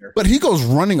meet him later. But he goes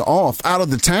running off out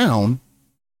of the town,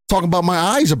 talking about my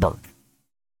eyes are burning,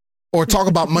 or talk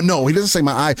about no. He doesn't say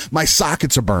my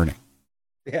sockets are burning.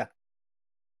 Yeah.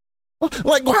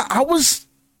 Like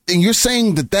and you're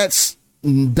saying that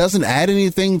doesn't add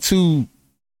anything to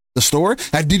the story.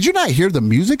 Did you not hear the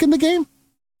music in the game?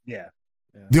 Yeah.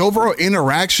 The overall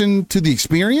interaction to the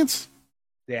experience.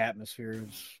 The atmosphere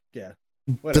is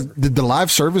Did the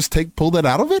live service pull that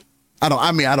out of it? I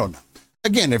don't know.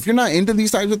 Again, if you're not into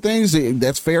these types of things,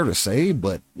 that's fair to say,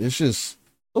 but it's just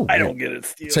I don't get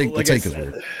it. The take is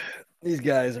weird. These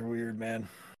guys are weird, man.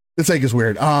 The take is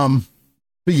weird.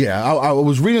 But yeah, I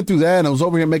was reading through that and I was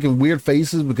over here making weird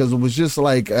faces because it was just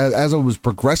like as I was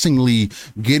progressively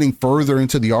getting further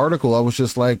into the article, I was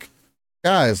just like,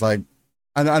 guys, like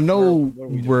I know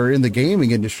we're in the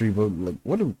gaming industry, but like,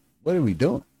 what are we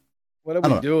doing? What are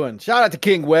we doing? Shout out to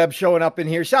King Webb showing up in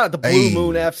here. Shout out to Blue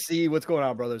Moon FC. What's going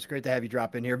on, brother? It's great to have you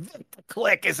drop in here. Vic the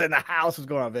Click is in the house. What's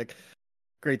going on, Vic?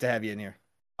 Great to have you in here.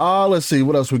 Let's see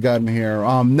what else we got in here.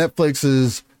 Netflix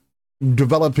is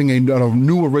developing a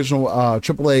new original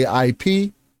AAA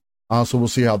IP. So we'll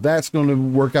see how that's going to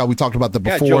work out. We talked about that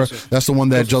before. That's the one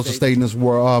that Joseph Staten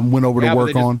went over to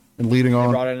work on and leading on.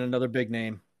 Brought in another big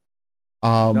name.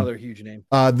 Another huge name.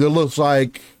 There looks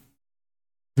like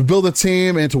to build a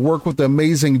team and to work with the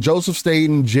amazing Joseph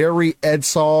Staten, Jerry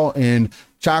Edsall, and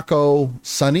Chaco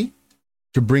Sunny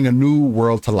to bring a new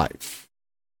world to life.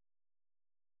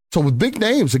 So with big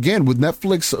names, again, with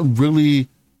Netflix really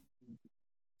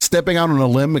stepping out on a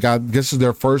limb, I guess is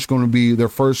going to be their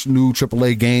first new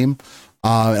AAA game,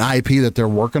 an IP that they're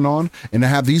working on, and to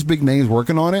have these big names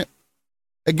working on it.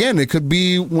 Again, it could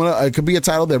be a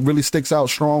title that really sticks out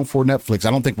strong for Netflix.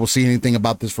 I don't think we'll see anything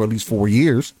about this for at least 4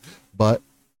 years, but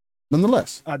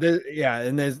nonetheless. And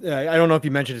there's I don't know if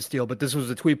you mentioned it, Steele, but this was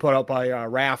a tweet put out by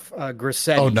Raf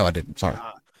Grassetti. Oh, no, I didn't. Sorry.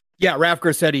 Raf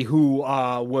Grassetti, who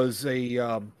was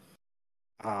a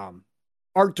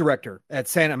art director at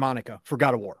Santa Monica for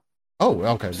God of War. Oh,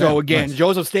 okay. So again, nice.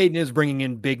 Joseph Staten is bringing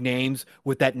in big names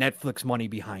with that Netflix money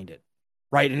behind it,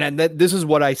 right? And this is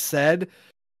what I said.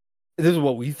 This is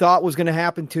what we thought was going to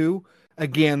happen too.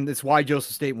 Again, that's why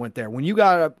Joseph Staten went there. When you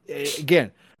got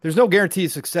again, there's no guarantee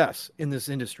of success in this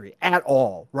industry at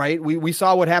all, right? We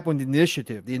saw what happened with the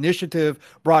Initiative. The Initiative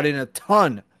brought in a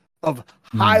ton of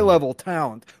high-level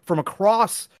talent from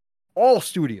across all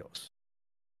studios.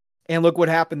 And look what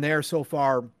happened there so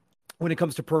far when it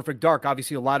comes to Perfect Dark.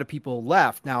 Obviously, a lot of people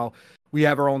left. Now, we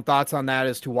have our own thoughts on that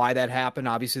as to why that happened.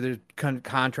 Obviously, their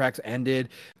contracts ended.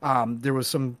 There was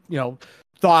some,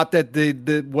 thought that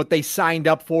the what they signed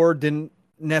up for didn't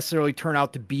necessarily turn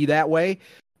out to be that way.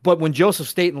 But when Joseph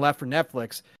Staten left for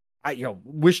Netflix, I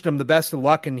wished him the best of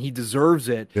luck, and he deserves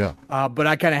it. Yeah. But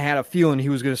I kind of had a feeling he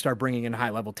was going to start bringing in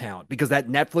high-level talent because that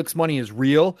Netflix money is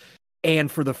real.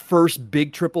 And for the first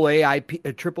big AAA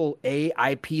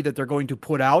IP that they're going to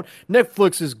put out,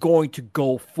 Netflix is going to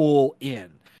go full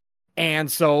in.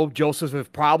 And so Joseph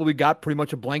have probably got pretty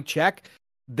much a blank check.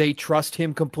 They trust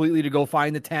him completely to go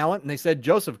find the talent. And they said,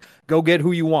 Joseph, go get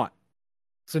who you want.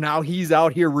 So now he's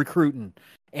out here recruiting.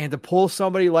 And to pull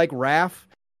somebody like Raph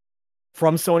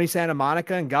from Sony Santa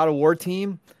Monica and God of War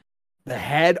team, the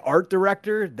head art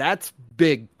director, that's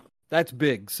big. That's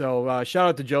big. So shout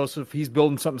out to Joseph. He's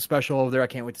building something special over there. I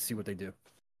can't wait to see what they do.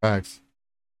 Thanks.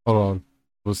 Hold on.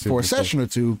 We'll see. For a session or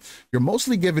two, you're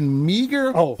mostly given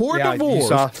meager for divorce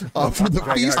for the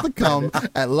feast to come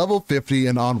at level 50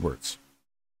 and onwards.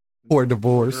 Or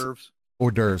divorce.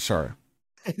 Hors d'oeuvres, sorry.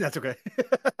 That's okay.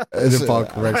 And then Paul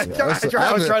corrects me. I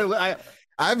was trying to.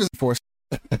 I was forced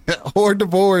hors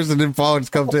d'oeuvres, and then Paul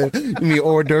just comes in. You mean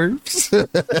hors d'oeuvres?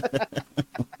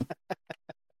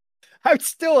 I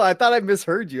thought I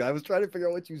misheard you. I was trying to figure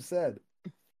out what you said.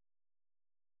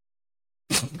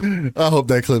 I hope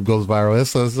that clip goes viral. That's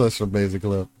such an amazing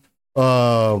clip.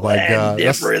 Oh my God.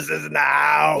 Difference is in the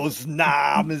house.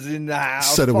 Nom is in the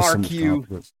house. Said it was Fuck you.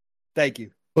 Thank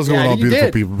you. What's going on,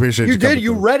 beautiful people? Appreciate you. You did.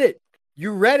 You read it.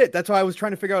 You read it. That's why I was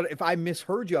trying to figure out if I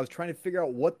misheard you. I was trying to figure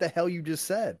out what the hell you just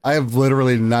said. I have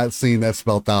literally not seen that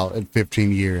spelled out in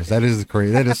 15 years. That is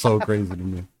crazy. That is so crazy to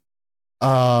me.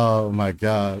 Oh my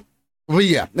God. Well,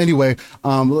 yeah. Anyway,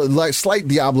 like slight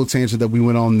Diablo tangent that we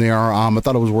went on there. I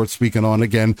thought it was worth speaking on.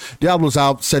 Again, Diablo's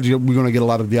out. Said we're going to get a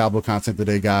lot of Diablo content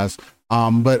today, guys.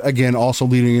 But again, also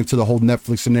leading into the whole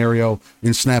Netflix scenario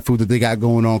and snafu that they got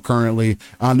going on currently.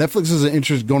 Netflix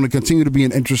is going to continue to be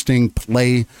an interesting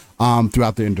play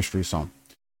throughout the industry. So,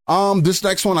 this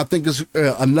next one I think is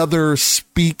another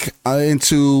speak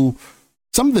into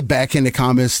some of the backhanded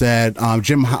comments that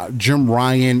Jim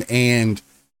Ryan and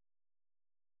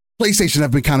PlayStation have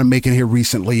been kind of making here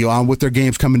recently with their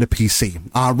games coming to PC.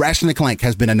 Ratchet & Clank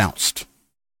has been announced.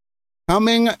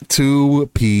 Coming to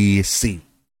PC.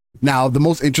 Now, the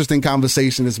most interesting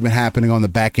conversation that's been happening on the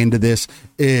back end of this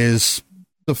is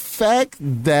the fact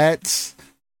that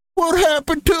what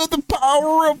happened to the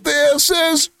power of the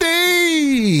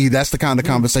SSD? That's the kind of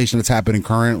conversation that's happening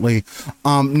currently.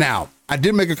 Now, I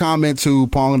did make a comment to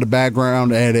Paul in the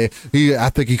background, and I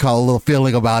think he caught a little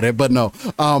feeling about it, but no,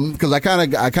 because I kind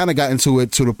of got into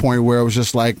it to the point where it was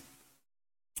just like,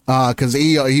 because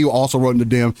he also wrote in the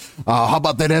DM, how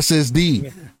about that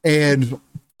SSD? And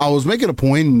I was making a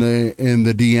point in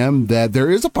the DM that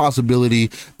there is a possibility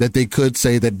that they could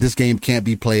say that this game can't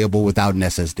be playable without an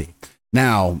SSD.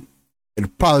 Now,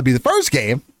 it'd probably be the first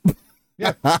game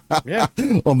yeah.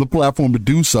 on the platform to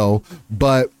do so,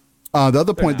 but the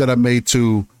other point that I made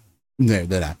to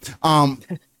the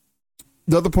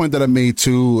other point that I made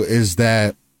too is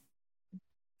that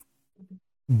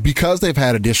because they've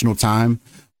had additional time,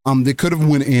 they could have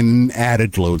went in and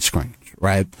added load screens,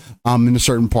 right? In the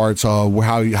certain parts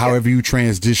however you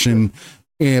transition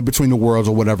in between the worlds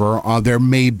or whatever, there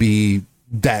may be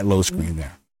that load screen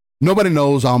there. Nobody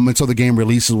knows until the game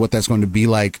releases what that's going to be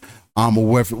like, or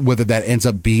whether that ends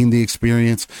up being the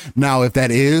experience. Now, if that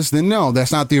is, then no,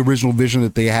 that's not the original vision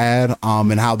that they had,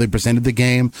 and how they presented the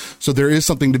game. So there is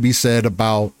something to be said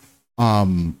about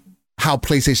how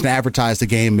PlayStation advertised the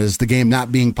game as the game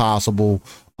not being possible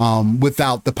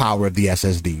without the power of the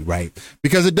SSD, right?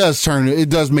 Because it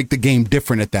does make the game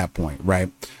different at that point,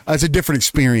 right? It's a different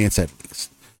experience at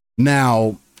least.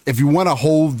 Now, if you want to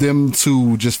hold them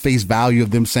to just face value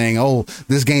of them saying, oh,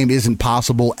 this game isn't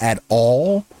possible at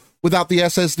all without the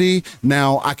SSD,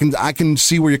 now I can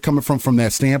see where you're coming from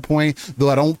that standpoint,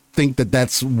 though I don't think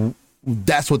that's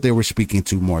what they were speaking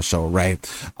to more so, right?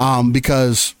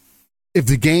 Because if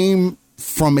the game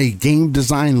from a game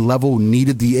design level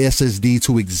needed the SSD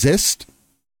to exist,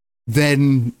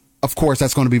 then of course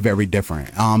that's going to be very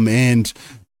different. And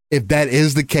if that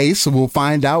is the case, we'll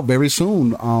find out very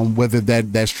soon whether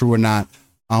that's true or not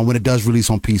when it does release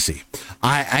on PC.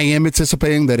 I am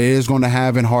anticipating that it is going to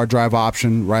have a hard drive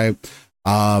option, right?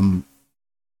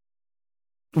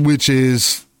 Which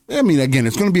is, I mean, again,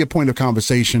 it's going to be a point of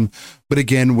conversation. But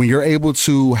again, when you're able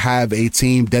to have a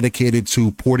team dedicated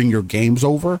to porting your games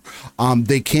over,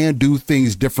 they can do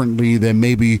things differently than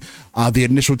maybe the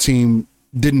initial team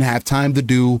didn't have time to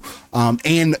do,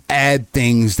 and add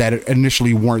things that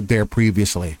initially weren't there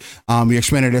previously. You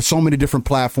expanded. There's so many different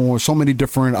platforms, so many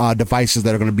different devices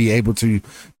that are going to be able to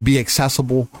be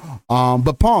accessible.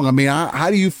 But Pong, I mean, how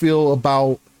do you feel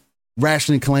about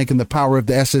Ratchet & Clank and the power of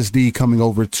the SSD coming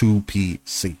over to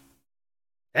PC?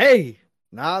 Hey,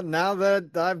 now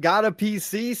that I've got a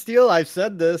PC still, I've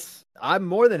said this, I'm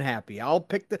more than happy. I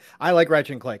like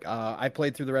Ratchet & Clank. I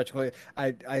played through the Ratchet & Clank.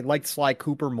 I liked Sly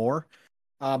Cooper more.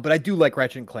 But I do like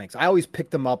Ratchet & Clanks. I always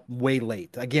pick them up way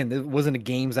late. Again, it wasn't a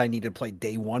games I needed to play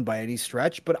day one by any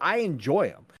stretch, but I enjoy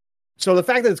them. So the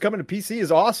fact that it's coming to PC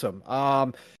is awesome.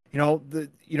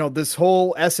 This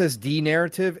whole SSD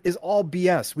narrative is all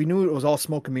BS. We knew it was all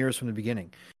smoke and mirrors from the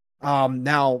beginning.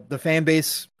 Now the fan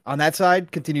base on that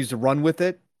side continues to run with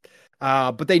it,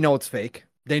 but they know it's fake.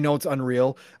 They know it's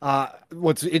unreal.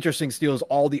 What's interesting still is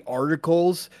all the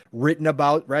articles written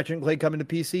about Ratchet & Clank coming to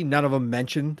PC. None of them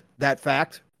mentioned that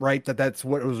fact, right? That's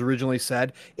what was originally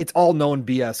said. It's all known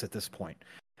BS at this point.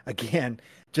 Again,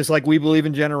 just like we believe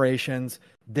in generations.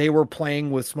 They were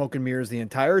playing with smoke and mirrors the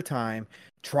entire time,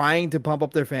 trying to pump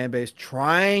up their fan base,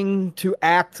 trying to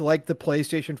act like the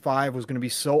PlayStation 5 was going to be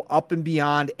so up and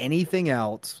beyond anything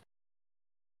else.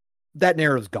 That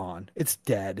narrative's gone. It's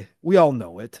dead. We all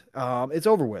know it. It's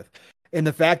over with. And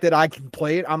the fact that I can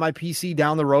play it on my PC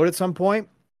down the road at some point,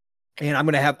 and I'm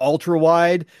going to have ultra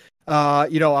wide, I'm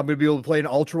going to be able to play in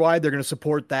ultra wide. They're going to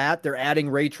support that. They're adding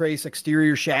ray trace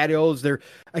exterior shadows. They're,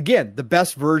 again, the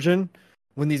best version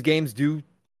when these games do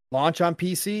launch on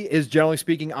PC is, generally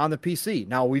speaking, on the PC.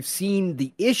 Now, we've seen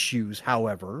the issues,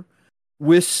 however,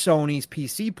 with Sony's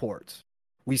PC ports.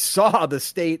 We saw the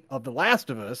state of The Last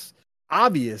of Us,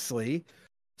 obviously.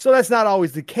 So that's not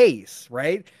always the case,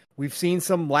 right? We've seen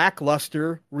some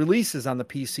lackluster releases on the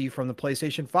PC from the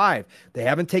PlayStation 5. They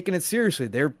haven't taken it seriously.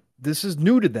 This is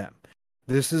new to them.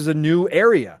 This is a new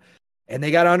area. And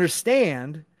they got to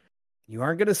understand you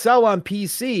aren't going to sell on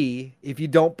PC if you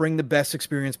don't bring the best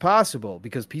experience possible,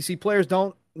 because PC players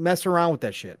don't mess around with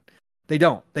that shit. They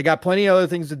don't. They got plenty of other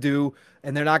things to do,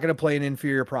 and they're not going to play an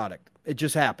inferior product. It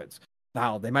just happens.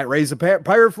 Now, they might raise a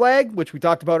pirate flag, which we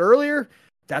talked about earlier.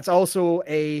 That's also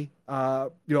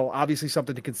obviously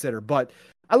something to consider. But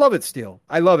I love it still.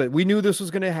 I love it. We knew this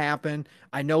was going to happen.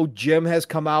 I know Jim has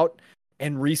come out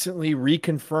and recently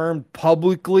reconfirmed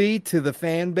publicly to the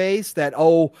fan base that,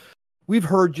 we've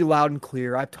heard you loud and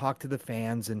clear. I've talked to the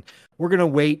fans, and we're going to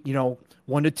wait,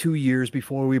 1 to 2 years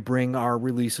before we bring our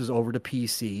releases over to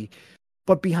PC.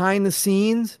 But behind the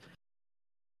scenes,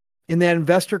 in that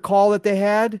investor call that they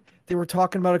had, they were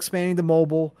talking about expanding to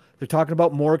mobile. They're talking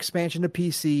about more expansion to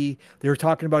PC. They were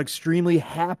talking about extremely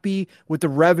happy with the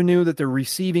revenue that they're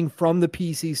receiving from the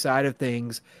PC side of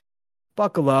things.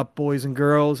 Buckle up, boys and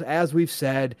girls. As we've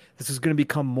said, this is going to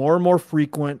become more and more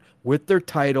frequent with their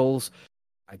titles.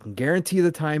 I can guarantee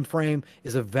the time frame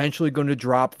is eventually going to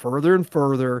drop further and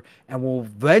further, and we'll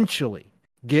eventually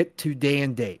get to day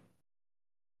and date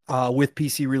with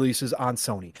PC releases on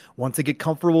Sony. Once they get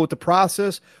comfortable with the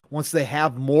process, once they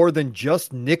have more than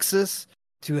just Nixus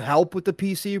to help with the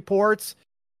PC ports,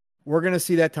 we're going to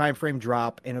see that time frame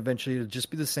drop, and eventually it'll just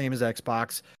be the same as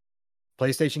Xbox.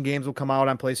 PlayStation games will come out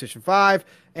on PlayStation 5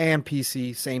 and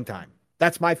PC same time.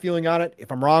 That's my feeling on it.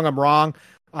 If I'm wrong, I'm wrong.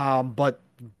 But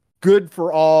good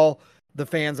for all the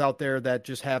fans out there that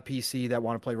just have PC that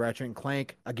want to play Ratchet and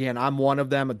Clank. Again, I'm one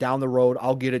of them. Down the road,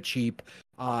 I'll get it cheap,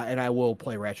 and I will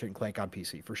play Ratchet and Clank on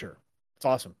PC for sure. It's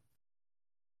awesome.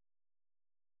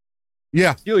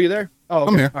 Yeah. Steel, you there? Oh,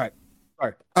 okay. I'm here. All right.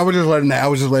 I was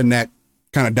just letting that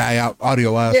kind of die out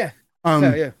audio wise. Yeah.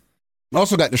 Yeah. I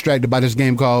also got distracted by this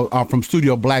game called from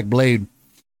Studio Black Blade,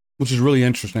 which is really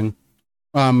interesting.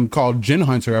 Called Gin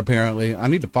Hunter, apparently. I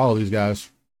need to follow these guys.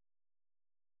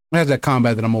 It has that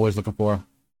combat that I'm always looking for.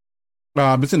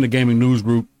 It's in the gaming news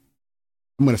group.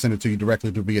 I'm going to send it to you directly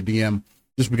via DM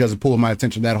just because it pulled my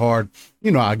attention that hard.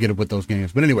 I get it with those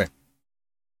games. But anyway,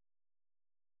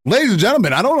 ladies and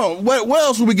gentlemen, I don't know what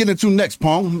else will we get into next,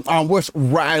 Pong. We're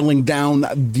riling down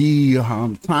the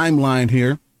timeline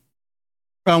here.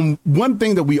 One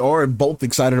thing that we are both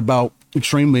excited about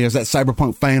extremely is that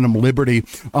Cyberpunk Phantom Liberty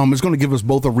is going to give us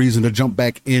both a reason to jump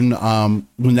back in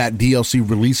when that DLC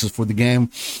releases for the game.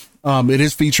 It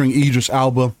is featuring Idris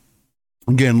Elba.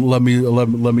 Again, love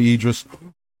me Idris.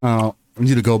 I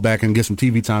need to go back and get some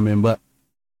TV time in, but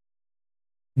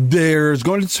there's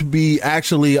going to be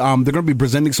actually they're going to be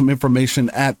presenting some information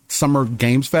at Summer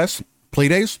Games Fest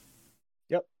Playdays.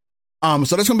 So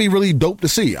that's going to be really dope to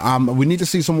see. We need to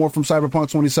see some more from Cyberpunk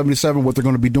 2077, what they're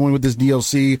going to be doing with this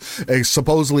DLC.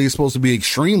 Supposedly it's supposed to be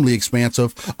extremely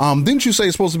expansive. Didn't you say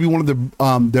it's supposed to be one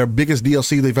of their biggest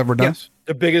DLC they've ever done? Yes,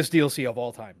 the biggest DLC of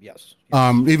all time. Yes.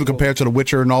 Even compared to The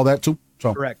Witcher and all that too.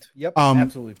 So, correct. Yep.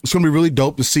 Absolutely. It's going to be really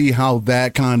dope to see how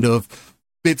that kind of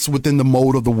fits within the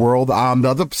mode of the world. The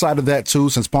other side of that too,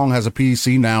 since Pong has a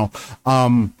PC now,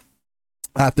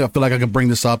 I feel like I can bring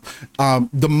this up.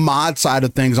 The mod side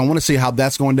of things, I want to see how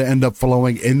that's going to end up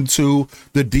flowing into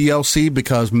the DLC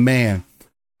because, man,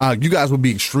 you guys would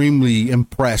be extremely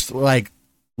impressed. Like,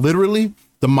 literally,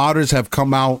 the modders have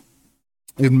come out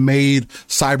and made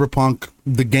Cyberpunk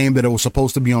the game that it was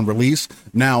supposed to be on release.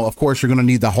 Now, of course, you're going to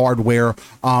need the hardware.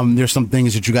 There's some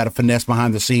things that you got to finesse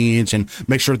behind the scenes and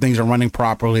make sure things are running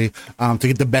properly to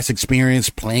get the best experience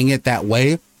playing it that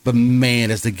way. But,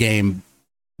 man, is the game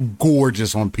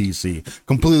gorgeous on PC.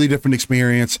 Completely different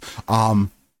experience. Like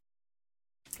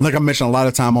I mentioned a lot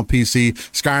of time on PC,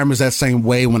 Skyrim is that same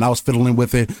way when I was fiddling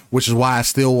with it, which is why I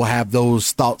still have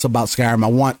those thoughts about Skyrim. I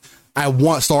want I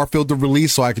want Starfield to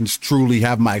release so I can truly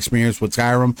have my experience with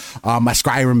Skyrim, my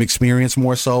Skyrim experience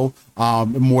more so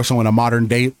in a modern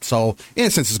day. So in a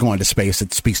sense, it's going to space.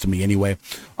 It speaks to me anyway.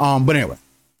 But anyway,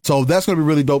 so that's going to be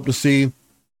really dope to see.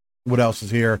 What else is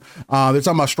here? They're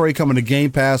talking about Stray coming to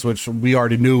Game Pass, which we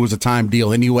already knew was a time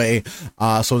deal anyway.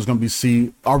 So it's going to be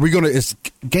is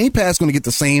Game Pass going to get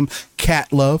the same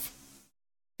cat love?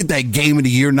 Get that Game of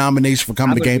the Year nomination for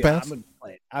coming to Game Pass?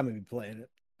 I'm going to be playing it.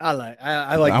 I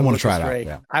want to try it Stray.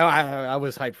 out. Yeah. I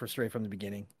was hyped for Stray from the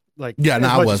beginning. Like, yeah, no,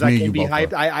 I was. I can be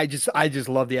hyped. I just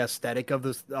love the aesthetic of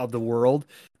the world.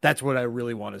 That's what I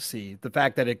really want to see. The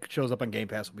fact that it shows up on Game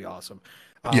Pass will be awesome.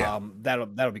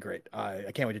 That'll be great.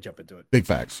 I can't wait to jump into it. Big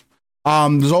facts.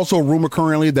 There's also a rumor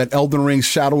currently that Elden Ring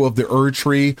Shadow of the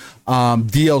Erdtree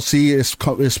DLC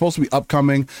is supposed to be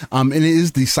upcoming. And it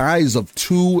is the size of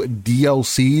 2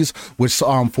 DLCs, which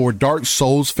for Dark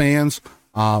Souls fans,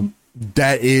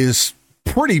 that is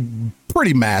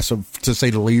pretty massive, to say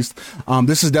the least.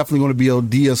 This is definitely going to be a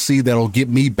DLC that'll get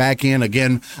me back in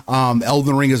again.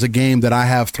 Elden Ring is a game that I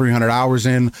have 300 hours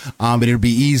in, and it'll be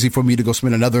easy for me to go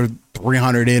spend another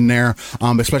 300 in there,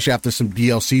 especially after some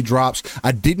DLC drops.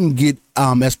 I didn't get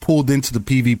as pulled into the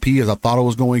PvP as I thought I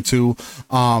was going to,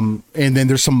 and then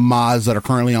there's some mods that are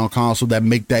currently on console that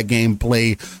make that game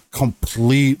play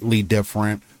completely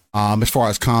different. As far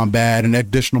as combat and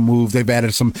additional moves, they've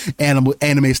added some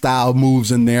anime style moves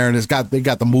in there, and they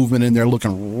got the movement in there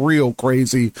looking real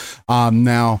crazy.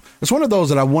 Now it's one of those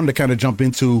that I wanted to kind of jump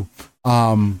into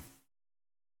to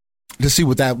see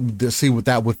what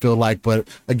that would feel like. But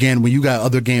again, when you got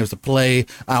other games to play,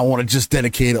 I want to just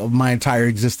dedicate my entire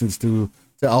existence to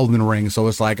Elden Ring. So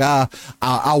it's like,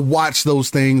 I'll watch those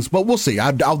things, but we'll see.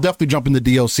 I'll definitely jump into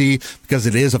DLC because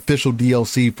it is official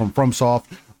DLC from FromSoft.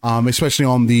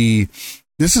 Especially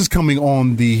this is coming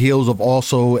on the heels of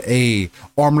also a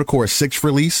Armored Core 6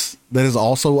 release that is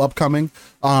also upcoming.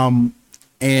 And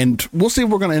we'll see if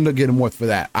we're going to end up getting more for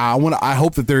that. I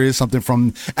hope that there is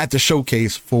something at the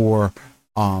showcase for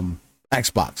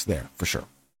Xbox there for sure.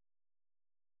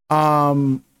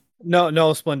 No,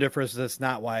 Splendiferous. That's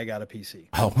not why I got a PC.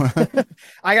 Oh,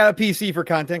 I got a PC for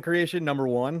content creation. Number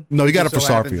one. No, you got it for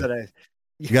Starfield.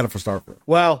 You got it for Starfield.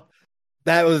 Well,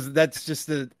 that's just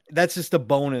a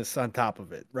bonus on top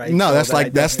of it, right? No, that's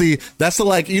the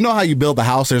like, you know how you build a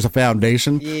house, there's a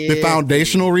foundation. Yeah. The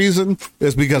foundational reason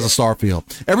is because of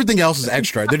Starfield. Everything else is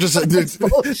extra. Don't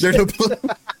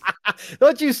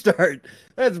you start.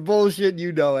 That's bullshit,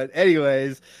 you know it.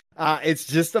 Anyways, it's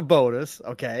just a bonus,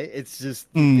 okay? It's just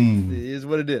it is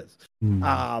what it is.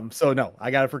 So no,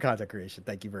 I got it for content creation.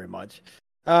 Thank you very much.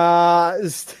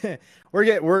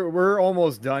 We're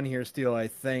almost done here, Steele. I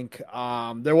think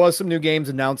there was some new games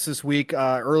announced this week,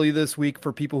 early this week.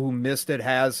 For people who missed it,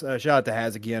 shout out to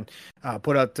Has again,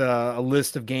 put out a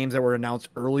list of games that were announced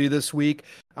early this week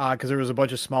because there was a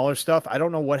bunch of smaller stuff. I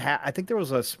don't know what I think there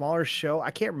was a smaller show.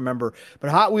 I can't remember, but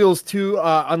Hot Wheels 2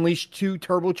 Unleashed 2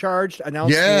 Turbocharged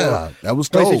announced. Yeah, that was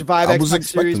PlayStation dope. 5, I was Xbox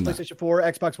Series, expecting that. PlayStation 4,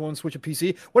 Xbox One, Switch, and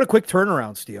PC. What a quick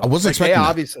turnaround, Steele. I wasn't expecting that.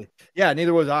 Obviously. Yeah,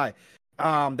 neither was I.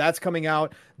 That's coming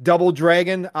out. Double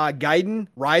Dragon Gaiden,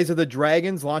 Rise of the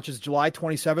Dragons launches July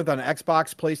 27th on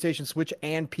Xbox, PlayStation, Switch,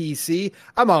 and PC.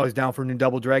 I'm always down for a new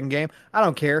Double Dragon game. I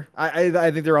don't care. I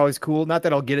think they're always cool. Not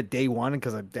that I'll get it day one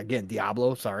because, again,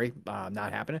 Diablo, sorry,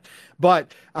 not happening.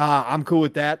 But I'm cool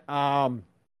with that. And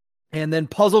then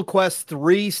Puzzle Quest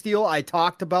 3, Steel, I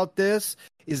talked about this,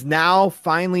 is now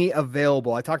finally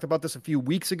available. I talked about this a few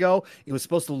weeks ago. It was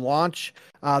supposed to launch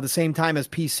the same time as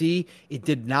PC. It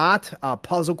did not.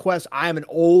 Puzzle Quest, I am an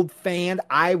old fan.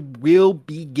 I will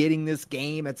be getting this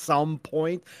game at some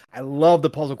point. I love the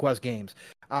Puzzle Quest games.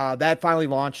 That finally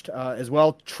launched as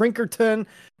well. Tinkertown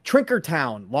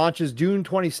launches June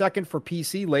 22nd for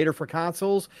PC, later for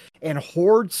consoles. And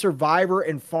Horde Survivor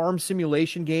and Farm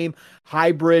Simulation game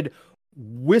hybrid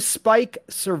Wispike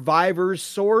Survivors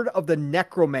Sword of the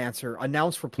Necromancer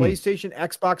announced for PlayStation,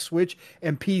 Xbox, Switch,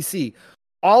 and PC.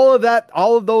 All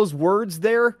of those words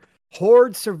there,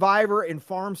 Horde Survivor and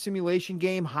Farm Simulation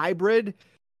game hybrid,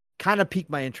 kind of piqued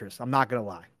my interest. I'm not going to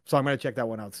lie. So I'm going to check that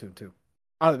one out soon too.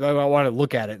 I want to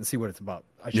look at it and see what it's about,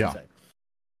 I should say.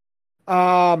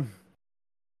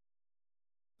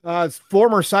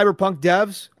 Former Cyberpunk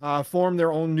devs formed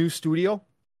their own new studio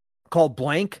called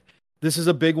Blank. This is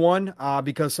a big one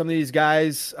because some of these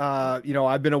guys,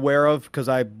 I've been aware of because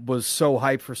I was so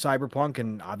hyped for Cyberpunk,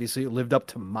 and obviously it lived up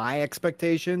to my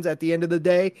expectations at the end of the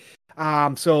day.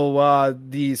 Some of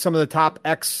the top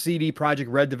ex-CD Projekt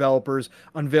Red developers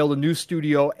unveiled a new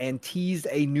studio and teased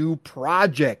a new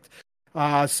project.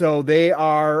 So they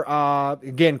are,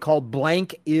 again, called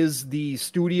Blank is the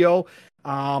studio.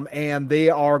 and they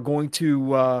are going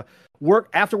to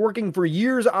after working for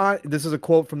years on, this is a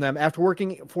quote from them, after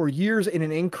working for years in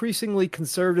an increasingly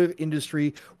conservative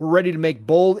industry, we're ready to make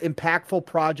bold, impactful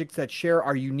projects that share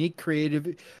our unique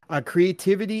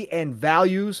creativity and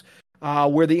values.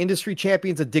 Where the industry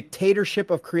champions a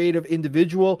dictatorship of creative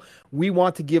individual, we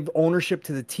want to give ownership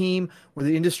to the team. Where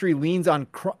the industry leans on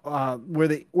where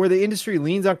the industry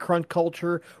leans on crunch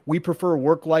culture, we prefer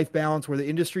work-life balance. Where the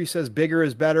industry says bigger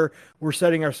is better, we're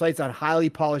setting our sights on highly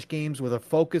polished games with a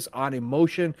focus on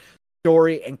emotion,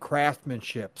 story, and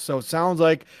craftsmanship. So it sounds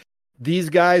like these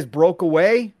guys broke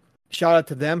away. Shout out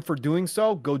to them for doing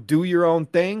so. Go do your own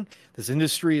thing. This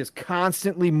industry is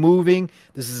constantly moving.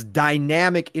 This is a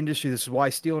dynamic industry. This is why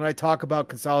Steele and I talk about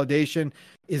consolidation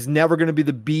is never going to be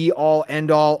the be all end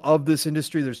all of this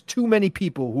industry. There's too many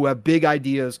people who have big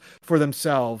ideas for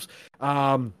themselves.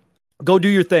 Go do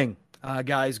your thing,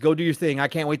 guys. Go do your thing. I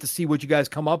can't wait to see what you guys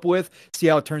come up with, see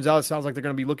how it turns out. It sounds like they're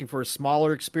going to be looking for a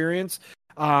smaller experience.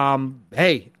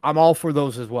 Hey, I'm all for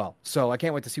those as well. So I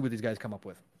can't wait to see what these guys come up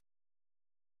with.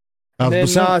 And then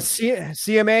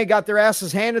CMA got their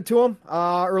asses handed to them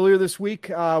earlier this week.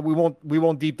 We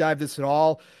won't deep dive this at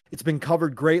all. It's been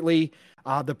covered greatly.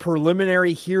 The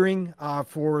preliminary hearing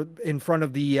in front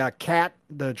of the CAT,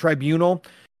 the tribunal,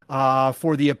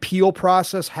 for the appeal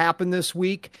process happened this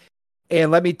week. And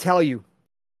let me tell you,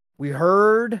 we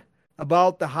heard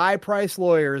about the high-priced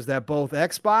lawyers that both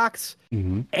Xbox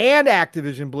and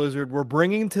Activision Blizzard were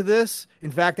bringing to this.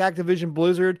 In fact, Activision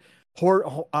Blizzard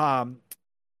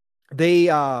they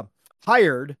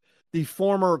hired the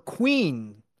former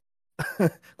Queen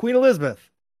Elizabeth,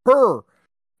 her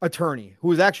attorney, who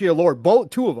was actually a lord,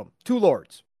 two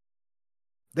lords.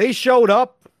 They showed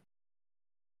up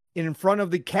in front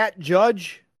of the CAT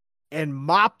judge and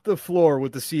mopped the floor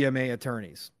with the CMA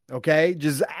attorneys. Okay,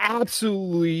 just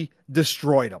absolutely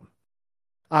destroyed them.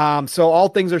 So all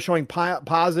things are showing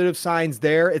positive signs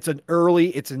there. It's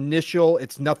initial,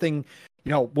 it's nothing.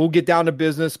 We'll get down to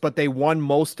business, but they won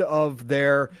most of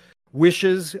their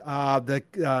wishes. The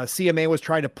CMA was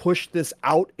trying to push this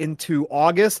out into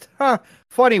August.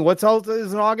 Funny. What's else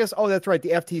is in August? Oh, that's right.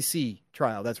 The FTC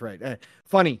trial. That's right.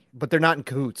 Funny, but they're not in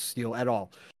cahoots still at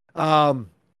all.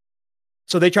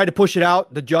 So they tried to push it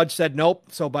out. The judge said nope.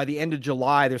 So by the end of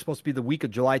July, they're supposed to be the week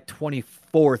of July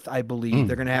 24th, I believe.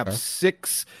 They're going to have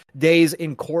 6 days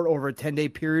in court over a 10-day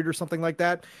period or something like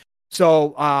that.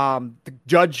 So the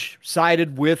judge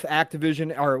sided with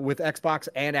Activision or with Xbox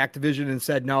and Activision and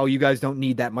said, no, you guys don't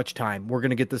need that much time. We're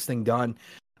going to get this thing done.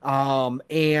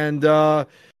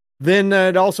 Then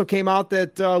it also came out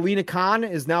that Lena Khan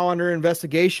is now under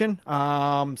investigation.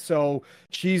 So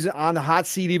she's on the hot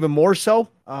seat even more so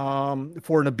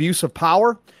for an abuse of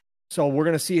power. So we're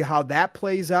going to see how that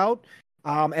plays out.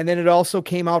 And then it also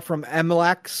came out from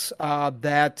MLX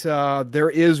that there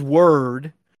is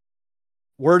word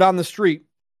on the street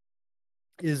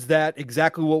is that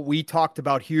exactly what we talked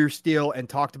about here still and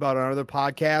talked about on other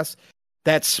podcasts.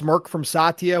 That smirk from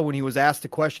Satya when he was asked the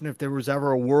question if there was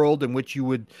ever a world in which you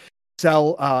would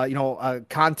sell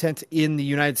content in the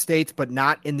United States but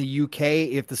not in the UK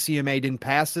if the CMA didn't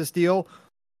pass this deal.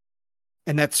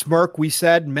 And that smirk, we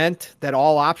said, meant that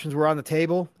all options were on the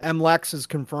table. MLX is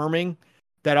confirming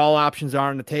that all options are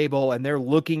on the table, and they're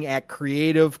looking at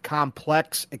creative,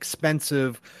 complex,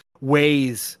 expensive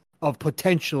ways of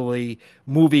potentially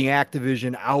moving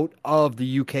Activision out of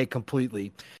the UK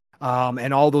completely,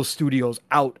 and all those studios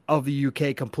out of the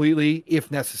UK completely if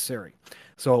necessary.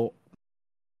 So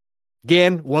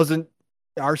again,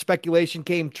 our speculation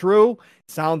came true.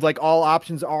 Sounds like all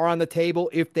options are on the table.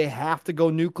 If they have to go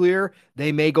nuclear,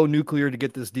 they may go nuclear to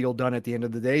get this deal done at the end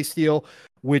of the day, Steel,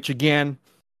 which again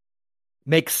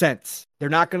makes sense. They're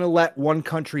not going to let one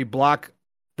country block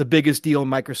the biggest deal in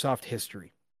Microsoft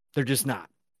history. They're just not.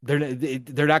 They're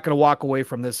not going to walk away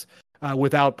from this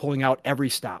without pulling out every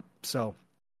stop. So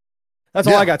that's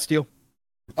all I got, Steel.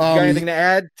 You got anything to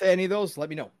add to any of those? Let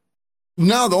me know.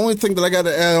 No, the only thing that I got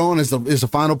to add on is the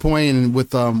final point, and with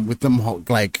them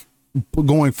like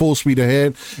going full speed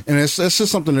ahead, and it's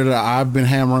just something that I've been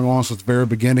hammering on since the very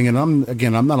beginning. And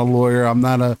I'm not a lawyer. I'm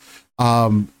not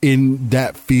in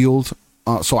that field,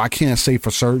 so I can't say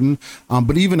for certain.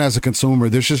 But even as a consumer,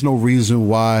 there's just no reason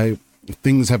why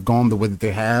things have gone the way that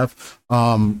they have,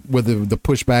 whether the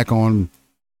pushback on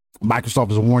Microsoft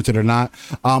is warranted or not.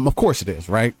 Of course it is,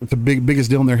 right? It's the biggest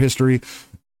deal in their history,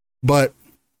 but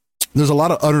there's a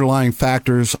lot of underlying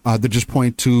factors that just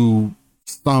point to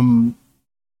some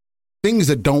things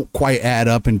that don't quite add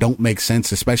up and don't make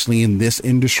sense, especially in this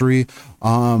industry,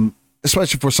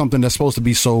 especially for something that's supposed to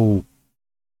be so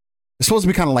it's supposed to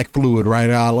be kind of like fluid, right?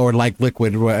 Or like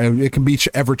liquid. It can be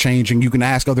ever changing. You can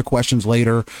ask other questions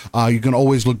later. You can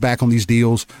always look back on these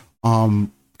deals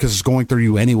because it's going through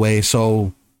you anyway.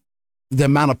 So the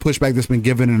amount of pushback that's been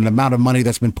given and the amount of money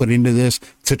that's been put into this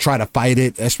to try to fight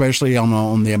it, especially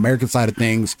on the American side of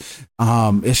things,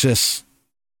 it's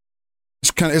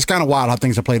kind of wild how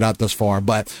things have played out thus far.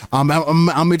 But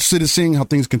I'm interested in seeing how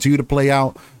things continue to play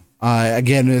out.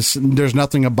 Again, there's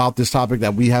nothing about this topic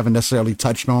that we haven't necessarily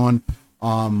touched on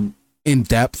in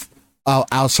depth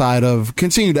outside of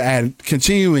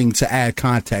continuing to add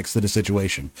context to the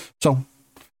situation. So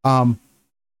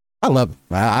I love it.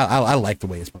 I like the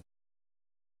way it's been.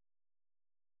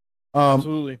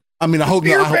 Absolutely. I mean, I hope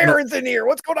Beer Baron's in here.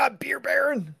 What's going on, Beer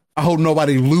Baron? I hope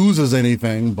nobody loses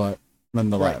anything, but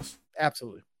nonetheless, right.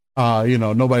 Absolutely.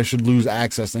 Nobody should lose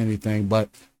access to anything, but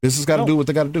this has got to do what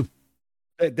they got to do.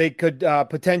 They could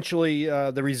potentially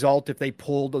the result if they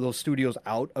pulled those studios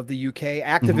out of the UK.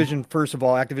 Activision, first of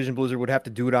all, Activision Blizzard would have to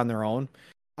do it on their own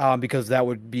because that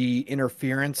would be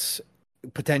interference,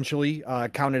 potentially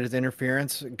counted as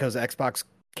interference because Xbox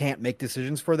can't make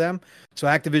decisions for them. So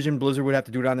Activision Blizzard would have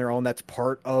to do it on their own. That's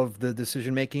part of the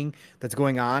decision making that's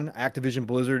going on. Activision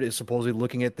Blizzard is supposedly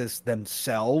looking at this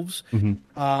themselves.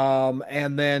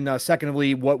 And then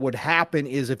secondly, what would happen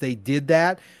is if they did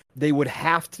that, they would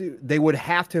have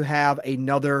to have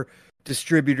another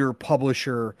distributor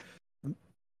publisher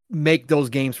make those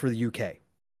games for the UK,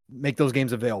 make those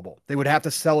games available. They would have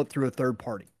to sell it through a third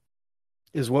party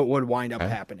is what would wind up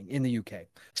happening in the UK.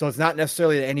 So it's not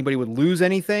necessarily that anybody would lose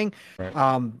anything. Right.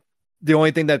 The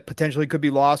only thing that potentially could be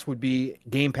lost would be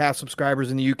Game Pass subscribers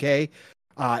in the UK.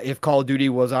 If Call of Duty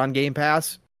was on Game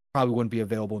Pass, probably wouldn't be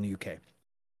available in the UK.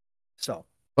 So,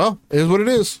 well, it is what it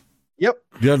is. Yep.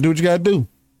 You gotta do what you gotta do.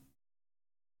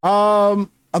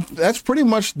 That's pretty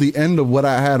much the end of what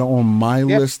I had on my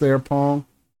list there, Pong.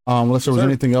 Unless there was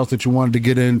anything else that you wanted to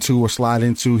get into or slide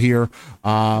into here.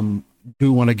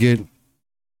 Do want to get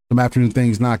some afternoon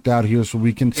things knocked out here so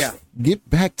we can get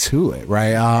back to it,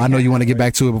 right? I know you want to get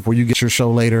back to it before you get your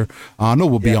show later. I know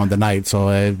we'll be on tonight, so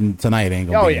tonight ain't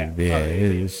gonna be.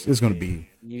 It's gonna be.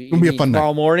 It's gonna be a fun night.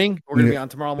 Tomorrow morning, we're gonna be on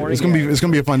tomorrow morning. It's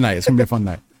gonna be a fun night. It's gonna be a fun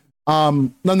night.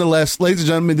 Nonetheless, ladies and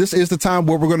gentlemen, this is the time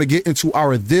where we're going to get into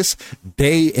our This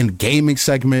Day in Gaming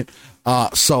segment.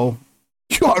 So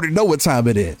you already know what time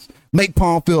it is. Make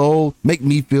Paul feel old, make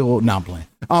me feel old. No, I'm playing.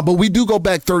 But we do go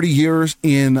back 30 years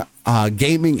in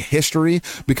gaming history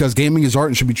because gaming is art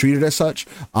and should be treated as such.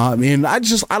 And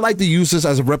I like to use this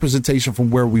as a representation from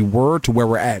where we were to where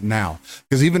we're at now.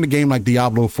 Because even a game like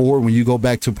Diablo 4, when you go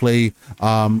back to play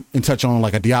and touch on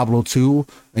like a Diablo 2,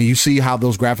 and you see how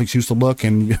those graphics used to look,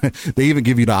 and they even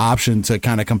give you the option to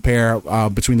kind of compare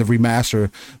between the remaster.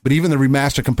 But even the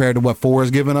remaster compared to what 4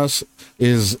 has given us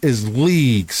is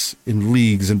leagues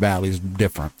and valleys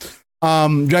different.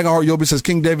 Dragonheart Yobi says,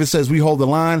 King David says, we hold the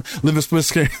line. Living Split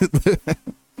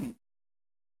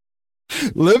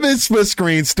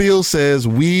Screen still says,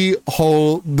 we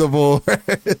hold divorce.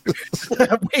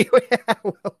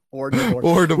 Or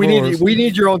divorce. We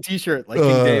need your own t-shirt like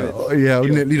King David. Yeah,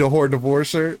 we need a whore divorce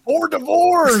shirt. Or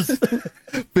divorce.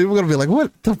 People are going to be like,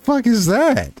 what the fuck is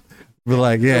that? But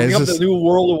like, yeah, it'll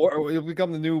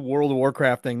become the new World of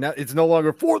Warcraft thing. Now, it's no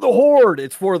longer for the horde.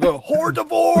 It's for the whore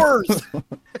divorce.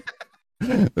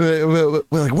 We're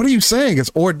like, what are you saying? It's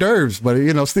hors d'oeuvres, but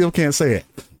still can't say it.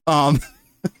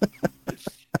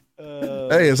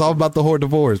 Hey, it's all about the whore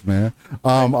divorce, man.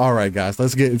 All right, guys,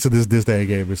 let's get into this day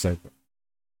gamer segment.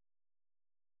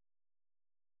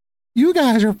 You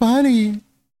guys are funny.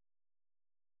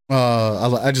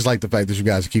 I just like the fact that you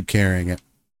guys keep carrying it.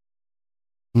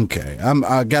 Okay,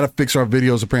 I gotta fix our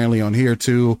videos apparently on here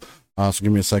too. So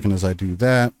give me a second as I do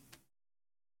that.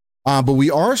 But we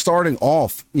are starting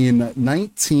off in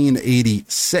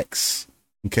 1986.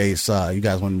 In case you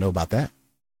guys want to know about that.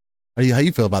 How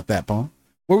you feel about that, Paul?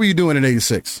 What were you doing in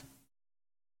 86?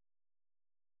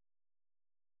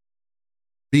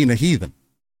 Being a heathen?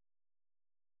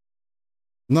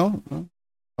 No?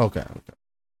 Okay.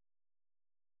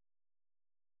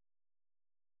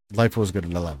 Life was good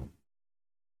in 11.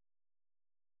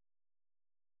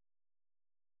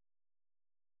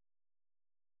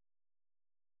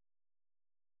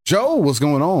 Joe, what's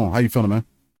going on? How you feeling, man?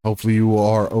 Hopefully you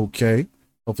are okay.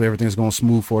 Hopefully everything's going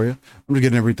smooth for you. I'm just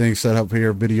getting everything set up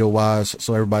here video-wise,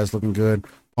 so everybody's looking good.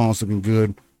 Paul's looking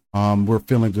good. We're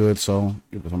feeling good, so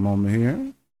give us a moment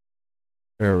here.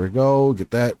 There we go.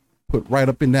 Get that put right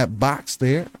up in that box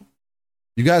there.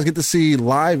 You guys get to see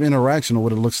live interaction of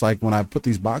what it looks like when I put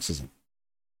these boxes in.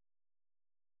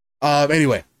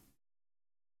 Anyway.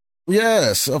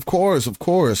 Yes, of course.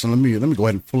 And let me go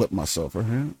ahead and flip myself right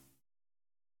here.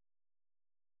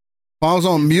 Pawn was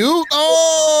on mute?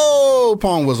 Oh,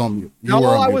 Pawn was on mute. No,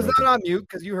 I was not on mute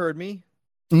because you heard me.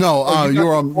 No, you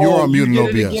were on mute in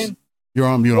OBS. You're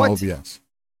on mute on OBS.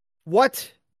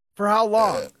 What? For how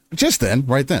long? Just then,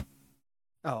 right then.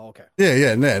 Oh, okay.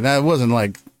 Yeah. That wasn't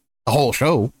like the whole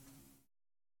show.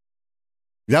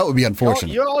 That would be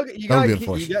unfortunate.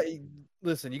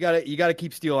 Listen, you gotta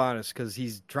keep Steele honest because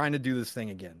he's trying to do this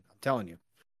thing again. I'm telling you.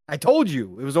 I told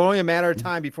you it was only a matter of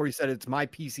time before he said it's my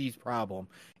PC's problem,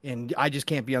 and I just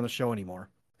can't be on the show anymore.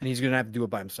 And he's gonna have to do it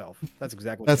by himself. That's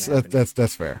exactly what's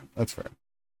that's fair. That's fair.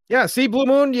 Yeah, see, Blue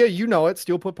Moon, yeah, you know it.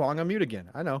 Steele put Pong on mute again.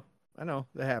 I know.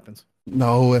 That happens.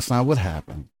 No, that's not what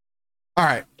happened. All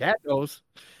right. Cat knows.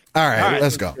 All right,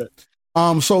 let's go.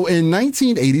 So in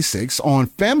 1986 on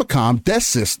Famicom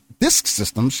Disk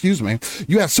System,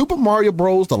 you have Super Mario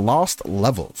Bros. The Lost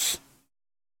Levels.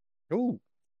 Ooh.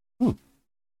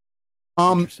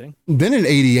 Interesting. Then in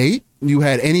 88, you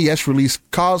had NES release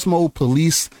Cosmo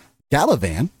Police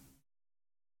Galavan.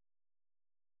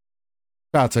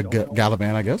 Shout out to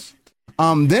Galavan, I guess.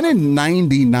 Then in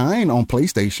 99 on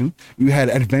PlayStation, you had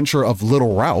Adventure of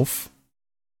Little Ralph.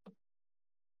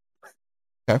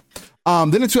 Okay.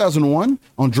 Then in 2001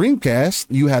 on Dreamcast,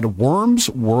 you had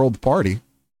Worms World Party.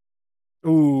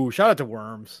 Ooh, shout out to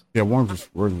Worms. Yeah, Worms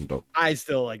was dope. I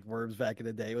still like Worms back in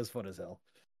the day. It was fun as hell.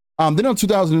 Then in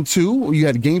 2002, you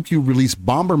had GameCube release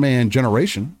Bomberman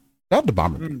Generation. Shout out to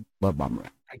Bomberman. Love Bomberman.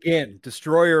 Again,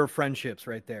 destroyer of friendships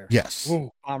right there. Yes.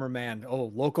 Ooh, Bomberman.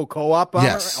 Oh, local co-op Bomber?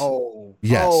 Yes. Oh.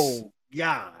 Yes. Oh,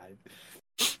 God.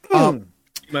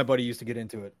 My buddy used to get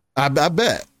into it. I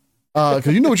bet. Because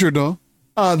you know what you're doing.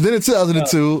 Then in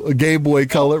 2002, Game Boy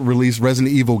Color released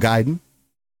Resident Evil Gaiden.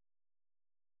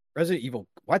 Resident Evil,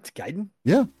 what? Gaiden?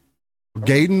 Yeah.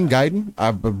 Gaiden.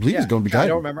 I believe it's going to be Gaiden. I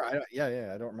don't remember. I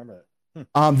don't remember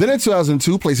that. Then in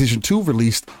 2002, PlayStation 2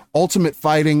 released Ultimate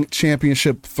Fighting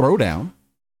Championship Throwdown.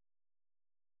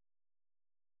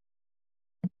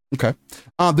 Okay.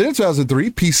 Then in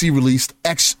 2003, PC released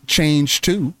Exchange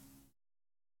 2.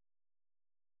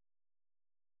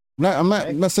 I'm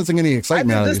not sensing any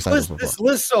excitement out of this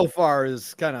list so far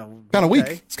is kind of weak.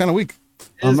 It's kind of weak.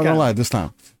 I'm not gonna lie this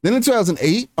time. Then in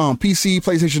 2008, PC,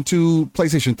 PlayStation 2,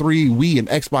 PlayStation 3, Wii, and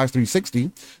Xbox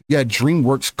 360, you had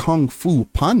DreamWorks Kung Fu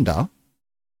Panda.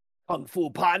 Kung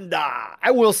Fu Panda. I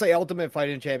will say Ultimate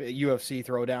Fighting Champion UFC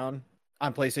Throwdown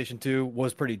on PlayStation 2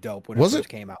 was pretty dope when it first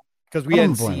came out. Because we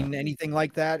hadn't seen anything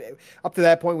like that. Up to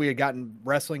that point, we had gotten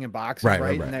wrestling and boxing,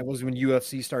 right? And that was when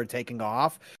UFC started taking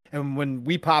off. And when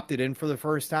we popped it in for the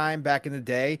first time back in the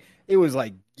day, it was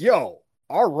like, yo,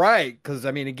 all right. Because,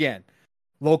 I mean, again,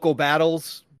 local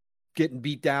battles, getting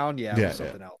beat down. Yeah, it was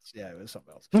something else. Yeah, it was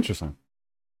something else. Interesting.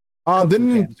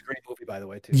 Then it's a great movie, by the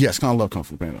way, too. Yes, kind of love Kung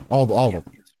Fu Panda. All of them.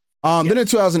 Then in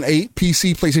 2008,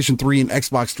 PC, PlayStation 3, and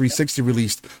Xbox 360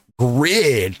 released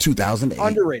Grid 2008.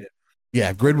 Underrated.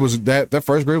 Yeah, Grid was that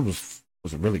first Grid was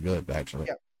really good, actually.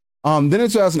 Yeah. Then in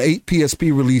 2008,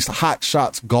 PSP released Hot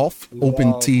Shots Golf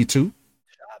Open T2.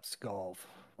 Shots Golf.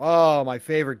 Oh, my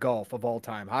favorite golf of all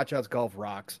time. Hot Shots Golf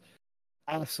rocks.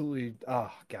 Absolutely. Oh,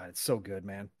 God, it's so good,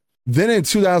 man. Then in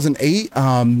 2008,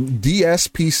 DS,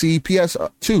 PC,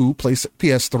 PS2,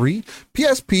 PS3,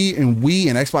 PSP, and Wii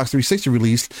and Xbox 360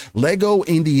 released Lego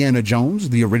Indiana Jones,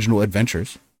 The Original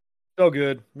Adventures. So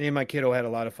good. Me and my kiddo had a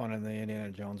lot of fun in the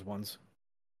Indiana Jones ones.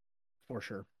 For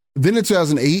sure. Then in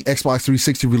 2008, Xbox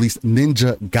 360 released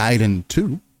Ninja Gaiden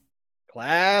 2.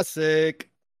 Classic.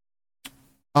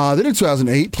 Then in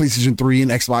 2008, PlayStation 3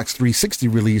 and Xbox 360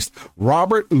 released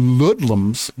Robert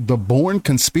Ludlum's The Bourne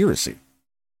Conspiracy.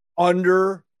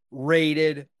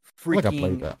 Underrated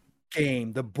freaking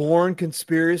game. The Bourne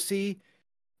Conspiracy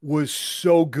was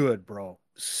so good, bro.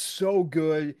 So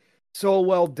good. So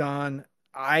well done.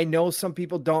 I know some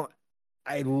people don't.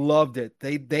 I loved it.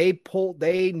 They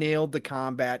nailed the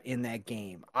combat in that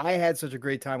game. I had such a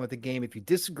great time with the game. If you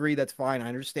disagree, that's fine. I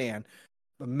understand.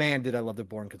 But man, did I love the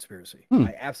Bourne Conspiracy.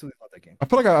 I absolutely love that game. I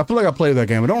feel like I played that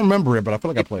game. I don't remember it, but I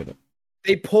feel like I played it.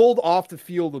 They pulled off the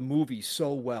field the movie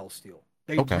so well, Steele.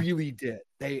 They really did.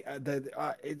 It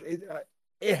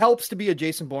helps to be a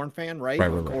Jason Bourne fan, right?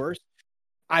 Of course.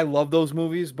 I love those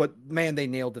movies, but man, they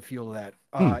nailed the feel of that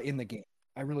in the game.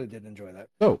 I really did enjoy that.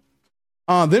 Oh.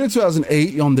 Then in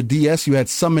 2008, on the DS, you had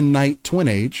Summon Night Twin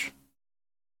Age.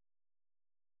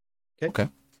 Okay.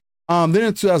 Then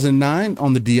in 2009,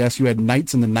 on the DS, you had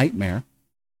Knights in the Nightmare.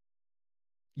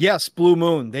 Yes, Blue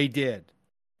Moon, they did.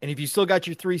 And if you still got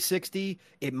your 360,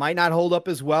 it might not hold up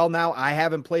as well now. I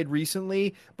haven't played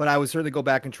recently, but I would certainly go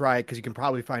back and try it because you can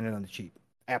probably find it on the cheap.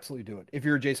 Absolutely do it if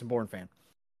you're a Jason Bourne fan.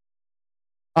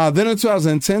 Then in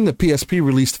 2010, the PSP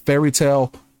released Fairy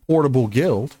Tail Portable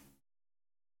Guild.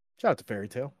 Shout out to Fairy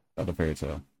Tail. Another fairy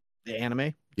tale. The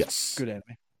anime? Yes. Good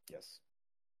anime. Yes.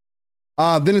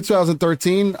 Then in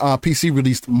 2013, PC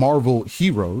released Marvel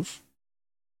Heroes.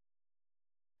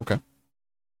 Okay.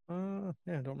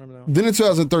 Yeah, I don't remember that one. Then in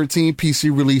 2013,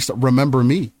 PC released Remember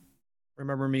Me.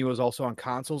 Remember Me was also on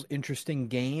consoles. Interesting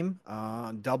game.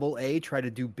 Double A, tried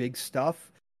to do big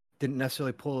stuff. Didn't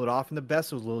necessarily pull it off in the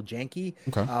best. It was a little janky.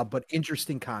 Okay. But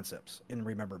interesting concepts in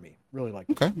Remember Me. Really liked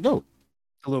it. Okay, dope.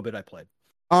 A little bit I played.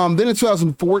 Then in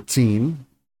 2014,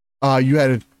 you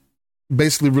had it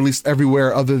basically released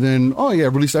everywhere other than,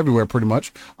 released everywhere pretty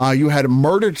much. You had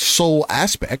Murdered Soul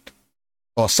Aspect,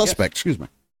 or Suspect, excuse me.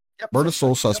 Yep. Murdered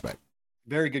Soul Suspect. Yep.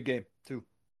 Very good game, too.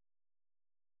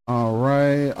 All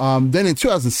right. Then in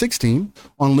 2016,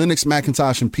 on Linux,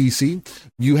 Macintosh, and PC,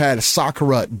 you had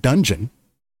Sakura Dungeon.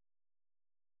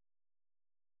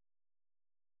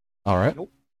 All right. Nope.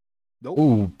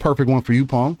 Ooh, perfect one for you,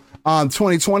 Pong.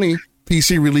 2020,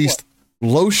 PC released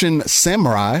Lotion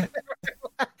Samurai.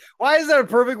 Why is that a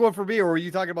perfect one for me? Or were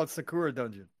you talking about Sakura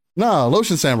Dungeon? No,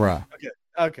 Lotion Samurai.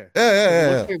 Okay.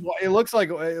 Yeah. It looks like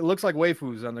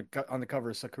waifus on the cover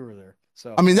of Sakura there.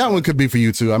 So I mean, that one could be for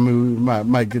you too. I mean, we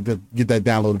might get that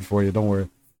downloaded for you. Don't worry.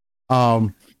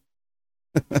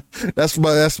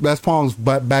 That's Pong's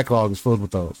backlog is filled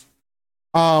with those.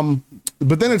 But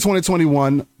then in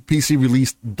 2021, PC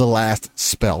released The Last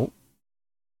Spell.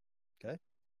 Okay.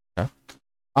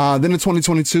 Then in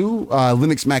 2022,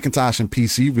 Linux, Macintosh, and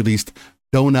PC released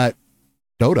Donut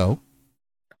Dodo.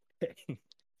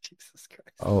 Jesus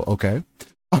Christ. Oh, okay.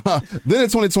 Then in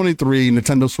 2023,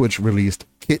 Nintendo Switch released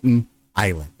Kitten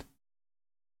Island.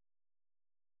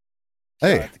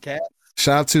 Shout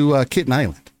out to Kitten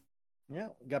Island. Yeah,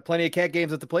 we got plenty of cat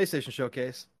games at the PlayStation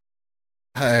Showcase.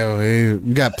 Hey, you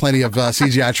got plenty of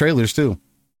CGI trailers too.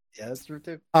 Yeah, that's true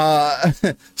too.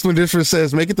 Swin Difference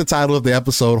says, make it the title of the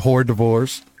episode, Horror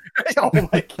Divorce. Oh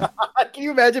my God. Can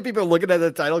you imagine people looking at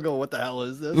the title going, what the hell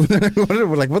is this?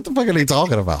 We're like, what the fuck are they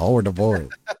talking about? Horror Divorce.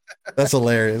 That's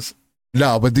hilarious.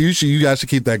 No, but you guys should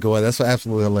keep that going. That's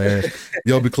absolutely hilarious.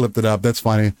 Yobi clipped it up. That's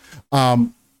funny.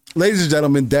 Ladies and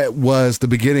gentlemen, that was the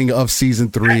beginning of season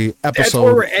 3, episode that's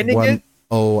where we're ending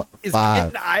 105. Is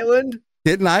Kitten Island?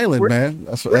 Kitten Island, man.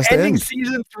 That's the ending end.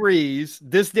 season 3's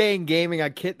This Day in Gaming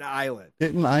on Kitten Island.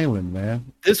 Kitten Island,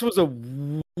 man. This was a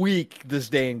week This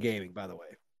Day in Gaming, by the way.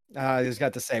 I just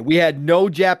got to say, we had no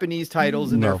Japanese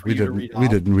titles in there for you to read off. We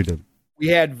didn't. We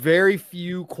had very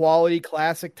few quality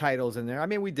classic titles in there. I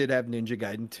mean, we did have Ninja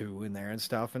Gaiden 2 in there and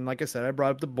stuff. And like I said, I brought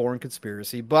up the Bourne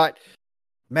Conspiracy. But,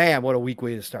 man, what a weak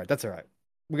way to start. That's all right.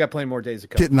 We got plenty more days to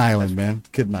come. Kitten Island, man.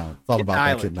 Kitten Island. It's all about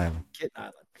that Kitten Island. Kitten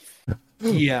Island.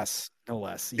 Yes, no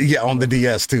less. Yeah, on the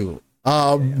DS, too.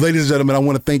 Ladies and gentlemen, I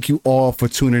want to thank you all for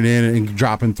tuning in and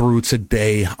dropping through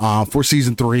today for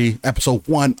season 3, episode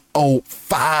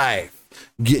 105.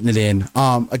 Getting it in.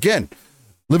 Again,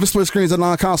 Live Split Screen is a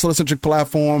non-console-centric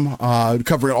platform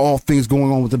covering all things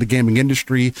going on within the gaming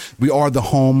industry. We are the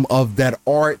home of that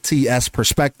RTS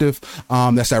perspective.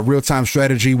 That's that real-time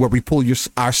strategy where we pull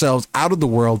ourselves out of the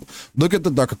world, look at the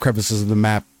darker crevices of the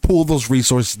map, pull those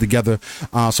resources together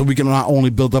so we can not only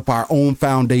build up our own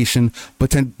foundation,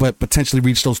 but potentially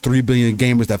reach those 3 billion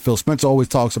gamers that Phil Spencer always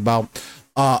talks about.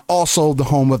 Also the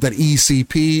home of that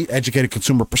ECP, Educated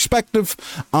Consumer Perspective,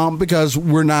 because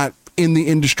we're not in the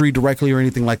industry directly or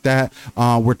anything like that.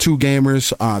 We're 2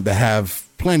 gamers that have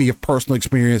plenty of personal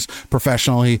experience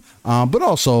professionally, but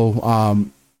also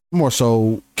more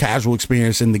so casual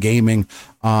experience in the gaming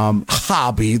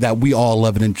hobby that we all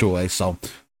love and enjoy. So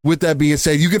with that being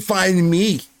said, you can find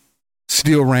me,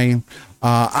 Steel Rain.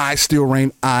 I Steel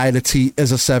Rain. The T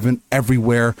is a 7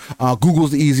 everywhere. Google's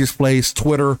the easiest place.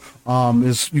 Twitter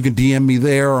is, you can DM me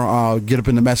there, get up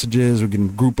in the messages, we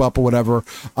can group up or whatever.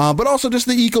 But also just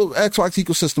the Xbox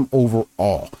ecosystem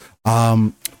overall.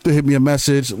 To hit me a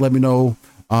message, let me know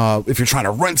if you're trying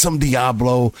to rent some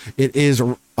Diablo. It is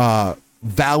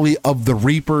Valley of the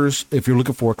Reapers. If you're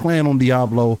looking for a clan on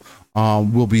Diablo,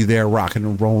 we'll be there rocking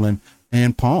and rolling.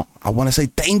 And Paul, I want to say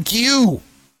thank you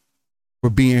for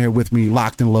being here with me,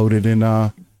 locked and loaded,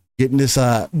 and getting this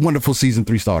wonderful season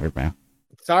 3 started, man.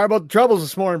 Sorry about the troubles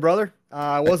this morning, brother.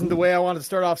 It wasn't the way I wanted to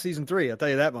start off season 3. I'll tell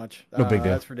you that much. No big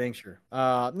deal. That's for dang sure.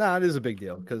 No, it is a big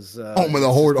deal because home of the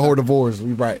horde of wars.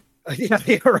 You're right. Yeah,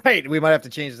 you're right. We might have to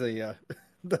change the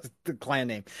clan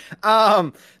name.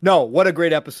 No, what a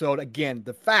great episode. Again,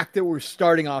 the fact that we're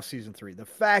starting off season 3, the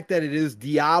fact that it is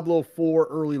Diablo 4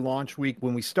 early launch week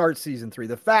when we start season 3,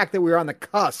 the fact that we're on the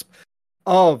cusp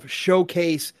of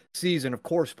showcase season. Of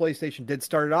course, PlayStation did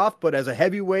start it off, but as a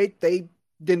heavyweight, they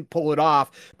didn't pull it off.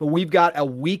 But we've got a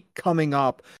week coming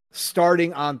up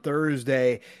starting on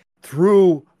Thursday.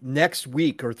 through next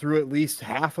week, or through at least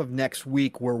half of next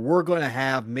week, where we're going to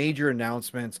have major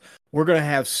announcements. We're going to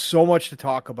have so much to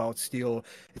talk about, Steel.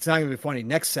 It's not going to be funny.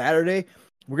 Next Saturday,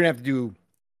 we're going to have to do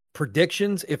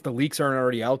predictions if the leaks aren't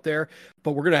already out there,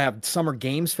 but we're going to have Summer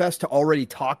Games Fest to already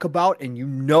talk about, and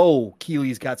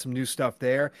Keely's got some new stuff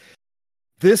there.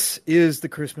 This is the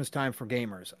Christmas time for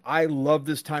gamers. I love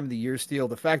this time of the year, Steel.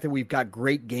 The fact that we've got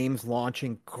great games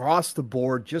launching across the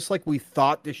board, just like we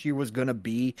thought this year was going to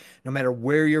be, no matter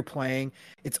where you're playing.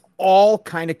 It's all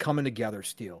kind of coming together,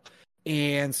 Steel.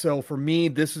 And so for me,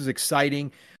 this is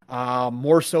exciting,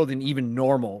 more so than even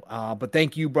normal. But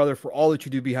thank you, brother, for all that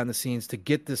you do behind the scenes to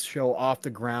get this show off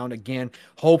the ground. Again,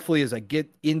 hopefully as I get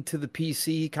into the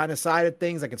PC kind of side of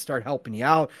things, I can start helping you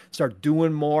out, start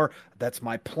doing more. That's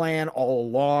my plan all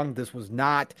along.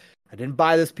 I didn't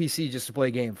buy this PC just to play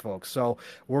a game, folks. So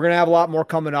we're going to have a lot more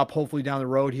coming up, hopefully down the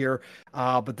road here.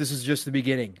 But this is just the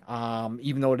beginning,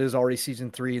 even though it is already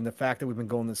season 3. And the fact that we've been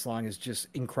going this long is just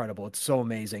incredible. It's so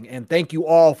amazing. And thank you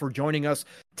all for joining us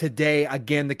today.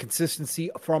 Again, the consistency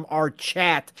from our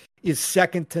chat is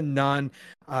second to none.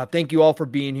 Thank you all for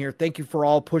being here. Thank you for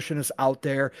all pushing us out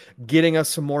there, getting us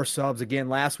some more subs. Again,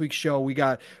 last week's show, we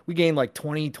gained like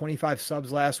 20, 25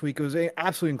 subs last week. It was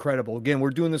absolutely incredible. Again,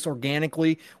 we're doing this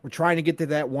organically. We're trying to get to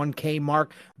that 1K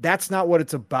mark. That's not what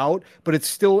it's about, but it's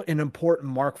still an important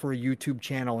mark for a YouTube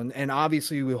channel. And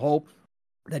obviously we hope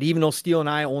that even though Steel and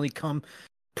I only come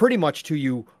pretty much to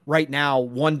you right now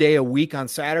 1 day a week on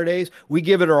Saturdays, we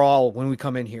give it our all when we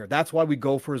come in here. That's why we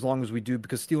go for as long as we do,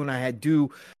 because Steel and I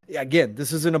again,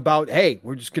 this isn't about, hey,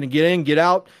 we're just going to get in, get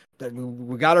out.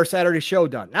 We got our Saturday show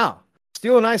done. Now,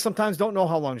 Steel and I sometimes don't know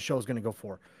how long the show is going to go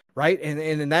for, right?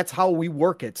 And that's how we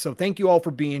work it. So thank you all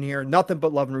for being here. Nothing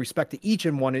but love and respect to each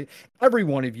and every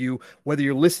one of you, whether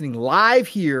you're listening live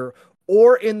here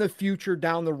or in the future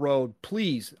down the road.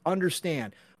 Please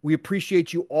understand, we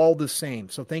appreciate you all the same.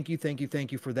 So thank you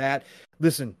for that.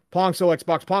 Listen, Pong Soul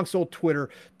Xbox, Pong Soul Twitter.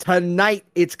 Tonight,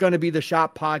 it's going to be the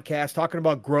Shop Podcast talking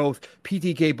about growth.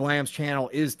 PTK Blam's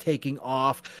channel is taking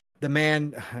off. The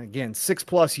man, again,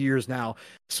 6+ years now.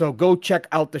 So go check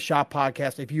out the Shop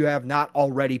Podcast if you have not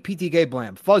already. PTK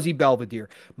Blam, Fuzzy Belvedere,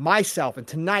 myself. And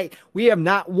tonight, we have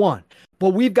not one,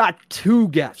 but we've got 2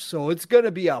 guests. So it's going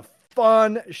to be a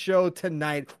fun show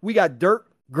tonight. We got Dirt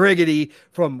Griggity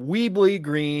from Weebly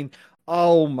Green.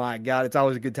 Oh my God, it's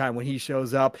always a good time when he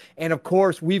shows up. And of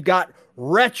course, we've got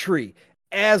Retry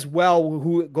as well,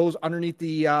 who goes underneath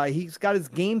he's got his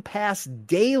Game Pass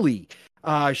Daily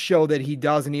show that he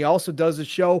does. And he also does a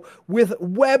show with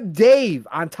Web Dave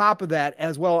on top of that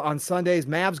as well on Sundays.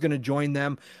 Mav's going to join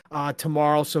them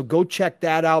tomorrow. So go check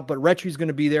that out. But Retry's going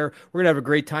to be there. We're going to have a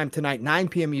great time tonight, 9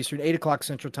 p.m. Eastern, 8 o'clock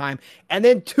Central Time. And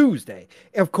then Tuesday,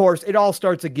 of course, it all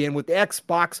starts again with the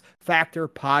Xbox Factor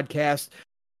podcast.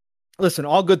 Listen,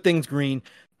 all good things green.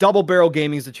 Double Barrel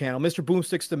Gaming is the channel. Mr.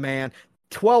 Boomstick's the man.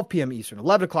 12 p.m. Eastern,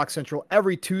 11 o'clock Central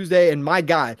every Tuesday. And my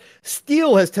guy,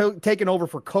 Steel has taken over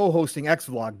for co-hosting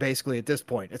X-Vlog basically at this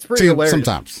point. It's pretty hilarious.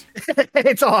 Sometimes.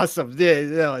 It's awesome.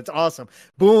 Yeah, it's awesome.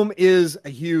 Boom is a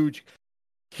huge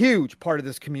part of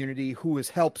this community who has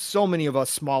helped so many of us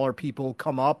smaller people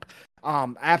come up.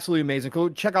 Absolutely amazing. Go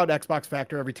check out Xbox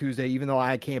Factor every Tuesday, even though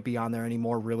I can't be on there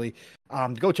anymore, really.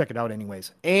 Go check it out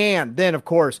anyways. And then, of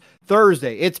course,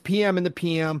 Thursday, it's PM in the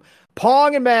PM.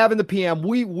 Pong and Mav in the PM.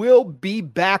 We will be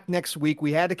back next week.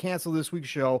 We had to cancel this week's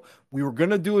show. We were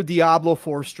going to do a Diablo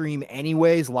 4 stream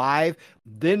anyways, live.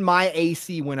 Then my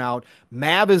AC went out.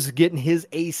 Mav is getting his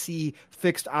AC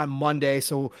fixed on Monday.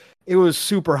 So it was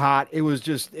super hot. It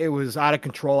was out of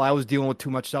control. I was dealing with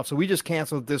too much stuff. So we just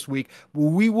canceled it this week.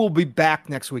 We will be back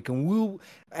next week.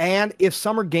 And if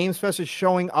Summer Games Fest is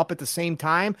showing up at the same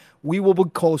time, we will be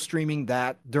co-streaming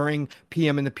that during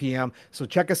PM in the PM. So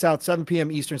check us out, 7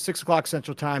 p.m. Eastern, 6 o'clock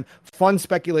Central Time, Fun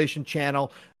Speculation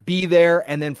channel. Be there.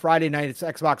 And then Friday night, it's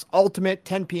Xbox Ultimate,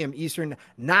 10 p.m. Eastern,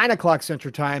 9 o'clock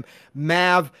Central Time.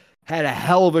 Mav had a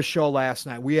hell of a show last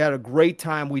night. We had a great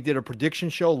time. We did a prediction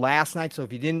show last night. So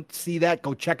if you didn't see that,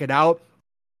 go check it out.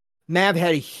 Mav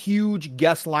had a huge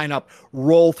guest lineup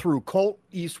roll through. Colt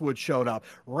Eastwood showed up.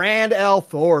 Rand L.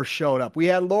 Thor showed up. We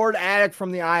had Lord Attic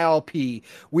from the ILP.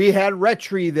 We had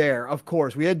Retry there, of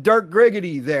course. We had Dirt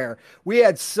Griggity there. We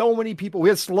had so many people. We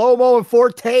had Slow-Mo and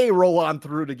Forte roll on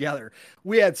through together.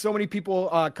 We had so many people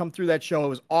come through that show. It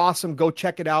was awesome. Go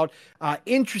check it out.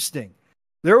 Interesting.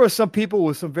 There were some people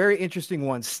with some very interesting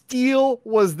ones. Steel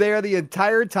was there the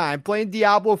entire time playing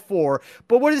Diablo 4.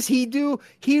 But what does he do?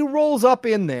 He rolls up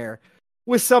in there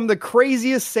with some of the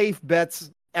craziest safe bets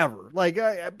ever. Like,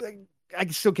 I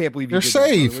still can't believe you're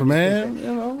safe, man. You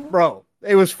know, bro.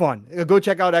 It was fun. Go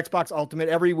check out Xbox Ultimate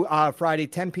every Friday,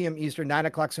 10 p.m. Eastern, 9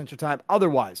 o'clock Central Time.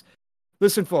 Otherwise,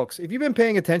 listen, folks, if you've been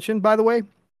paying attention, by the way,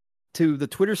 to the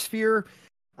Twitter sphere,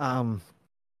 to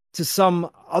some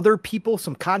other people,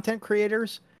 some content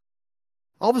creators,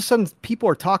 all of a sudden people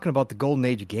are talking about the golden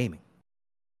age of gaming.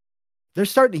 They're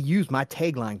starting to use my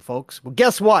tagline, folks. Well,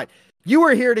 guess what? You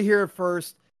were here to hear it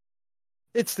first.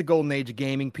 It's the golden age of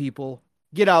gaming, people.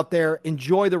 Get out there,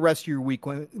 enjoy the rest of your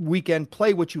weekend,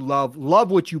 play what you love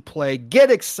what you play, get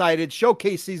excited.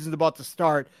 Showcase season's about to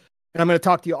start, and I'm going to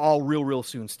talk to you all real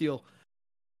soon. Steel,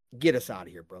 get us out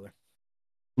of here, brother.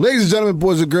 Ladies and gentlemen,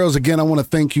 boys and girls, again, I want to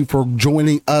thank you for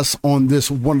joining us on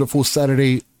this wonderful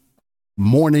Saturday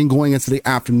morning going into the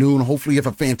afternoon. Hopefully you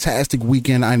have a fantastic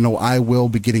weekend. I know I will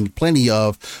be getting plenty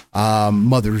of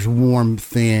mother's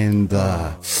warmth and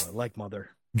like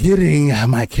mother. Getting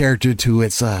my character to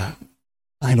its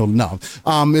I don't know.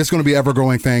 It's going to be an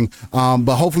ever-growing thing.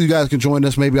 But hopefully you guys can join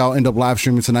us. Maybe I'll end up live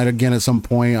streaming tonight again at some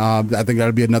point. I think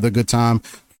that'll be another good time.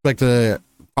 Expect probably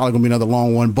going to be another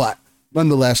long one. But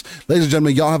nonetheless, ladies and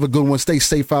gentlemen, y'all have a good one. Stay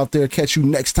safe out there. Catch you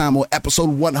next time on episode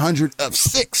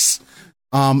 106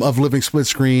 of Living Split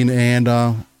Screen and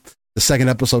the second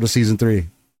episode of season 3.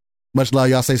 Much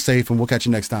love. Y'all stay safe, and we'll catch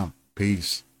you next time.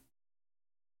 Peace.